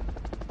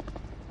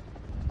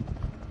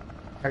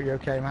 Are you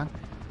okay, man?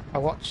 I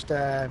watched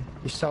your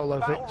solo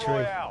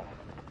victory.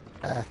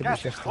 I think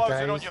it was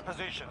Closing on yesterday's. your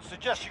position.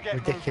 Suggest you get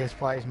Ridiculous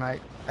plays,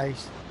 mate.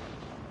 Ace.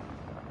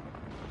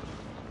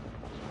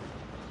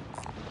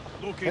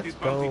 Let's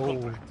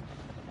go.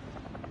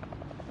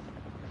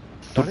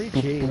 Bloody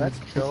G, let's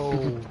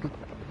go.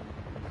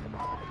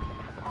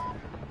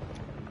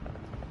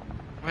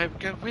 We're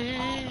going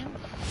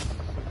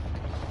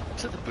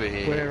to the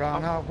bridge. We're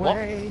on our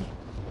way.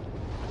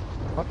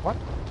 What?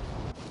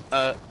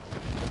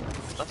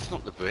 That's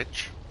not the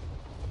bridge.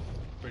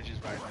 Bridge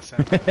is right in the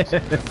centre, so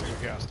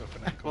we'll get our stuff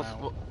and then come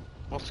out.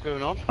 What's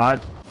going on? I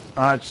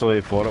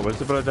actually thought it was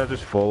the bridge. I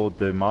just followed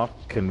the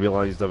mark and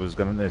realised I was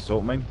going to the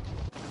assault mine.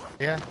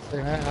 Yeah,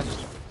 same here. I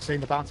just seen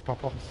the bounty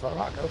pop up and thought,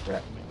 right, go for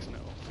it.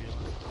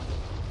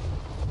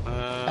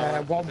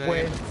 One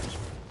win,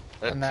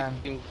 and then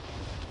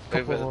a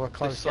couple of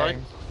close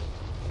games.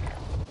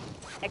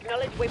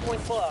 Acknowledge waypoint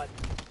forward.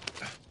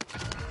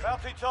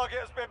 Bounty target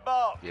has been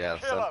marked. Yeah,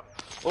 Kill them.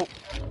 Oh,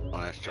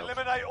 nice job.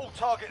 Eliminate all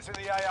targets in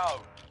the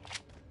AO.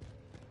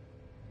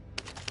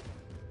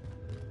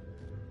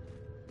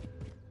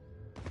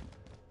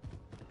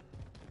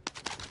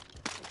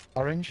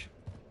 Orange.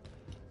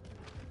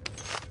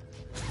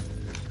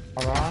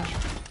 Orange.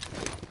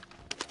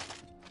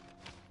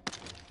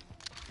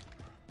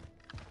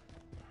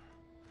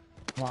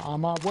 I'm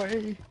on my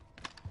way.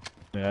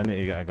 Yeah, I need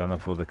to get a gunner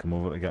before they come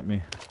over to get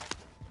me.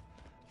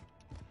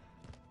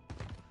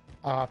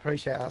 Oh, I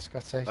appreciate that,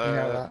 Scotty. You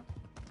know that.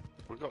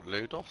 We've got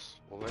Ludos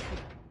already.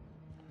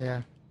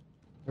 Yeah.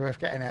 We're worth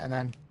getting it and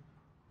then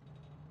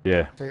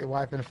Yeah.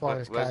 wiping the floor of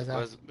this guy's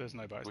out. There's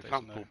no buy We station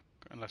can't there,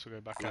 unless we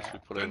go back Unless out. we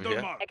put over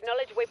here.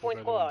 Acknowledge waypoint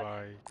We're forward.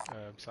 by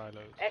silos.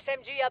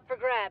 SMG up for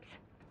grabs.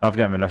 I've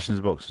got a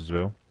munitions box as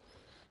well.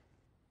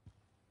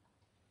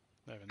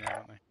 They're in there,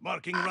 aren't they?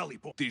 Marking rally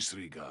point.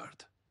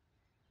 Disregard.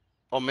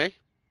 On me?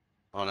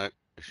 Oh no,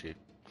 shoot.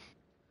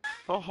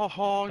 Oh,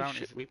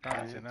 Bounty's- shit.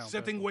 bounty's in now,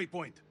 Setting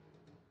waypoint.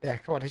 Yeah,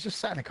 come on, he's just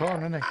sat in the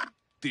corner, isn't he?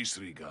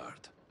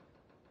 Disregard.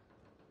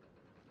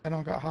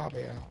 Anyone got a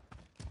heartbeat or not?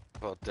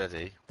 Got a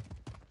Deddy.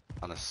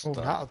 And a Oh,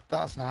 stun.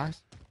 that's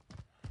nice.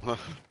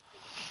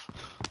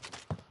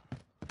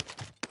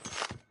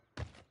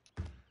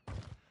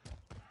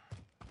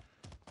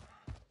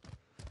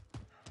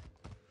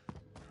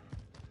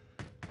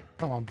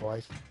 Come on,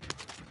 boys.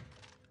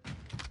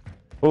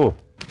 Oh,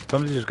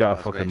 somebody just got a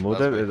That's fucking me, load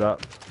that's out me. of that.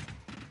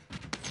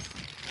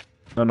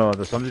 No,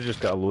 there's somebody just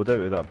got a load out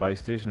of that buy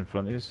station in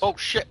front of us. Oh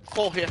shit,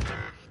 4 here.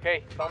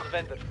 Okay, found the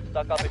vendor.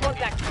 Duck up in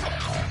Contact.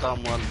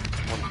 Down one,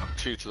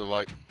 2 to the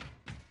right.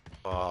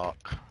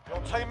 Fuck. Your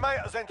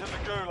teammate has entered the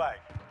gulag.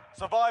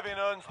 Surviving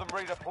earns them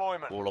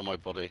redeployment. All on my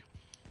body.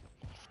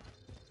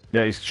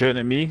 Yeah, he's shooting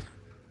at me.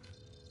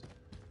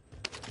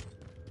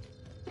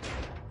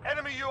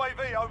 Enemy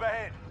UAV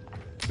overhead.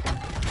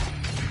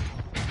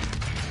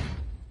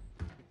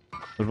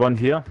 There's one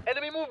here.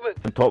 Enemy movement.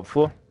 On top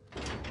floor.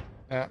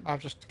 Yeah, I've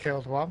just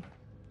killed one.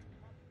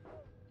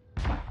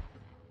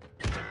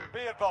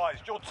 Be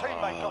advised, your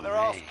teammate got their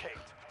ass kicked.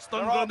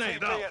 Stun They're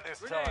grenade RTB out. at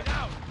this time.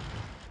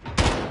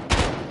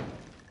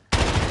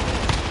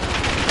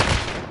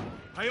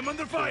 I am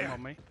under fire.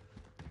 On me.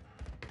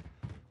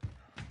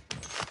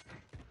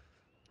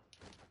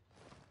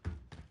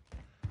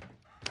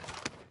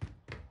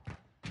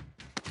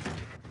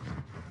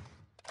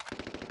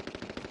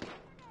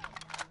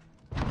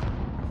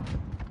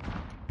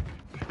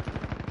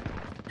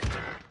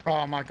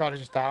 Oh my god, he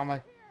just downed me.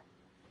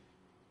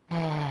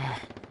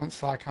 Once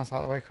slide cancel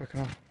out of the way quick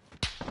enough.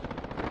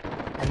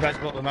 I'm res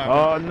at the moment.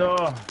 Oh no!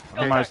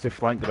 I managed to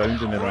flank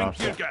around in the Throwing arse.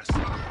 tear gas.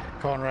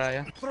 Corner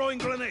area. Throwing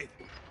grenade.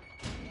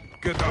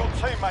 Good Your out.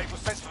 teammate was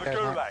sent to the Okay,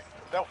 gulag. Matt.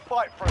 They'll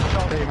fight for a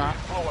chance to See you, Matt.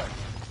 redeploy.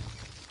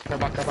 Go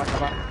back, go back, go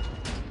back.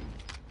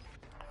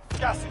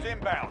 Gas is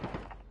inbound.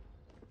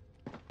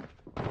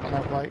 Got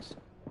no plates.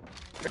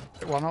 Pick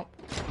one up.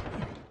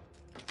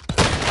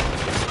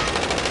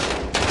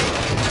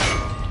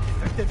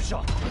 Effective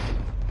shot.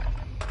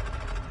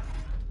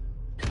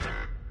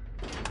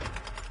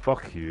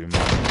 Fuck you,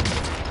 man.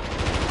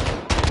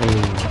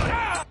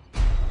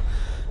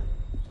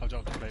 I'll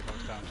drop the play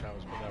box down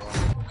showers, but they're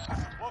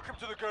on. Welcome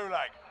to the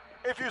gulag.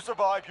 If you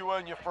survive, you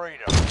earn your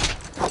freedom.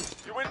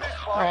 You win this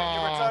fight,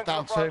 and you return to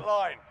down the front two.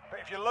 line. But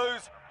if you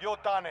lose, you're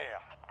done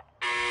here.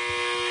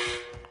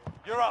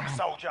 You're up,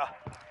 soldier.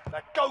 Now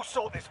go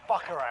sort this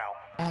fucker out.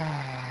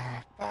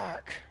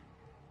 Back.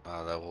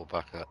 Ah, they're all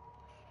back up.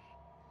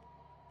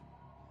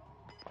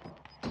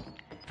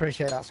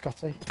 Appreciate that,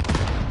 Scotty.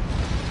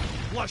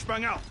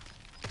 Flashbang out.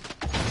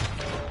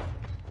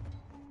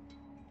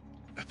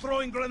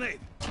 Throwing grenade.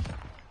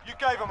 You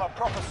gave him a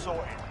proper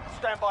sorting.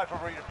 Stand by for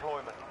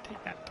redeployment.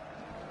 Take that.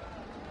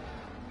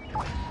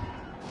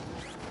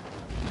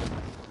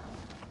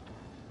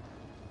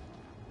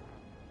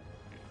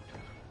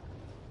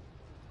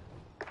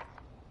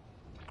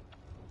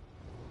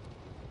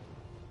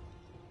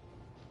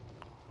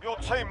 Your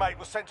teammate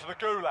was sent to the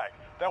gulag.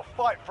 They'll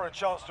fight for a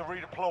chance to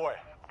redeploy.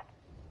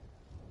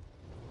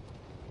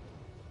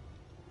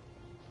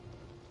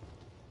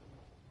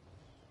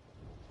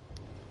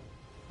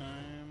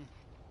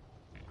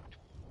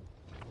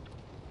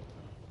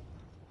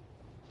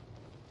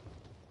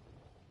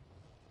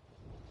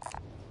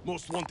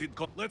 Most wanted.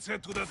 Let's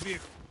head to that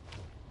vehicle.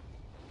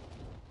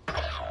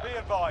 Be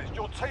advised,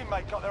 your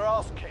teammate got their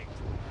ass kicked.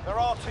 They're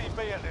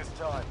RTB at this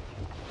time.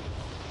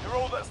 You're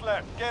all that's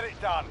left. Get it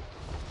done.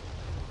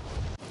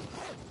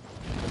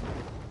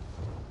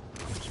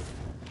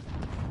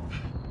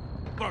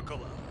 Buckle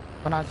up.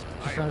 When I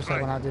just noticed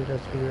that when I do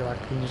this video,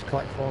 like, you can just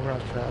collect 4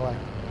 grand straight away.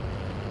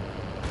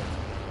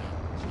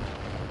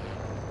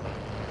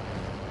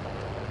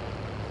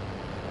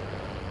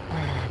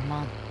 Ah,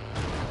 man.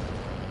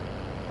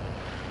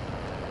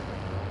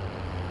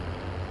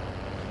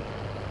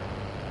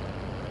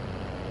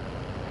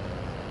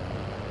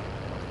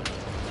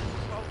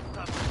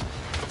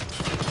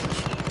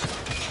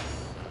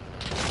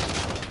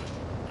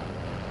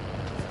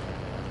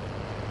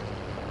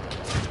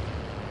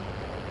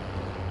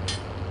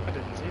 I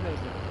didn't see those.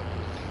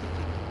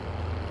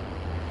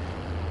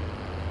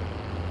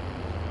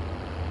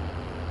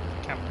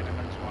 Camping in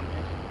most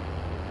wanted.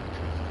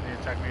 They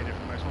attacked me a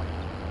different most wanted.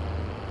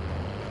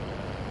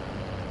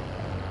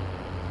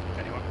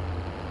 Anyone?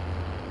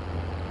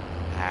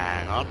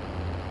 Hang on.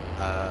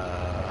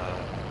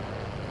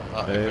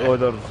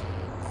 Others.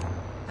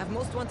 Have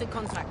most wanted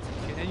contact.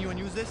 Can anyone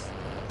use this?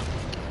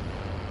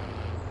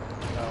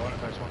 No, one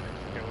of those wanted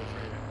to get all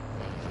 3 of it.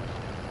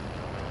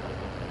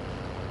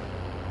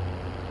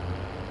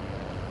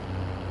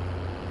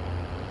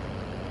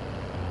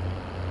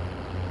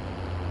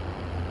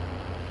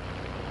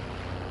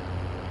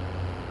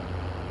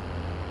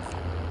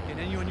 Can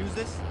anyone use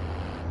this?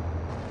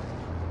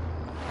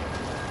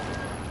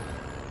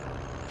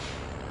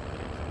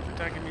 Who's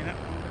attacking me now?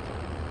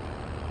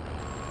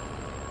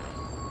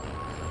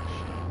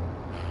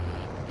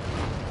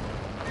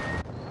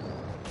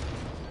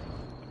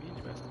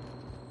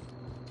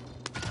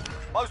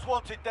 Most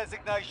wanted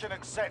designation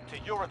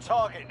accepted. You're a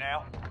target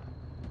now.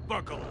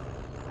 Buckle.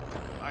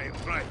 I am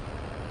right.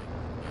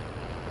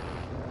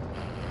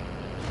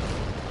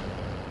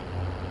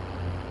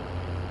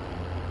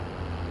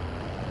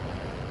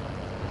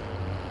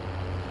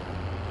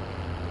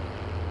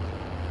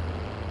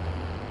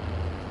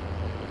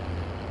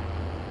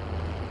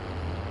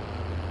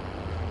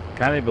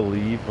 Can't I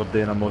believe we're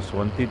doing a most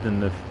wanted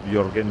and if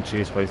you're getting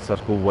chased by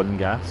Circle 1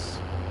 gas?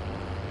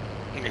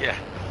 Yeah.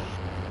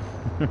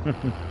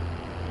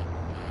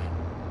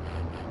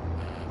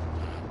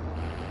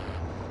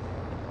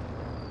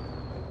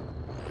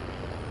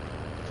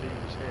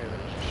 Teams here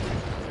that just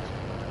shoot.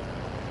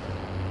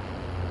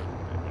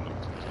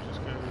 Just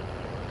go.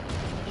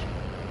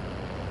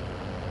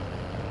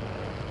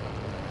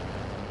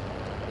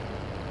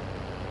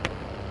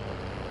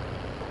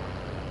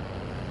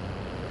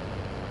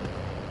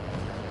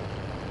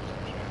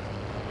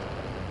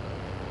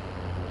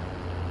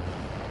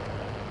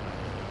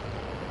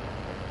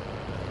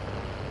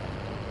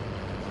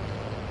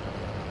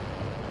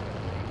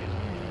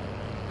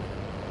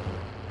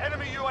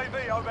 Enemy UAV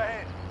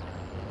overhead.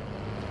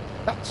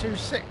 That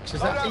 2-6,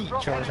 is that each or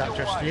is that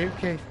just you,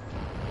 Keith?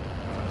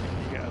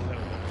 You get a little bit.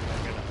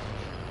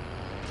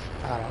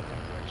 Ah, okay.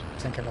 I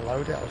think I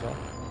load it as well.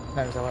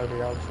 No, it's a load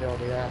it obviously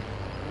over there.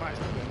 Might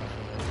still be enough.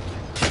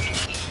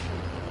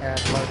 Yeah,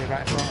 it's loaded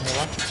right in front of the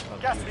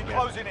left. Gas is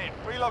closing in.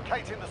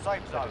 Relocating the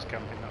safe They're zone. just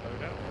camping that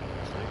loadout,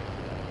 obviously.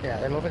 Yeah,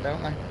 they love it,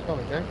 don't they? That's what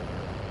they do.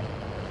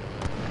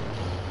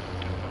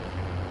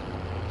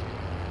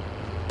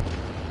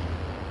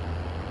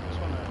 Just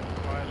want to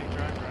quietly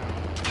drag around.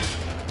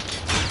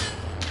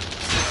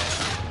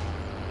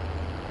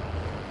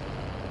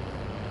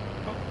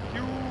 Oh,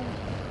 you!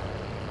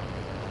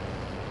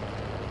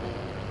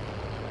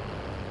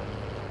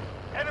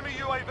 Enemy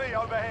UAV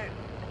overhead.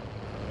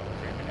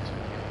 3 minutes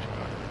with you, trucks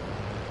left.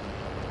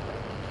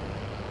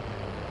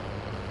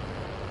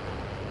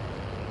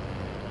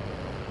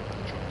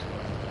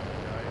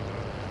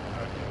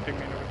 Ping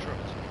me another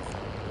trucks.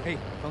 Hey,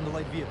 found the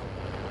light vehicle.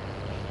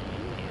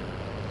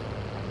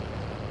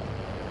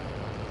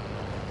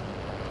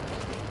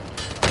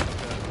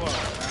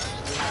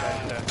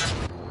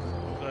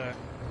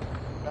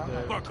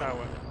 The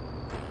tower.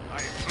 I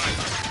am right.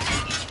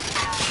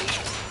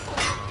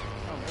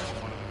 Oh, there's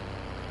one of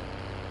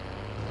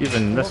them.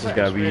 Even this has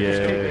got to be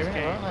Just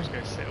go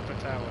sit up a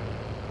tower.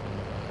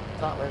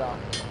 Exactly that.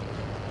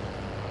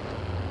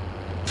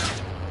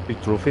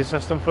 big trophy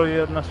system for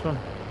you in this one.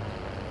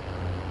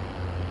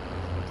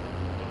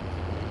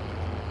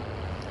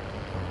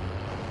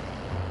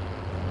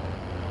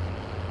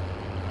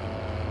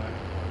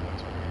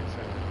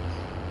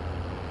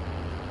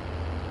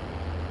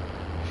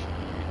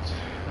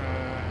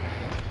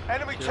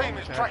 Enemy team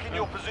is tracking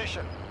your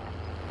position.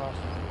 Do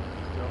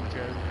you want me to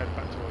go head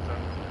back towards that?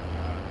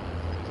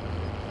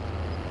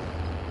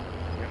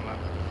 Getting that.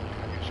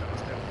 I get shot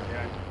down from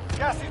behind.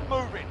 Gas is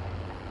moving.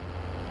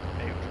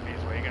 800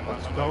 meters away again.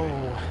 Let's go.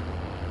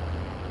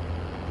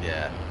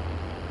 Yeah.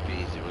 Be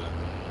easy, wouldn't it?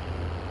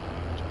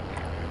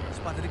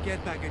 Spotted a care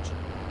package.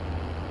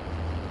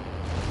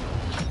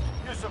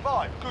 You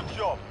survived. Good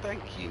job.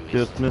 Thank you,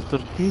 Cheers, Mr.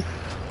 Keith.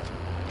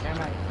 Yeah,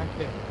 mate, thank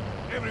you.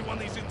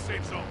 Everyone is in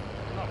safe zone.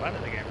 Not bad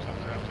at the game,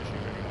 sometimes I have to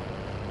shoot anyone.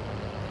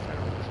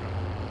 Terrible this one.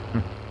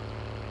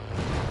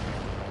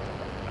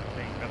 That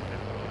thing, that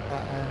did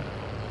But,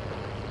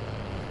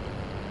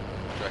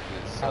 Do you reckon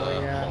it's are we,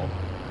 hot?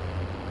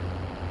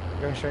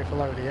 going straight for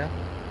loader, yeah?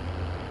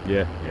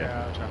 Yeah.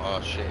 Yeah, I'll try.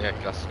 Oh shit, yeah,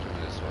 gas is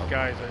coming as well.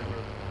 Guys over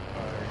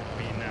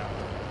by me now.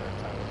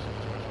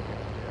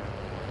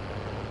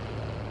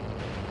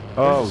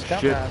 Oh There's a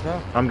scout shit. there as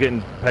well. I'm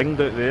getting pinged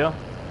out there.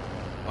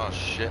 Oh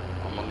shit,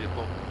 I'm on your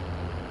boat.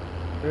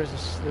 There is a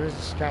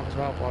scout as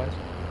well, boys.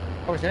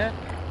 Oh, it's here.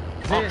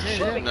 It's Oh here, it's here,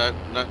 shit, it's here.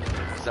 no,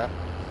 is that?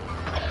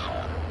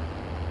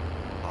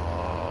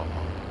 Oh,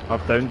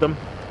 I've downed him.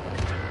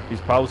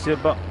 He's pals here,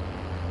 but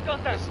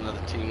there's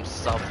another team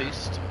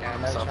southeast. Yeah,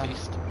 no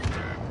Southeast.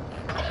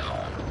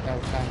 No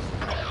chance.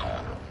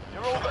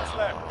 You're all that's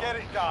left. Get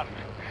it done.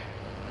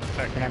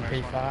 An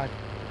MP5.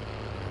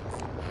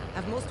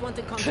 Have most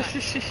wanted contact.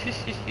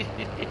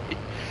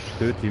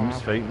 two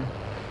teams fighting.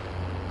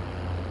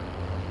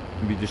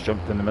 We just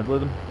jumped in the middle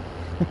of them.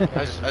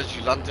 As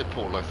you landed,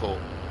 Paul, I thought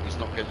he's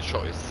not getting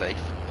shot, he's safe,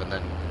 and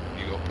then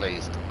you got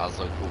blazed as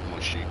I called my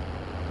shoot.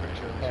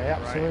 Yeah,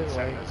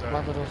 absolutely.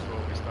 Landed us.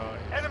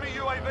 Enemy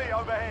UAV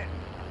overhead.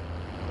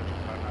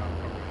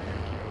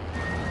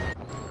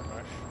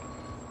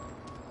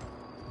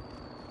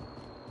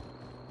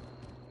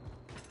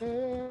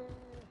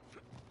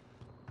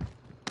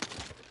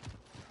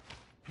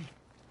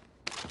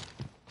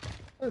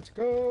 Let's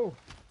go.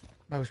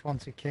 Most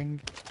wanted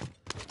king.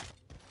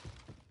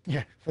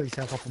 Yeah, fill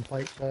yourself up on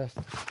plates first.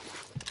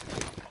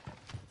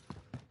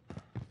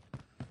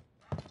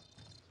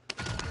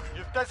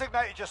 You've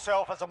designated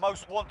yourself as a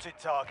most wanted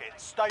target.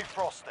 Stay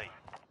frosty.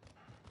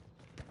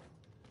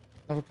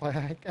 Another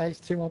plate. Hey,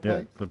 2 more Yeah.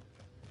 plates. Good.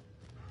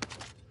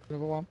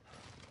 Another one.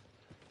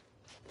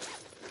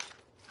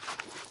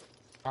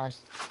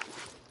 Nice.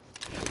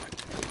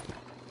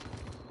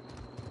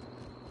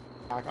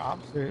 I got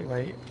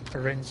absolutely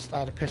rinsed. I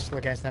had a pistol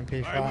against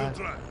MP5. I will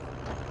try.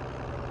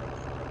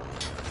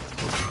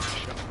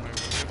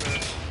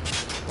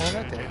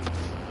 Already?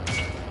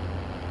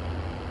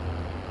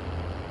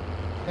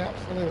 Yeah,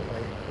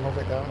 absolutely. Love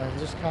it, don't they? They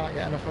just can't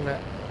get enough of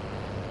it.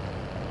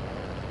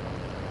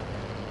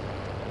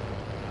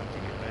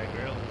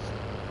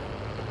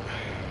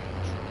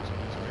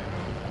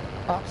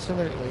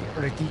 Absolutely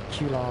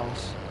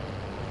ridiculous.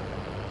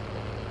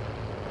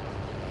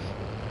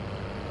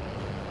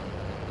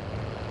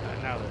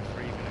 Now they're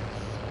 3 minutes.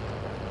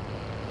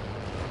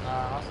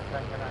 That's the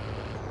thing, isn't it?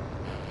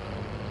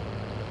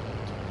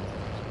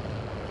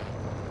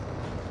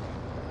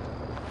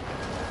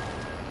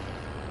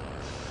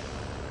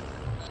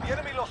 The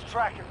enemy lost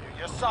track of you.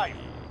 You're safe.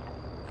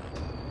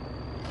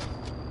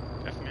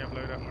 Definitely have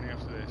loadout money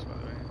after this, by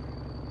the way.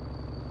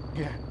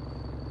 Yeah.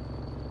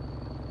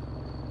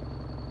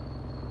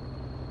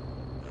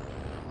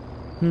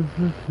 Let's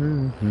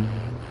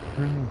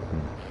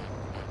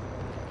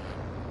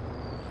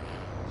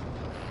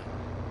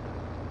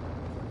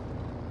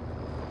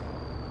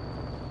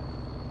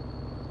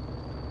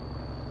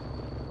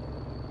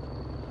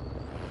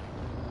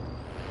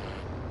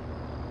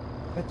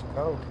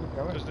go, keep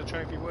going. Does the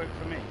trophy work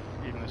for me,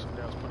 even if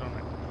somebody else put on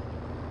it?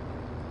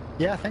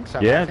 Yeah, I think so.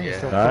 Yeah, I think it's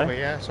still cover,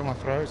 yeah. Someone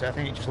throws it. I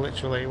think it just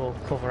literally will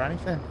cover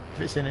anything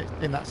if it's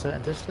in that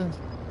certain distance.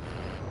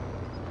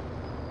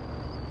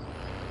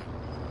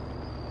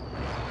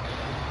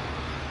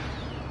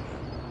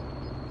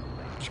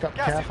 Just got to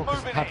be careful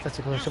because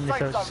hypothetically if somebody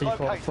throws a C4 at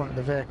the front of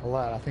the vehicle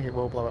there, I think it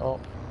will blow it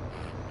up.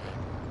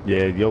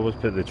 Yeah, you always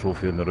put the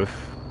trophy on the roof.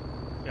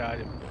 Yeah, I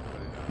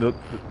didn't.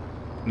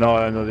 No,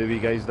 I know the wee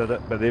guys did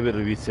it, but they were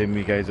the wee same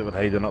wee guys that were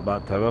hiding up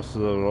that tower, so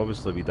they were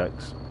obviously wee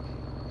dicks.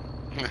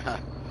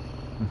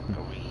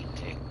 Wee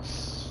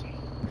dicks.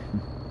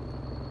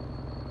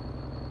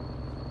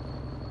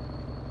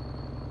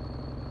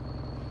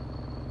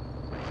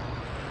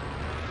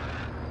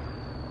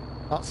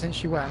 Not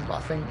since you went, but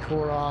I think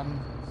we're on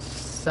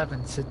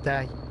 7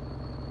 today.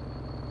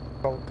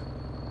 Bulk.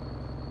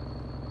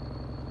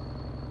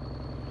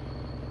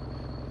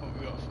 Oh,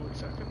 we got 40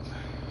 seconds.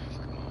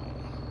 Come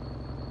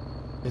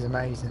on. It's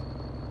amazing.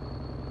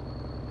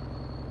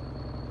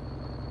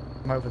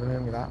 I'm over the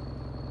moon with that.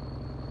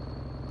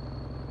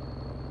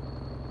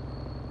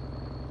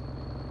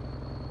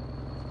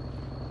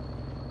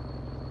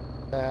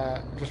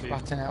 Just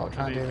batting out,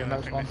 trying to do the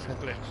most wanted.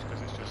 Glitch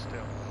because it's just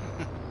still.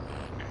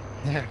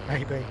 Yeah,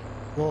 maybe.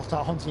 We'll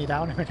start hunting you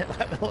down in a minute.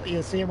 Like,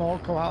 you'll see them all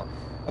come out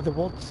of the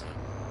woods.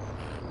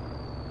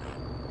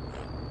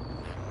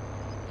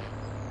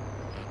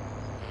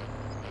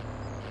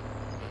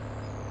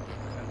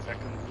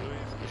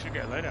 We should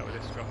get a loadout with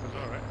this drop as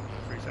well, right?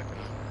 3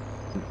 seconds.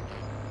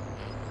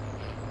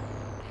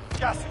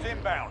 Gas is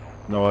inbound.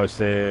 No, it's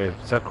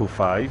circle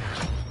 5.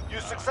 You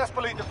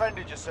successfully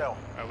defended yourself.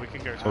 We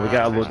can go to So we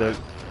get a load out.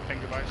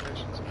 finger buy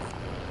stations.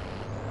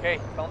 Okay,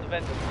 found the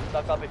vendor.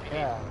 Stock up if you need.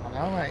 Yeah, I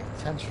know, mate.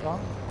 10 strong.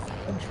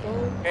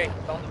 Control. Okay,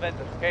 found the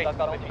vendor. Okay, stock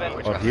up if you need.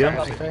 Or here?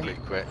 Really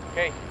quick.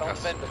 Okay, found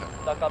the vendor.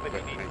 Stock up if you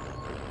need.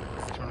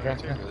 Which one are Okay.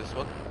 we going to? This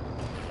one?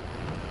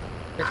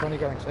 Which one are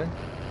you going to?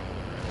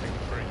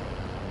 Finger 3.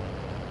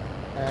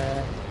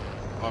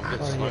 I'm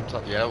getting smoked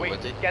up the air Wait,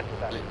 already. get to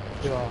that.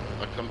 You are.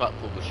 I come back,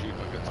 pull the chute, I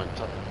get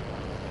smoked up.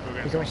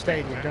 You're going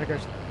stadium. You're going to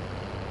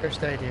go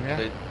stadium, yeah?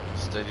 The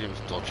stadium's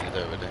dodgy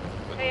there already.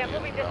 Hey, I'm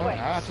moving this Oh, way.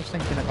 no, I was just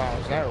thinking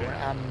about zone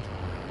and...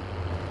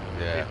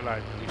 Yeah. People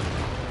like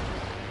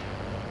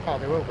Oh,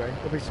 there will be.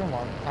 There'll be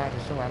someone. Hiding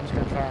somewhere. I'm just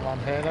going to try and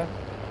land here, though.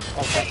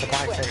 I'll get the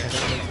bike taken.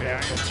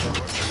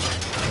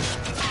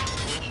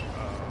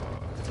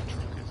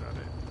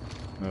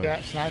 Oh,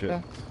 Yeah, sniper.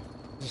 shit.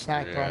 There's a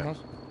sniper on us.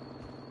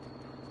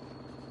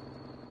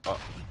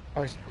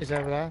 Oh, he's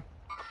over there.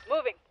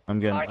 Moving. I'm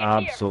getting Target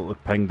here. absolutely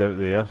pinged out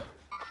there.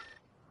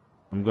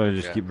 I'm going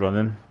to just keep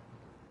running.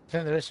 I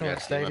think there is someone at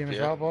the stadium as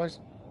well, boys.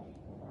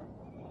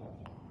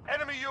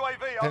 Enemy UAV I think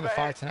they're overhead.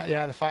 fighting at,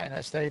 yeah, they're fighting at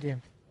the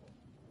stadium.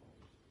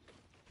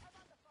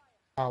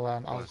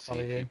 I'll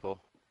follow you. People.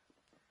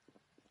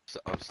 So,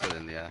 I'm still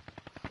in the air.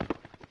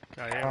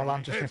 I'll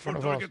land just in front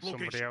of us.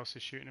 Somebody else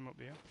is shooting him up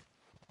the air.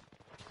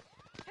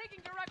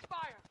 Taking direct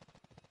fire.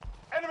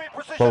 Enemy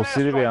precision Paul,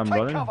 see the way I'm airstrike. Take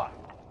running? cover.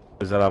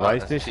 Is there a buy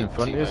there's station in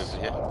front of team us?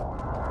 over here.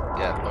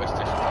 Yeah, the buy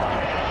station.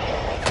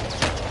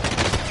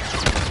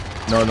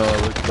 No,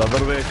 look the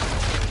other way.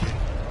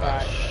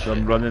 Right. So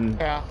I'm running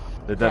Yeah.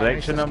 the Right,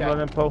 direction let's I'm just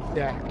running, Paul.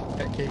 Yeah,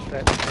 keep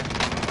straight.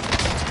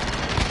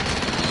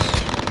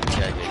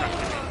 Yeah.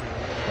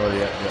 Oh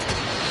yeah.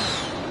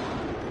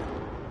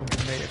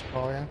 100 meters,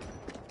 Paul, yeah.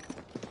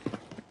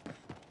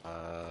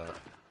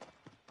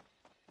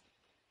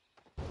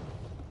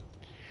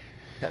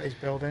 Get these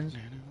buildings.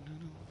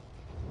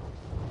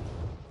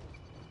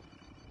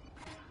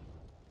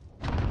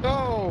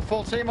 Oh,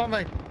 full team on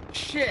me.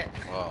 Shit.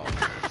 Oh,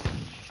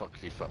 fuck.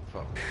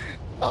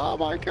 Oh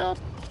my god.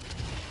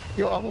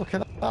 You have a look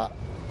at that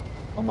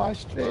on my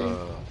stream.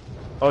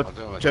 Oh,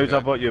 Jones, I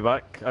bought you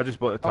back. I just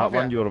bought the top Okay.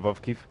 one. You're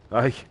above, Keith.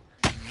 Aye.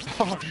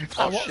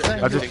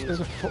 There's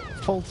a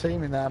full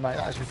team in there, mate.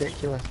 That is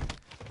ridiculous.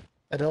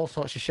 They had all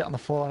sorts of shit on the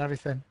floor and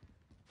everything.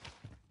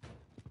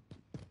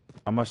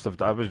 I was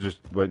just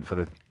went for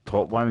the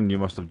top one, and you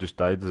must have just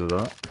died as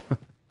that.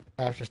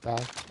 I've just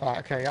died. Right,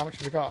 okay, how much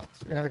have we got?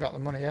 You know, they got the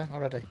money, yeah,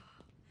 already.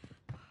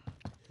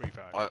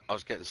 I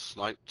was getting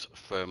sniped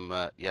from,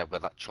 yeah, where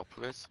that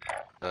chopper is.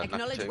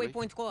 Acknowledge Nakatomi.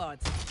 waypoint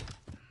coords.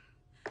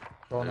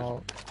 Don't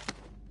know.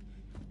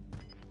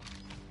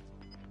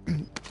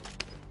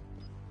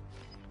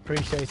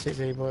 Appreciate it,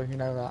 Z-boy, you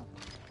know that.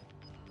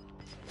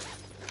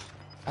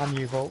 And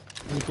you, Volt.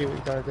 You do what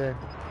you gotta do.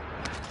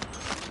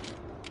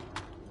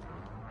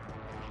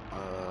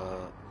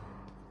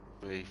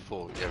 3,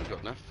 4, yeah, we've got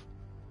enough.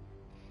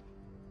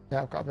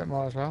 Yeah, I've got a bit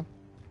more as well.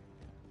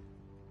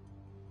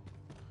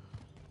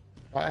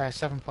 Right,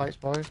 7 plates,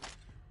 boys.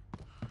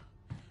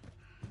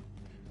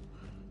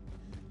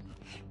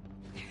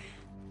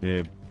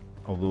 Yeah,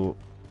 although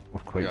we're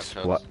quite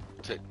split.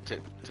 Take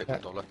the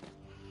dollar.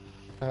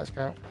 Let's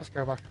go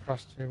back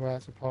across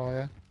to Paul,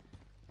 yeah?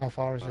 How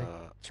far is it?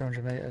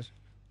 200 metres.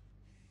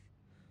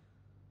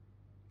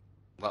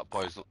 That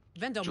boy's not...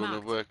 Vendor do you want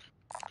marked. to work?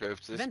 Go over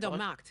to this Vendor boy?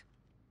 marked.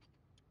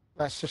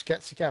 Let's just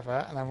get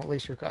together, and then at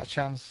least we've got a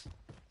chance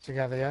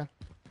together, yeah?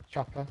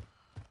 Chopper.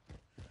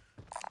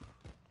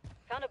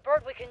 Found a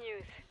bird we can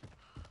use.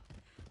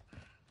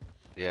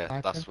 Yeah,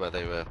 Okay. that's where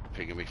they were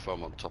pinging me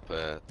from, on top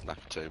of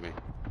Nakatomi.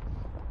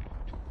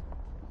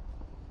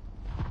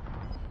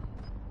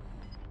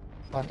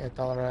 Plenty of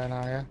dollar air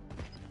now, yeah?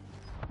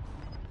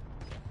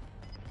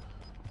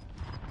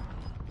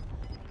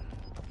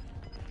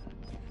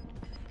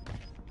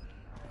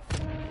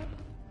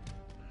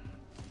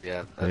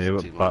 Yeah, Yeah,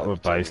 we're back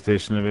with buy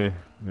station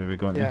maybe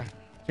going Yeah. to. Do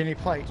you need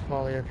plates,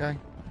 Paulie, okay?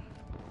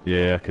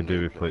 Yeah, I can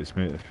do with plates,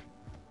 mate.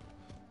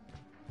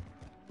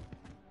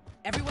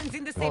 Everyone's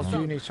in the Well, safe do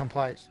you zone. need some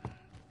plates?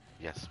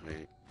 Yes,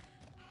 mate.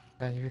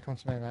 Yeah, you come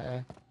to me, mate,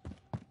 yeah?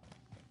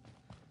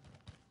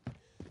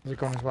 Is it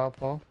gone as well,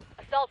 Paul?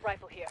 Assault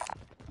rifle here.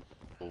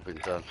 All been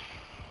done.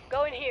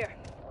 Go in here.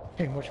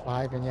 Too much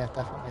vibing, yeah,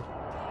 definitely.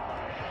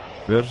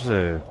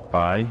 Where's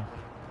buy?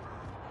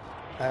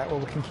 Well,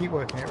 we can keep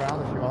working it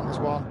around if you want. There's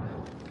one.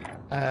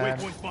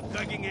 Waypoint spot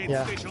tagging aid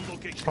Yeah. station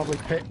location.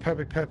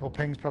 Probably purple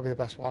ping's probably the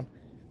best one.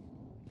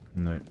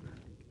 No.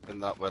 Isn't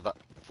that where that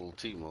full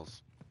team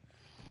was?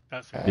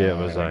 That's Yeah, it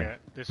was I.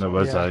 No, it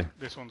was I.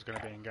 This one's going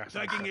to be in gas.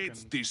 in a Tagging aids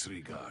second.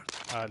 disregard.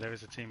 There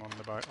is a team on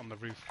the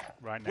roof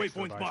right next to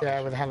the Waypoint buy marked.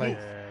 Yeah, with the heli.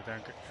 Yeah,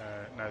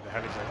 don't. No, the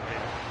heli's over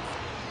here.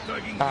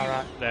 Tagging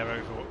Alright.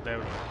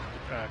 They're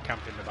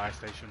camping the buy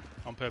station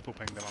on purple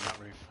ping. They're on that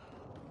roof.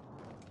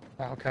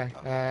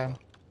 Okay.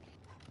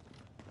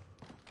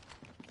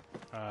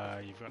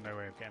 You've got no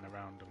way of getting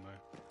around them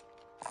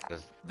though.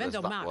 There's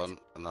Vendor that marked. one,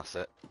 and that's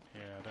it.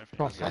 Yeah, I don't think.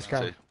 Come on, there's let's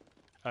any.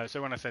 go.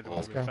 So when I said the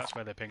Let's roof, go. that's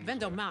where their pings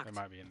Vendor were. marked. They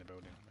might be in the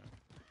building.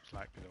 It's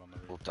likely they're on the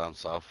roof. All down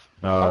south.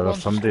 No,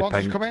 there's somebody one's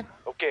just ping. come in.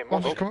 Okay,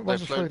 One's move. just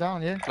one's just flew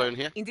down, yeah? Flown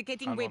here.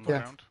 Indicating And on the waypoint.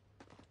 ground.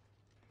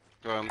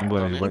 Go on, I'm go on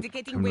going in. went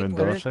Indicating coming round waypoint.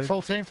 the other There side. is.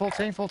 Full team, full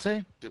team, full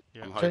team. Yeah,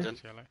 I'm it's hiding.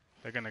 yellow.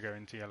 They're going to go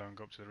into yellow and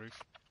go up to the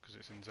roof because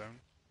it's in zone.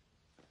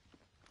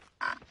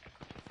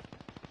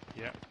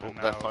 Yeah. Oh, And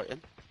they're now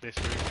fighting. this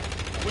roof.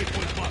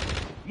 Waypoint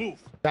marked. Move.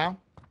 Down.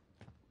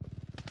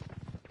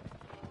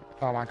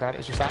 Oh my god,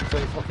 it's just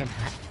absolutely fucking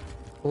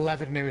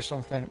levered me with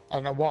something. I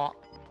don't know what.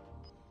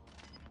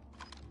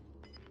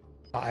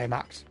 Not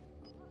AMAX.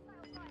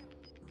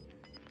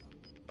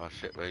 Oh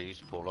shit, where you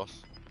pull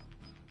loss?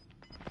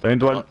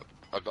 Found one.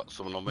 I got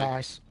someone on me.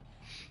 Nice.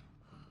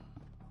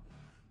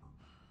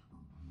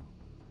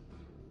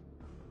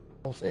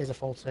 It is a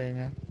full team,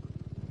 yeah.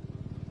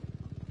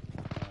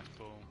 Nice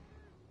ball.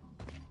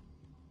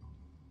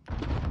 Watch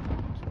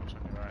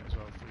on your right as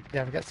well.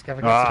 Yeah, we get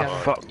together,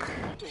 Ah, fuck.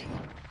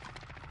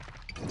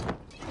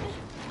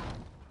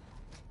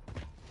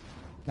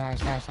 Nice,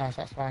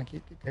 that's fine.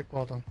 Keep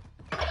well done.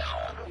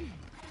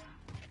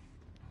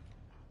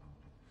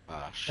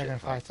 Ah They're shit. gonna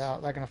fight it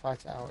out. They're gonna fight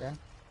it out, yeah?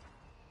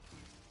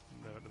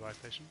 They're at the buy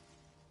station.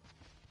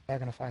 They're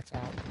gonna fight it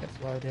out. Get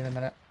to loading in a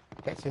minute.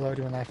 Get to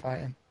loading when they're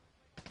fighting.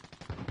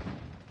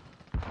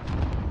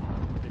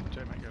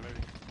 Joe, mate, go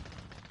loading.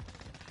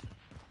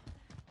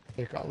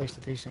 You've got at least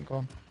a decent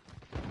gun.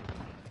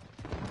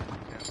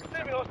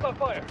 Enemy hostile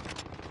fire.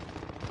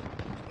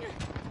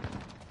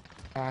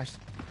 Nice.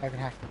 They're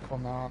gonna have to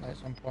come now, aren't they, at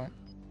some point?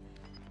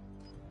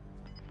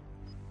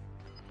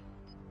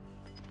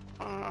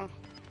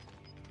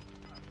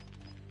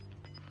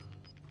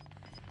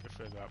 Go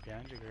further out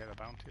behind you, go get the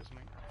bounty or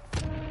something.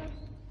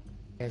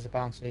 Here's a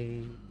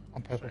bounty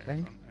on purple Straight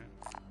in ping. front,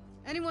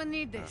 yeah. Anyone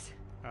need this?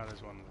 Oh,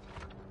 there's one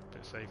a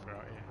bit safer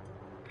out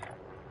here.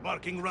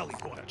 Marking rally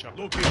point.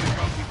 Locate the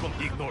bounty from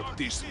ignore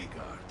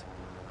disregard.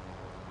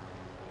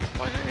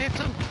 Why didn't hit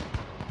him?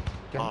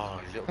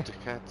 Oh, you little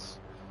dickheads.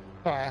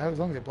 Alright, as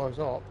long as it blows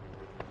up.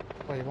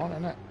 That's what you want,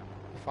 isn't it?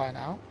 You find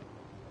out.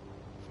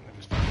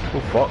 Oh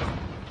fuck.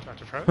 Try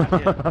to throw it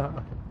at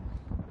you.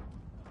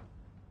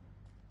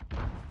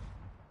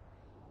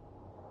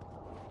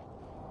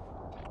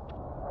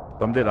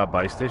 Somebody at that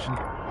buy station.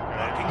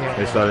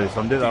 Hey, sorry,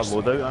 somebody at that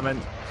loadout, I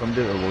meant.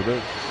 Somebody at the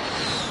loadout.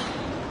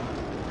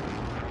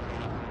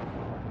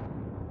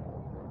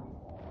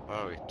 Where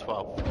are we?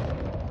 12.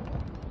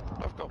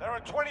 There are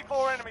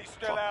 24 enemies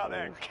still out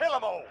there. Kill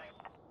them all.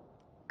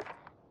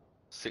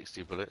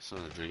 60 bullets on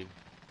a dream.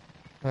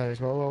 There is.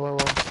 Whoa.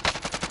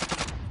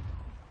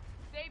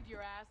 Saved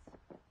your ass.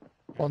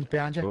 One's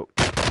behind you.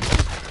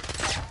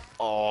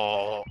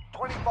 Oh.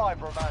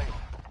 25 remain.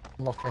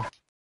 Lucky.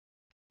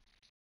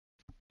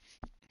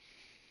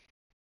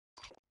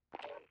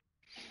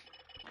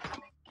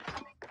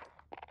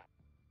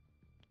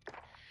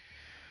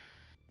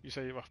 You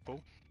say you're off,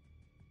 Paul.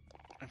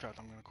 In fact,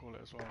 I'm going to call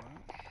it as well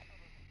now.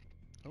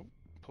 Oh,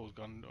 Paul's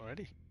gone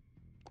already.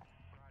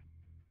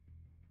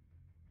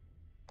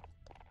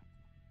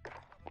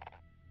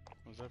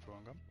 Where's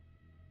everyone gone?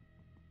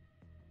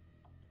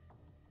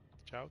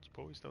 Chouds,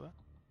 Paul, you still there?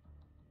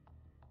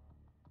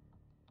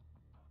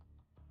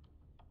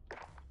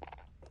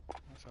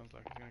 That sounds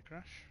like he's going to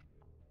crash.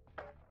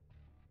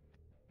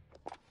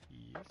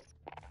 Yes.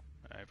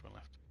 Everyone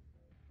left.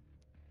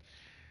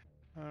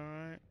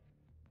 Alright.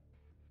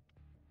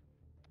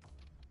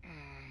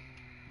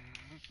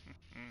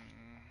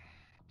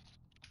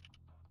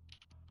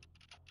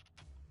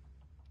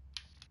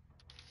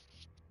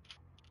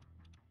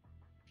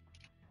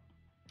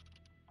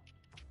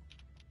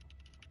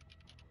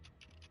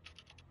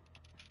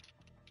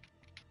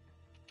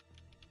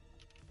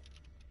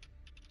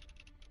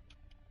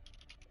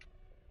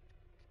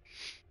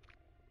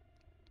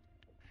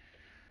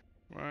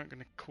 Right,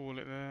 gonna call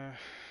it there.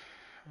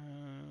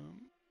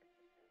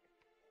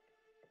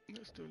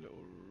 Let's do a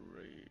little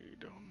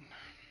raid on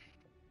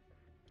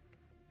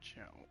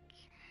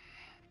Chouds.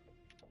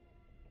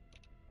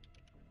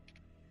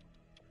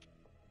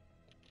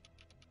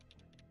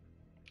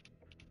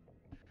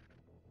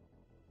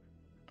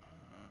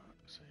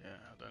 So yeah,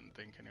 I don't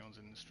think anyone's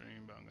in the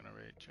stream, but I'm gonna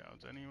raid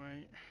Chouds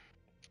anyway.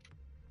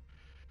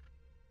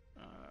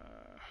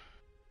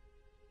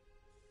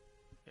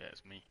 Yeah,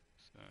 it's me.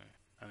 So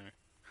anyway.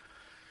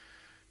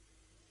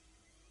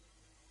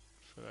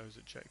 For those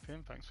that checked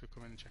in, thanks for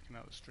coming and checking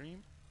out the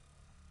stream.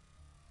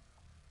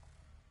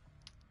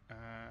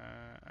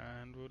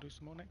 And we'll do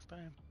some more next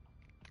time.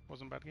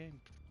 Wasn't a bad game.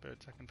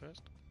 Bird second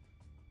first.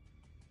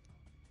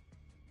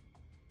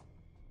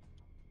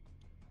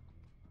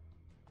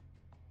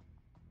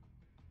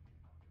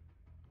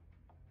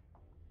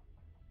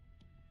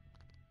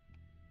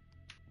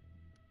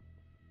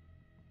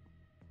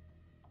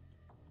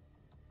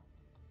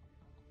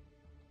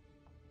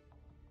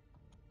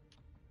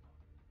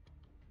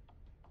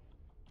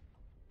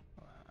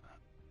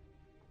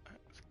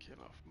 Let's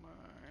kill off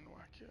mine,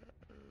 wackos.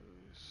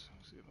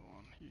 What's the other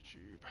one?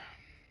 YouTube.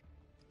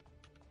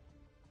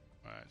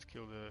 Alright, let's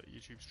kill the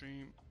YouTube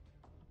stream.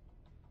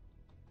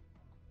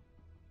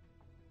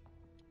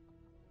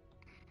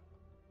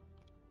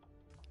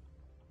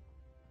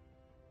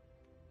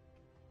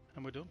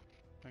 And we're done.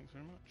 Thanks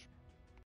very much.